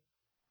 They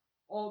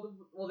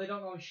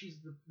don't know she's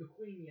the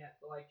queen yet,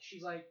 but like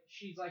she's like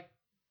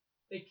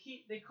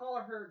they call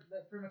her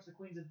pretty much the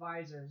queen's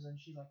advisors, and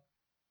she's like,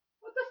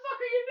 what the fuck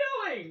are you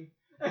doing?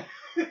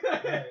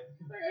 Right.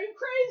 Like, are you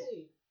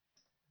crazy?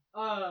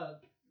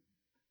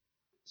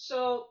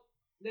 So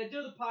they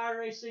do the pod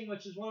racing,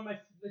 which is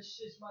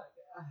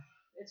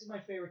it's my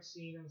favorite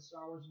scene in the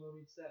Star Wars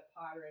movie. It's that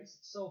pod race.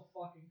 It's so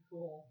fucking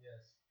cool.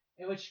 Yes.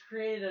 And which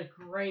created a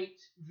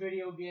great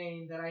video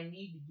game that I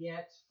need to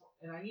get,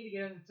 and I need to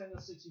get a Nintendo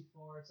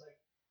 64. It's like,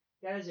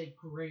 that is a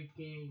great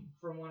game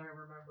from what I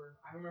remember.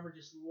 I remember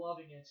just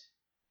loving it.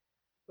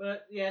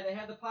 But yeah, they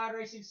have the pod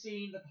racing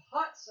scene. The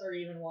Hutts are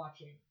even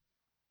watching.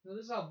 So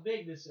this is how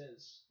big this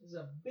is. This is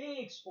a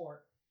big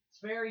sport. It's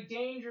very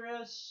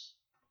dangerous.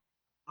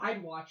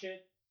 I'd watch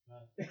it.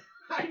 Right.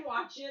 I'd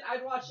watch it.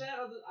 I'd watch that.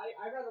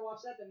 I'd rather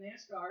watch that than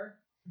NASCAR.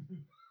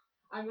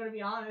 I'm gonna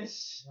be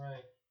honest.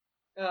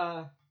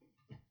 Right.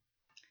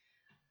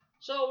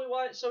 So we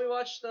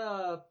watched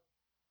the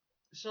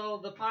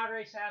pod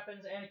race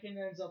happens. Anakin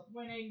ends up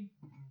winning.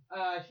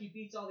 He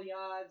beats all the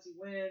odds. He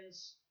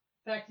wins.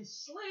 In fact, his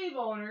slave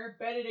owner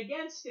betted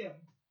against him.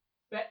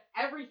 Bet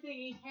everything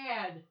he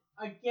had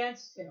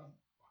against him.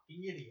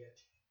 Fucking idiot.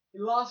 He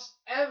lost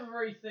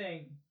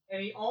everything,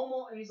 and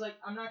he's like,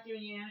 I'm not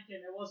giving you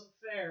Anakin. It wasn't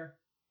fair.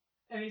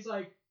 And he's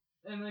like,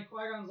 and then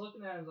Qui-Gon's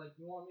looking at him like,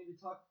 you want me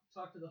to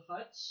talk to the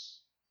Hutts?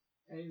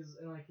 And he's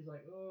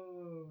like,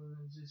 oh,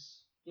 and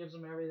just gives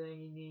him everything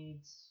he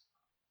needs.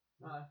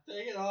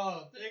 Take it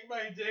all. Take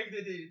my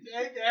dignity.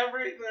 Take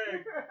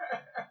everything.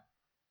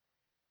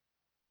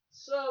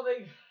 So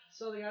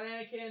they got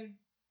Anakin.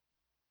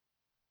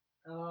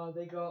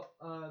 They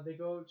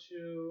go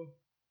to.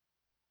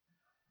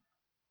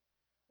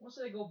 Once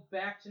they go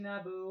back to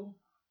Naboo.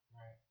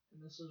 Right.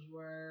 And this is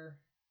where.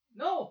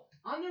 No,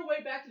 on their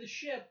way back to the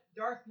ship,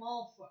 Darth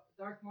Maul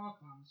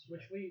comes,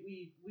 which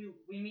we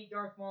meet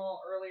Darth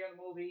Maul earlier in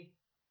the movie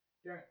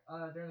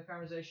during the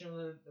conversation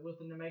with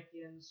the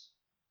Namekians,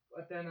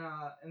 but then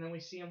and then we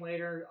see him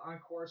later on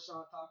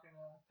Coruscant talking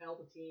to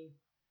Palpatine.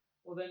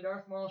 Well, then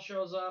Darth Maul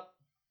shows up.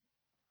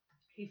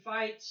 He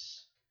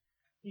fights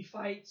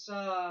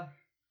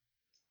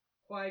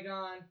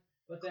Qui-Gon,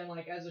 but then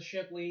like as the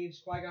ship leaves,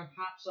 Qui-Gon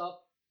pops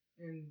up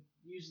and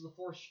uses the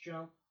Force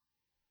jump.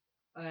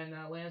 And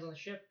lands on the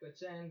ship,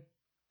 gets in.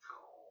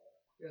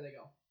 There they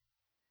go.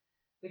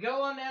 They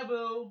go on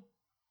Naboo.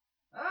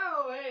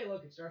 Oh, hey,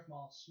 look, it's Darth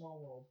Maul. Small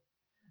world.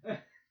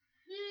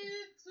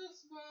 It's a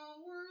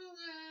small world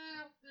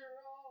after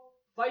all.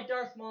 Fight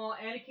Darth Maul.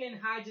 Anakin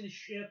hides in a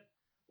ship.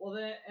 Well,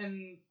 then,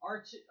 and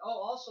R2.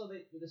 Oh, also,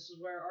 this is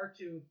where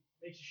R2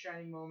 makes a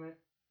shining moment.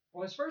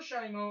 Well, his first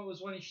shining moment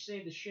was when he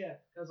saved the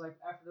ship. Because, like,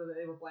 after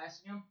they were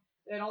blasting him,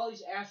 they had all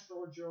these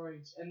astral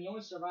droids. And the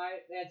only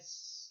survived, they had,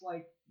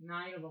 like,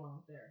 9 of them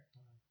out there.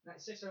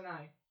 6 or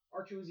 9.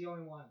 R2 was the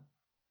only one.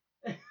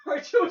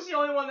 R2 was the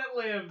only one that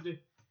lived.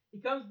 He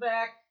comes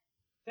back,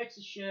 fixes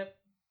the ship.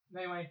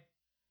 Anyway,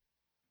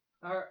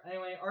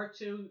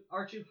 R2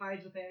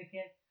 hides with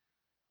Anakin,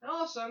 and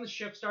all of a sudden the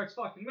ship starts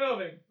fucking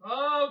moving.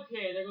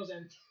 Okay, there goes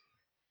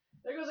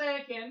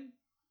Anakin,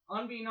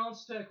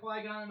 unbeknownst to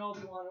Qui-Gon and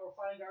Obi-Wan, who are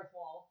fighting Darth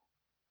Maul,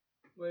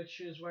 which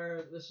is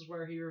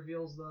where he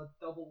reveals the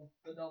double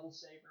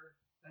saber.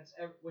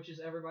 Which is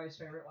everybody's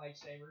favorite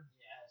lightsaber.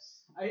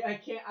 Yes.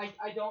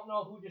 I don't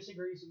know who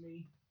disagrees with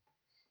me.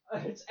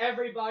 It's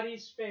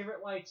everybody's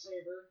favorite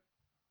lightsaber.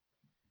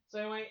 So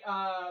anyway,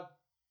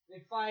 they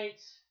fight,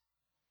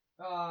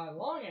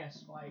 long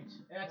ass fight,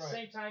 and at the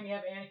same time you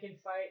have Anakin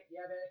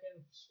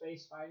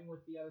space fighting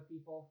with the other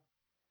people.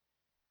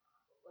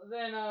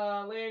 Then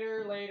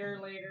later,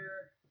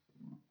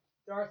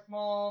 Darth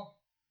Maul,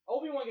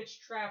 Obi-Wan gets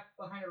trapped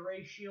behind a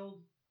ray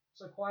shield,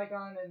 so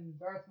Qui-Gon and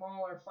Darth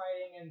Maul are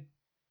fighting, and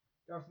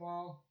Darth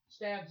Maul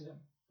stabs him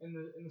in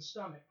the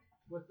stomach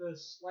with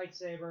this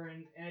lightsaber,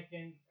 and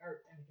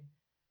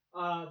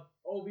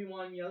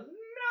Obi-Wan yells,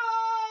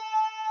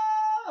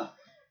 "No!"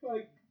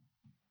 Like,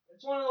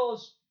 it's one of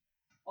those,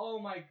 oh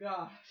my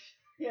gosh.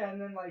 Yeah, and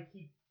then, like,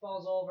 he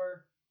falls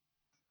over.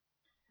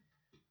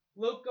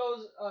 Luke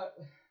goes,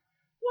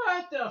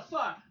 what the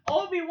fuck?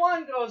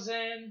 Obi-Wan goes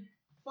in,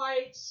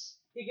 fights,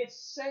 he gets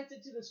sent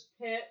into this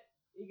pit,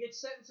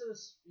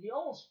 he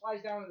almost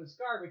flies down in this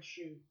garbage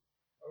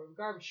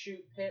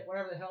chute pit,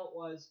 whatever the hell it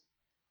was,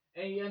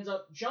 and he ends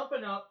up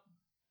jumping up.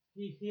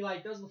 He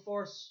like does the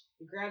Force.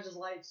 He grabs his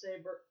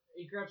lightsaber.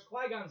 He grabs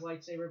Qui-Gon's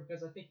lightsaber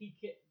because I think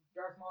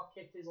Darth Maul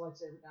kicked his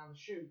lightsaber down the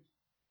chute.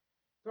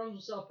 Throws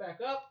himself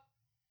back up,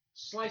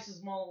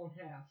 slices Maul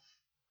in half,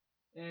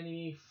 and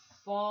he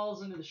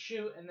falls into the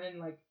chute. And then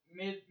like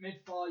mid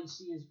fall, you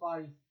see his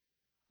body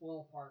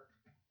fall apart.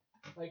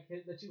 Like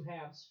the two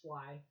halves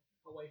fly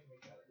away from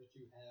each other. The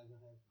two halves and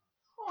halves.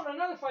 Oh, and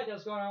another fight that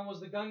was going on was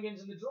the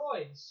Gungans and the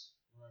droids,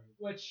 Right.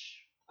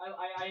 which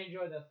I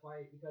enjoyed that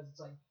fight because it's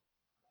like,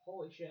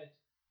 holy shit.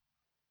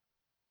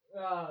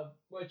 And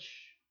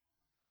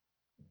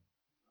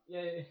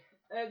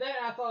then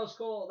I thought it was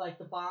cool, like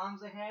the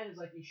bombs they had is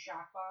like these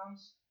shock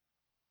bombs,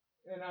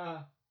 and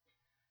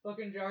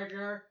fucking Jar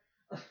Jar,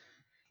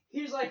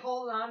 he's like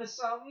holding on to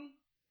something,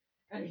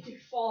 and he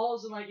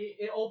falls, and like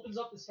it opens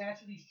up this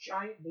hatch with these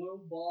giant blue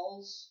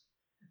balls.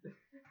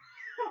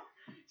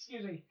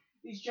 Excuse me,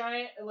 these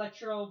giant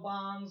electro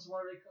bombs. What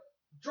are they called?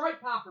 Droid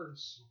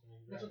poppers.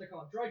 That's what they're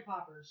called. Droid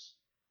poppers.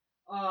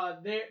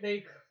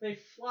 They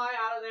fly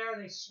out of there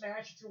and they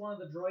smash into one of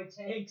the droid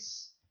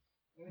tanks.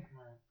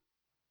 Right.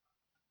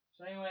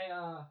 So anyway,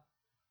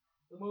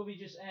 the movie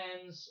just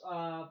ends.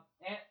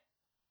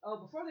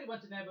 Before they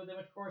went to Naboo, they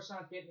went to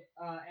Coruscant to get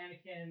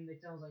Anakin. They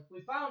tell us like,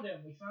 we found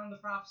him. We found the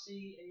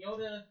prophecy. And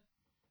Yoda,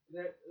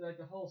 like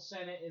the whole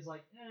Senate is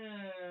like,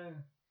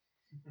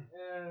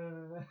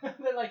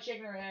 they're like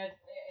shaking their head.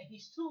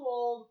 He's too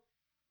old,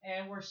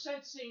 and we're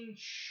sensing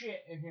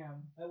shit in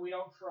him that we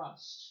don't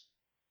trust.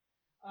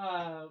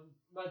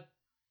 But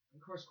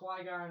of course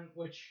Qui-Gon,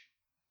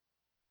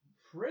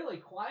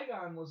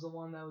 Qui-Gon was the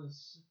one that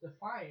was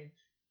defiant.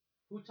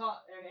 And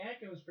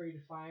Anakin was pretty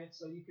defiant,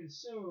 so you could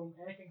assume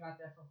Anakin got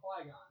that from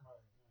Qui-Gon.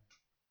 Right.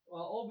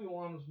 Well,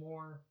 Obi-Wan was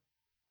more,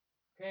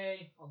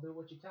 okay, I'll do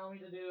what you tell me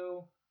to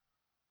do.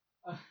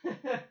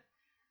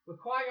 But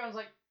Qui-Gon's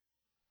like,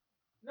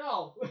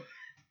 no.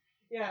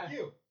 Yeah.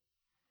 You.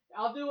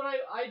 I'll do what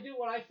I do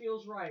what I feel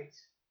is right.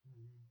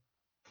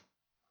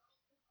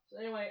 So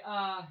anyway,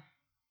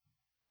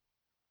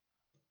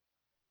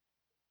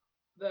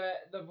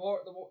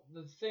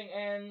 the thing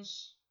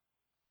ends.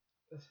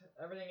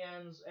 Everything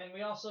ends, and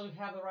we also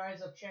have the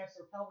rise of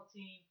Chancellor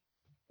Palpatine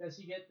because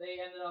they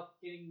ended up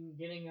getting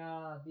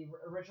the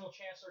original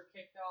Chancellor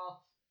kicked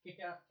out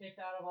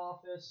of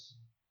office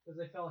because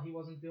they felt he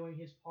wasn't doing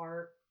his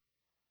part,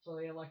 so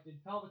they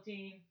elected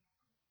Palpatine.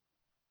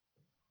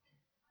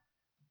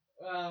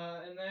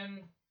 And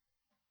then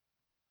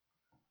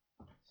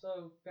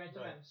so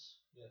Phantom Menace.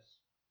 Yes,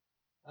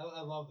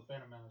 I love the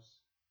Phantom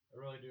Menace. I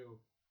really do.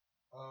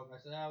 I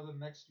said out of the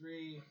next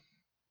three,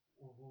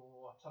 the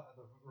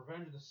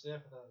Revenge of the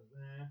Sith. I thought,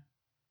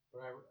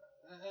 whatever.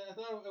 I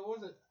thought it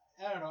wasn't.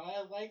 I don't know.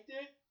 I liked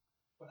it,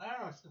 but I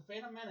don't know. It's the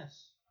Phantom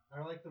Menace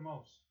I like the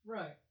most.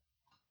 Right.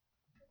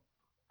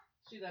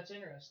 See, that's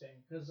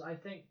interesting because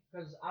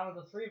out of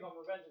the three of them,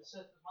 Revenge of the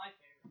Sith is my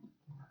favorite.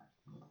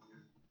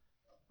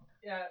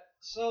 Yeah.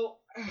 So.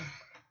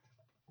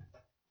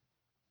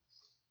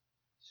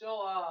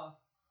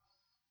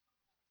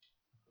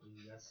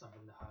 You got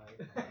something to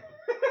hide.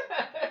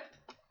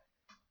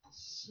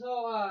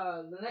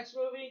 So, the next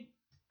movie,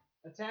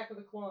 Attack of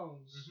the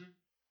Clones. Mm-hmm.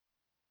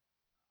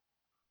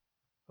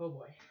 Oh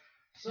boy.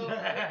 So,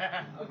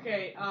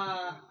 okay,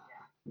 I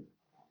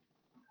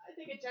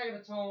think Attack of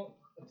the Clones.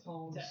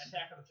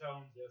 Attack of the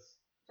Clones, yes.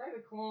 Attack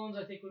of the Clones,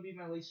 I think, would be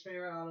my least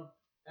favorite out of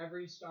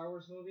every Star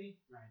Wars movie.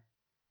 Right.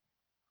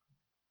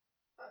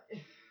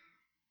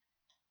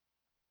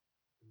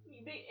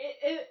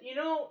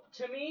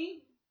 To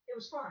me, it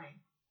was fine.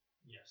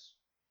 Yes.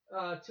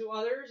 To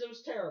others, it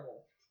was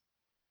terrible.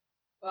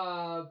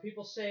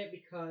 People say it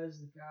because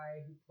the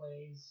guy who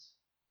plays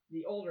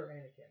the older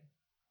Anakin.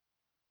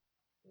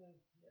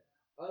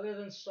 Other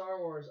than Star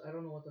Wars, I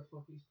don't know what the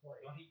fuck he's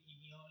playing. Well, he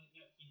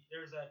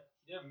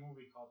did a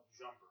movie called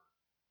Jumper.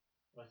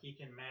 Like he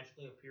can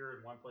magically appear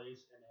in one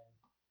place and then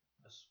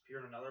appear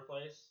in another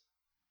place.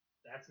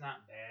 That's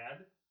not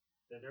bad.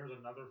 There's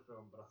another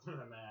film, but other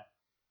than that,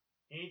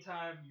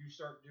 anytime you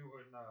start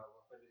doing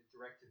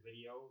direct to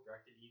video,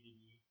 direct to DVD,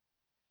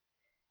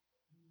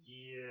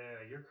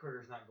 yeah, your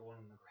career's not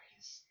going the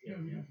greatest. Yeah. I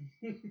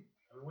mean,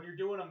 when you're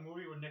doing a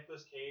movie with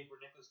Nicolas Cage,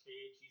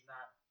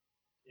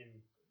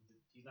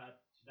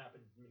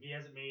 he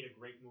hasn't made a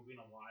great movie in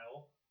a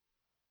while.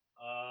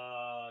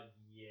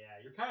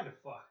 Yeah, you're kind of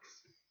fucked.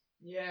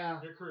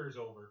 Yeah. Your career's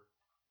over.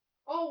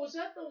 Oh, was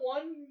that the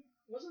one?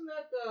 Wasn't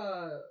that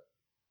the?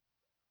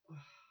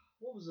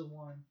 What was the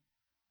one?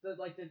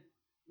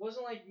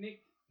 Wasn't like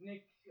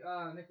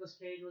Nicolas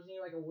Cage, wasn't he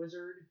like a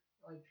wizard?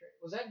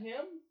 Was that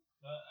him?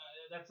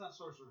 That's not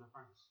Sorcerer's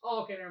Apprentice.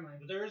 Oh, okay, never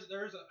mind. But I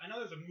know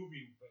there's a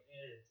movie, but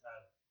it's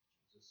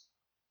Jesus.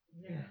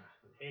 Yeah.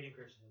 Hayden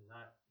Christensen,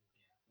 not.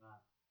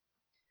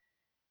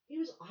 He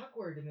was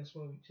awkward in this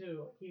movie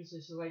too. He was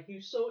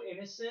so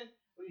innocent,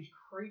 but he's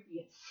creepy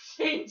at the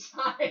same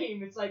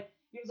time. It's like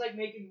he was like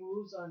making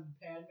moves on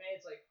Padme.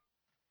 It's like,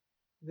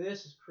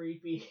 this is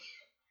creepy.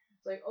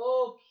 It's like,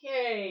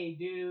 okay,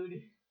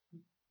 dude.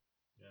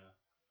 Yeah.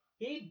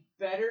 He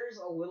betters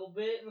a little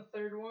bit in the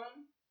third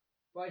one,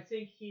 but I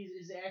think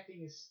his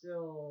acting is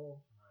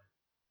still.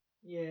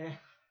 Yeah.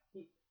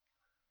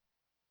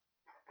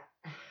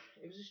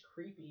 It was just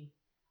creepy.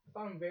 I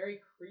found him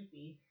very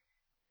creepy.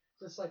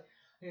 Just like,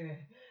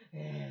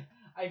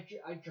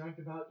 I've dreamt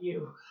about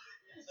you.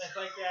 It's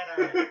like that.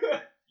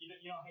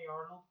 You know, Hey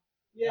Arnold.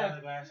 Yeah.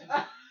 The glasses.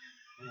 I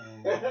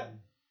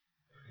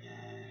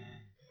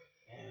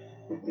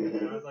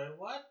was like,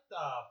 what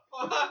the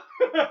fuck?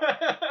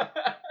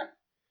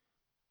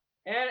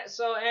 And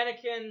so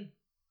Anakin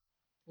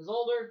is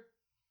older.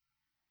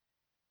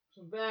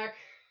 So back.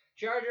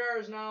 Jar Jar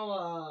is now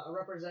a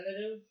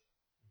representative.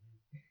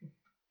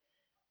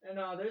 And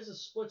there's a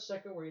split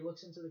second where he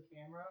looks into the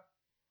camera,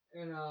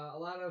 and a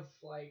lot of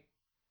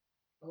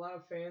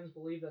fans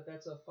believe that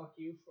that's a fuck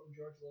you from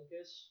George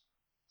Lucas.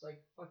 It's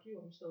like, fuck you,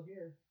 I'm still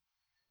here.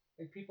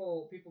 Like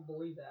people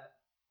believe that.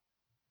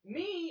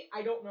 Me,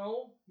 I don't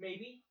know.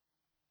 Maybe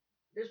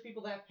there's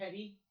people that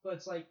petty, but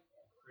it's like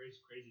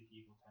crazy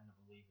people tend to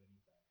believe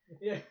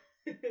anything. Yeah.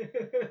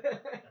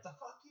 That's a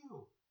fuck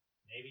you.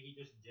 Maybe he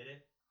just did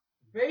it.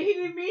 Maybe he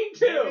didn't mean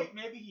to.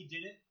 Maybe he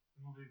did it.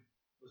 The movie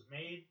was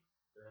made.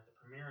 They're at the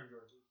premiere in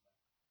George Lucas.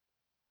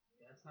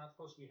 That's not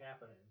supposed to be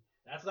happening.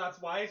 That's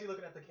why is he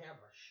looking at the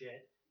camera?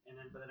 Shit.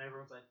 But then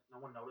everyone's like, no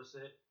one noticed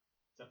it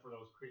except for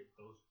those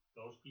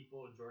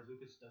people, and George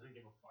Lucas doesn't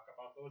give a fuck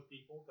about those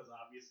people because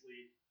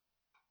obviously,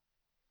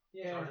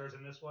 Jar Jar's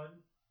in this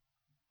one.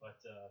 But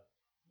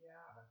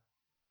yeah.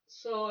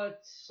 So I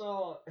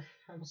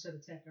almost said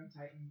Attack on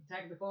Titan.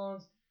 Attack of the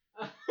Clones.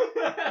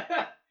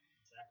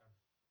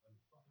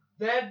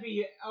 That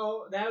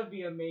would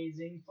be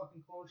amazing.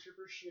 Fucking clone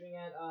troopers shooting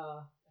at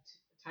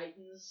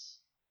Titans.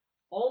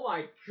 Oh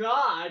my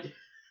god.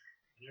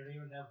 You don't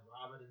even have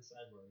Robin and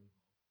Cyborg.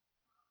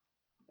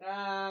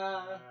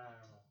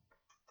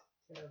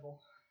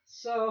 Terrible.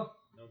 So.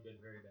 No good,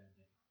 very bad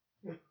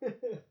thing.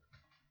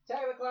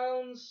 Attack of the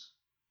Clones.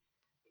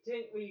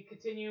 We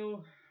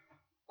continue.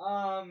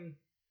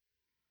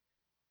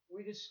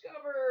 We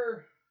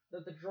discover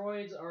that the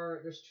droids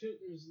are there's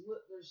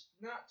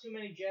not too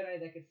many Jedi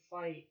that could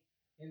fight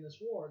in this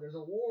war. There's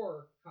a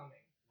war coming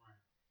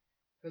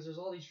because there's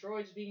all these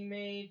droids being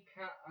made.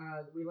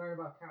 We learn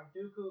about Count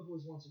Dooku, who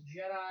was once a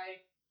Jedi.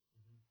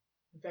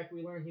 In fact,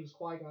 we learn he was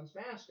Qui-Gon's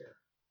master,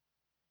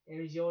 and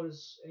he's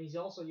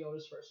also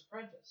Yoda's first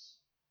apprentice.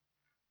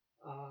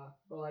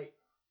 But like,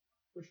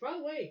 which by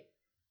the way,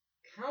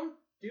 Count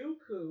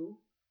Dooku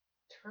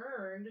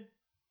turned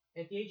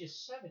at the age of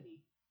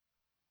 70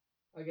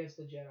 against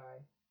the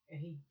Jedi, and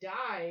he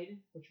died,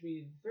 which would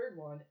be the third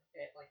one,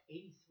 at like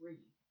 83.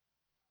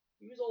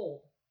 He was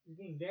old. He was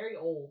getting very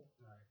old.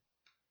 Right.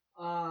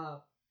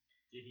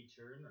 Did he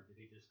turn or did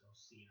he just go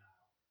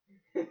senile?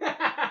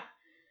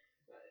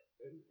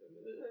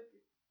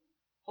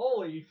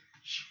 Holy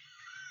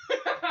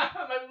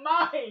my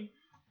mind.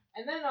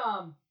 And then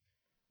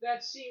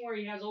that scene where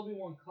he has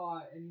Obi-Wan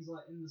caught, and he's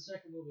like, in the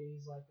second movie,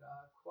 he's like,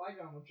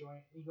 Qui-Gon will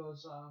join. He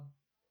goes,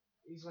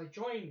 he's like,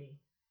 join me.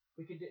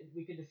 We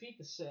could defeat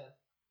the Sith.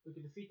 We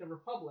could defeat the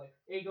Republic.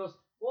 And he goes,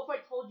 well, if I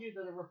told you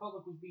that the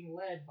Republic was being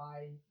led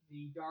by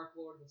the Dark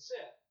Lord of the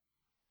Sith,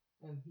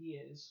 and he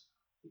is,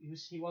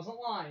 he wasn't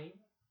lying.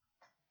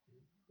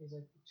 He's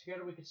like,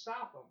 together we could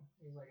stop him.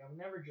 He's like, I'll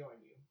never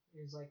join you.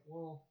 He's like,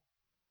 well,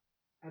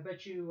 I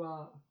bet you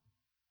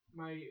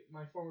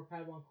my former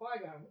Padawan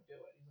Qui-Gon would do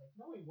it. He's like,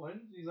 no, he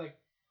wouldn't. He's like,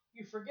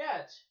 you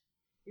forget,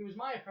 he was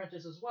my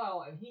apprentice as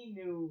well, and he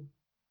knew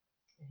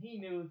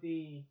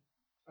the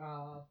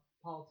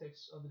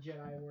politics of the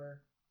Jedi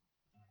were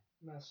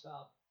messed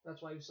up.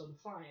 That's why he was so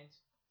defiant.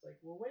 It's like,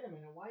 well, wait a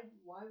minute, why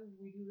would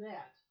we do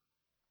that?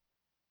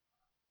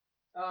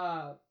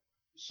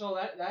 So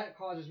that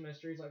causes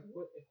mysteries. Like,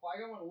 if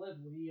Qui-Gon would have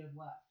lived, would he have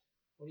left?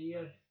 Would he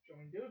have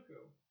joined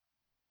Dooku?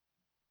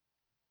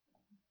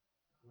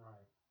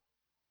 Right.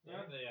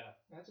 Yeah.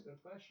 That's a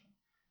good question.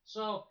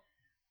 So,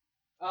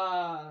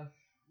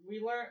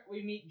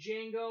 we meet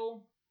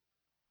Jango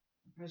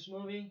in this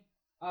movie.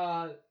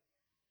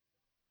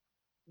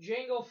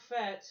 Jango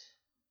Fett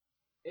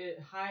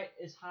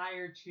is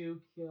hired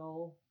to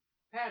kill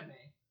Padme,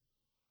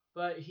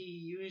 but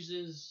he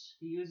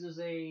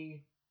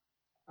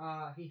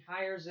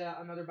hires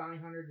another bounty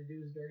hunter to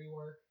do his dirty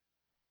work.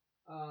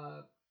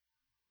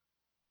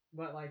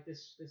 But like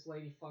this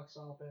lady fucks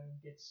up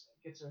and gets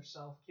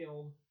herself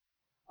killed.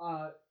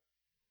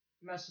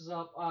 Messes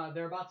up.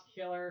 They're about to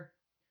kill her.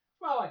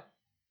 Well,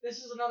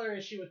 this is another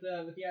issue with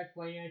the actor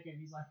playing Anakin.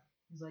 He's like,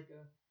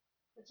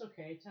 it's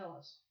okay. Tell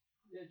us.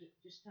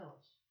 Just tell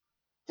us.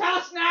 Tell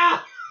us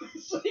now.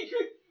 It's like,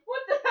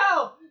 what the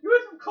hell? You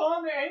went from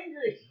calm to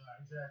angry. Yeah,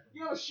 exactly.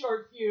 You have a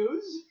short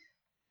fuse.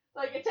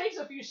 Like, it takes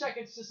a few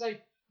seconds to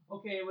say,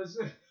 okay, it was.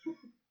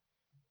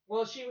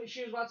 Well, she was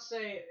about to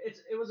say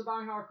it was a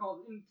bounty hunter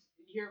called. You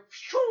hear,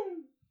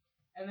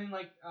 and then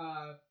like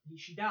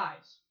she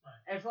dies.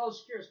 Right. And for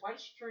those curious, why did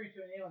she turn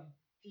into an alien?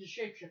 She's a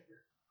shapeshifter.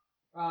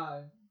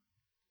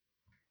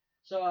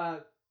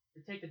 So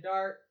they take the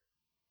dart.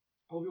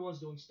 Obi-Wan's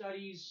doing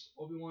studies.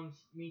 Obi-Wan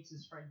meets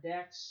his friend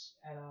Dex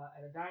at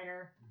a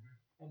diner,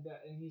 and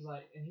he's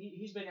like, and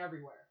he's been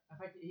everywhere. In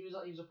fact, he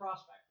was a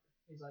prospector.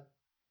 He's like,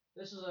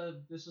 this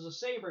is a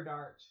saber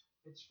dart.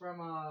 It's from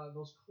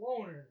those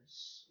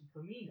cloners in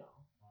Kamino.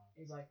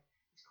 He's like,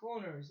 these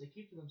cloners, they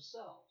keep to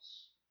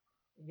themselves,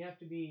 and you have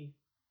to be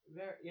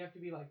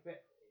like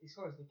these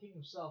cloners, they keep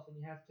themselves, and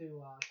you have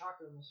to talk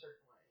to them a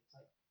certain way. It's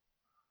like,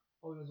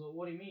 oh, he goes, well,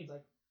 what do you mean? It's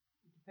like,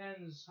 it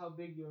depends how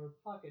big your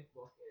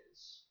pocketbook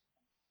is.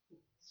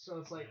 So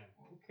it's like,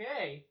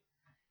 okay.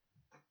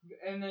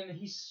 And then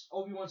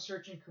Obi-Wan's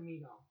searching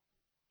Kamino,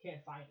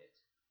 can't find it.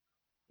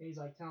 And he's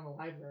like telling the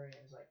librarian,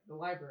 the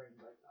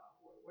librarian's like,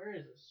 where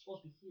is this? It's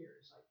supposed to be here.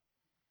 It's like,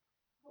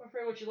 I'm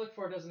afraid what you look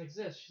for doesn't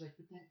exist. She's like,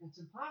 but that's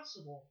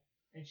impossible.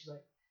 And she's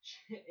like,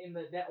 in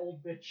that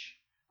old bitch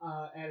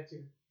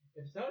attitude,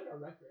 if it's not in our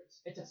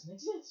records, it doesn't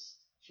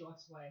exist. She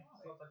walks away.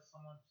 Sounds like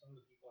some of the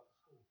people at the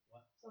school.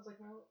 What? Sounds like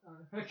my.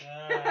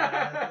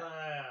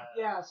 Yeah.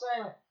 Yeah. So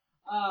anyway,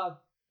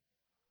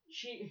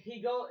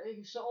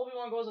 so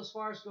Obi-Wan goes as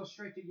far as to go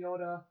straight to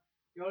Yoda.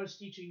 Yoda's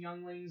teaching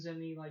younglings,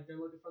 and they're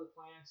looking for the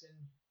planets, and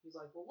he's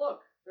like, well,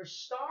 look, there's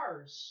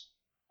stars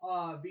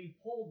being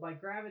pulled by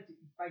gravity.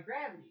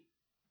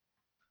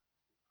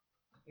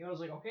 Yoda's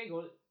like, okay,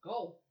 go to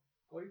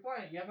your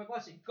planet. You have my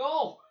blessing.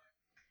 Go.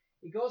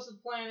 He goes to the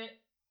planet,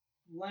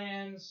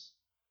 lands,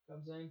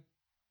 comes in.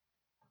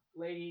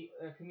 Lady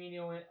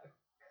Kaminoan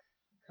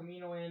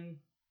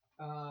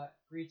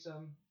greets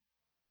him.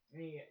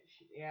 And he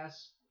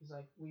asks, he's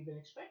like, we've been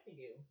expecting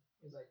you.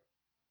 He's like,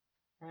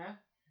 huh?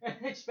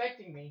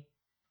 Expecting me.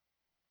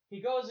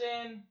 He goes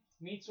in,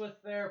 meets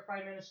with their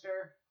prime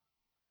minister.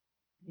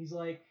 He's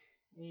like,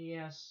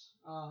 yes,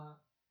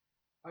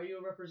 are you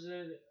a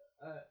representative?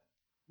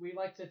 We'd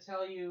like to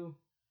tell you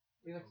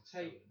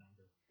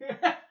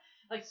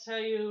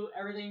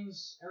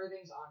everything's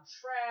on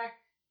track.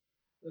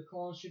 The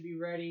clones should be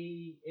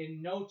ready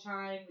in no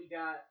time. We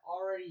got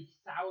already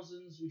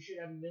thousands. We should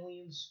have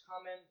millions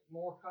coming,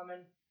 more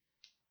coming.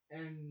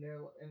 And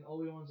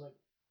Obi-Wan's like,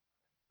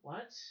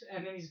 what?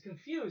 And then he's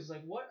confused,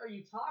 like, what are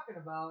you talking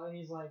about? And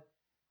he's like,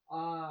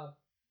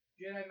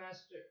 Jedi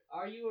Master,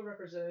 are you a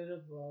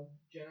representative of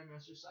Jedi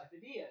Master Sifo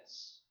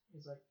Dyas?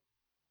 He's like,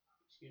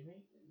 excuse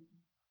me?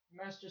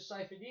 Master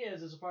Sifo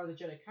Dyas is a part of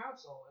the Jedi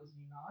Council, is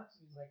he not?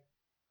 He's like,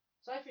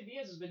 Sifo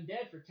Dyas has been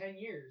dead for 10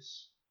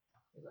 years.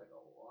 He's like,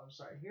 oh, well, I'm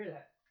sorry to hear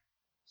that.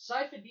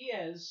 Sifo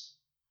Dyas,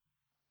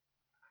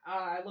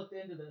 I looked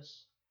into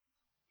this.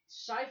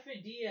 Sifo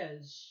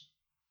Dyas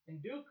and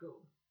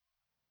Dooku,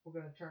 we're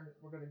gonna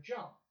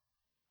jump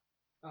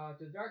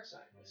to the dark side.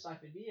 Right.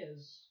 Sifo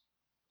Dyas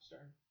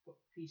starting to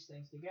piece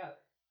things together.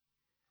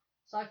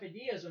 Sifo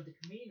Dyas went to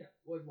Kamino,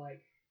 would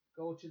like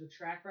go to the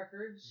track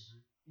records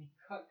and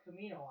cut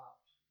Kamino out.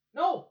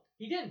 No,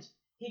 he didn't.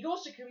 He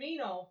goes to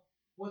Kamino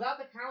without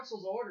the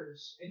council's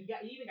orders, and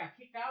he even got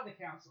kicked out of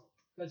the council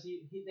because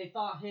they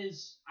thought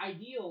his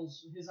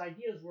ideas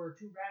were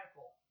too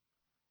radical.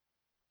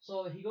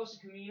 So he goes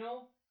to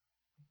Kamino,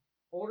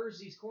 orders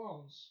these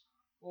clones.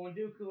 Well, when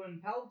Dooku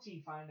and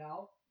Palpatine find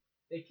out,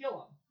 they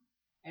kill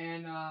him,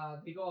 and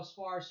they go as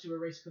far as to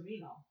erase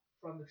Kamino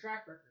from the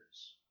track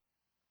records.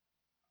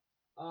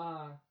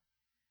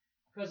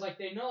 Because like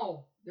they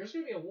know there's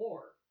gonna be a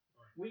war.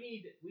 Right.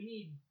 We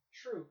need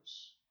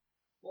troops.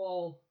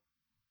 Well,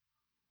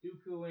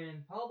 Dooku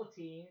and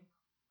Palpatine,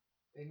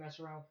 they mess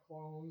around with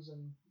clones,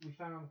 and we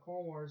found on the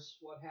Clone Wars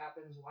what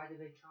happens. Why did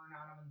they turn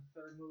on him in the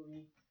third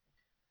movie?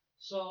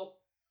 So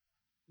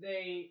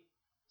they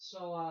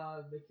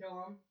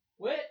kill him,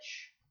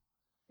 which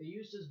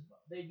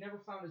they never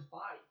found his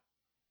body.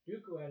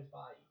 Dooku had his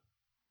body.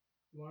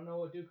 You want to know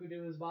what Dooku did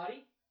with his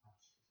body?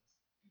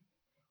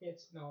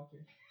 No, I'm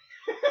kidding.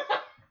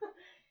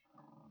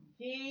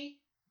 He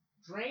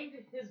drained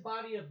his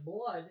body of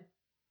blood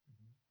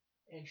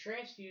and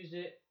transfused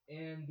it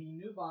in the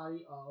new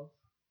body of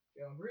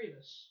General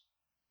Grievous.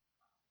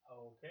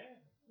 Okay.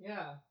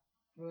 Yeah.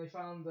 When they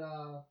found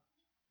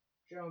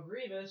General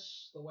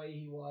Grievous, the way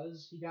he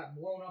was, he got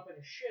blown up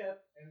in a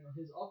ship, and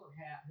his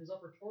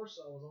upper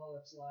torso was all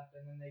that's left,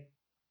 and then they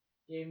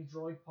gave him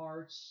droid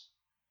parts,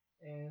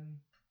 and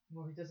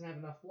well, he doesn't have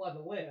enough blood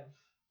to live.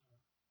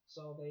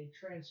 So they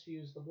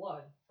transfused the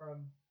blood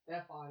from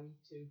that body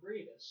to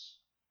Grievous.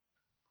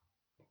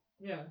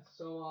 Yeah,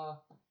 so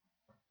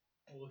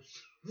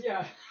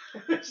yeah. So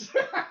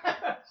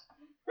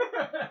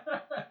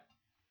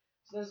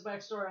there's the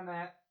backstory on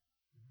that.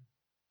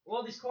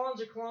 Well, these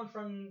clones are cloned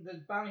from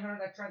the bounty hunter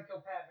that tried to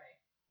kill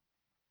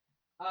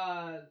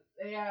Padme.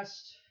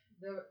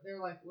 They're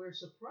like, we're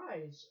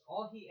surprised.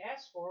 All he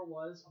asked for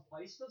was a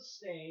place to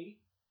stay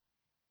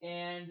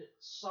and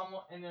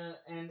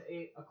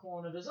a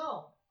clone of his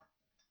own.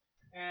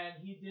 And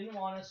he didn't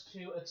want us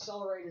to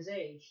accelerate his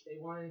age. He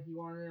wanted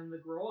him to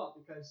grow up,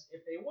 because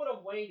if they would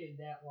have waited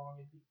that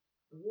long,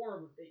 the war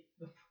would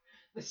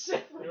the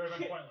Sith would have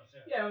been pointless.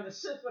 Yeah, the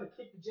Sith would have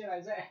kicked the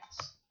Jedi's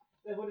ass.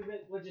 They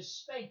would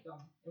just spank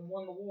them and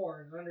won the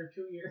war in under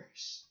 2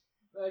 years.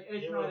 Like,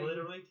 they would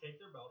literally take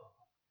their belt off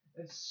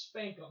and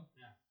spank them.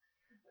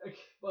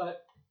 Yeah.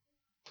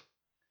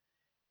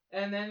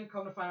 And then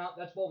come to find out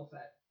that's Boba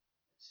Fett.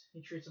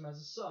 He treats him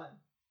as a son.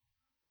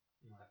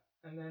 Right.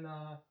 And then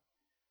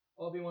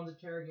Obi-Wan's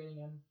interrogating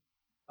him,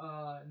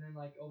 and then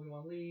like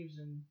Obi-Wan leaves,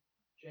 and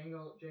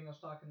Jango's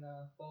talking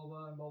to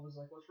Boba, and Boba's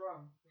like, "What's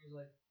wrong?" And he's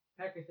like,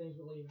 "Heck, I think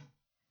we're leaving,"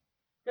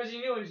 because he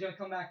knew he was gonna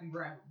come back and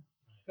grab him.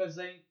 Because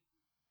they're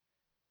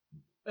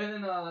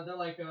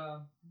like,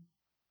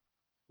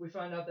 we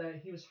found out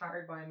that he was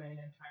hired by a man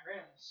named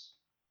Tyrannus,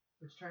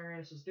 which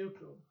Tyrannus is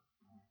Dooku.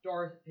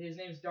 His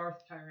name's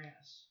Darth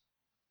Tyrannus.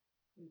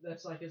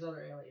 That's like his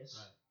other alias.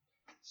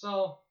 Right.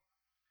 So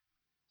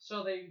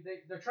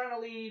they're trying to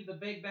leave the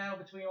big battle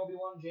between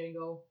Obi-Wan and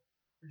Jango.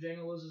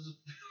 Jango loses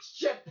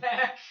his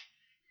jetpack.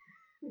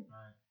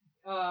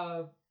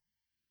 Right.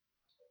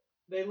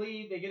 They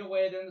leave. They get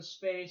away. They're in the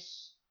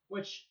space,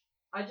 which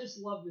I just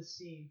love this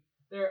scene.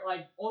 They're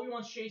like,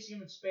 Obi-Wan's chasing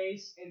him in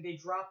space, and they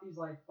drop these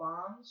like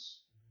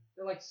bombs.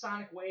 They're like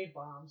sonic wave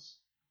bombs.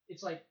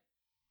 It's like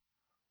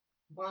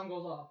bomb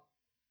goes off,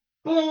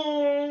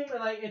 boom, and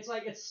like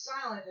it's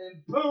silent,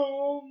 and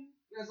boom.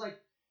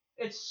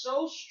 It's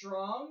so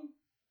strong.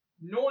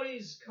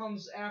 Noise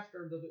comes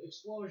after the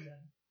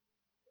explosion.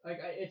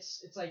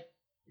 It's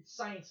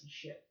sciencey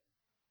shit.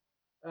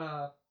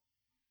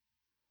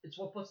 It's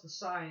what puts the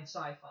sci in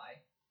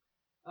sci-fi.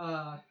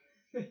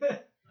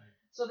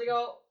 So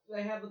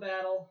they have the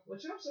battle,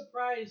 which I'm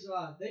surprised.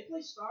 They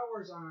play Star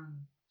Wars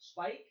on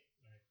Spike.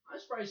 Right. I'm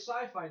surprised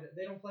Sci-Fi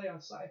they don't play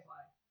on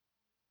Sci-Fi.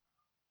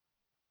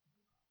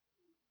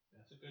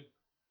 That's a good.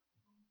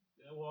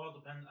 Well, it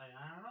depends. I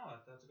don't know.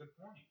 That's a good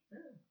point.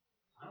 Yeah.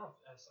 I don't know.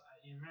 As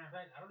a matter of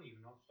fact, I don't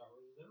even know if Star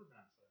Wars has ever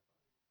been on Sci-Fi.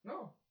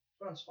 No,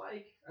 it's on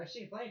Spike. I've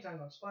seen plenty of times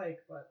on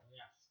Spike, but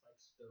yeah,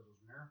 Spike's does those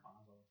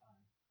marathons all the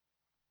time.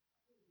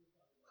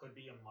 Could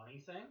be a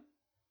money thing.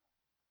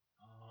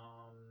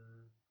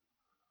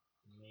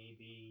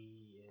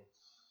 Maybe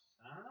it's,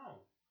 I don't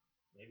know.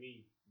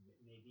 Maybe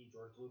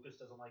George Lucas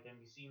doesn't like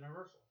NBC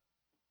Universal.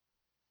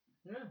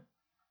 Yeah.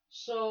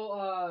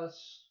 So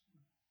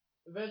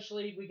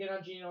eventually we get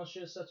on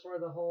Geonosis. That's where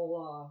the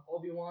whole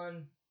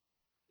Obi-Wan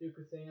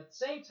Dooku thing. At the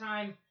same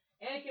time,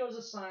 Anakin was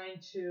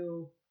assigned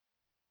to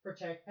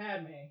protect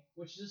Padme,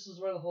 which this is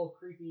where the whole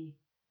creepy.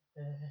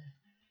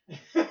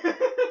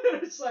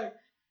 it's like,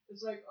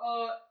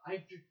 oh,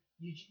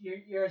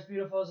 you're as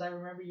beautiful as I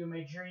remember you in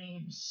my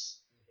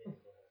dreams.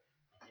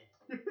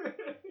 If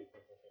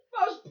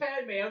I was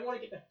Padme, I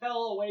want to get the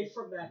hell away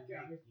from that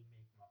guy. You make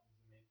my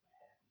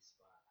happy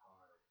spot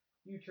hard.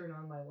 You turn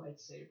on my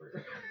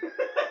lightsaber.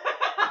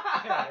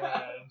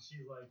 And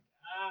she's like,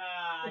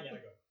 I gotta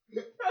go.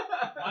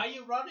 Why are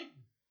you running?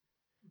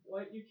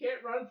 What? You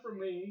can't run from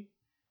me.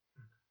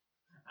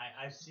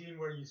 I've seen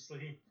where you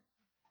sleep.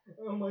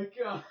 Oh my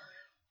god.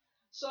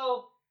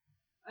 So,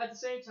 at the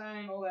same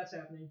time, all that's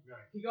happening.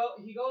 Right. They go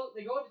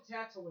to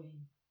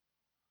Tatooine,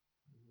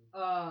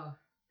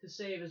 to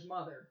save his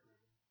mother.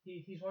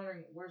 He's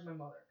wondering, where's my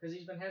mother? Because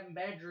he's been having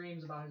bad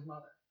dreams about his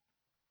mother.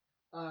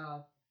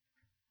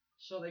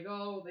 So they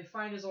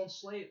find his old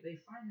slave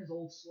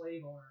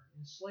owner,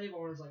 and slave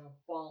owner's like a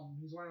bum.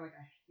 He's wearing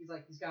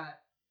he's got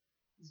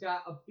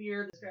a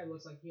beard. This guy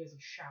looks like he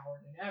hasn't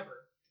showered in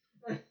ever.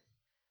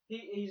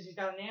 he's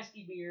got a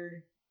nasty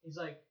beard. He's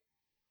like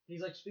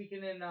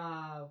speaking in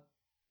I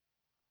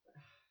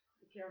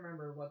can't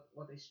remember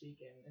what they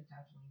speak in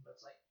Tatooine, but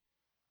it's like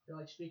they're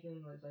like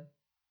speaking like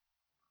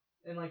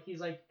and like he's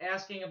like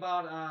asking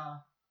about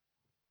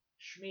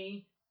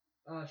Shmi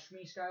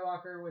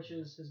Skywalker, which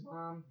is his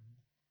mom.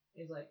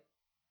 He's like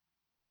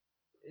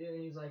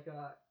Annie,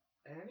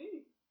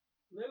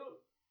 little,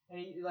 and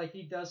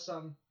he does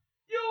some,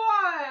 you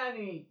are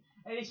Annie,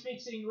 and he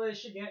speaks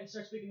English again. He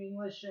starts speaking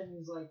English, and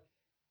he's like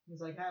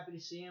happy to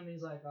see him.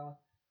 He's like,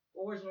 well,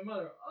 where's my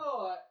mother?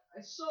 Oh,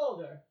 I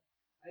sold her.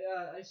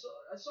 I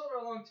sold her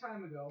a long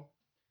time ago.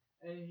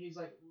 And he's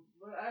like,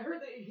 but I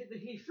heard that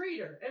he freed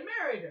her and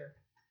married her.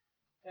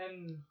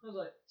 And I was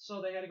like,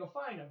 so they had to go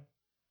find him.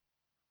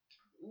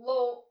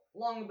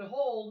 Long and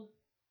behold,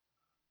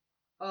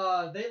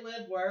 they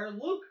live where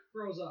Luke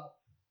grows up.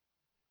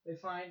 They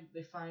find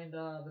the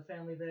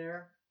family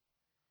there,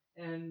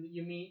 and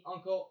you meet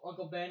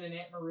Uncle Ben and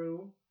Aunt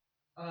Maru.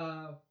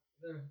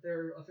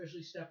 They're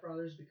officially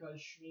stepbrothers because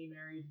Shmi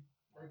married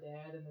their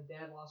dad, and the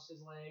dad lost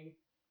his leg.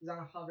 He's on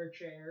a hover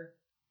chair.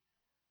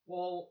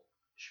 Well,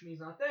 Shmi's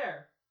not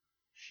there.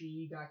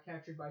 She got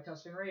captured by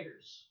Tusken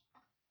Raiders.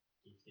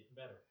 Keeps getting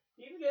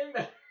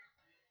better.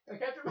 Got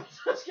captured by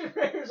Tusken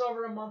Raiders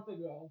over a month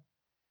ago.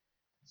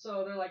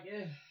 So they're like,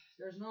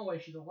 there's no way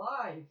she's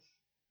alive.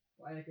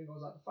 Well, Anakin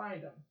goes out to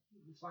find them.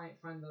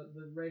 Find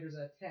the Raiders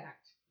that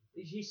attacked.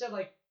 He said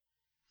like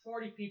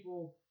 40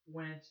 people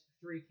went,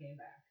 3 came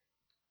back.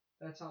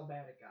 That's how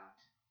bad it got.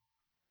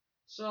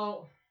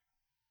 So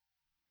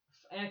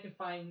Anakin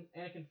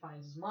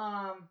finds his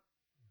mom.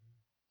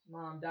 His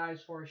mom dies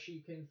before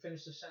she can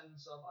finish the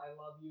sentence of "I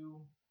love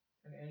you,"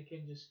 and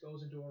Anakin just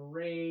goes into a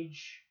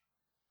rage,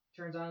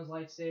 turns on his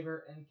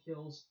lightsaber, and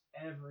kills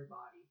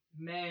everybody.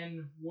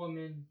 Man,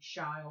 woman,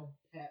 child,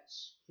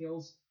 pets.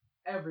 Kills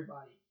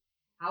everybody.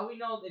 How we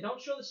know, they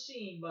don't show the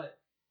scene, but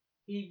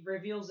he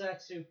reveals that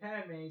to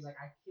Padme. He's like,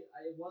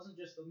 it wasn't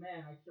just the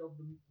men, I killed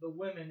the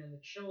women and the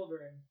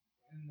children.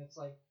 And it's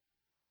like,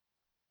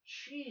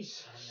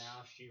 jeez. And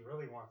now she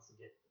really wants to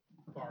get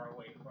far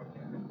away from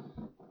him.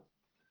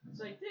 It's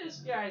like,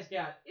 this guy's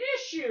got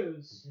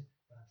issues.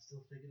 But I'm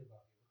still thinking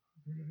about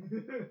you.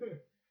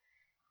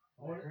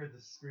 I heard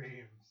the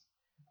screams.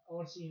 I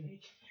want to see you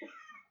naked.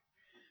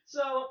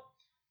 So,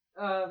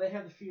 they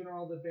have the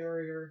funeral, the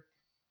barrier.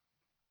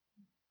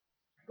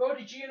 Go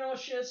to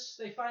Geonosis.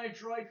 They find a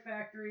droid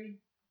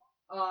factory.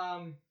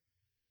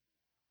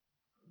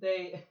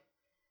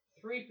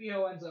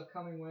 3PO ends up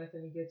coming with,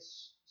 and he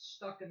gets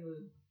stuck in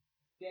the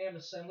damn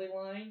assembly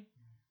line.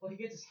 Well, he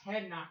gets his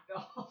head knocked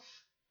off,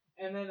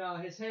 and then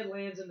his head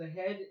lands in the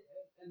head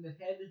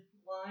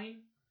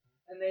line,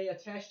 and they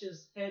attached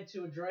his head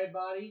to a droid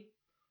body.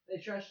 They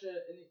attached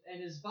it,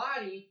 and his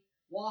body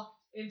walked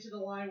into the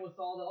line with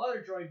all the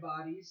other droid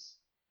bodies.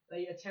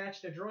 They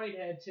attached a droid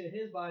head to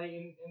his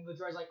body, and the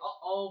droid's like,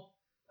 uh-oh.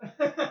 And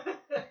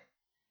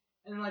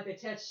then like they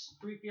attached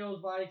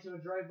 3PO's body to a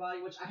droid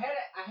body, which I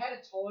had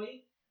a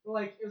toy where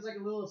like it was like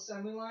a little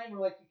assembly line where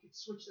like you could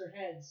switch their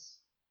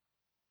heads.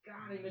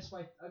 God, I miss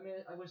my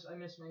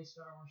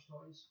Star Wars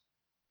toys.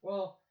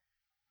 Well,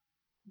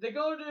 they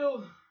go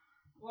to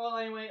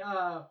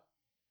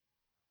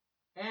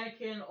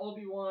Anakin,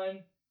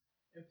 Obi-Wan,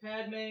 and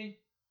Padme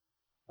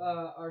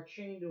are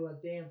chained to a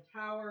damn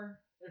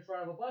tower in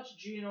front of a bunch of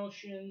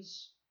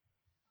Geonosians,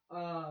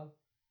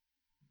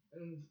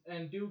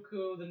 and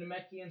Dooku, the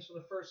Namekians from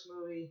the first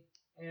movie,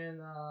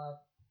 and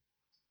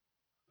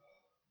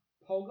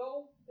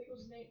Pogo, I think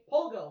was his name.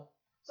 Pogo!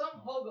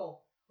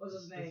 Pogo was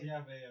his name. Does he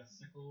have a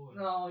sickle?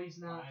 No, he's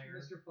not. fire?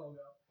 Mr.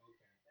 Pogo.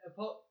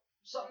 Okay.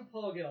 Something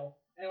Pogo,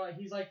 and like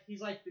he's like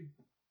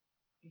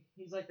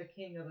the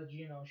king of the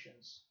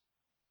Geonosians.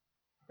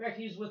 In fact,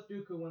 he's with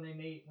Dooku when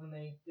they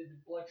did the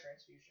blood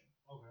transfusion.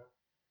 Okay.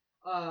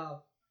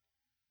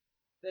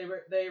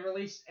 They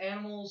released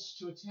animals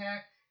to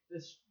attack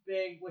this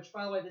big, which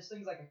by the way, this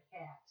thing's like a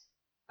cat.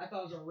 I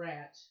thought it was a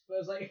rat, but it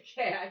was like a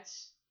cat.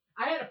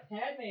 I had a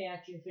Padme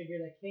action figure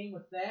that came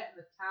with that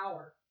and the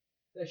tower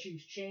that she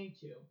was chained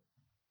to.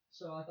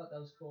 So I thought that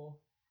was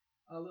cool.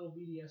 A little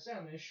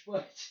BDSM-ish,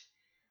 but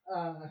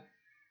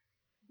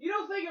you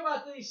don't think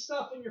about these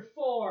stuff when you're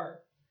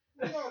 4.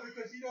 No,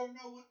 because you don't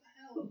know what the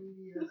hell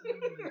BDSM is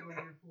when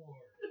you're 4.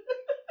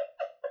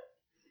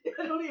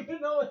 I don't even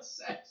know what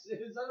sex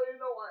is. I don't even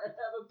know why I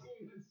have a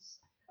penis.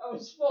 I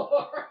was 4.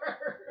 All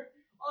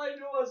I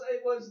knew was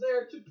it was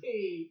there to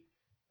pee.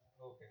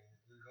 Okay.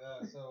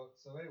 So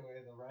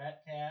anyway, the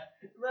rat cat.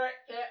 Rat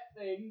cat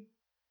thing.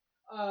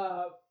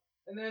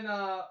 And then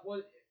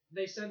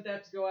they sent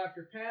that to go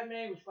after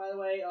Padme, which by the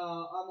way,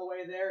 on the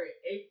way there,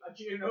 it ate a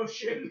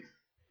Geonosian.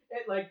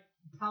 It like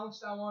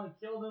pounced on one and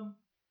killed him.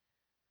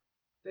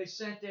 They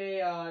sent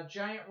a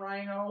giant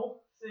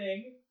rhino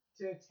thing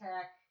to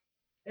attack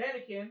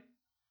Anakin,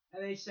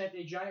 and they sent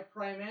a giant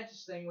praying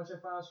mantis thing, which I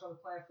found was from the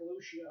planet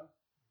Felucia,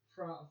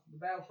 from the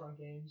Battlefront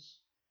games,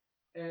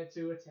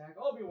 to attack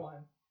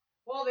Obi-Wan.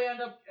 Well, they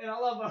end up, and I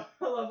love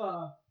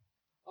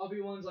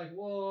Obi-Wan's like,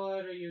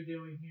 what are you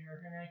doing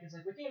here? And Anakin's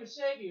like, we came to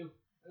save you.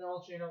 And they're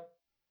all chained up.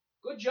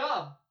 Good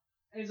job.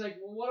 And he's like,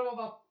 well, what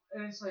about,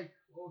 and it's like,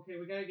 okay,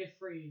 we gotta get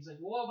free. He's like,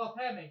 well, what about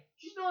Padme?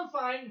 She's doing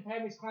fine. And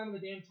Padme's climbing the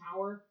damn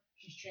tower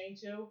she's chained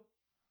to.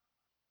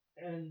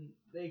 And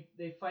they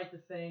fight the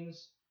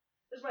things.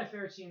 This is my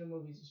favorite scene in the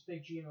movies, this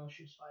big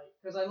Geonosians fight.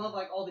 Because I love,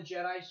 like, all the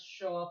Jedi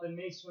show up and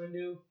Mace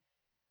Windu.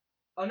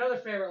 Another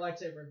favorite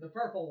lightsaber, the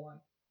purple one.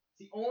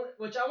 It's the only,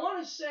 which I want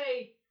to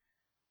say,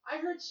 I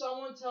heard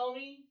someone tell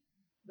me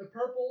the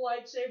purple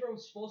lightsaber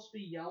was supposed to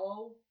be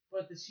yellow,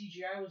 but the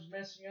CGI was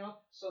messing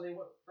up, so they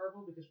went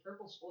purple because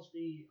purple's supposed to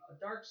be a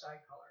dark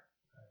side color.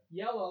 Right.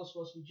 Yellow is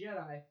supposed to be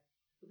Jedi.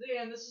 But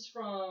then this is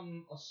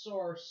from a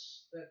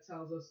source that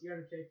tells us The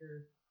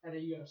Undertaker had a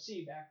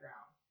UFC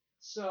background.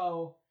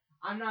 So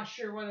I'm not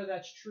sure whether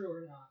that's true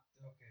or not.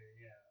 Okay,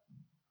 yeah.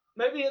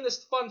 Maybe in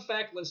this fun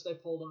fact list I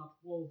pulled up,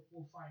 we'll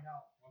find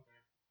out.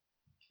 Okay.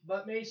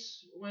 But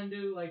Mace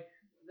Windu, like,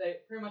 they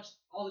pretty much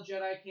all the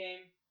Jedi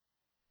came.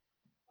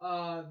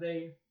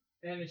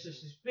 And it's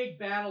just this big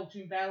battle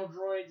between battle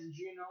droids and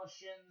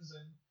Geonosians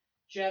and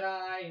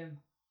Jedi, and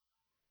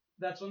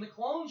that's when the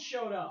clones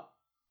showed up.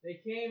 They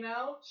came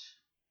out,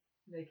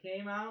 they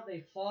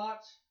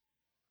fought.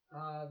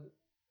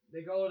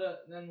 They go to,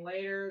 then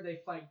later they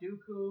fight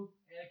Dooku,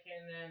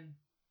 Anakin, and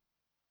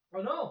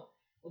oh no!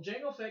 Well,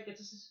 Jango Fett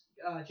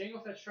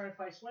Jango Fett's trying to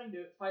fight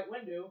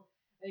Windu,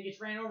 and he gets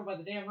ran over by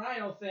the damn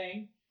Rhino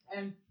thing,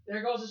 and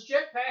there goes his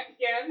jetpack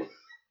again.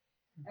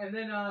 And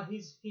then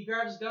he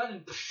grabs his gun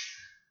and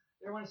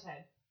there went his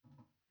head.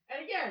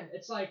 And again,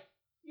 it's like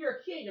you're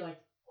a kid, you're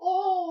like,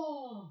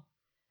 oh.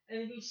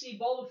 And then you see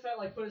Boba Fett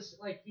like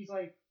he's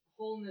like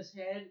holding his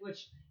head,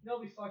 which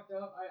be fucked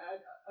up.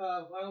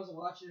 When I was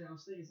watching it, I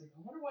was thinking, like,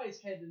 I wonder why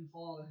his head didn't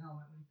fall out of the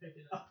helmet when he picked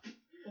it up.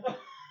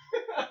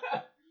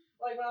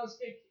 Like when I was a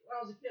kid, I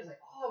was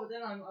like, oh, but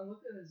then I'm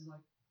looking at it, it's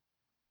like,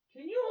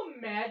 can you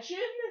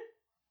imagine?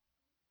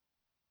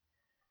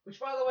 Which,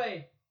 by the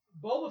way,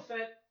 Boba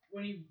Fett,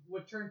 when he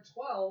would turn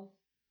 12,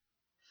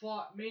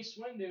 fought Mace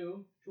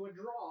Windu to a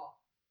draw.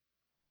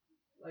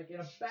 Like in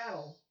a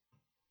battle.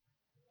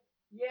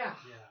 Yeah.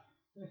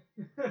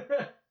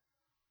 Yeah.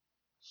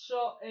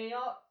 So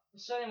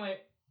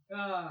anyway, they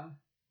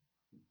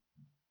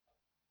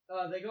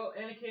go,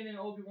 Anakin and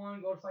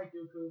Obi-Wan go to fight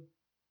Dooku.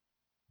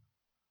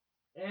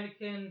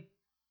 Anakin,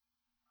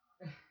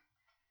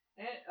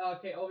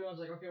 Obi-Wan's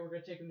like, okay, we're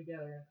gonna take them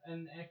together.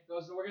 And Anakin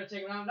goes, we're gonna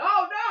take him out.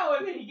 No!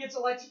 And then he gets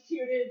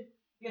electrocuted,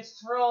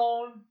 gets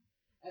thrown,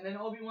 and then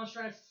Obi-Wan's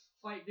trying to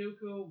fight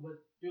Dooku,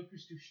 but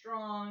Dooku's too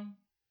strong.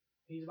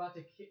 He's about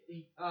to,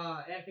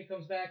 Anakin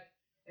comes back,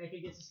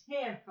 Anakin gets his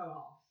hand cut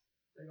off.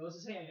 There goes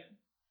his hand.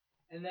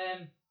 And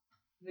then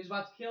he's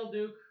about to kill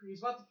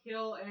he's about to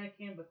kill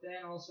Anakin, but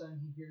then all of a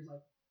sudden he hears,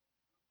 like,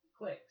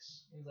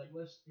 clicks. He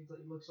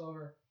looks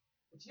over,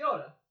 it's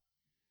Yoda.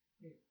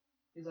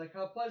 He's like,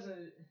 how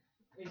pleasant.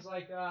 He's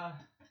like, I'm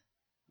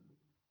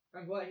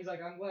glad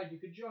you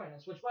could join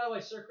us. Which, by the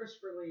way, Sir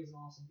Christopher Lee is an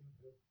awesome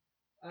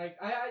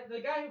Dooku.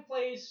 The guy who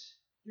plays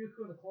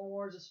Dooku in the Clone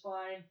Wars is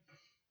fine,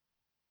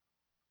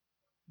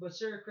 but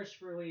Sir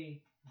Christopher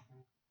Lee,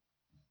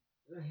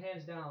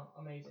 hands down,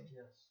 amazing.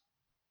 Yes.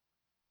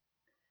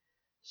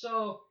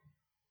 So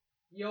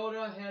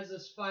Yoda has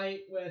this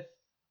fight with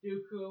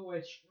Dooku,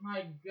 which,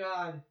 my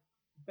God,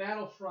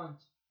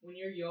 Battlefront. When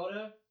you're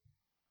Yoda,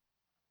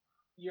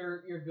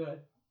 you're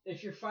good.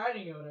 If you're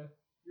fighting Yoda,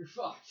 you're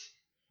fucked.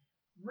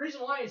 The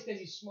reason why is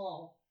because he's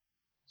small,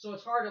 so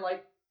it's hard to,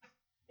 like,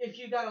 if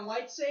you got a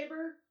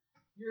lightsaber,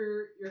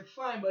 you're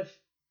fine, but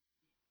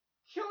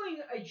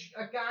killing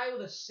a guy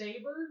with a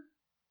saber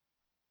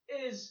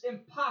is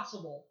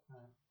impossible.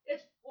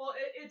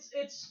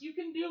 It's you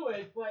can do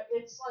it, but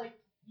it's like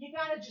you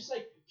gotta just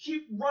like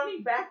keep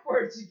running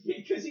backwards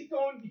because he's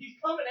coming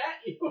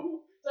at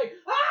you. It's like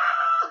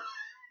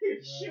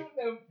you're shooting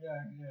him.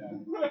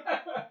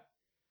 Yeah.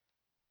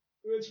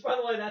 Which, by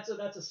the way, that's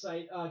a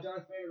sight.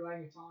 Darth Vader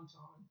riding a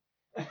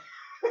tauntaun.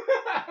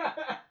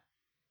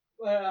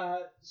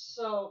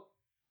 So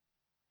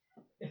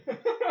you're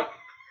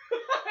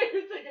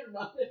thinking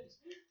about it.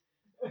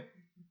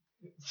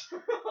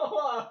 So,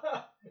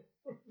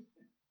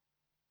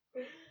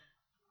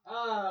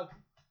 uh,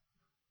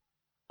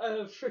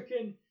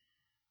 freaking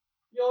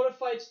Yoda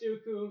fights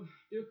Dooku.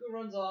 Dooku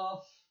runs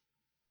off.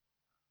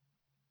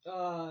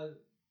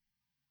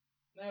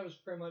 That was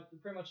pretty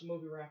much the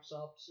movie wraps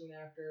up soon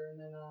after, and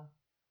then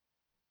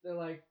they're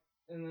like,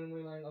 and then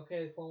we learn,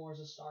 okay, the Clone Wars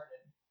has started.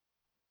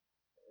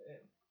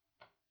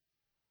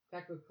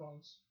 Attack of the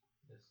Clones.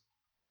 Yes.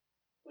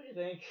 What do you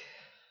think?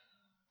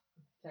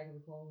 Attack of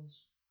the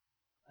Clones.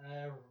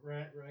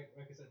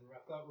 Like I said, I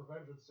thought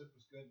Revenge of the Sith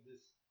was good.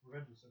 This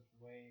Revenge of the Sith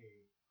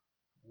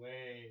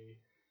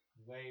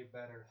way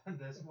better than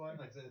this one.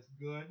 Like I said, it's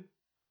good,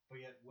 but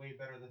yet way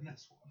better than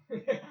this one.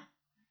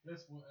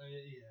 This one,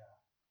 yeah.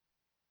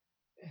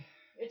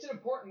 It's an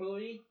important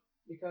movie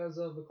because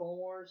of the Clone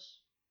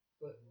Wars,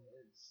 but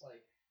it's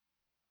like.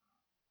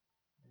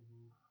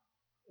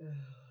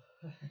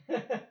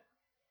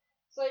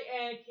 It's like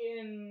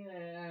Anakin.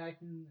 I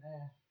can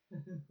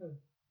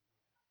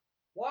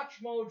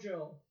Watch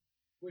Mojo,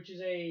 which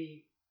is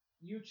a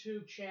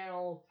YouTube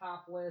channel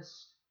top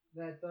list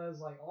that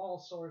does like all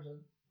sorts of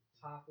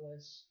top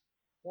lists.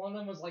 One of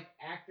them was like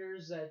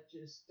actors that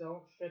just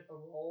don't fit the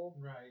role.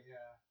 Right.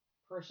 Yeah.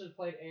 Person who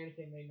played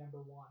Anakin made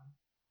number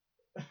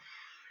 1.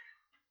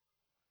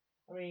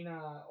 I mean,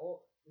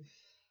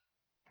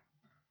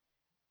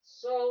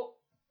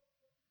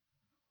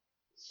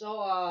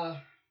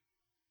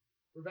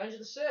 Revenge of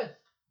the Sith.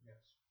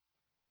 Yes.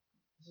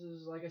 This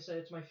is, like I said,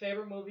 it's my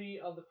favorite movie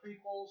of the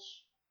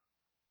prequels.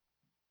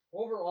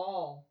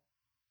 Overall,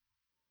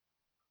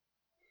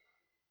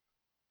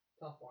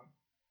 tough one.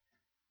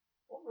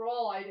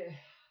 Overall, I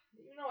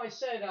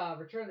said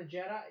Return of the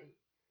Jedi.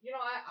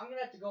 I'm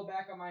gonna have to go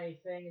back on my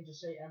thing and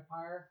just say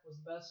Empire was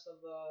the best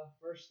of the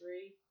first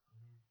 3.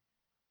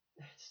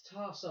 It's a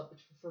toss up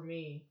for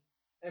me,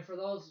 and for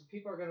those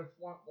people are gonna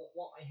want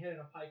my head in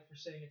a pike for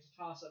saying it's a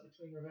toss up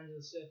between Revenge of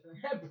the Sith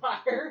and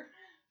Empire.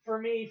 For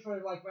me,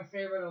 for like my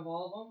favorite of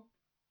all of them.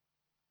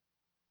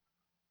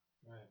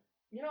 Right.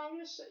 I'm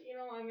gonna say,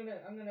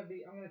 I'm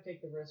gonna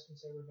take the risk and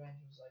say Revenge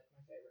was like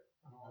my favorite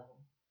on all of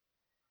them.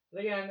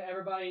 But again,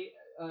 everybody,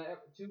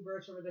 2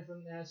 birds from a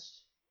different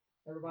nest.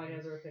 Everybody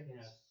has their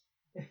opinions.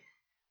 Yes.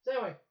 So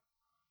anyway,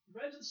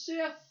 Revenge of the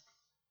Sith.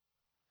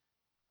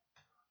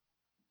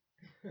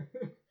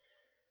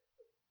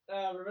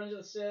 Revenge of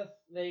the Sith.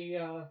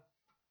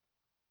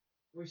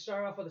 We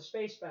start off with a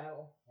space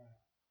battle,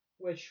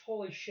 which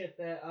holy shit,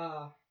 that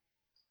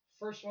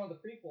first one of the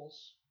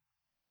prequels,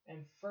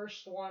 and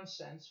first one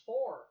since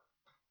 4.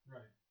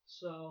 Right.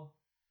 So,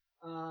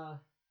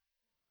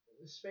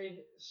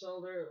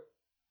 there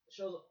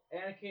shows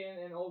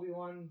Anakin and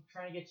Obi-Wan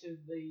trying to get to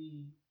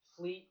the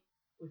fleet.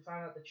 We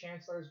find out the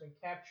Chancellor has been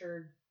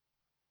captured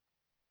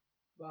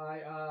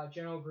by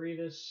General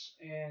Grievous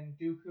and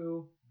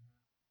Dooku.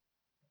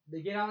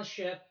 They get on the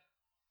ship.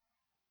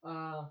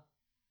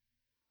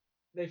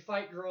 They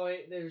fight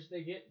droid.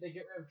 They get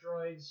rid of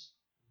droids,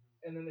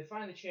 and then they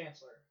find the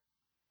Chancellor.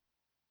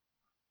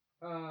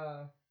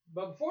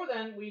 But before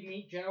then, we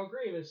meet General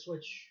Grievous,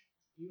 which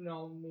you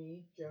know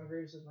me. General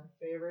Grievous is my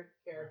favorite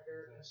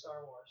character in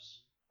Star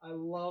Wars. I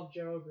love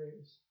General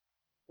Grievous.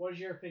 What is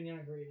your opinion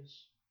on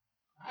Grievous?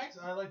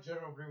 I like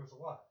General Grievous a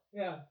lot.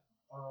 Yeah.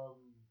 I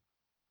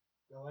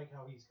like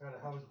how his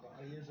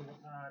body is and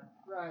whatnot.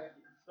 Right.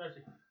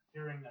 Especially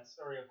hearing that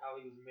story of how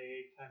he was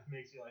made kind of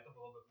makes you like him a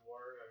little bit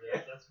more. I mean,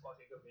 that's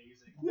fucking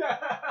amazing. Yeah.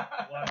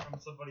 Learn from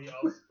somebody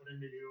else put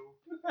into you.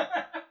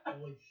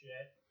 Holy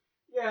shit.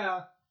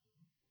 Yeah.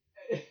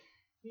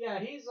 Yeah,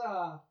 he's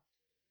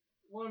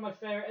one of my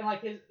favorite, and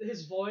like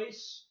his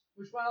voice,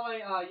 which by the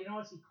way, you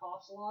notice he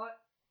coughs a lot.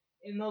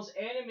 In those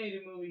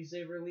animated movies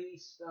they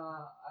released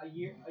a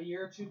year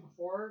or 2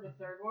 before the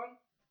 3rd one,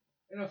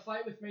 in a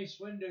fight with Mace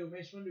Windu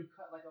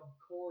cut like a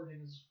cord in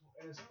his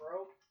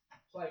throat.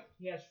 It's like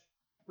he has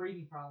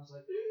breathing problems,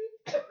 like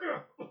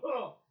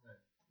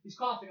he's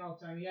coughing all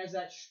the time. He has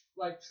that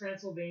like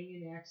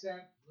Transylvanian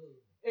accent.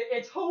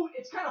 It's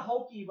kind of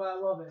hokey, but I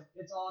love it.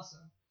 It's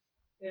awesome.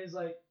 It's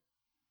like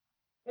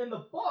in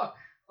the book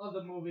of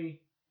the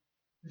movie,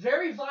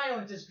 very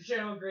violent is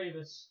General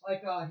Grievous.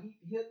 Like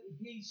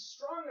he's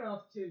strong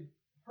enough to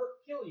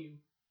kill you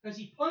because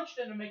he punched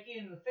him to make it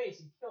in the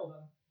face and killed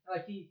him.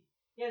 Like he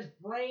has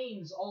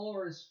brains all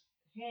over his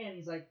hand.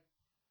 He's like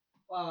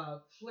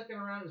flicking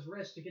around his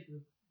wrist to get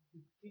the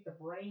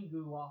brain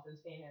goo off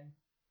his hand.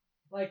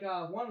 Like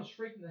one was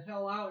freaking the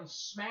hell out and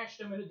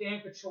smashed him in a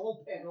damn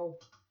control panel.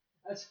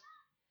 It's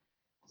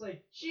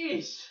like,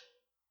 jeez.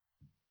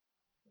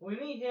 We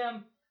meet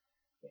him.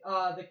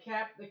 The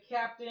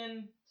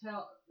captain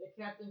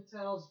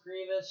tells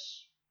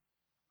Grievous.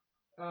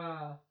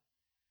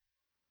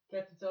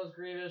 Captain tells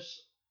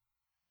Grievous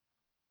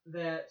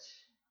that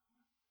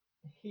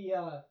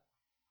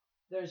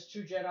there's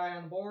 2 Jedi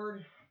on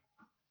board.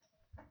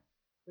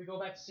 We go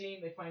back to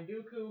scene. They find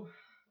Dooku,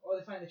 or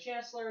they find the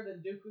Chancellor.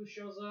 Then Dooku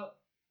shows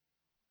up.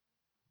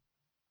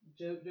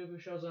 Dooku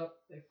shows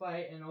up, they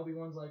fight, and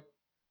Obi-Wan's like,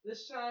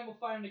 this time we'll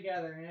fight them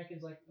together. And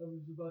Anakin's like, I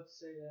was about to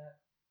say that.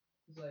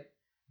 He's like,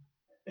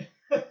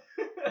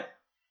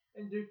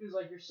 and Dooku's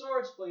like, your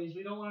swords, please.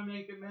 We don't want to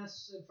make a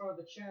mess in front of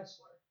the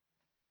Chancellor.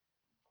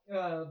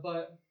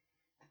 But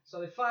so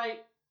they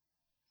fight.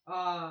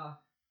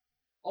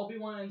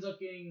 Obi-Wan ends up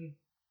getting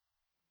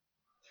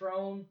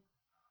thrown,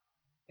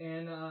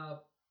 and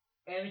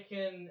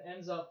Anakin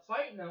ends up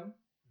fighting him.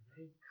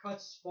 He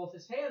cuts both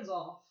his hands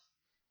off,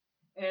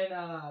 and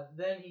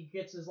then he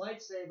gets his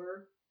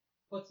lightsaber,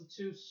 puts the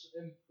two,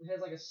 and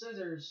has like a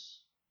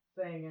scissors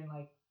thing, and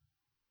like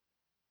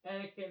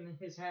Anakin,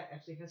 his hat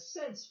actually has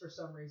sense for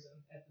some reason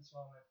at this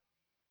moment.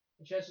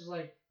 And Chancellor's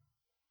like,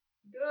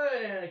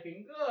 good,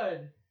 Anakin,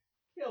 good.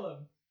 Kill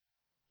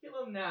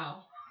him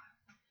now.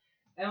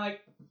 And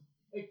like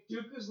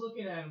Dooku's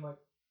looking at him like,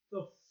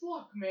 the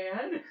fuck,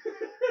 man?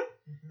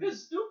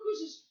 Because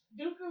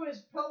Dooku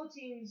is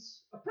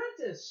Palpatine's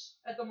apprentice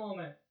at the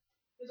moment.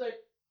 He's like,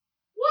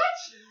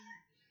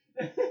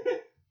 what?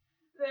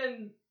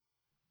 Then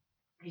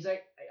he's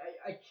like,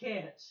 I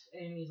can't.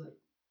 And he's like,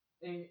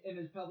 in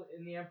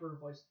the Emperor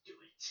voice, do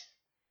it.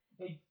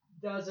 And he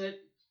does it,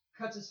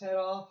 cuts his head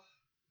off,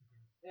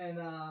 and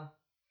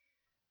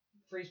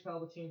frees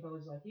Palpatine.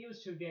 Palpatine's like, he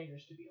was too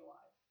dangerous to be alive.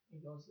 He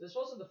goes, this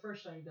wasn't the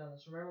first time you've done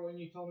this. Remember when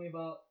you told me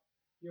about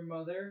your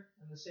mother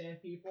and the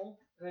Sand People?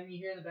 And then you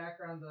hear in the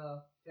background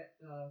the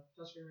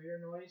Tusken Raider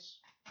noise.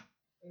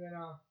 And then,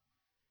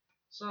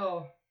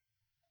 so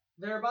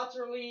they're about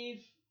to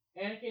leave.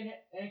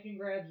 Anakin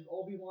grabs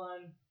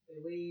Obi-Wan. They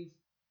leave.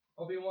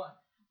 Obi-Wan,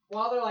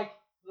 while they're like,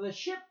 the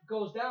ship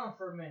goes down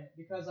for a minute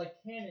because like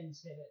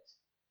cannons hit it.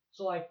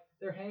 So like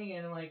they're hanging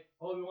and like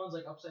Obi-Wan's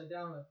like upside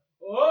down. Like,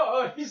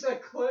 oh, he's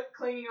like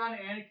clinging on to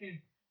Anakin.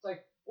 It's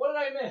like, what did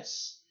I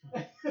miss?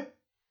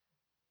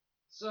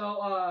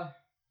 So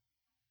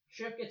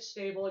ship gets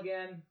stable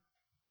again,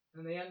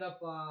 and they end up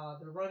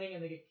they're running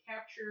and they get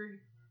captured.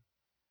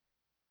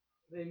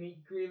 They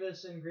meet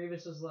Grievous, and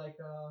Grievous is like,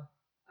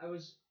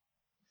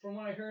 from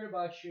what I heard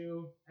about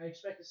you, I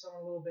expected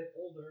someone a little bit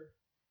older.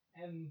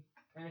 And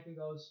Anakin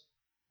goes,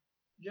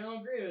 General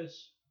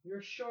Grievous,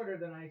 you're shorter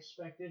than I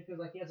expected, because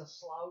like he has a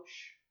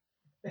slouch.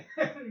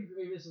 And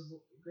Grievous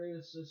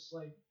is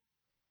like,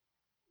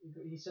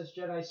 he says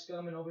Jedi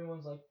scum, and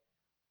Obi-Wan's like,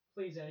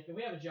 please, Anakin,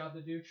 we have a job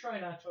to do. Try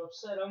not to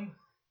upset him.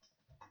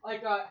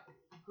 Like,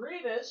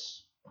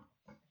 Grievous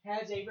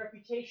has a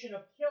reputation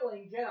of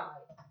killing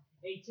Jedi.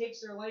 And he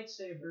takes their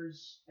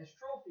lightsabers as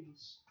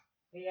trophies.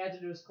 And he adds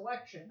it to his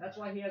collection. That's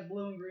why he has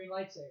blue and green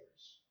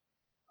lightsabers.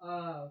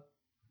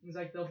 He's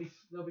like, they'll be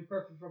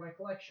perfect for my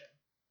collection.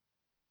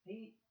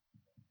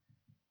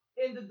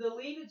 In the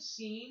deleted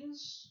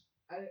scenes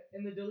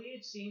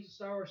of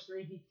Star Wars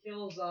 3, he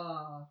kills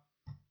God,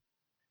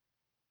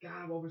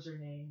 what was her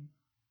name?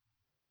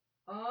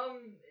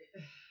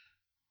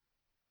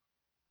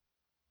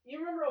 You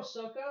remember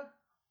Ahsoka?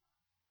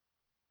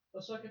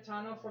 Ahsoka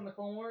Tano from the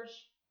Clone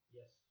Wars?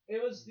 Yes.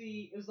 It was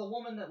the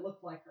woman that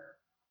looked like her.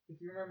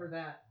 If you remember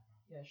that,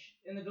 yeah,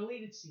 in the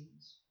deleted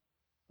scenes.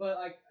 But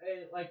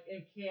like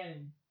in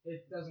canon,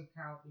 it doesn't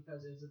count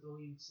because it was a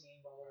deleted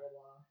scene. Blah blah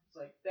blah. It's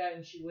like that,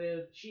 and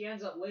she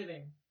ends up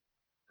living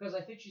because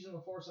I think she's in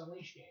the Force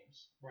Unleashed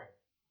games. Right.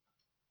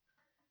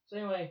 So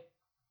anyway,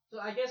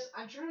 I guess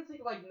I'm trying to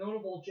think of like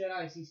notable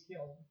Jedis he's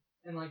killed,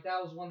 and like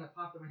that was one that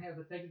popped in my head.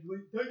 But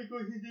technically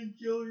he didn't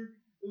kill her.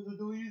 It was a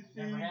deleted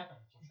scene. Never happened.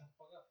 So shut the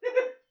fuck up.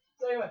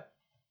 So anyway,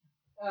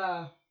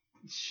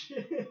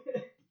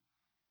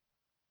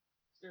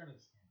 Staring at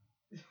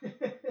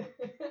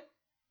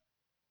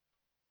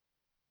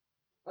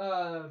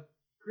the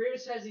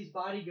Grievous has these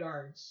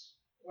bodyguards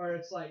where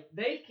it's like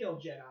they've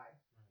killed Jedi.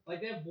 Like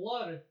they have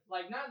blood,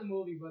 like not in the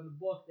movie, but in the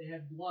book they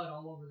had blood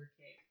all over their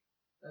cape.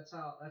 That's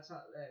how it's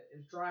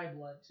dry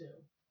blood too.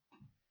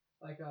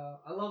 Like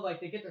I love like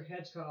they get their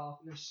heads cut off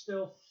and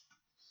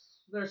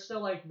they're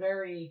still like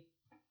very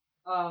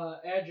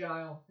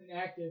agile and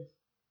active.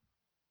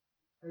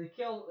 And they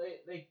kill,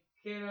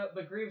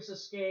 but Grievous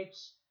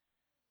escapes.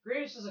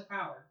 Grievous is a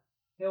coward.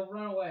 He'll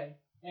run away.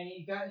 And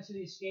he got into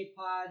the escape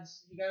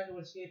pods. He got into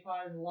an escape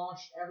pod and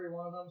launched every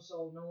one of them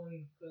so no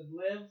one could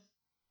live.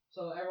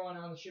 So everyone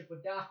on the ship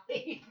would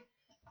die.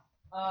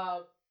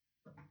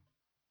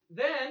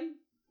 Then,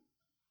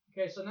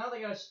 okay, so now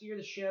they gotta steer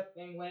the ship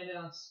and landed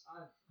on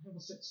I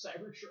almost said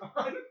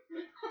Cybertron.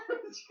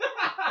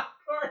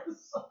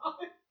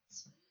 Coruscant.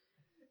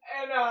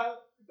 And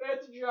they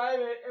had to drive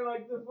it, and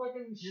like the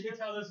fucking You ship. can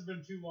tell this has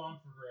been too long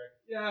for Greg.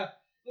 Yeah,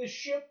 the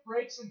ship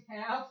breaks in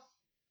half.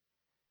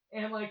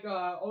 And like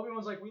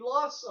Obi-Wan's like, we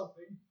lost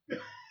something.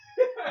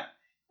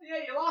 Yeah,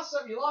 you lost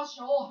something. You lost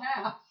your whole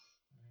half.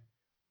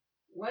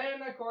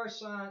 Land on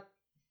Coruscant.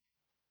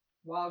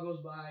 While goes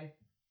by,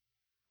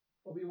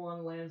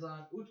 Obi-Wan lands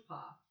on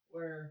Utpa,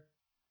 where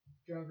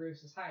General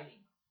Grievous is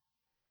hiding.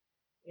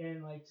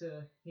 And like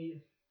the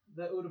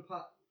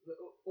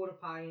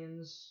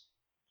Utapaians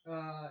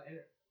and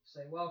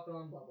say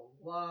welcome, blah blah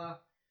blah.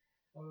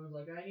 Obi-Wan's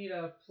like, I need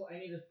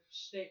to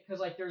stay,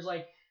 because like there's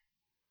like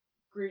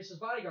Grievous's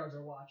bodyguards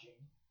are watching.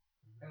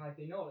 and like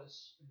they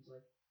notice. And he's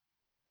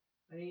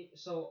like,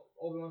 So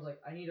Obi-Wan's like,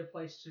 I need a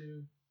place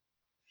to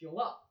fuel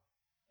up,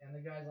 and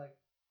the guy's like,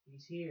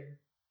 he's here.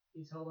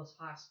 He's holding us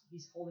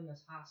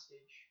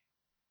hostage,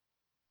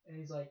 and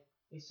he's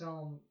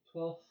telling him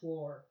 12th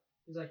floor.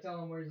 He's like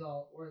telling him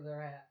where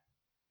they're at.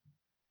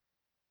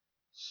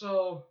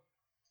 So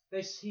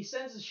he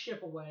sends his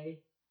ship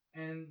away,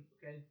 and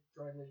okay,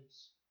 droid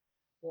leaves.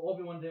 Well,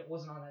 Obi-Wan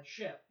wasn't on that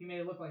ship. He made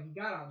it look like he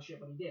got on the ship,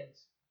 but he didn't.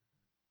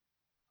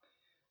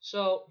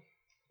 So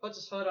puts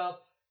his hood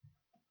up.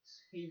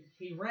 He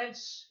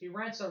rents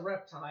a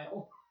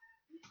reptile.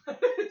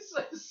 It's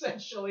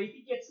essentially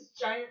he gets this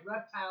giant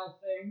reptile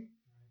thing.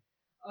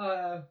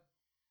 I'm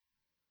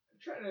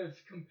trying to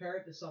compare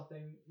it to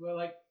something. Well,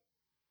 like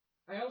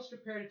I almost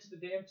compared it to the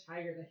damn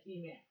tiger that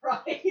He-Man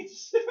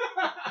rides.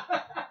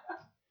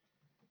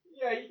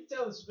 Yeah, you can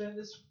tell this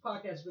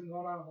podcast has been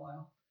going on a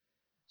while.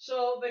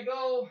 So they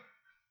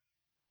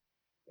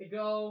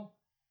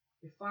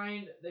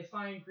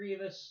find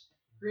Grievous.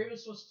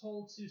 Grievous was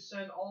told to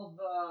send all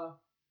the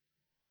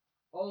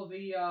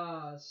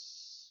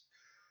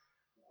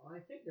I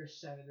think they're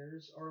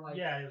senators or like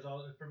Yeah, it was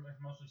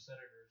mostly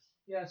senators.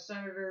 Yeah,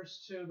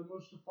 senators to the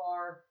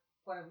Mustafar,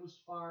 planet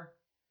Mustafar,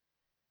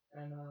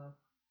 and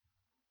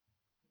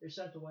they're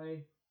sent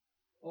away.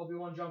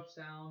 Obi-Wan jumps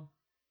down,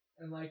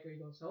 and like he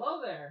goes,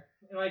 "Hello there,"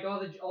 and like all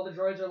the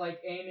droids are like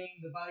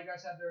aiming. The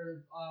bodyguards have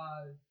their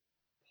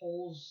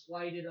poles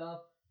lighted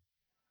up,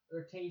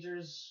 their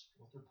tasers.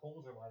 Well, if their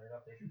poles are lighted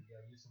up, they should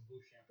use some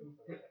blue shampoo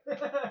for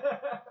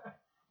that.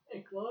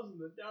 It glows in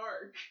the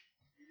dark.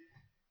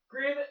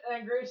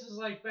 Grievous is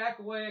like, back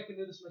away, I can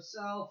do this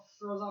myself.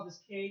 Throws off his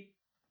cape,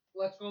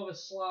 lets go of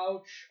his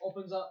slouch,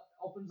 opens up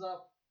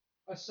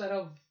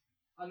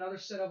another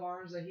set of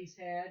arms that he's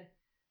had,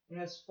 and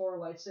has 4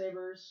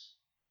 lightsabers.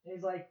 And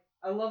he's like,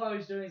 I love how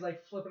he's doing. He's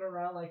like flipping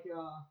around like it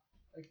was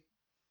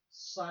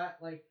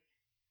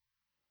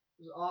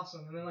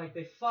awesome. And then like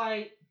they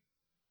fight.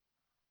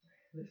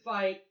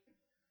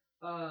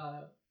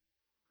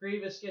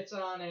 Grievous gets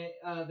on it.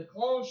 The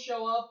clones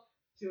show up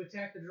to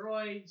attack the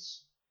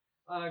droids.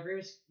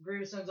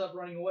 Grievous ends up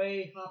running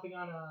away, hopping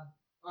on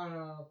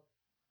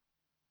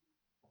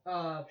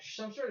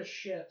some sort of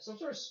ship, some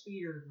sort of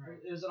speeder. Right.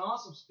 It was an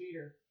awesome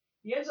speeder.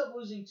 He ends up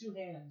losing 2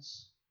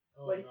 hands.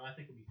 Oh, But- no, I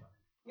think it'll be fine.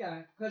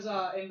 Yeah, because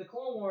in the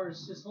Clone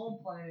Wars, his home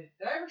planet.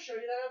 Did I ever show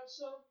you that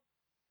episode?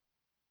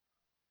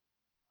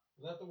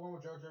 Was that the one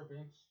with Jar Jar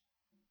Binks?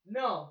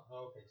 No.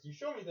 Oh, okay. So you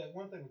showed me that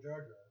one thing with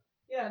Jar Jar.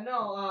 Yeah,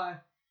 no.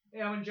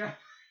 When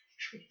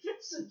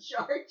Grievous and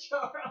Jar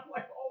Jar, I'm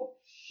like, oh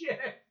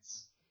shit.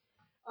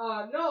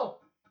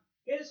 No.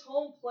 His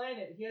home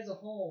planet. He has a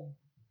home.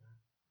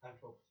 Time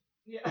tropes.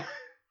 Yeah.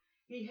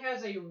 He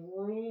has a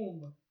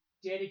room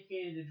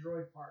dedicated to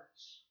droid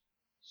parts.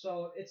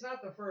 So it's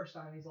not the first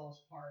time he's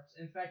lost parts.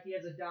 In fact, he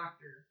has a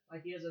doctor.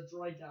 Like, he has a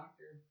droid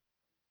doctor.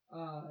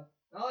 I'll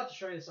have to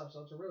show you this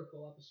episode. It's a really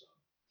cool episode.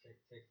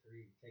 Take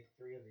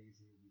three of these.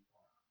 You'll be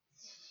fine.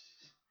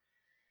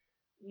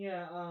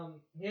 Yeah,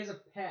 he has a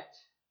pet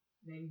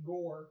named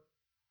Gore.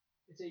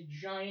 It's a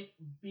giant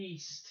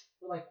beast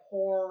with like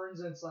horns,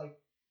 and it's like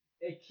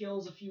it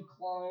kills a few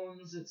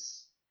clones.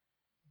 Its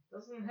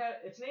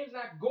name's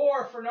not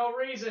Gore for no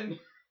reason.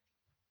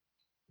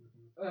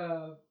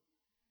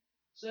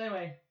 So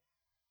anyway,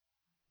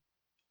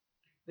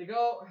 they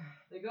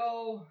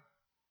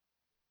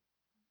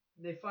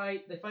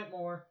fight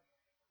more.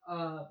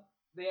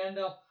 They end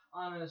up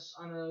on a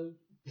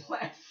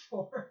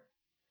platform,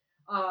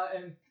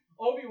 and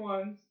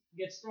Obi-Wan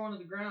gets thrown to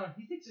the ground.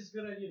 He thinks it's a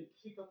good idea to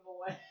kick him in the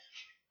leg.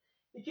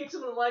 He kicks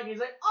him in the leg, and he's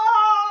like,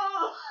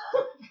 "Oh!"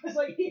 Because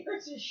like he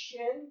hurts his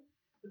shin,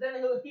 but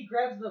then he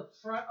grabs the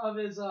front of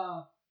his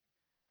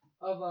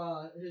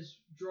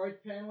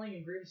droid paneling,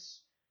 and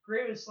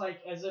Grievous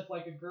like as if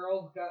like a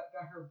girl got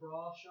her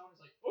bra shown.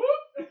 He's like,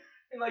 "Oop!"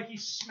 And like he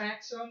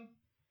smacks him,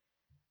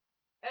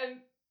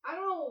 and I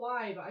don't know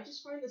why, but I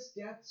just find this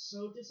death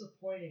so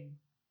disappointing.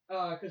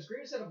 Because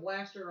Grievous had a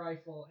blaster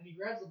rifle, and he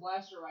grabs the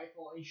blaster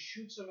rifle, and he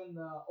shoots him in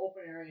the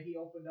open area he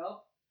opened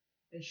up,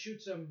 and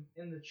shoots him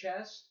in the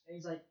chest, and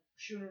he's like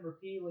shooting him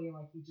repeatedly, and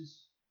like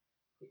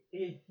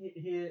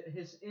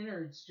his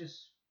innards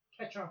just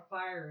catch on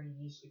fire, and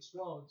he just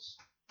explodes.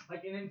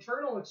 Like an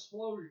internal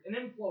explosion, an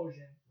implosion.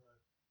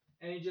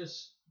 Right. And he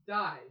just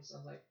dies. I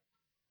was like,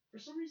 for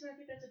some reason, I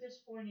think that's a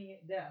disappointing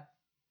death.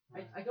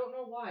 Right. I don't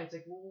know why. It's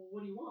like, well,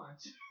 what do you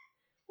want?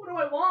 What do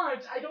I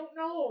want? I don't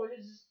know.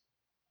 It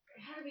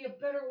had to be a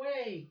better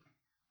way.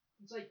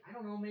 It's like, I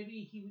don't know,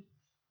 maybe he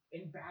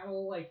in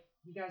battle, like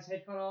he got his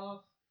head cut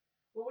off.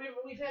 Well,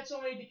 we've had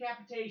so many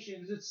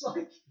decapitations. It's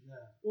like,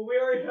 well, we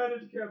already had a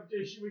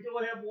decapitation. We can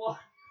only have one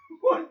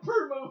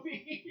per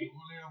movie. We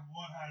only have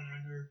one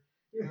Highlander.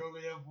 We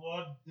only have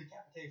one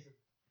decapitation.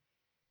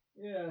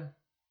 Yeah.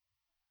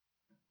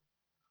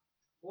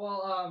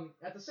 Well,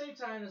 at the same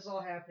time this is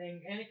all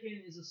happening,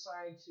 Anakin is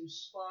assigned to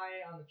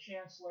spy on the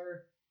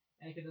Chancellor.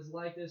 Anakin doesn't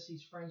like this.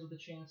 He's friends with the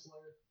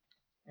Chancellor.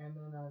 And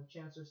then the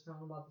Chancellor's telling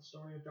him about the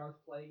story of Darth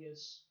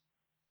Plagueis.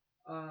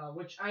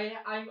 Which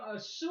I'm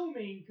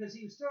assuming because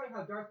he was telling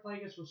how Darth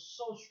Plagueis was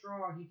so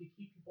strong he could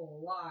keep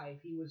people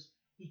alive.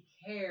 He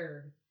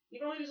cared.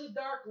 Even though he was a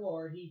Dark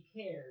Lord, he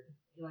cared.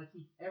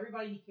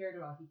 Everybody he cared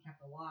about, he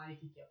kept alive.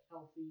 He kept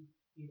healthy.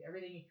 He did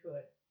everything he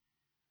could.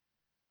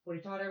 But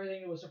he taught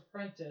everything to his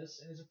apprentice,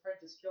 and his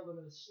apprentice killed him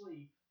in his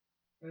sleep.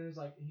 And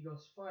he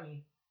goes,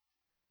 funny.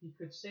 He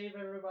could save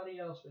everybody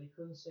else, but he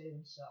couldn't save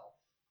himself.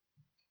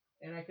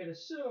 And I could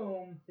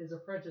assume his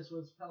apprentice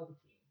was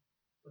Palpatine.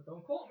 But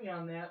don't quote me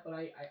on that, but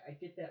I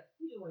get that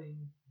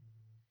feeling.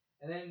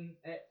 And then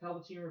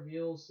Palpatine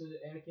reveals to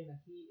Anakin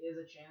that he is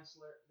a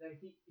Chancellor. That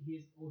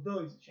he's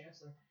a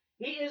Chancellor.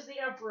 He is the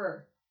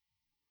Emperor.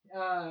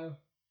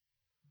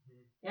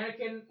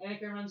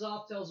 Anakin runs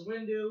off, tells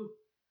Windu.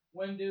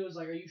 Windu is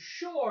like, "Are you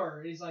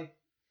sure?" He's like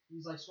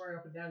swearing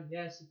up and down.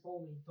 Yes, he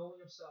told me. He told me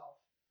himself.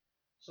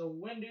 So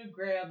Windu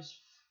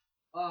grabs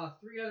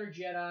 3 other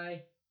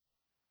Jedi.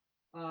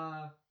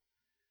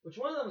 Which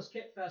one of them was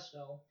Kit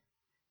Fisto,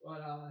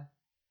 but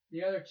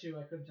the other 2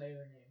 I couldn't tell you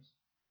their names.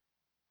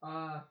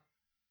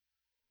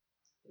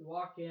 They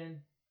walk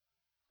in.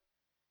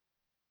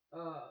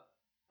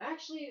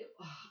 Actually,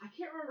 I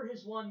can't remember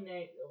his one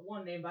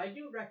name, but I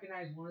do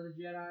recognize one of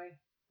the Jedi.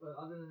 But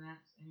other than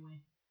that,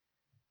 anyway,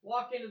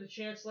 walk into the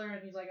Chancellor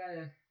and he's like,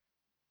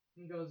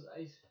 he goes,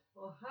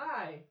 well,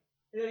 hi.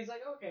 And he's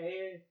like,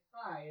 okay,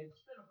 hi.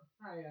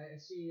 Hi. I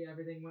see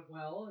everything went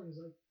well. And he's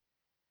like,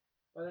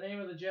 by the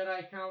name of the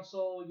Jedi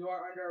Council, you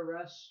are under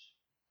arrest.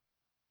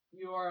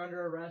 You are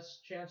under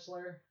arrest,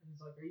 Chancellor. And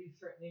he's like, are you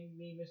threatening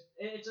me, Mr.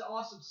 It's an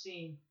awesome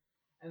scene.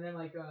 And then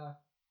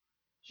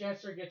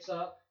Chancellor gets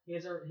up. He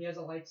has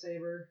a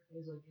lightsaber.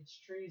 He's like, it's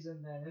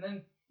treason then. And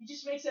then he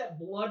just makes that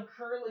blood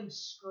curdling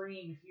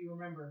scream, if you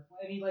remember.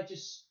 And he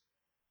just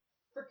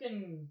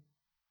freaking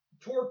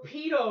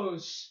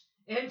torpedoes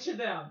into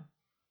them.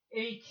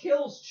 And he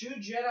kills 2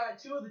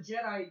 of the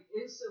Jedi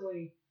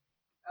instantly.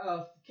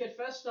 Kit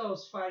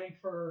Fisto's fighting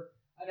for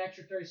an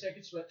extra 30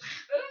 seconds, but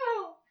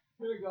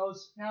here it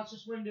goes. Now it's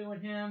just Windu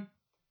and him.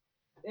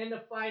 They end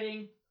up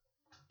fighting.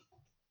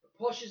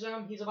 Pushes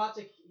him.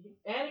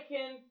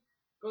 Anakin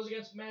goes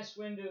against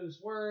Master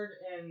Windu's word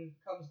and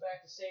comes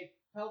back to save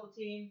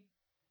Palpatine.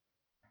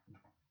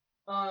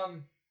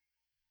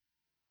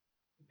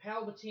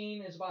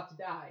 Palpatine is about to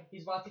die.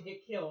 He's about to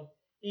get killed.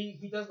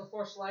 He does the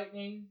Force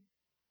Lightning,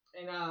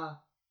 and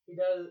he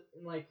does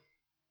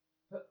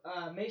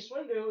Mace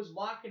Windu is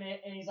blocking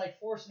it, and he's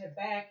forcing it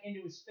back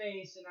into his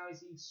face, and now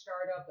he's getting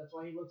scarred up. That's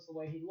why he looks the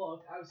way he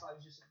looked. I always thought he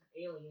was just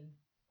an alien.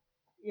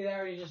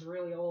 Either he's just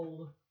really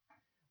old,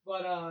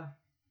 but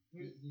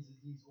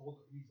he's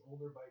older. He's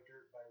older by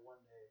dirt by 1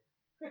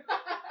 day.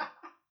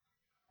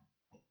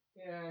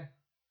 Yeah.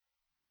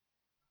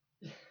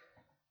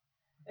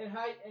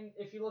 And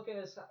if you look at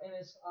his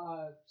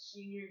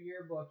senior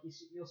yearbook,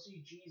 you'll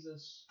see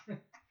Jesus.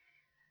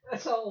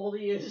 That's how old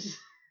he is.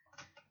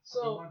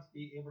 So he wants to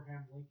beat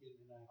Abraham Lincoln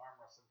in an arm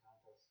wrestling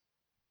contest.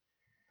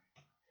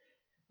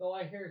 Though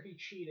I hear he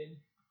cheated.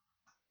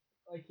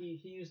 He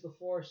used the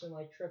Force and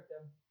tripped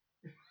him.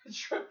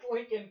 Tripped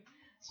Lincoln.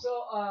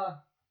 So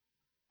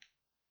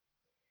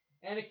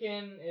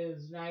Anakin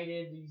is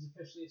knighted. He's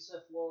officially a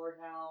Sith Lord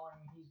now,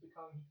 and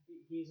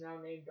he's now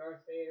named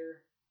Darth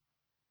Vader.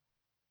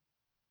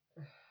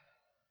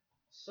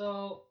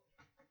 So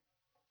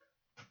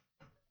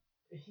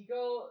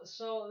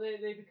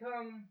they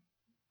become.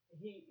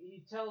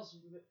 He tells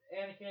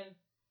Anakin,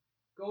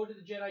 go to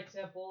the Jedi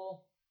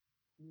Temple,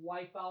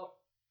 wipe out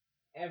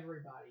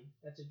everybody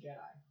that's a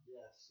Jedi.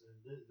 Yes, and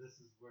this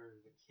is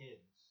where the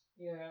kids.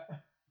 Yeah.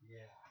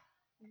 Yeah.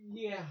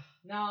 Yeah.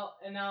 Now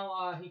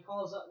he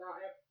calls up. Now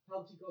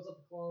Palpatine calls up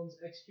the clones.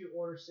 Execute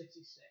Order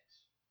 66.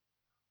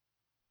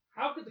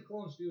 How could the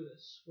clones do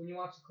this? When you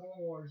watch the Clone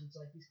Wars, it's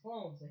these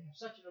clones, they have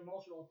such an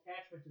emotional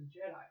attachment to the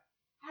Jedi.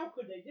 How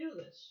could they do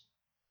this?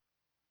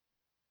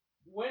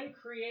 When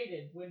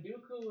created, when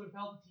Dooku and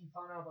Palpatine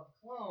found out about the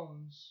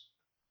clones,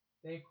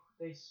 they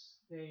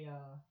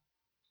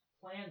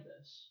planned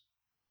this.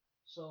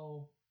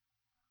 So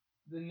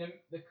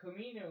the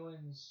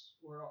Kaminoans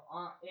were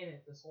in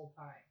it this whole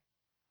time.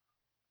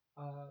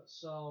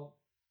 So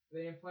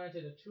they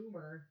implanted a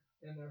tumor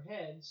in their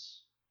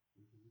heads.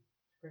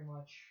 Pretty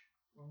much.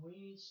 When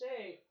we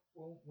say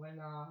Order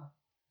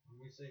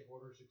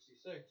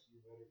 66,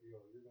 you're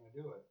gonna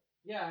do it.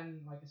 Yeah,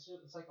 and it's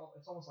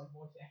almost like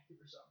voice acting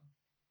or something.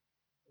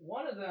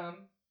 One of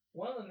them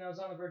that was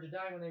on the verge of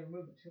dying when they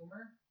removed the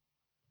tumor.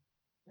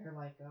 They're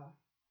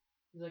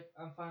he's like,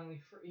 I'm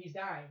finally free. He's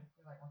dying.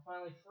 They're like, I'm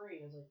finally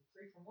free. I was like,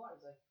 free from what?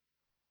 He's like,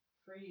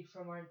 free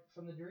from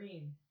the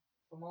dream,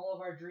 from all of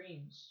our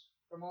dreams,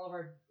 from all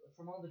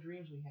the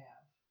dreams we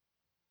have.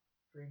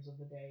 Dreams of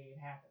the day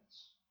it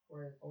happens.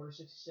 Or Order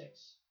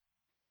 66.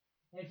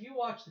 And if you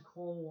watch the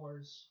Clone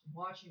Wars,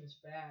 watching this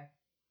back,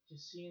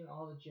 just seeing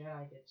all the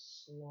Jedi get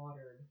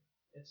slaughtered,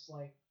 it's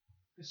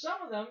because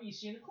some of them you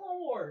see in the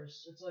Clone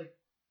Wars, it's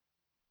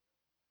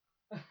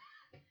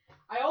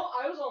I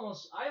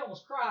almost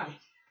cried.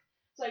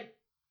 It's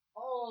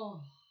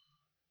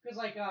because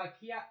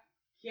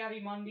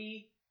Ki-Adi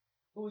Mundi,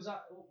 who's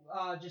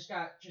just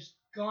got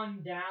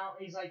gunned down.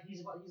 He's like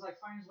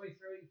finding his way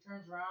through. He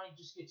turns around, he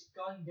just gets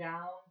gunned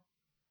down,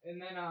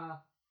 and then I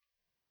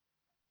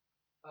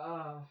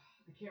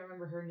can't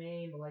remember her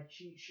name, but like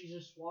she's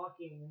just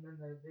walking, and then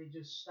they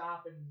just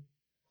stop and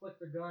click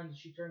their guns.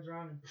 She turns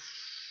around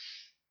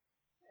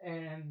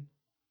and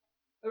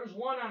there was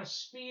one on a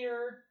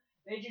spear.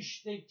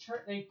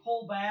 They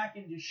pull back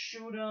and just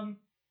shoot him.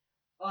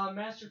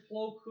 Master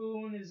Plo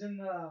Koon is in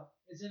the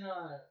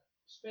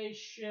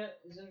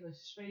spaceship, and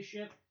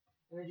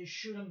they just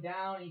shoot him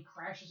down. And he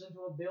crashes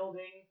into a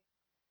building.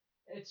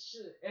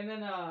 And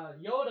then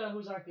Yoda,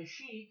 who's on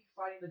Kashyyyk,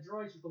 fighting the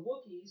droids with the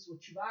Wookiees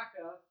with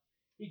Chewbacca,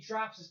 he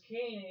drops his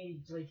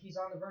cane and he's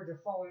on the verge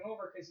of falling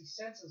over because he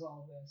senses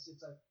all this.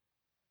 It's like,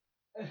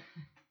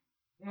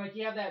 like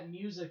you have that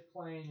music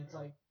playing. It's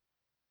like,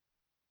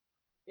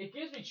 it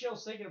gives me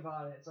chills thinking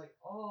about it. It's like,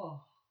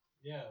 oh.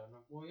 Yeah.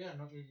 Well, yeah.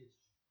 No, it's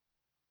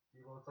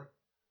like,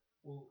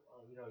 well,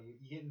 you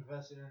get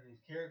invested in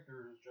these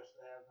characters just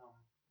to have them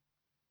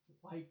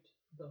wiped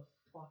the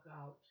fuck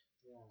out.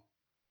 Yeah.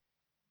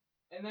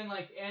 And then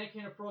like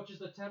Anakin approaches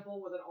the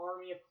temple with an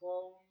army of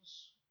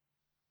clones.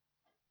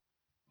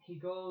 He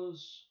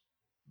goes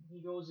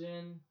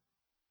in,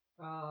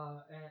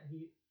 and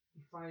he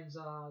finds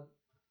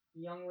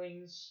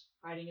younglings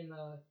hiding in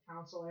the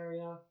council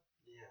area.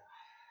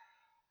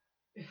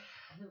 Yeah.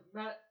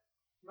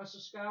 Master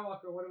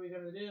Skywalker, what are we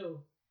gonna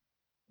do?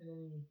 And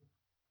then he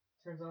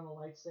turns on the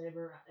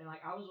lightsaber, and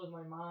like I was with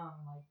my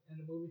mom, like in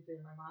the movie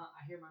theater.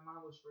 I hear my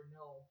mom whisper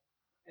no,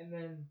 and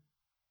then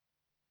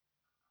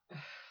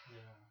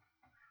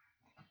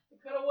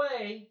cut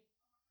away.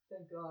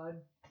 Thank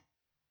God.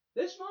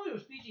 This movie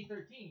was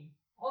PG-13.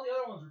 All the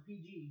other ones were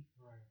PG.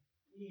 Right.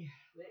 Yeah,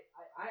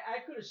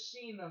 I could have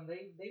seen them.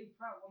 They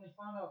probably when they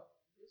found out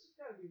this has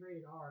got to be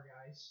rated R,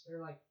 guys.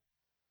 They're like,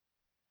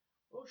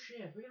 oh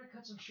shit, we gotta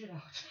cut some shit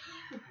out.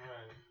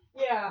 Right.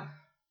 Yeah.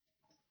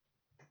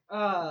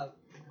 I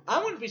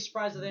wouldn't be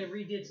surprised if they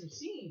redid some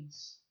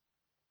scenes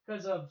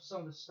because of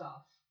some of the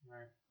stuff.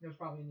 Right. It was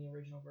probably in the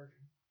original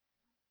version.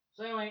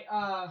 So anyway,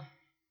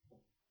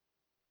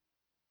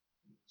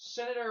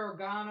 Senator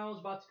Organo's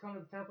about to come to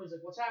the temple. He's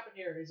like, "What's happened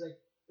here?" He's like,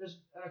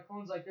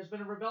 Clone's like, "There's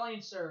been a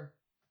rebellion, sir."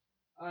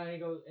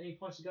 And he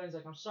points the gun. He's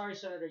like, "I'm sorry,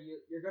 Senator.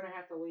 You're gonna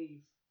have to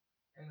leave."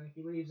 And like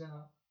he leaves, and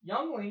a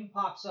youngling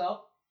pops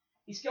up.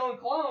 He's killing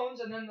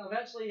clones, and then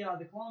eventually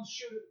the clones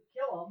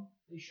kill him.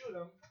 They shoot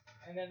him,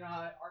 and then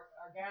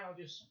Organo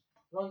just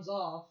runs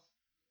off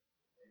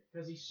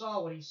because he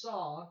saw what he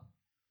saw,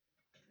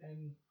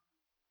 and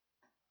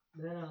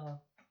then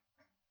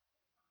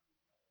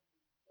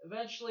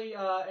eventually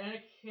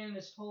Anakin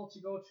is told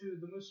to go to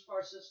the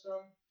Mustafar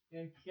system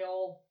and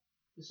kill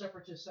the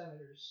Separatist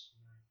senators.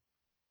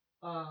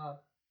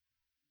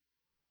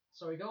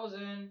 So he goes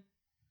in,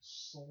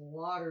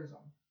 slaughters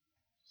them.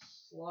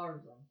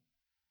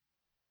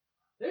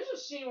 There's a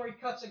scene where he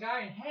cuts a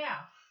guy in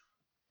half.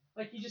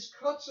 Like, he just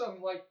cuts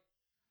him, like,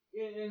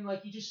 and,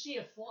 like, you just see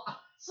it fly.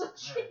 It's like,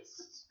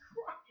 Jesus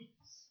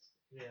Christ.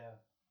 Yeah.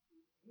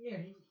 Yeah,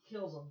 he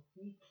kills them.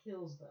 He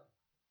kills them.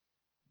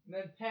 And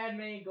then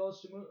Padme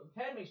goes to...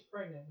 Padme's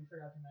pregnant, we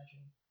forgot to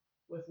mention,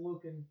 with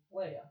Luke and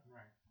Leia.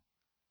 Right.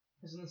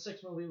 Because in the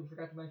 6th movie, we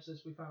forgot to mention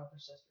this, we found out they're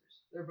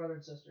sisters. They're brother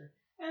and sister.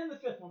 And in the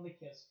 5th one, they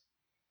kissed.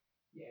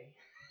 Yay.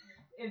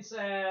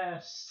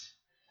 Incest.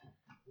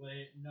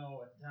 Wait,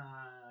 no, it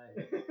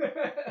died.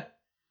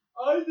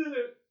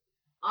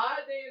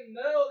 I didn't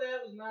know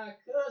that was my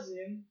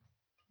cousin,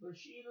 but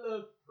she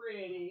looked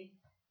pretty.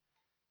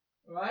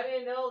 Or I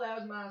didn't know that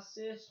was my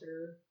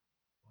sister.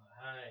 Well,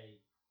 hey,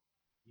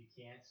 you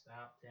can't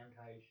stop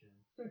temptation.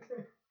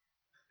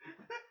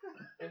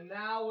 And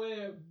now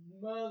we're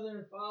mother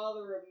and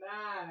father of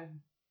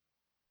 9.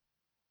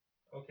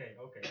 Okay,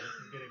 this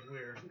is getting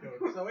weird.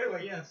 So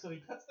anyway, yeah, so he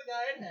cuts the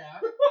guy in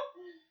half.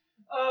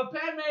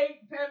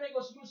 Padme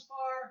goes to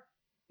Mustafar.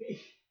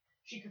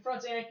 She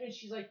confronts Anakin.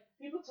 She's like,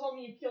 "People told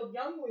me you killed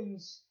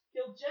younglings,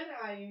 killed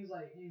Jedi." And he's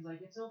like,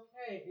 "It's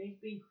okay." And he's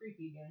being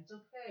creepy again. "It's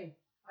okay.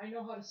 I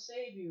know how to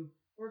save you.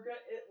 We're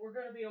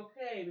gonna be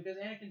okay." Because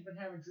Anakin's been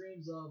having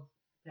dreams of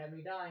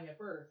Padme dying at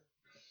birth.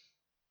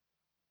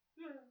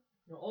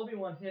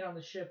 Obi-Wan hid on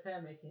the ship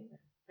Padme came in.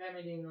 Padme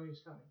didn't even know he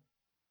was coming.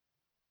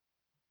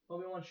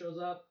 Obi-Wan shows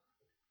up.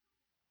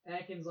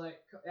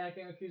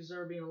 Anakin accuses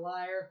her of being a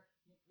liar.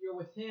 "You're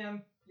with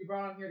him. You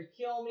brought him here to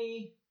kill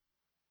me."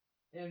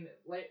 And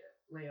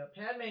Leia,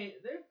 Padme,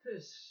 they're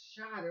just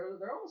shot.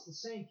 They're almost the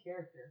same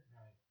character.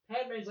 Right.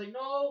 Padme's like,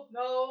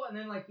 no, and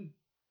then like he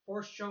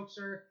force chokes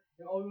her,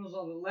 and Obi-Wan's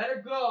like, "Let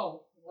her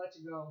go." Lets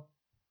her go.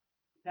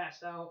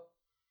 Passed out,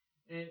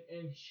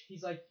 and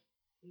he's like,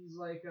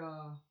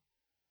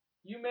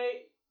 you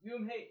made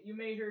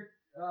her,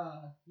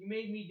 you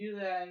made me do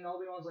that. And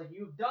Obi-Wan's like,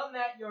 "You've done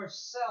that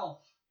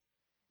yourself."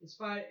 He's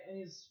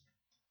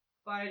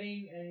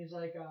fighting, and he's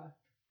like,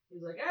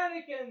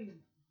 "Anakin,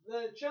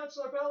 the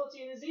Chancellor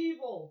Palpatine is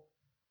evil."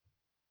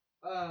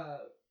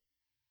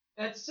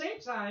 At the same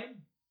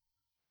time,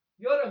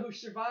 Yoda, who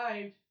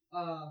survived,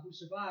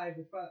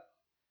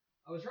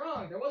 I was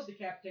wrong. There was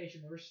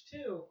decapitation. There was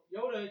 2.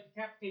 Yoda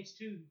decapitates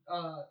 2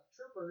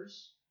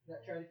 troopers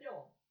that try to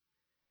kill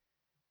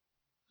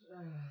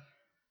him.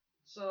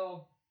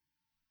 So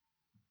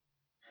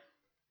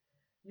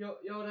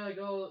Yoda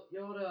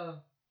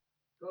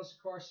goes to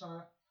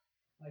Coruscant.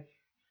 Like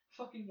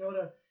fucking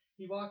Yoda,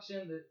 he walks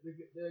in.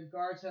 The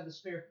guards have the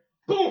spear.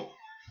 Boom!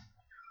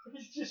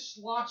 He just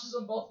launches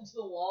them both into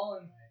the wall,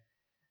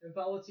 and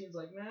Palpatine's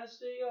like,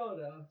 Master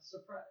Yoda,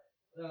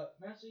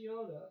 Master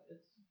Yoda,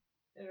 it's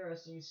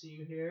interesting to see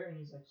you here. And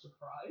he's like,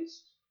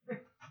 surprised?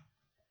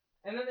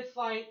 And then they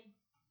fight,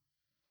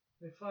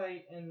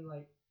 and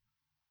like,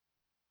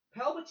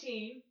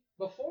 Palpatine,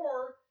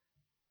 before,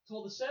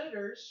 told the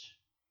senators,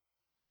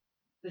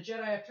 the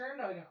Jedi have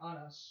turned on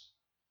us.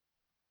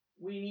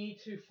 We need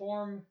to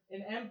form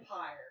an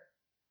empire.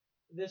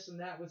 This and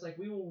that was like,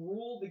 we will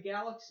rule the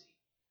galaxy.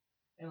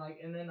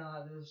 And then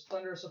there's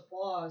thunderous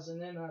applause,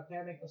 and then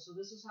Padme goes, so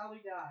this is how we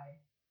die,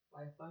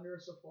 by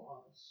thunderous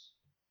applause.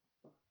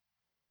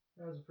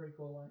 That was a pretty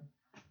cool line.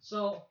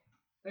 So,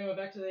 anyway,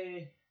 back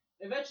to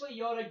eventually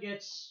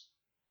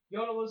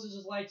Yoda loses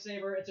his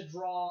lightsaber, it's a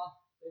draw,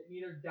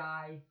 neither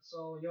die,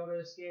 so Yoda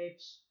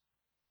escapes.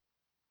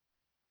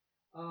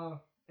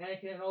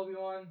 Anakin and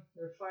Obi-Wan,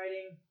 they're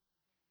fighting,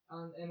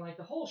 and like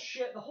the whole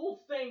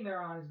thing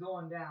they're on is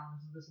going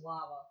down into this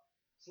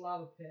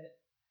lava pit.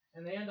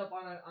 And they end up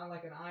on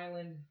like an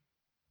island,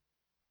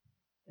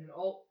 and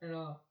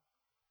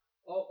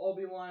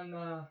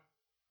Obi-Wan,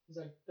 he's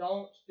like,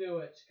 don't do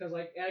it, because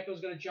like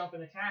Anakin's gonna jump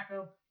and attack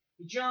him.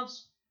 He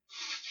jumps,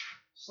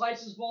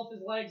 slices both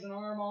his legs and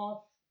arm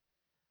off,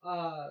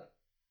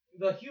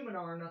 the human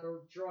arm, not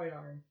the droid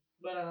arm.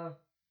 But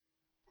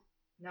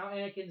now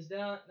Anakin's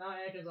done. Now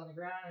Anakin's on the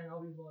ground, and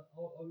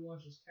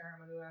Obi-Wan's just tearing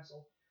him a new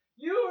asshole.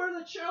 You are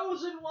the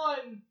chosen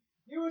one.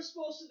 You were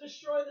supposed to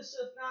destroy the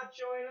Sith, not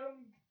join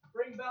them.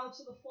 Bring balance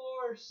to the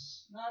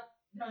Force,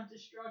 not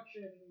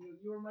destruction.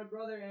 You were my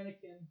brother,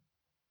 Anakin.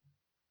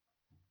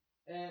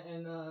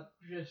 And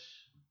just.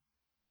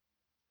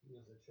 He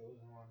was the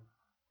chosen one.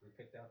 We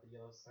picked out the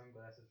yellow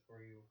sunglasses for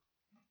you.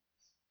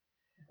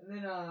 And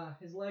then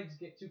his legs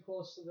get too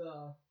close to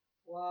the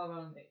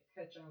lava and they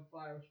catch on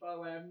fire. Which, by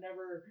the way, I've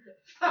never.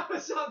 If I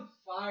was on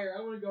fire,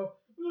 I would go.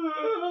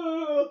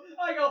 Ooh!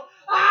 I go.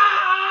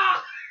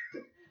 Ah!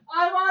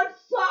 I'm on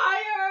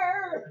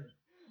fire!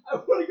 I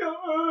want to go.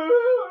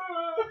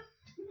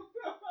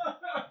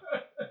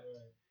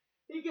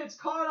 He gets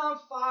caught on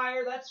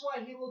fire. That's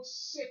why he looks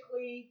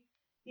sickly.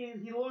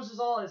 He loses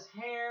all his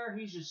hair.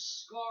 He's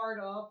just scarred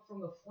up from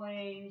the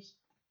flames.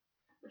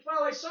 Which, by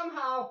the way,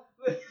 somehow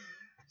the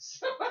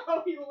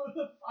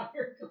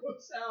fire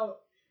goes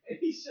out, and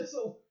he's just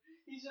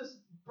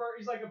burnt.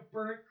 He's like a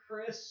burnt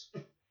crisp.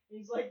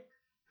 He's like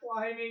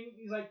climbing.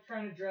 He's like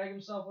trying to drag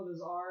himself with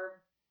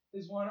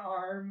his one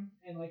arm,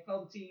 and like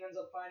Palpatine ends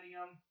up finding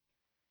him.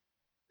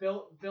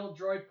 Build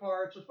droid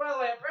parts, which, by the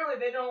way, apparently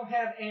they don't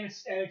have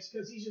anesthetics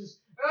because he's just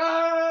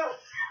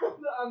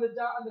on the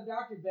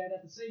doctor bed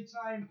at the same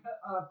time.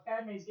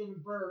 Padme's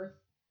giving birth,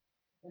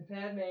 and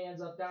Padme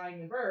ends up dying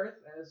in birth,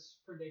 as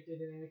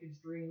predicted in Anakin's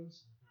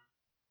dreams.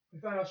 We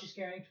find out she's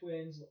carrying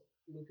twins,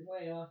 Luke and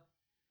Leia.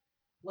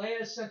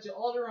 Leia is sent to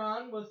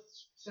Alderaan with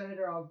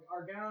Senator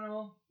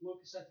Organa.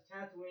 Luke is sent to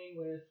Tatooine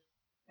with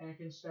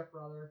Anakin's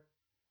stepbrother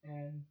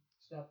and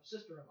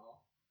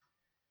stepsister-in-law.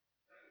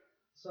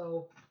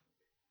 So.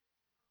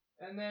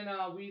 And then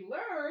we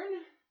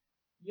learn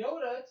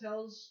Yoda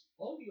tells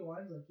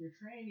Obi-Wan, like, your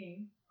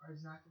training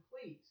is not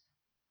complete.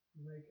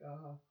 Like,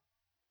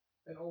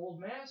 an old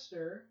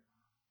master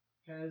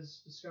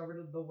has discovered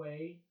a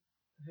way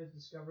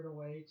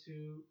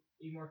to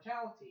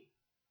immortality.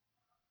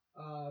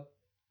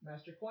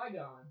 Master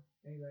Qui-Gon.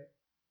 And he's like,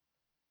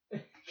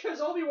 because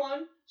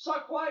Obi-Wan saw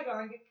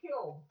Qui-Gon get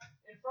killed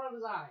in front of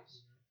his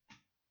eyes.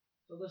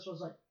 So this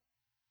was like,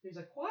 he's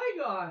like,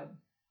 Qui-Gon!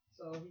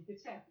 So he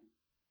gets happy.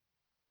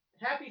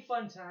 Happy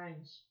fun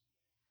times.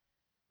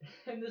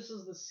 And this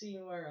is the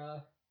scene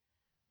where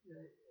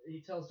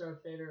he tells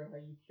Darth Vader,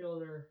 you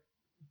killed her.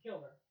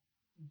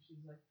 And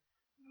she's like,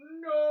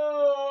 no!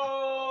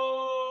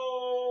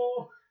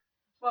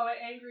 Well, an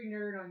angry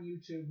nerd on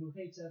YouTube who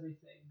hates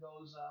everything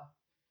goes,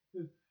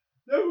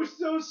 that was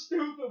so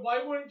stupid.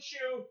 Why wouldn't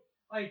you,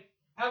 like,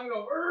 have him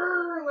go,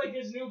 like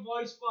his new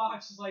voice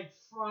box is like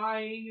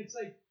frying. It's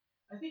like,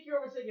 I think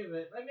you're overthinking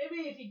it. Like,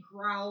 maybe if he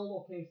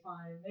growled, okay,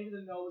 fine. Maybe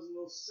the nose is a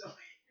little silly.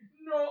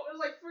 No, it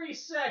was like 3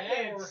 seconds.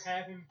 Yeah, or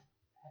have him.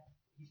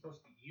 He's supposed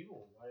to be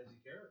evil. Why does he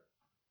care?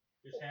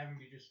 Just have him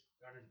be just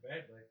on his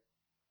bed, like,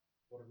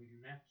 what do we do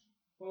next?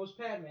 What was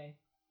Padme?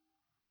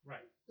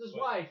 Right. His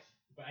wife.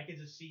 But I get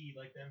to see,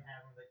 like, them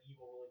having the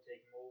evil really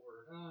take him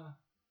over, and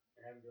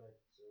have him be like,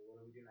 so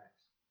what do we do next?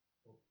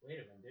 Well,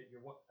 wait a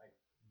minute, what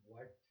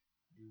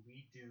do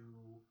we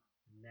do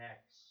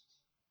next?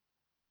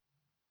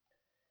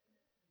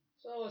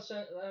 So let's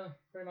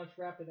pretty much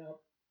wrap it up.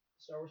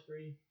 Star Wars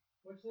 3.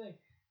 What do you think?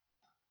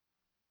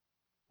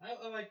 I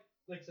like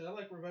I said, I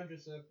like Revenge of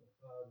Sith.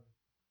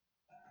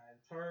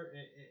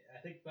 I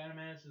think Phantom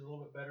Menace is a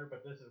little bit better,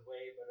 but this is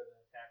way better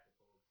than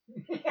Tactical.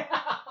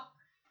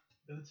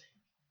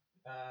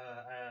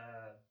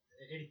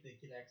 Anything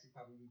could actually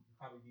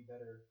probably be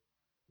better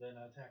than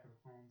Attack of the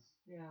Clones.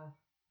 Yeah.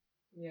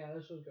 Yeah,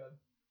 this was good.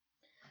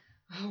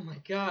 Oh my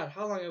god,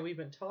 how long have we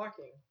been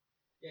talking?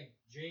 Yeah,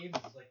 James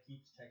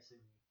keeps texting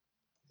me.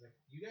 He's like,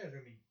 "You guys are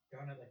gonna be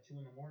done at 2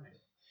 in the morning."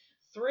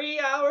 3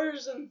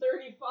 hours and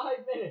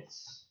 35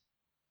 minutes.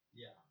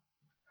 Yeah.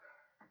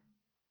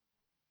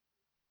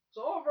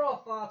 So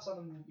overall thoughts on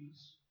the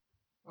movies,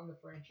 on the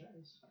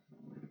franchise?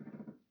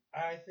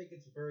 I think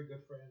it's a very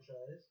good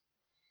franchise.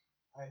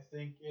 I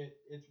think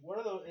it's one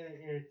of those.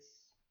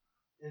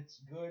 It's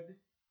good.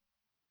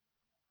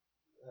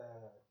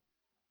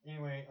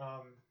 Anyway, I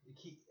don't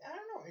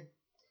know.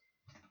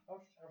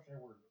 How should I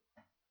word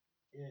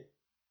it?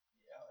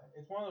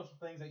 It's one of those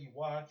things that you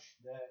watch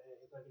that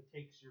it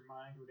takes your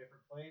mind to a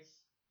different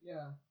place.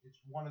 Yeah.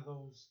 It's one of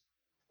those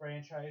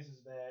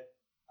franchises that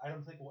I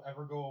don't think will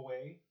ever go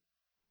away.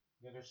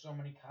 There's so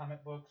many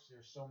comic books.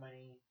 There's so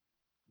many,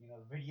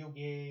 video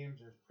games.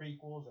 There's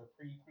prequels or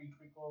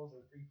prequels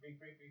or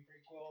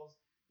prequels.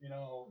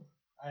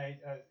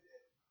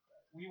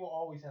 We will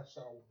always have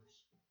Star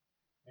Wars,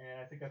 and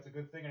I think that's a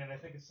good thing. And I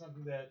think it's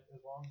something that,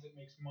 as long as it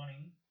makes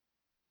money,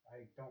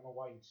 I don't know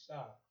why you'd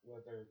stop.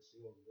 Whether it's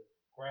the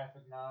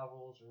graphic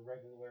novels or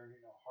regular,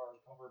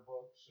 hardcover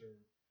books or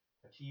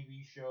a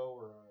TV show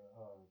or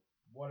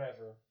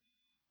whatever.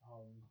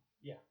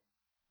 Yeah.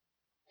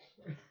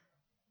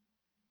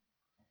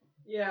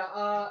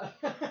 Yeah,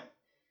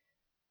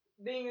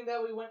 being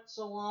that we went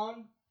so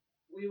long,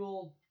 we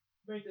will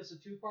make this a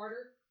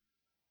two-parter.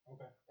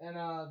 Okay. And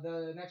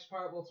the next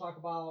part we'll talk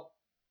about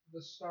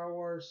the Star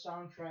Wars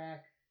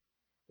soundtrack,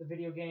 the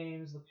video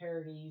games, the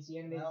parodies, the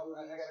animated Now,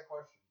 movies. I got a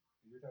question.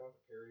 You're talking about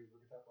the parodies. We're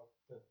gonna talk about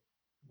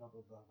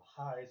the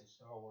highs of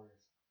Star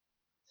Wars.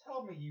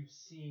 Tell me you've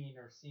seen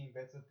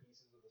bits and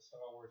pieces of the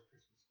Star Wars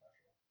Christmas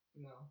special.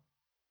 No.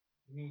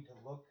 You need to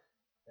look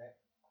that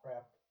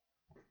crap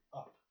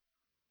up.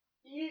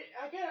 Yeah,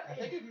 I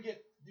think you can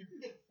get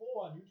full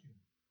on YouTube.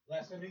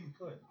 Last I knew you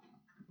could.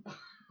 I'll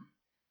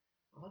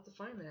have to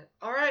find that.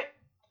 All right,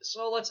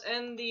 so let's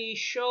end the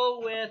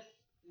show with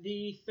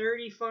the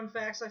 30 fun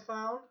facts I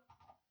found.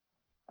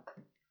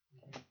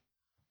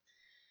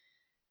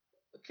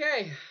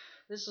 Okay,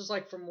 this is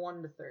from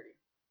 1 to 30.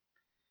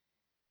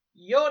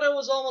 Yoda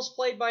was almost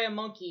played by a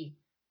monkey.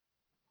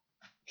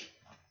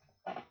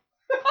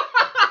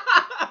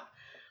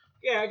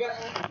 Yeah, I got.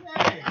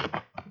 Hey.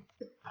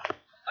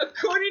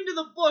 According to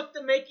the book,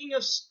 The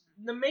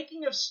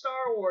Making of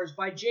Star Wars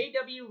by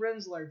J.W.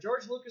 Rensler,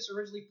 George Lucas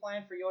originally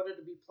planned for Yoda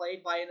to be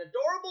played by an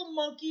adorable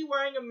monkey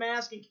wearing a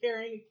mask and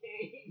carrying a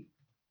cane.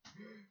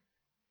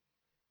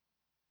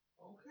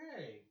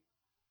 Okay.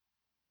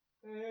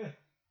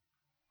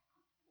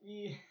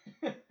 Yeah.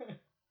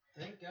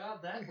 Thank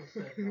God that was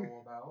said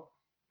no about.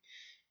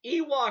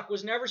 Ewok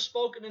was never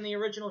spoken in the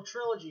original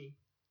trilogy.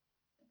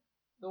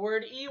 The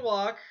word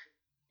Ewok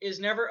is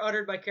never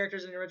uttered by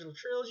characters in the original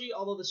trilogy,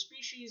 although the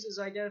species is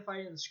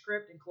identified in the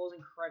script and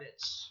closing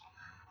credits.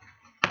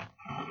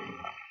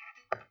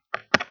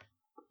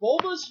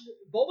 Boba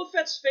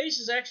Fett's face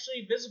is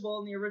actually visible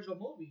in the original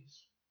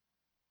movies.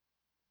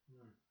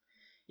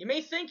 You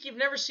may think you've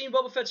never seen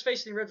Boba Fett's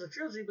face in the original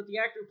trilogy, but the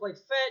actor who played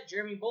Fett,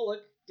 Jeremy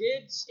Bulloch,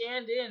 did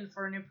stand in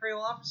for an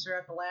Imperial officer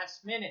at the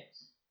last minute.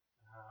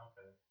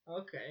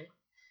 Okay.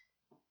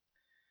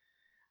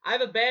 I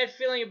have a bad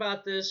feeling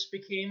about this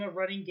became a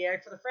running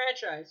gag for the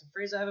franchise. The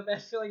phrase I have a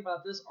bad feeling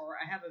about this, or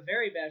I have a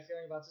very bad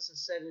feeling about this,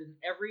 is said in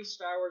every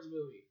Star Wars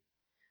movie.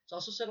 It's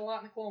also said a lot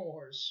in the Clone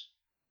Wars.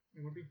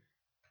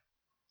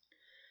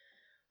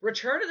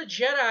 Return of the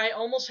Jedi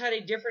almost had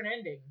a different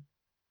ending.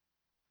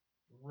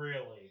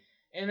 Really?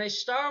 In a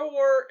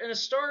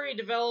story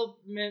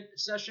development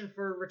session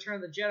for Return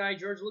of the Jedi,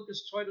 George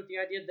Lucas toyed with the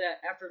idea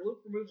that after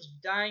Luke removes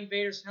dying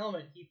Vader's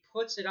helmet, he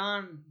puts it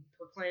on,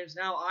 proclaims,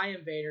 "Now I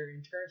am Vader,"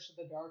 and turns to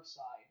the dark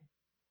side.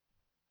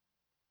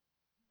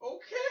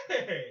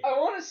 Okay. I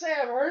want to say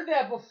I've heard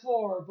that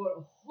before,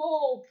 but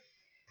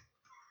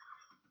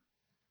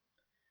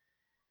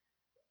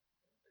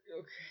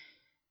okay.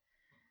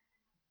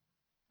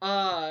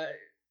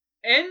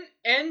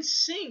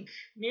 NSYNC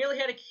nearly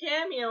had a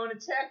cameo in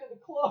Attack of the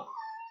Clones.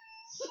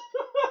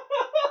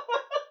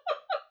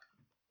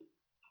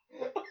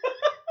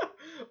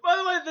 By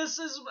the way, this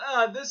is Is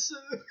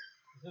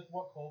this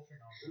what culture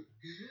now?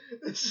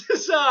 this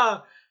is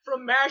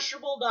from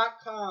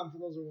Mashable.com for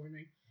those who are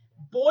wondering.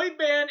 Boy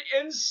band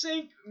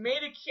NSYNC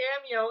made a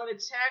cameo in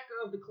Attack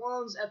of the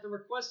Clones at the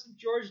request of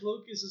George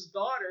Lucas's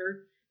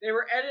daughter. They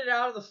were edited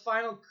out of the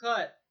final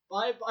cut.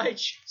 Bye bye,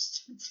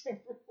 Justin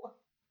Timberlake.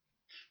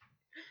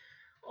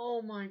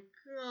 Oh my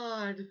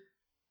god.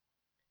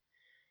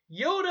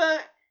 Yoda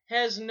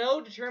has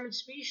no determined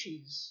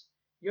species.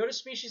 Yoda's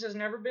species has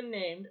never been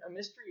named. A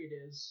mystery it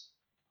is.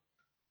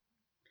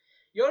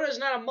 Yoda is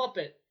not a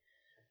Muppet.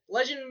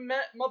 Legend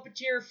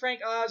Muppeteer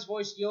Frank Oz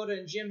voiced Yoda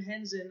and Jim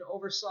Henson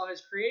oversaw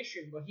his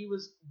creation, but he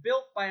was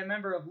built by a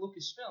member of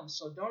Lucasfilm,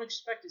 so don't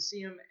expect to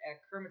see him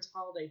at Kermit's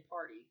holiday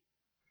party.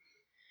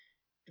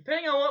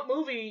 Depending on what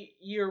movie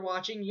you're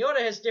watching, Yoda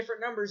has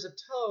different numbers of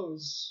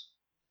toes.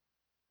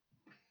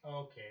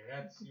 Okay,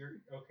 that's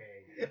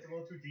That's a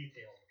little too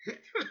detailed.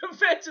 The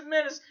Phantom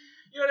Menace,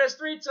 Yoda has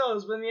 3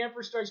 toes, but in The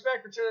Emperor Strikes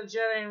Back, Return of the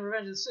Jedi, and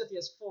Revenge of the Sith, he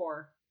has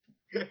 4.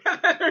 And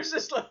then there's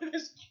this like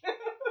this.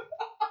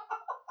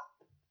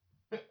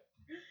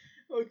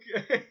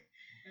 Okay.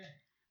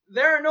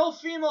 There are no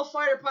female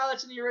fighter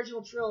pilots in the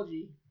original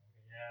trilogy.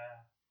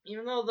 Yeah.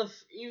 Even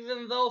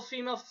though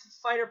female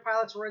fighter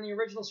pilots were in the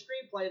original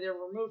screenplay, they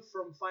were removed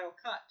from Final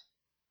Cut.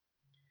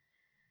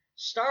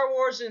 Star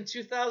Wars in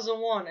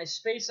 2001, A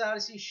Space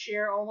Odyssey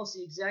share almost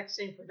the exact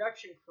same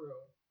production crew.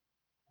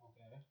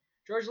 Okay.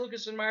 George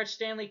Lucas admired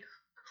Stanley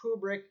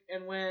Kubrick,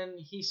 and when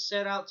he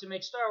set out to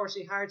make Star Wars,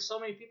 he hired so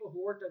many people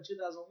who worked on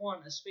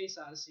 2001, A Space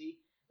Odyssey,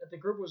 that the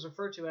group was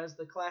referred to as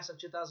the Class of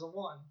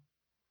 2001.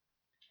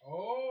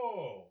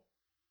 Oh.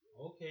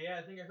 Okay, yeah,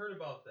 I think I heard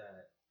about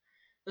that.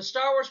 The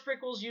Star Wars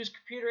prequels used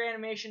computer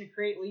animation to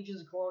create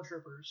legions of clone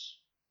troopers.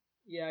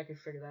 Yeah, I could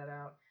figure that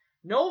out.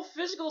 No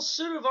physical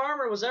suit of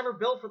armor was ever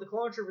built for the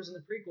clone troopers in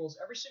the prequels.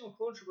 Every single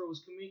clone trooper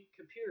was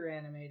computer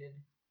animated.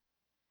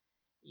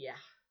 Yeah.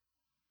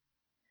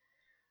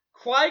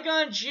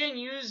 Qui-Gon Jinn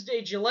used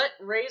a Gillette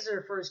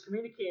razor for his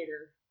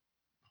communicator.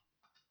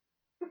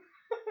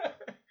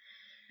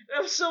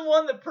 Episode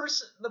 1,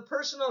 the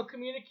personal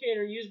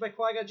communicator used by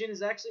Qui-Gon Jinn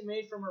is actually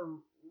made from a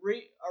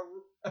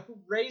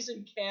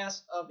raisin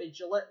cast of a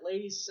Gillette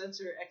Ladies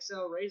Sensor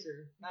XL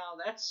razor. Now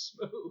that's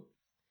smooth.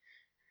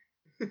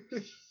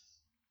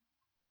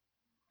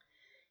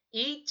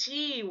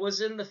 E.T.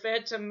 was in The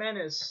Phantom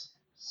Menace.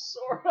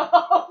 Sort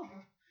of.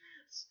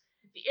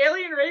 The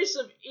alien race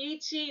of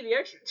E.T., the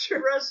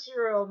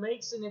extraterrestrial,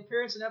 makes an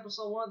appearance in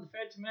Episode 1 of The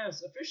Phantom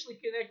Menace, officially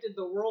connected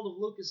the world of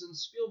Lucas and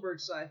Spielberg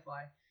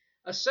sci-fi.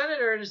 A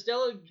senator and his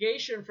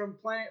delegation from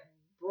planet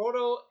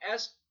Brodo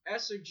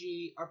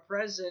Essergy are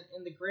present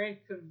in the Grand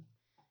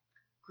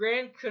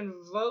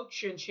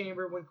Convocation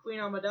Chamber when Queen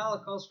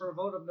Amidala calls for a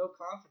vote of no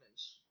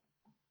confidence.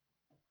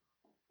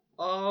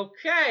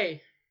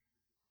 Okay.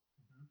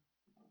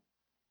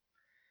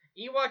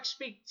 Ewok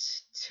speak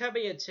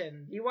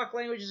Tibetan. The Ewok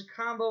language is a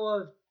combo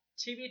of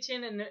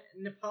Tibetan and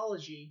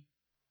Nepali.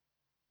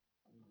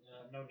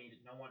 No needed.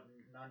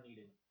 None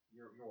needed.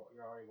 You're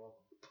already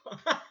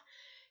welcome.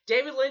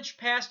 David Lynch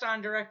passed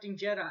on directing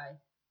Jedi.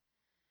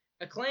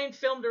 Acclaimed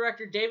film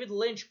director David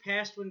Lynch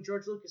passed when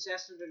George Lucas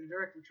asked him to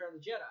direct Return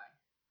of the Jedi.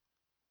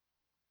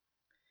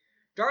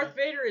 Darth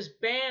Vader is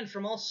banned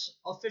from all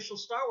official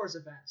Star Wars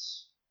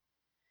events.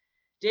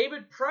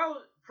 David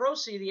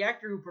Prosy, the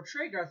actor who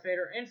portrayed Darth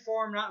Vader in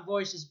form, not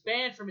voice, is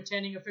banned from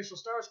attending official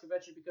Star Wars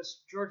convention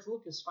because George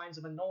Lucas finds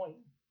him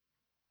annoying.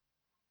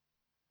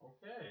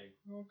 Okay.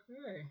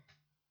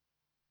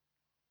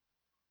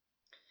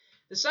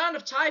 The sound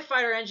of TIE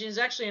Fighter engine is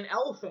actually an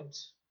elephant.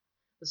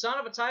 The sound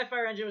of a TIE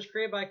Fighter engine was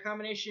created by a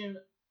combination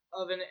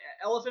of an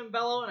elephant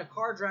bellow and a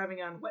car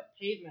driving on wet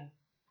pavement.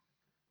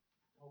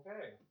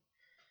 Okay.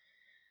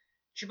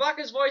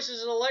 Chewbacca's voice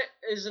is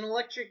an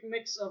electric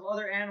mix of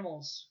other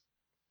animals.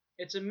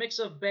 It's a mix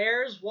of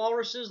bears,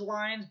 walruses,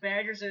 lions,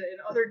 badgers, and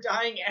other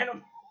dying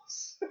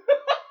animals.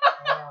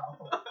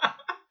 Wow.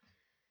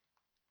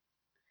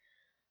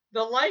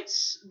 The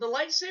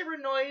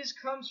lightsaber noise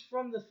comes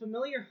from the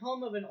familiar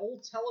hum of an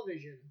old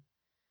television.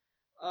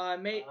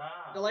 The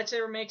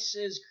lightsaber mix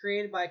is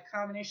created by a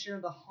combination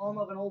of the hum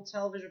of an old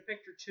television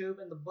picture tube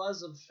and the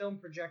buzz of a film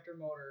projector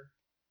motor.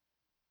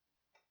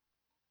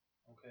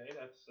 Okay,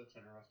 that's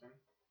interesting.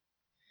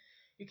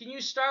 You can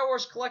use Star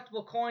Wars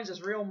collectible coins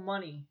as real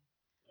money.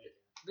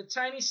 The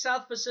tiny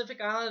South Pacific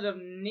island of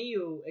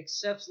Niue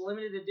accepts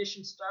limited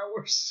edition Star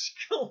Wars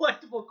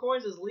collectible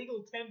coins as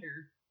legal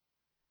tender.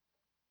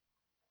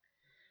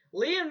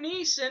 Liam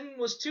Neeson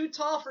was too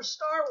tall for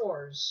Star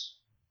Wars.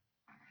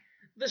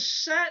 The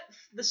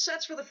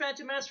sets for The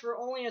Phantom Menace were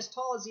only as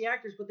tall as the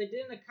actors, but they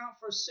didn't account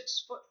for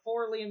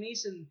 6'4" Liam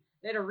Neeson.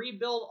 They had to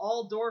rebuild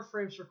all door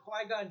frames for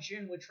Qui-Gon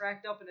Jinn, which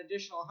racked up an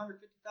additional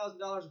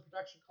 $150,000 in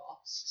production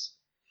costs.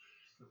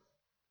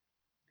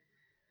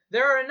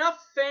 There are enough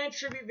fan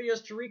tribute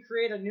videos to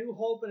recreate A New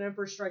Hope and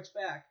Emperor Strikes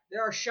Back.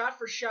 There are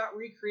shot-for-shot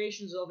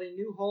recreations of A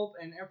New Hope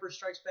and Emperor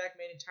Strikes Back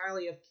made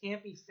entirely of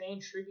campy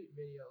fan tribute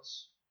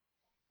videos.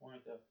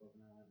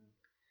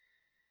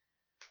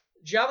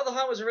 Jabba the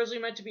Hutt was originally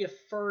meant to be a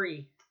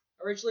furry.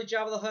 Originally,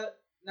 Jabba the Hutt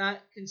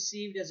not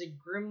conceived as a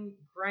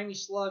grimy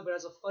slug, but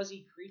as a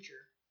fuzzy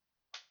creature.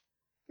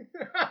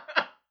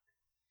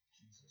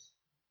 Jesus.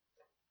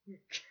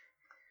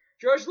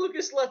 George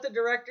Lucas left the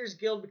Directors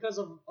Guild because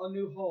of A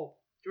New Hope.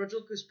 George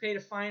Lucas paid a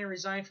fine and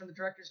resigned from the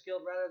Directors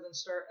Guild rather than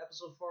start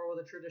Episode 4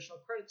 with a traditional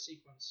credit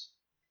sequence.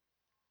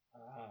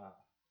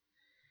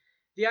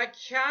 The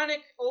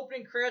iconic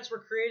opening credits were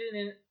created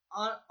in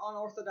an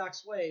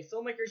unorthodox way.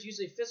 Filmmakers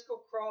used a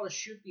physical crawl to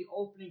shoot the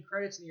opening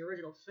credits in the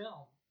original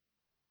film.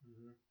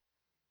 Mm-hmm.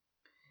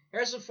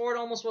 Harrison Ford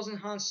almost wasn't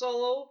Han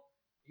Solo.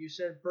 You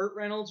said Burt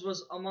Reynolds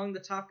was among the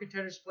top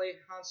contenders to play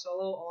Han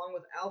Solo, along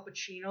with Al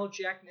Pacino,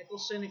 Jack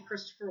Nicholson, and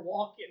Christopher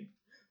Walken.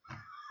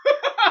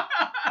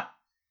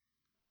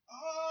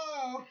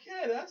 Oh,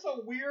 okay, That's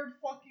a weird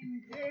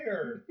fucking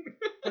pair.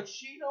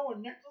 Pacino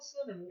and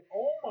Nicholson, and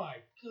oh my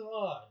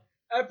god.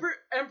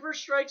 Emperor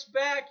Strikes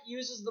Back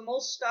uses the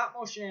most stop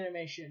motion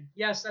animation.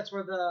 Yes, that's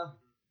where the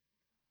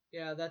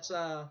that's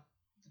the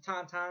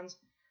Tauntauns.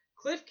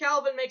 Cliff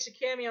Calvin makes a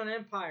cameo in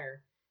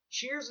Empire.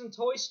 Cheers and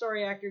Toy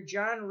Story actor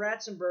John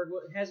Ratzenberg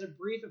has a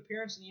brief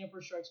appearance in The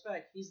Emperor Strikes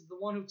Back. He's the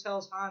one who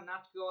tells Han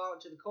not to go out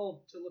into the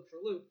cold to look for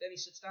Luke. Then he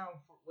sits down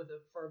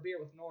for a beer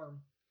with Norm.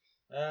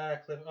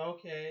 Cliff.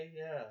 Okay,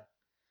 yeah.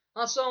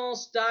 Han Solo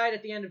almost died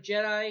at the end of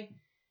Jedi.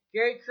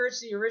 Gary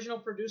Kurtz, the original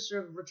producer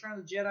of Return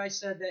of the Jedi,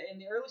 said that in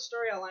the early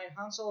story outline,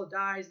 Han Solo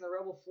dies and the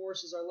rebel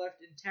forces are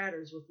left in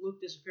tatters, with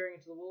Luke disappearing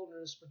into the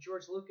wilderness, but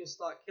George Lucas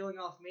thought killing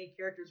off main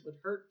characters would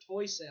hurt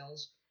toy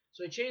sales,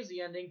 so he changed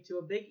the ending to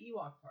a big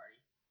Ewok party.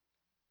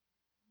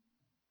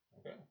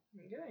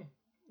 Okay,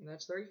 and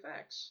that's 30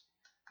 facts.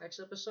 Next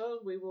episode,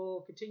 we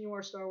will continue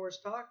our Star Wars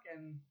talk,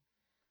 and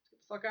let's get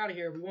the fuck out of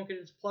here. We won't get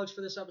into plugs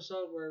for this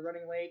episode. We're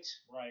running late.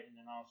 Right, and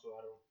then also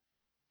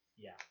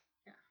Yeah.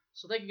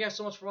 So thank you guys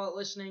so much for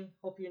listening.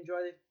 Hope you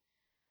enjoyed it.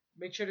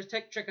 Make sure to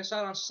check us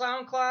out on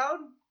SoundCloud.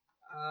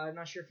 I'm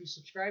not sure if you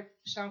subscribe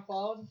to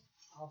SoundCloud.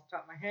 Off the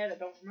top of my head, I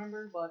don't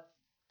remember, but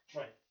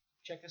Right.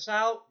 check us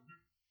out.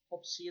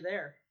 Hope to see you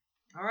there.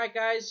 All right,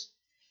 guys.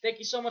 Thank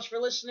you so much for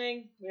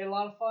listening. We had a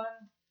lot of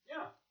fun.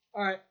 Yeah.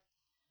 All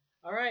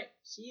right.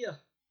 See ya.